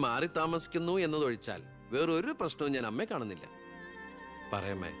 ഞാൻ മാറി താമസിക്കുന്നു എന്നതൊഴിച്ചാൽ വേറൊരു പ്രശ്നവും ഞാൻ അമ്മയെ കാണുന്നില്ല.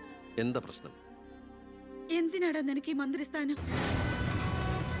 പറയമ്മേ, എന്താ പ്രശ്നം? എന്തിനാടാ നിനക്ക് ഈ മന്ത്രിസ്ഥാനം?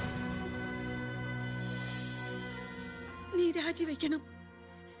 നീ രാജിവെക്കണം.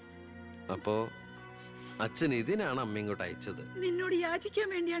 അപ്പോ അച്ഛൻ ഇതിനാണ് അമ്മ ഇങ്ങോട്ട് അയച്ചത്? നിന്നോട് യാചിക്കാൻ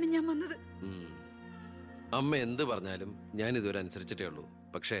വേണ്ടിയാണ് ഞാൻ വന്നത്. അമ്മ എന്ത് പറഞ്ഞാലും ഞാൻ ഇതുവരെ അനുസരിച്ചിട്ടേ ഉള്ളൂ.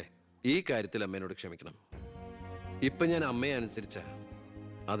 പക്ഷേ ഈ കാര്യത്തിൽ അമ്മേനോട് ക്ഷമിക്കണം. ഇപ്പൊ ഞാൻ അമ്മയെ അനുസരിച്ച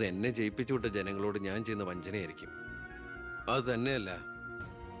അത് എന്നെ ജയിപ്പിച്ചു വിട്ട ജനങ്ങളോട് ഞാൻ ചെയ്യുന്ന വഞ്ചനയായിരിക്കും. അത് തന്നെയല്ല,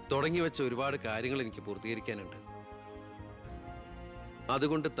 തുടങ്ങി വെച്ച ഒരുപാട് കാര്യങ്ങൾ എനിക്ക് പൂർത്തീകരിക്കാനുണ്ട്.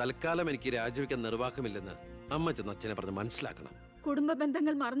 അതുകൊണ്ട് തൽക്കാലം എനിക്ക് രാജിവെക്കാൻ നിർവാഹമില്ലെന്ന് അമ്മ ചെന്ന് അച്ഛനെ പറഞ്ഞ് മനസ്സിലാക്കണം. കുടുംബ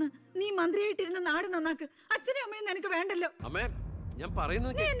ബന്ധങ്ങൾ മറന്ന് നീ മന്ത്രിയായിട്ടിരുന്ന നാട് നന്നാക്ക്. അച്ഛനും അമ്മയും നിനക്ക് വേണ്ടല്ലോ. അമ്മേ, ഞാൻ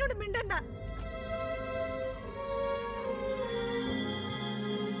പറയുന്നത് നീ എന്നോട് മിണ്ടണ്ട.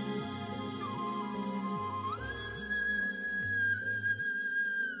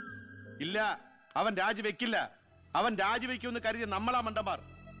 ഇല്ല, അവൻ രാജിവെക്കില്ല. അവൻ രാജിവെക്കുമെന്ന് കരുതിയ നമ്മളാ മണ്ടന്മാർ.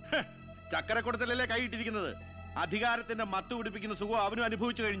 ചക്കരക്കുടത്തിലല്ലേ കൈയിട്ടിരിക്കുന്നത്. അധികാരത്തിന്റെ മത്ത് പിടിപ്പിക്കുന്ന സുഖം അവനും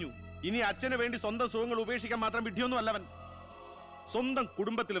അനുഭവിച്ചു കഴിഞ്ഞു. ഇനി അച്ഛന് വേണ്ടി സ്വന്തം സുഖങ്ങൾ ഉപേക്ഷിക്കാൻ മാത്രം വിഡ്ഢിയൊന്നും അല്ലവൻ. സ്വന്തം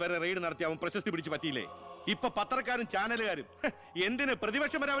കുടുംബത്തിൽ വരെ റെയ്ഡ് നടത്തി അവൻ പ്രശസ്തി പിടിച്ചു പറ്റിയില്ലേ? ഇപ്പൊ പത്രക്കാരും ചാനലുകാരും എന്തിന്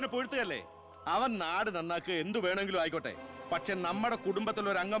പ്രതിപക്ഷം വരെ അവനെ പൊഴുത്തുകയല്ലേ? അവൻ നാട് നന്നാക്കുക എന്തു വേണമെങ്കിലും ആയിക്കോട്ടെ, പക്ഷെ നമ്മുടെ കുടുംബത്തിൽ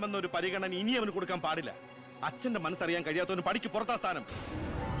ഒരു അംഗമെന്നൊരു പരിഗണന ഇനി അവന് കൊടുക്കാൻ പാടില്ല. അച്ഛന്റെ മനസ്സറിയാൻ കഴിയാത്തവന് പടിക്ക് പുറത്താ സ്ഥാനം.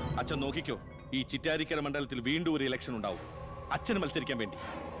 അച്ഛൻ നോക്കിക്കോ, ഈ ചിറ്റാരിക്കര മണ്ഡലത്തിൽ വീണ്ടും ഒരു ഇലക്ഷൻ ഉണ്ടാവും അച്ഛന് മത്സരിക്കാൻ വേണ്ടി.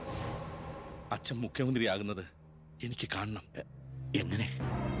 അച്ഛൻ മുഖ്യമന്ത്രിയാകുന്നത് എനിക്ക് കാണണം. എങ്ങനെ?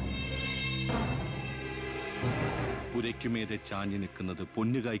 പുരയ്ക്കുമേതെ ചാഞ്ഞു നിൽക്കുന്നത്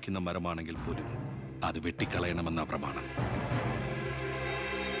പൊന്നുകായ്ക്കുന്ന മരമാണെങ്കിൽ പോലും അത് വെട്ടിക്കളയണമെന്ന പ്രമാണം.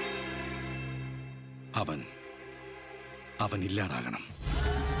 അവൻ ഇല്ലാതാകണം.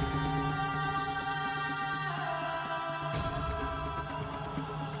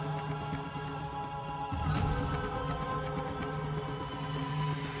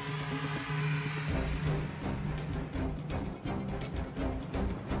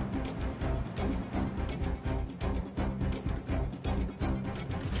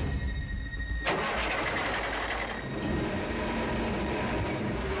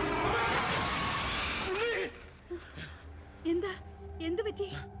 എന്തു പറ്റി?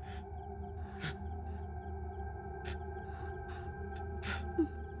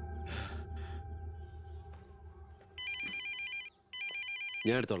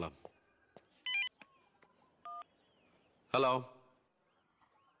 ഞാൻ എടുത്തോളാം. ഹലോ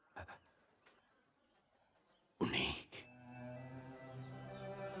ഉണ്ണി,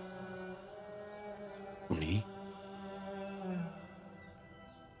 ഉണ്ണി,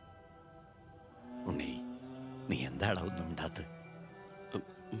 ഉണ്ണി, നീ എന്താടാ ഒന്നും ഉണ്ടാത്ത?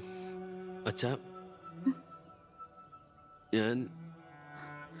 അച്ഛാ,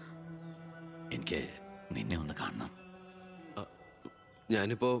 എനിക്ക് നിന്നെ ഒന്ന് കാണണം.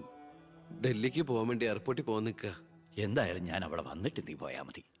 ഞാനിപ്പോ ഡൽഹിക്ക് പോകാൻ വേണ്ടി എയർപോർട്ടിൽ പോകാൻ നിൽക്കുക. എന്തായാലും ഞാൻ അവിടെ വന്നിട്ട് നീ പോയാ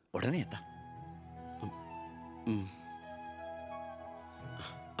മതി. ഉടനെ എത്താം.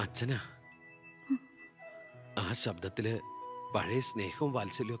 അച്ഛനാ, ആ ശബ്ദത്തില് പഴയ സ്നേഹവും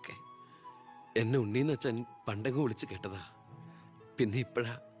വാത്സല്യവും ഒക്കെ എന്നെ ഉണ്ണീന്ന് അച്ഛൻ പണ്ടെങ്ങും വിളിച്ച് കേട്ടതാ. പിന്നെ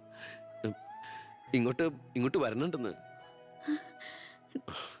ഇപ്പഴാ ഇങ്ങോട്ട് വരണുണ്ടെന്ന്.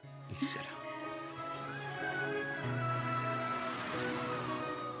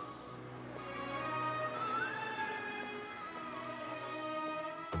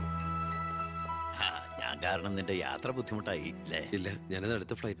 ഞാൻ കാരണം നിന്റെ യാത്ര ബുദ്ധിമുട്ടായി അല്ലേ? ഇല്ല, ഞാനത്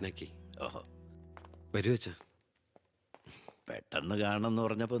അടുത്ത ഫ്ലൈറ്റിനാക്കി. ഓഹോ, വരൂ അച്ഛാ. പെട്ടെന്ന് കാണണമെന്ന്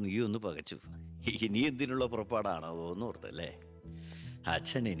പറഞ്ഞപ്പോ നീ ഒന്ന് പകച്ചു. ഇനി എന്തിനുള്ള പുറപ്പാടാണോ എന്ന് ഓർത്തല്ലേ?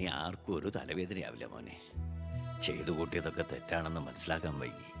 അച്ഛൻ ഇനി ആർക്കും ഒരു തലവേദനയാവില്ല മോനെ. ചെയ്തു കൂട്ടിയതൊക്കെ തെറ്റാണെന്ന് മനസ്സിലാക്കാൻ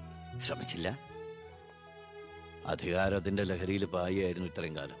വൈകി. ശ്രമിച്ചില്ല. അധികാരത്തിന്റെ ലഹരിയിൽ പായായിരുന്നു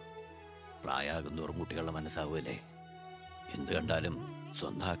ഇത്രയും കാലം. പ്രായമാകുന്നോറും കുട്ടികളുടെ മനസ്സാവുമല്ലേ? എന്ത് കണ്ടാലും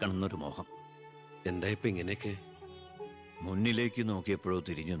സ്വന്താക്കണം എന്നൊരു മോഹം. എന്താ ഇപ്പൊ ഇങ്ങനെയൊക്കെ? മുന്നിലേക്ക് നോക്കിയപ്പോഴോ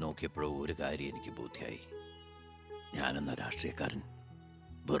തിരിഞ്ഞു നോക്കിയപ്പോഴോ ഒരു കാര്യം എനിക്ക് ബോധ്യമായി. ഞാനെന്ന രാഷ്ട്രീയക്കാരൻ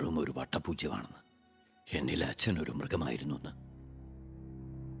വെറും ഒരു വട്ടപൂജ്യമാണെന്ന്. എന്നിലെ അച്ഛൻ ഒരു മൃഗമായിരുന്നു എന്ന്.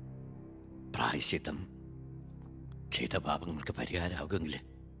 പ്രായശ്ചിത്തം ചെയ്ത പാപങ്ങൾക്ക് പരിഹാരമാകുമെങ്കിൽ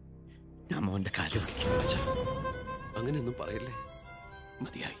ഞാൻ മോന്റെ കാലം പിടിക്കും. അങ്ങനെയൊന്നും പറയല്ലേ.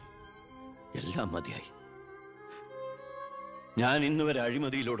 മതിയായി, എല്ലാം മതിയായി. ഞാൻ ഇന്നുവരെ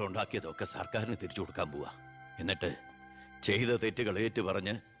അഴിമതിയിലൂടെ ഉണ്ടാക്കിയതൊക്കെ സർക്കാരിന് തിരിച്ചു കൊടുക്കാൻ പോവാ. എന്നിട്ട് ചെയ്ത തെറ്റുകൾ ഏറ്റു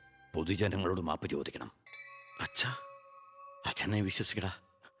പറഞ്ഞ് പൊതുജനങ്ങളോട് മാപ്പ് ചോദിക്കണം. അച്ഛനെ വിശ്വസിക്കടാ.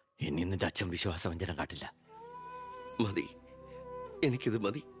 ഇനി നിന്റെ അച്ഛൻ വിശ്വാസവഞ്ചനം കാട്ടില്ല. മതി, എനിക്കിത്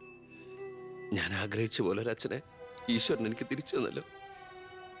മതി. ഞാൻ ആഗ്രഹിച്ച പോലെ ഒരു അച്ഛനെ ഈശ്വരൻ എനിക്ക് തിരിച്ചു തന്നല്ലോ.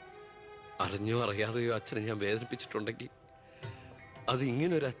 അറിഞ്ഞോ അറിയാതെയോ അച്ഛനെ ഞാൻ വേദനിപ്പിച്ചിട്ടുണ്ടെങ്കിൽ അത്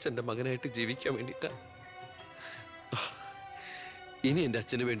ഇങ്ങനെ ഒരു അച്ഛൻ്റെ മകനായിട്ട് ജീവിക്കാൻ വേണ്ടിയിട്ടാ. ഇനി എൻ്റെ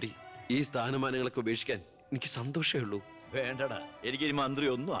അച്ഛന് വേണ്ടി ഈ സ്ഥാനമാനങ്ങളൊക്കെ ഉപേക്ഷിക്കാൻ എനിക്ക് സന്തോഷമേ ഉള്ളൂ. വേണ്ടടാ, എനിക്ക് ഇനി മന്ത്രി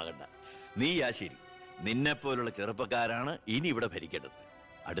ഒന്നും ആകണ്ട. നീ ശരി, നിന്നെപ്പോലുള്ള ചെറുപ്പക്കാരാണ് ഇനി ഇവിടെ ഭരിക്കേണ്ടത്.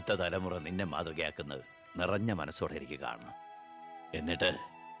 അടുത്ത തലമുറ നിന്നെ മാതൃകയാക്കുന്നത് നിറഞ്ഞ മനസ്സോടെ എനിക്ക് കാണണം. എന്നിട്ട്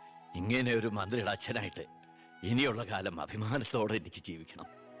ഇങ്ങനെ ഒരു മന്ത്രിയുടെ അച്ഛനായിട്ട് ഇനിയുള്ള കാലം അഭിമാനത്തോടെ എനിക്ക് ജീവിക്കണം.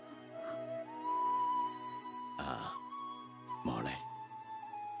 മോളെ,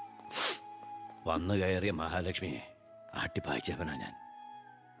 വന്നു കയറിയ മഹാലക്ഷ്മിയെ ആട്ടിപ്പായിച്ചവനാ ഞാൻ.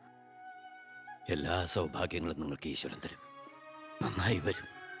 എല്ലാ സൗഭാഗ്യങ്ങളും നിങ്ങൾക്ക് ഈശ്വരൻ തരും. നന്നായി വരും.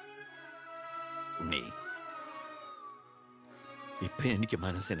 ഉണ്ണി, ഇപ്പൊ എനിക്ക്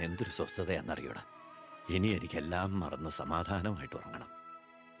മനസ്സിന് എന്തൊരു സ്വസ്ഥതയാണെന്നറിയൂടാ. ഇനി എനിക്കെല്ലാം മറന്ന് സമാധാനമായിട്ട് ഉറങ്ങണം.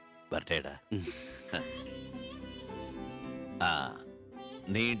 വരട്ടേടാ.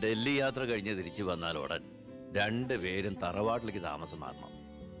 നീ ഡൽഹി യാത്ര കഴിഞ്ഞ് തിരിച്ചു വന്നാൽ ഉടൻ 2 പേരും തറവാട്ടിലേക്ക് താമസം മാറണം.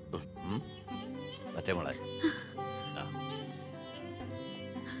 മറ്റേ മോളെ,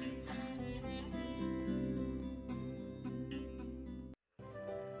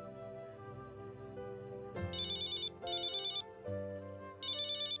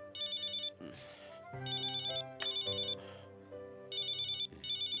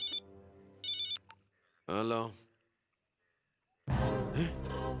 ഹലോ.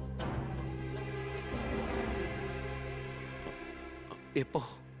 എപ്പോ?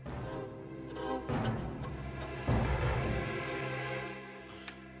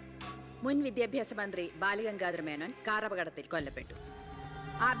 മുൻ വിദ്യാഭ്യാസ മന്ത്രി ബാലഗംഗാധര മേനോൻ കാർ അപകടത്തിൽ കൊല്ലപ്പെട്ടു.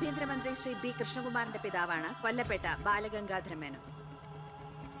 ആഭ്യന്തരമന്ത്രി ശ്രീ ബി കൃഷ്ണകുമാറിന്റെ പിതാവാണ് കൊല്ലപ്പെട്ട ബാലഗംഗാധര മേനോൻ.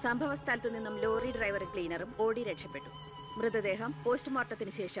 സംഭവ സ്ഥലത്തു നിന്നും ലോറി ഡ്രൈവർ ക്ലീനറും ഓടി രക്ഷപ്പെട്ടു. മൃതദേഹം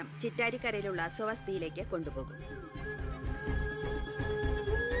പോസ്റ്റ്മോർട്ടത്തിന് ശേഷം ചിറ്റാരിക്കരയിലുള്ള സ്വവസതിയിലേക്ക് കൊണ്ടുപോകും.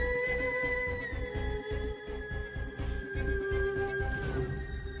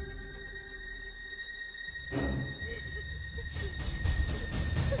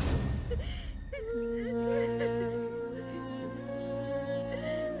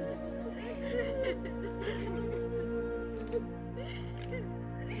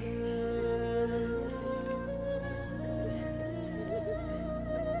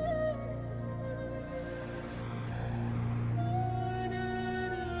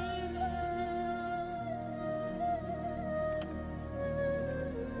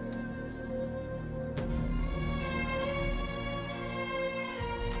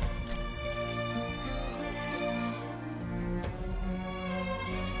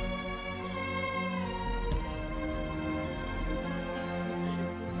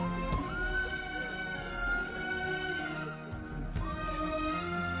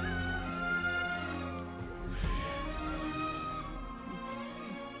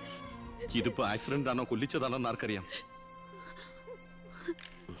 ഇതിപ്പോ ആക്സിഡന്റ് ആണോ കൊല്ലിച്ചതാണോ ആർക്കറിയാം.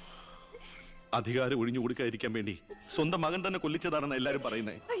 അധികാരം ഒഴിഞ്ഞു കൊടുക്കാതിരിക്കാൻ വേണ്ടി സ്വന്തം മകൻ തന്നെ കൊല്ലിച്ചതാണെന്ന് എല്ലാരും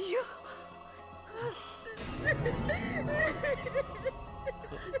പറയുന്നേ. അയ്യോ,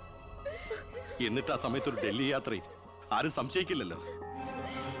 എന്നിട്ട് ആ സമയത്ത് ഒരു ഡൽഹി യാത്രയിൽ ആരും സംശയിക്കില്ലല്ലോ.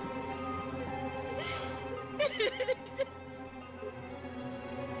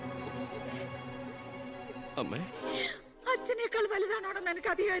 അമ്മേ, അച്ഛനേക്കാൾ വലുതാണോടെന്ന് എനിക്ക്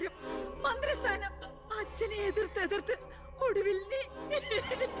അധികാരം, മന്ത്രിസ്ഥാനം. അച്ഛനെ എതിർത്ത് ഒടുവിൽ നീ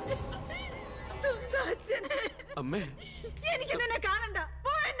സ്വന്തം അച്ഛനെ. അമ്മേ, എനിക്ക് നിന്നെ കാണണ്ട,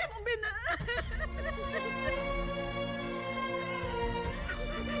 പോ എന്റെ മുമ്പിൽ നിന്ന്.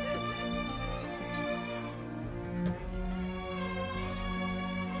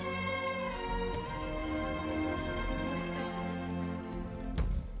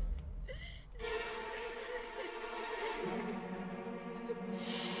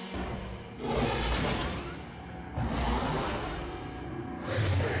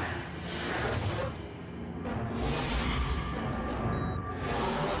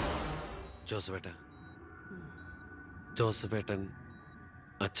 ജോസഫേട്ട, ജോസഫ് ഏട്ടൻ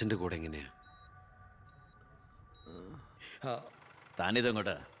അച്ഛന്റെ കൂടെ എങ്ങനെയാ?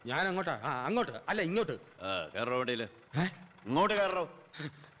 താനിതെങ്ങോട്ടാ? ഞാൻ അങ്ങോട്ടാ? അങ്ങോട്ട് അല്ല ഇങ്ങോട്ട്. കയറോ വണ്ടിയില്. ഇങ്ങോട്ട് കയറോ.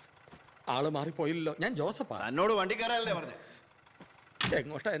 ആള് മാറിപ്പോയില്ലല്ലോ. ഞാൻ ജോസഫാ. എന്നോട് വണ്ടി കയറാനല്ലേ പറഞ്ഞേ?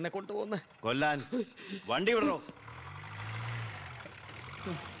 എങ്ങോട്ടാ എന്നെ കൊണ്ടുപോകുന്നേ? കൊല്ലാൻ. വണ്ടി വിടറോ.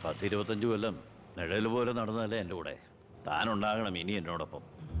 10-25 കൊല്ലം നിഴൽ പോലെ നടന്നതല്ലേ എൻ്റെ കൂടെ. താനുണ്ടാകണം ഇനി എന്നോടൊപ്പം.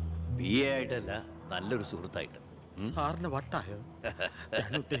 PA ആയിട്ടല്ല, നല്ലൊരു സുഹൃത്തായിട്ട്. സാറിന് വട്ടായോ?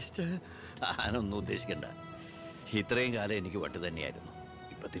 താനൊന്നും ഉദ്ദേശിക്കണ്ട. ഇത്രയും കാലം എനിക്ക് വട്ട് തന്നെയായിരുന്നു.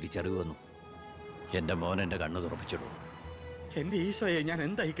 ഇപ്പൊ തിരിച്ചറിവ് വന്നു. എൻ്റെ മോൻ എൻ്റെ കണ്ണ് തുറപ്പിച്ചിടും. എന്റെ ഈശോയെ, ഞാൻ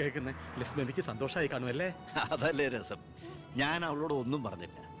എന്തായി കേൾക്കുന്നത്? ലക്ഷ്മി എനിക്ക് സന്തോഷമായി കാണുമല്ലേ? അതല്ലേ രസം. ഞാൻ അവളോട് ഒന്നും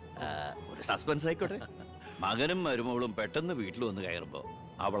പറഞ്ഞില്ല. ഒരു സസ്പെൻസ് ആയിക്കോട്ടെ. മകനും മരുമകളും പെട്ടെന്ന് വീട്ടിൽ വന്ന് കയറുമ്പോൾ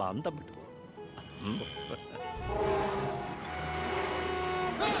അവൾ അന്തം വിട്ടു.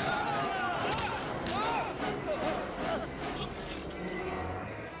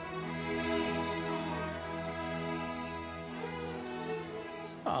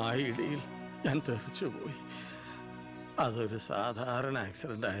 ആ ഇടിയിൽ ഞാൻ തെറിച്ചു പോയി. അതൊരു സാധാരണ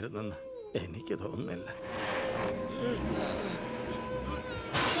ആക്സിഡന്റ് ആയിരുന്നെന്ന് എനിക്ക് തോന്നുന്നില്ല.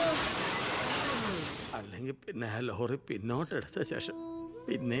 അല്ലെങ്കിൽ പിന്നെ ആ ലോറി പിന്നോട്ടെടുത്ത ശേഷം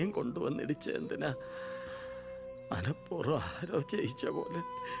പിന്നെയും കൊണ്ടുവന്നിടിച്ച എന്തിനാ? മനപ്പൂർവ്വം ആരോ ജയിച്ച പോലെ.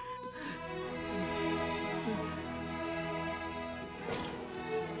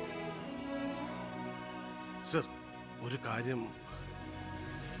 സർ, ഒരു കാര്യം,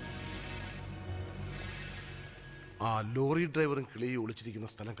 ആ ലോറി ഡ്രൈവറും കിളിയും ഒളിച്ചിരിക്കുന്ന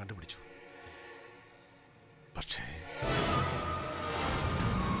സ്ഥലം കണ്ടുപിടിച്ചു. പക്ഷേ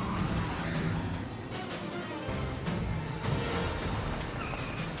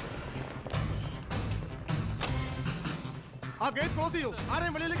ആ ഗേറ്റ് ക്ലോസ് ചെയ്യൂ.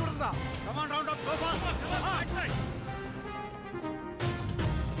 ആരെയും വെളിയിലേക്ക് വിടണ്ട. Come on, round up, go fast.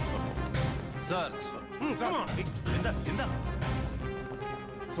 Sir. Come on. എന്താ?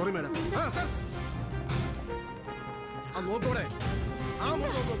 Sorry, madam. Sir. ആ നോക്കോടെ.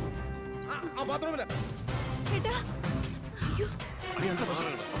 ആ ബാത്റൂമില്.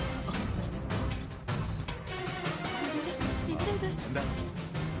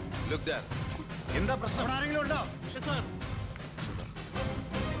 എന്താ പ്രശ്നം? ആരെങ്കിലും ഉണ്ടോ?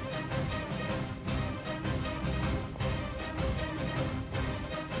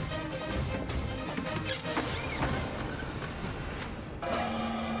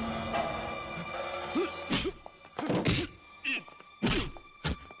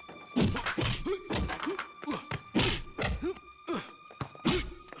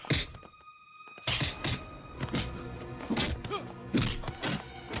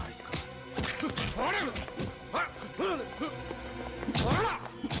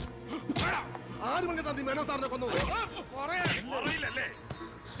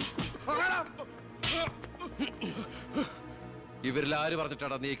 ഇവരിൽ ആര്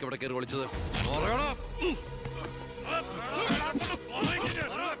പറഞ്ഞിട്ടാണ് നീ ഇവിടെ കയറി വിളിച്ചത്?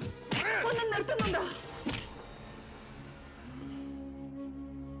 ഒന്ന് നിർത്തുന്നുണ്ടോ?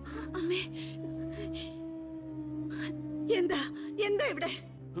 അമ്മേ, എന്താ ഇവിടെ?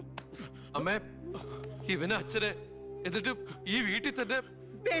 അമ്മേ, ഇവന് അച്ഛനെ, എന്നിട്ട് ഈ വീട്ടിൽ തന്നെ.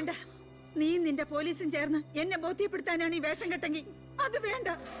 വേണ്ട, നീ നിന്റെ പോലീസും ചേർന്ന് എന്നെ ബോധ്യപ്പെടുത്താനാണ് ഈ വേഷം കെട്ടെങ്കിൽ അത് വേണ്ട.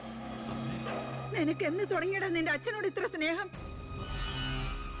 നിനക്ക് എന്ന് തുടങ്ങിയടാ നിന്റെ അച്ഛനോട് ഇത്ര സ്നേഹം?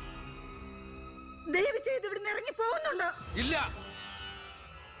 ദയവ് ചെയ്ത് ഇവിടുന്ന് ഇറങ്ങി പോകുന്നുണ്ടോ? ഇല്ല,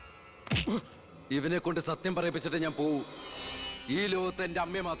 ഇവനെ കൊണ്ട് സത്യം പറയിപ്പിച്ചിട്ട് ഞാൻ പോവൂ. ഈ ലോകത്ത് എന്റെ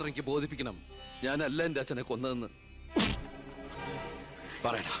അമ്മയെ മാത്രം എനിക്ക് ബോധിപ്പിക്കണം ഞാനല്ല എന്റെ അച്ഛനെ കൊന്നതെന്ന്.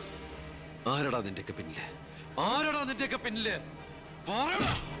 പറയടാ, ആരടാ നിന്റെയൊക്കെ പിന്നില്? ആരടാ നിന്റെയൊക്കെ പിന്നില്?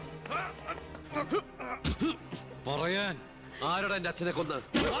 പറയാൻ ആരടാ എന്റെ അച്ഛനെ കൊന്ന്?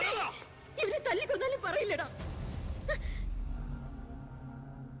 ഇവനെ തല്ലിക്കൊന്നാലും പറയില്ലടാ.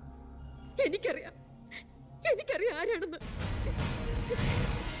 എനിക്കറിയാം ആരാണെന്ന്.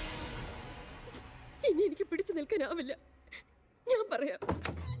 ഇനി എനിക്ക് പിടിച്ചു നിൽക്കാനാവില്ല. ഞാൻ പറയാം.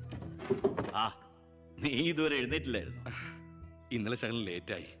 നീ ഇതുവരെ എഴുന്നേറ്റില്ലായിരുന്നു? ഇന്നലെ ശകലം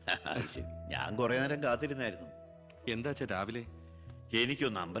ലേറ്റായി. ശരി, ഞാൻ കുറെ നേരം കാത്തിരുന്നായിരുന്നു. എന്താ രാവിലെ?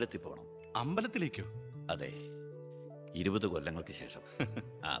 എനിക്കൊന്ന് അമ്പലത്തിൽ പോകണം. അമ്പലത്തിലേക്കോ? അതെ, 20 കൊല്ലങ്ങൾക്ക് ശേഷം.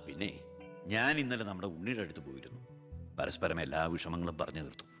 പിന്നെ ഞാൻ ഇന്നലെ നമ്മുടെ ഉണ്ണിയുടെ അടുത്ത് പോയിരുന്നു. പരസ്പരം എല്ലാ വിഷമങ്ങളും പറഞ്ഞു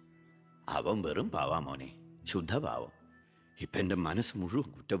തീർത്തു. അവൻ വെറും പാവാ മോനെ, ശുദ്ധഭാവം. ഇപ്പം എൻ്റെ മനസ്സ് മുഴുവൻ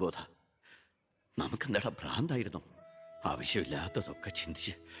കുറ്റബോധ. നമുക്കെന്താടാ ഭ്രാന്തായിരുന്നു? ആവശ്യമില്ലാത്തതൊക്കെ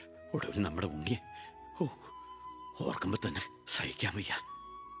ചിന്തിച്ച് ഒടുവിൽ നമ്മുടെ ഉണ്ണിയെ ഓർക്കുമ്പോൾ തന്നെ സഹിക്കാൻ വയ്യ.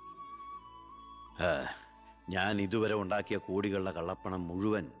 ഞാൻ ഇതുവരെ ഉണ്ടാക്കിയ കോടികളുടെ കള്ളപ്പണം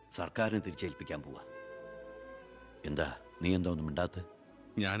മുഴുവൻ സർക്കാരിന് തിരിച്ചേൽപ്പിക്കാൻ പോവാ. എന്താ നീ എന്താ ഒന്നും മിണ്ടാത്ത?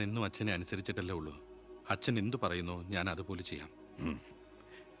 ഞാൻ എന്നും അച്ഛനെ അനുസരിച്ചിട്ടല്ലേ ഉള്ളൂ. അച്ഛൻ എന്തു പറയുന്നോ ഞാൻ അതുപോലെ ചെയ്യാം.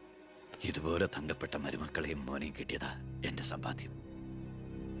 ഇതുപോലെ തങ്കപ്പെട്ട മരുമക്കളെയും മോനെയും കിട്ടിയതാ എന്റെ സമ്പാദ്യം.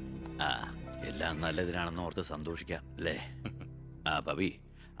 എല്ലാം നല്ലതിനാണെന്ന് ഓർത്ത് സന്തോഷിക്കാം അല്ലേ? പവി,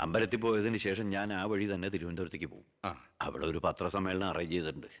 അമ്പലത്തിൽ പോയതിന് ശേഷം ഞാൻ ആ വഴി തന്നെ തിരുവനന്തപുരത്തേക്ക് പോകും. അവിടെ ഒരു പത്രസമ്മേളനം അറേഞ്ച്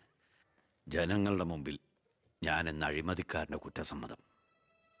ചെയ്തിട്ടുണ്ട്. ജനങ്ങളുടെ മുമ്പിൽ ഞാൻ എന്ന അഴിമതിക്കാരൻ്റെ കുറ്റസമ്മതം.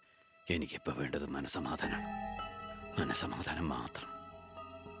 എനിക്കിപ്പോൾ വേണ്ടത് മനസമാധാനം. മനസമാധാനം മാത്രം.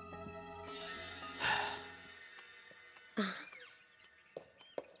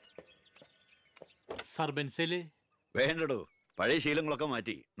 വേണ്ടടോ, പഴയ ശീലങ്ങളൊക്കെ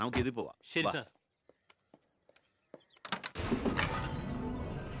മാറ്റി നമുക്കിത് പോവാം. ശരി sir.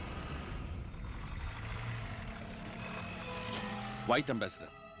 White ambassador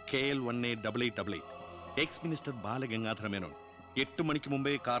KL1888 X minister Balagangadhara Menon 8 മണിക്ക്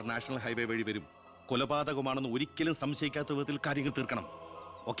മുമ്പേ കാർ നാഷണൽ ഹൈവേ വഴി വരും. കൊലപാതകമാണെന്ന് ഒരിക്കലും സംശയിക്കാത്ത വിധത്തിൽ കാര്യങ്ങൾ തീർക്കണം.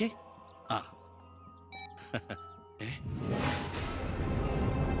 ഓക്കെ?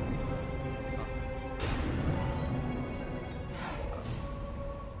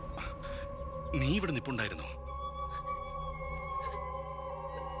 നീ ഇവിടെ നിപ്പുണ്ടായിരുന്നോ?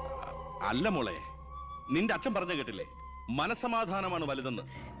 അല്ല മോളെ, നിന്റെ അച്ഛൻ പറഞ്ഞ കേട്ടില്ലേ, മനസമാധാനമാണ് വലുതെന്ന്.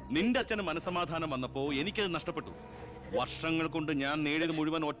 നിന്റെ അച്ഛന് മനസമാധാനം വന്നപ്പോ എനിക്കത് നഷ്ടപ്പെട്ടു. വർഷങ്ങൾ കൊണ്ട് ഞാൻ നേടിയത്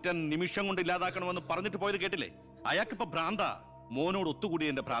മുഴുവൻ ഒറ്റ നിമിഷം കൊണ്ട് ഇല്ലാതാക്കണമെന്ന് പറഞ്ഞിട്ട് പോയത് കേട്ടില്ലേ? അയാൾക്കിപ്പോ ഭ്രാന്ത. മോനോട് ഒത്തുകൂടി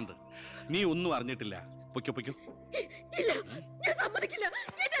എന്റെ ഭ്രാന്ത്. നീ ഒന്നും അറിഞ്ഞിട്ടില്ല. പൊയ്ക്കോ പൊയ്ക്കോ.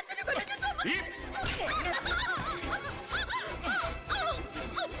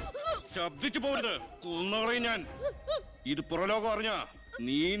 ശബ്ദിച്ചു പോരുത്, കൊന്നുകളയും ഞാൻ. ഇത് പുറലോകം അറിഞ്ഞ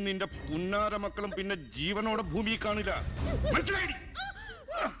നീ നിന്റെ പുന്നാര മക്കളും പിന്നെ ജീവനോടെ ഭൂമിയിൽ കാണില്ല. മനസ്സിലായി?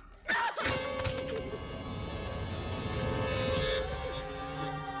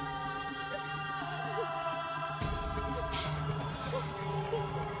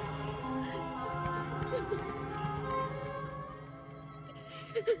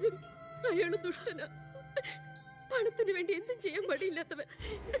 അയാള് ദുഷ്ടന, പണത്തിന് വേണ്ടി എന്തും ചെയ്യാൻ മടിയില്ലാത്തവൻ.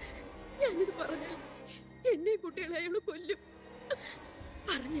 ഞാനിത് പറഞ്ഞാൽ എന്നെ കുട്ടികളെ അയാള് കൊല്ലും.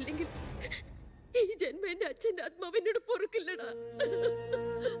 പറഞ്ഞില്ലെങ്കിൽ ഈ ജന്മ എന്റെ അച്ഛന്റെ ആത്മാവിനോട് പൊറുക്കില്ലടാ.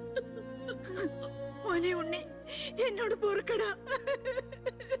 മോനെ ഉണ്ണി, എന്നോട് പൊറുക്കടാ.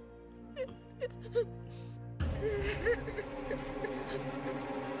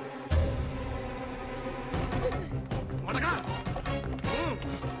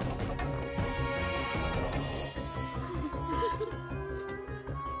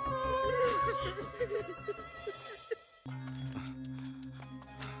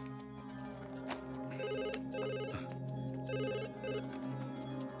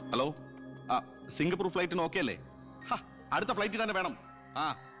 ഹലോ, സിംഗപ്പൂർ ഫ്ലൈറ്റിന് ഓക്കെ അല്ലേ? അടുത്ത ഫ്ലൈറ്റിൽ തന്നെ വേണം.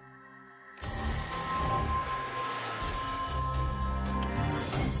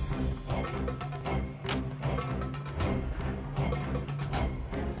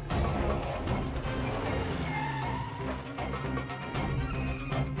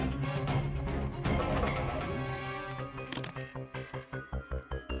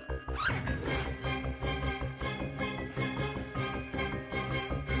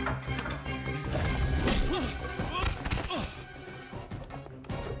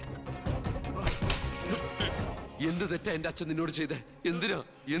 എന്ത് തെറ്റാ എന്റെ അച്ഛൻ നിന്നോട് ചെയ്തേ? എന്തിനാ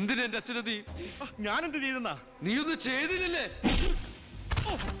എന്റെ അച്ഛനെ നീ? ഞാനെന്ത് ചെയ്തെന്നാ? നീ ഒന്നും ചെയ്തില്ലല്ലേ?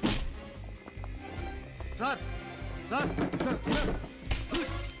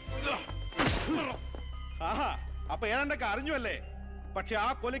 അപ്പൊ ഏതാണ്ടൊക്കെ അറിഞ്ഞു അല്ലേ? പക്ഷെ ആ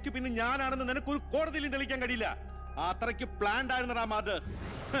കൊലയ്ക്ക് പിന്നെ ഞാനാണെന്ന് നിനക്കൊരു കോടതിയിലും തെളിയിക്കാൻ കഴിയില്ല. അത്രയ്ക്ക് പ്ലാൻഡ് ആയിരുന്നടാ മാത്.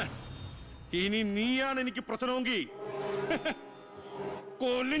 ഇനി നീയാണ് എനിക്ക് പ്രശ്നമെങ്കിൽ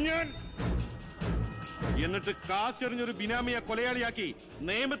കൊല്ലും ഞാൻ. എന്നിട്ട് കാശെറിഞ്ഞൊരു ബിനാമിയെ കൊലയാളിയാക്കി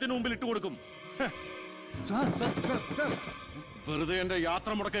നിയമത്തിന് മുമ്പിൽ ഇട്ടുകൊടുക്കും. വെറുതെ എന്റെ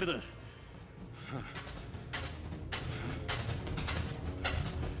യാത്ര മുടക്കരുത്.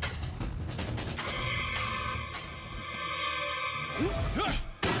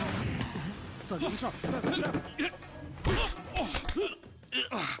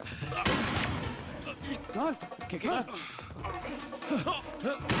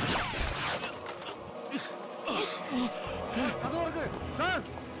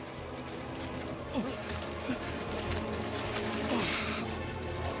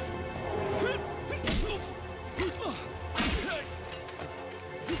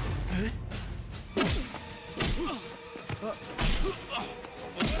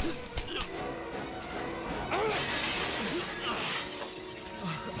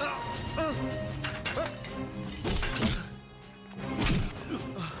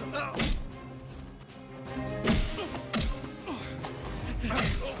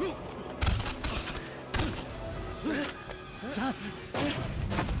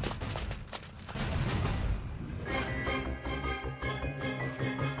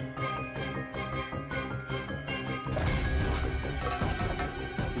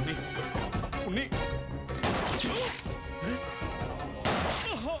 ഉണ്ണി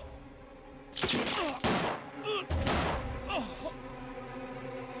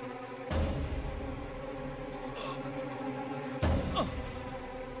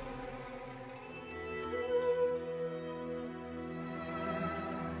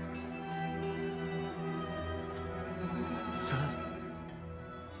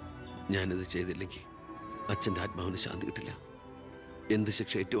ഞാനിത് ചെയ്തില്ലെങ്കിൽ അച്ഛൻ്റെ ആത്മാവിന് ശാന്തി കിട്ടില്ല. എന്ത്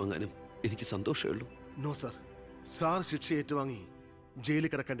ശിക്ഷ ഏറ്റുവാങ്ങാനും എനിക്ക് സന്തോഷമേ ഉള്ളൂ. നോ സർ, സാർ ശിക്ഷ ഏറ്റുവാങ്ങി ജയിലിൽ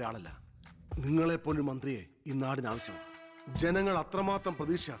കിടക്കേണ്ട ആളല്ല. നിങ്ങളെപ്പോലൊരു മന്ത്രിയെ ഈ നാടിന് ആവശ്യമാണ്. ജനങ്ങൾ അത്രമാത്രം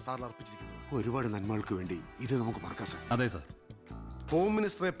പ്രതീക്ഷ സാറിന് അർപ്പിച്ചിരിക്കുന്നത്. ഒരുപാട് നന്മകൾക്ക് വേണ്ടി ഇത് നമുക്ക് മറക്കാം സാർ. അതെ സാർ. ഹോം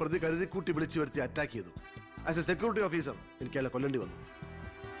മിനിസ്റ്ററെ പ്രതി കരുതിക്കൂട്ടി വിളിച്ചു വരുത്തി അറ്റാക്ക് ചെയ്തു. ആസ് എ സെക്യൂരിറ്റി ഓഫീസർ എനിക്ക് അയാളെ കൊല്ലേണ്ടി വന്നു.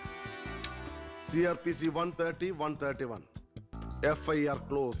 CRPC 130-131 FIR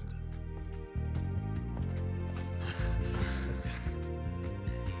closed.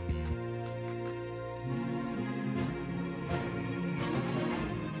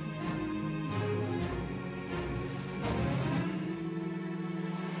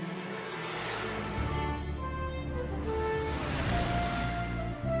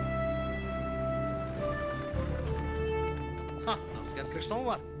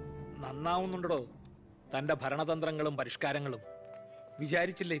 കൃഷ്ണകുമാർ നന്നാവുന്നുണ്ടോ? തന്റെ ഭരണതന്ത്രങ്ങളും പരിഷ്കാരങ്ങളും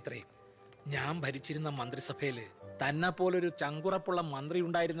വിചാരിച്ചില്ല ഇത്രയും. ഞാൻ ഭരിച്ചിരുന്ന മന്ത്രിസഭയില് തന്നെ പോലൊരു ചങ്കുറപ്പുള്ള മന്ത്രി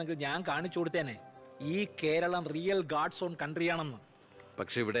ഉണ്ടായിരുന്നെങ്കിൽ ഞാൻ കാണിച്ചു കൊടുത്തേനെ ഈ കേരളം റിയൽ ഗാഡ്സ് ഓൺ കൺട്രിയാണെന്ന്.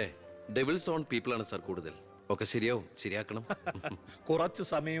 പക്ഷെ ഇവിടെ ഡെവിൾസ് ഓൺ പീപ്പിൾ ആണ് സാർ കൂടുതൽ. ഒക്കെ ശരിയാവും, ശരിയാക്കണം. കുറച്ചു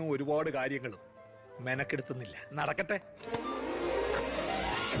സമയവും ഒരുപാട് കാര്യങ്ങളും മെനക്കെടുത്തുന്നില്ല. നടക്കട്ടെ.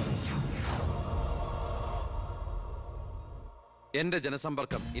 എന്റെ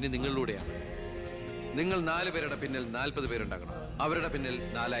ജനസമ്പർക്കം ഇനി നിങ്ങളിലൂടെയാണ്. നിങ്ങൾ 4 പേരുടെ പിന്നിൽ 40 പേരുണ്ടാകണം. അവരുടെ പിന്നിൽ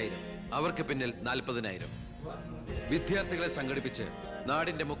 4000, അവർക്ക് പിന്നിൽ 40,000. വിദ്യാർത്ഥികളെ സംഘടിപ്പിച്ച്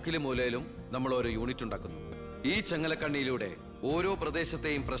നാടിന്റെ മുക്കിലും മൂലയിലും നമ്മൾ ഓരോ യൂണിറ്റ് ഉണ്ടാക്കുന്നു. ഈ ചങ്ങലക്കണ്ണിയിലൂടെ ഓരോ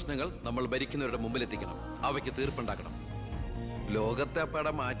പ്രദേശത്തെയും പ്രശ്നങ്ങൾ നമ്മൾ ഭരിക്കുന്നവരുടെ മുമ്പിലെത്തിക്കണം. അവയ്ക്ക് തീർപ്പുണ്ടാക്കണം. ലോകത്തെ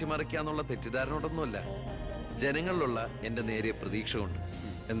അപ്പാടെ മാറ്റിമറിക്കാന്നുള്ള തെറ്റിദ്ധാരണയോടൊന്നുമല്ല, ജനങ്ങളിലുള്ള എന്റെ നേരിയ പ്രതീക്ഷ കൊണ്ട്.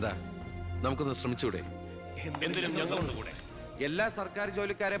 എന്താ, നമുക്കൊന്ന് ശ്രമിച്ചൂടെ? എല്ലാ സർക്കാർ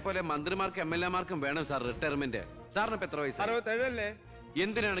ജോലിക്കാരെ പോലെ മന്ത്രിമാർക്കും MLA-മാർക്കും വേണം സാർ റിട്ടയർമെന്റ്. സാറിന് ഇപ്പൊ എത്ര വയസ്സ്? 67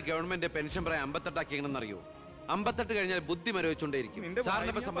 എന്തിനാണ് ഗവൺമെന്റ് പെൻഷൻ പ്രായം 58 ആക്കിയെന്ന് അറിയോ? 58 കഴിഞ്ഞാൽ ബുദ്ധി മരവിച്ചുകൊണ്ടേയിരിക്കും.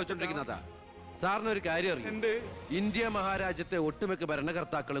 സാറിന് ഇപ്പൊ സംഭവിച്ചുകൊണ്ടിരിക്കുന്നതാ. സാറിന് ഒരു കാര്യം അറിയാം, ഇന്ത്യ മഹാരാജ്യത്തെ ഒട്ടുമിക്ക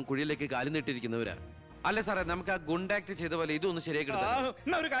ഭരണകർത്താക്കളും കുഴിയിലേക്ക് കാലു നീട്ടിയിരിക്കുന്നവരാ. അല്ല സാറേ, നമുക്ക് ആ ഗുണ്ടാക്ട് ചെയ്ത പോലെ ഇതൊന്ന് ശരിയാക്കി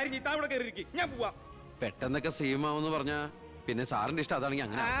പെട്ടെന്നൊക്കെ സീമാവെന്ന് പറഞ്ഞാ പിന്നെ സാറിന്റെ ഇഷ്ടം അതാണെങ്കിൽ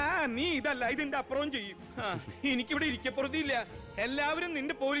അങ്ങനെ. നീ ഇതല്ല ഇതിന്റെ അപ്പുറവും ചെയ്യും. എനിക്കിവിടെ ഇരിക്കപ്പുറത്തില്ല. എല്ലാവരും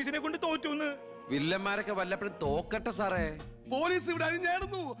നിന്റെ പോലീസിനെ കൊണ്ട് തോറ്റുന്ന്. വില്ലന്മാരൊക്കെ വല്ലപ്പോഴും തോക്കട്ടെ സാറേ. പോലീസ് ഇവിടെ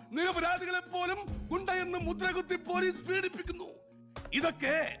അഴിഞ്ഞാടുന്നു. നിരപരാധികളെ പോലും ഗുണ്ടയെന്ന് മുദ്രകുത്തി പോലീസ് പീഡിപ്പിക്കുന്നു.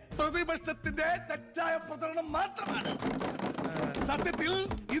 ഇതൊക്കെ പ്രതിപക്ഷത്തിന്റെ തെറ്റായ പ്രചരണം മാത്രമാണ്. സത്യത്തിൽ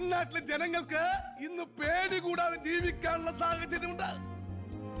ഇന്നാട്ടിലെ ജനങ്ങൾക്ക് ഇന്ന് പേടി കൂടാതെ ജീവിക്കാനുള്ള സാഹചര്യമുണ്ട്.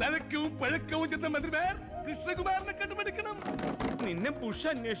 തലക്കവും പഴക്കവും ചെന്ന മന്ത്രിമാർ കൃഷ്ണകുമാറിനെ കണ്ടുപിടിക്കണം. നിന്നെ ബുഷ്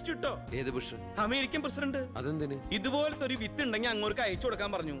അന്വേഷിച്ചിട്ടോ? ഏത് ബുഷ്? American president. അതെന്തിന്? ഇതുപോലത്തെ ഒരു വിത്ത് ഉണ്ടെങ്കിൽ അങ്ങോട്ട് അയച്ചു കൊടുക്കാൻ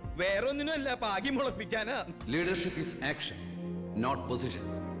പറഞ്ഞു. വേറെ ഒന്നിനും അല്ല, പാകി മുളപ്പിക്കാനാ. Leadership is action, not position.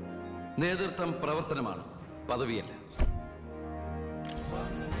 നേതൃത്വം പ്രവർത്തനമാണ്, പദവിയല്ല.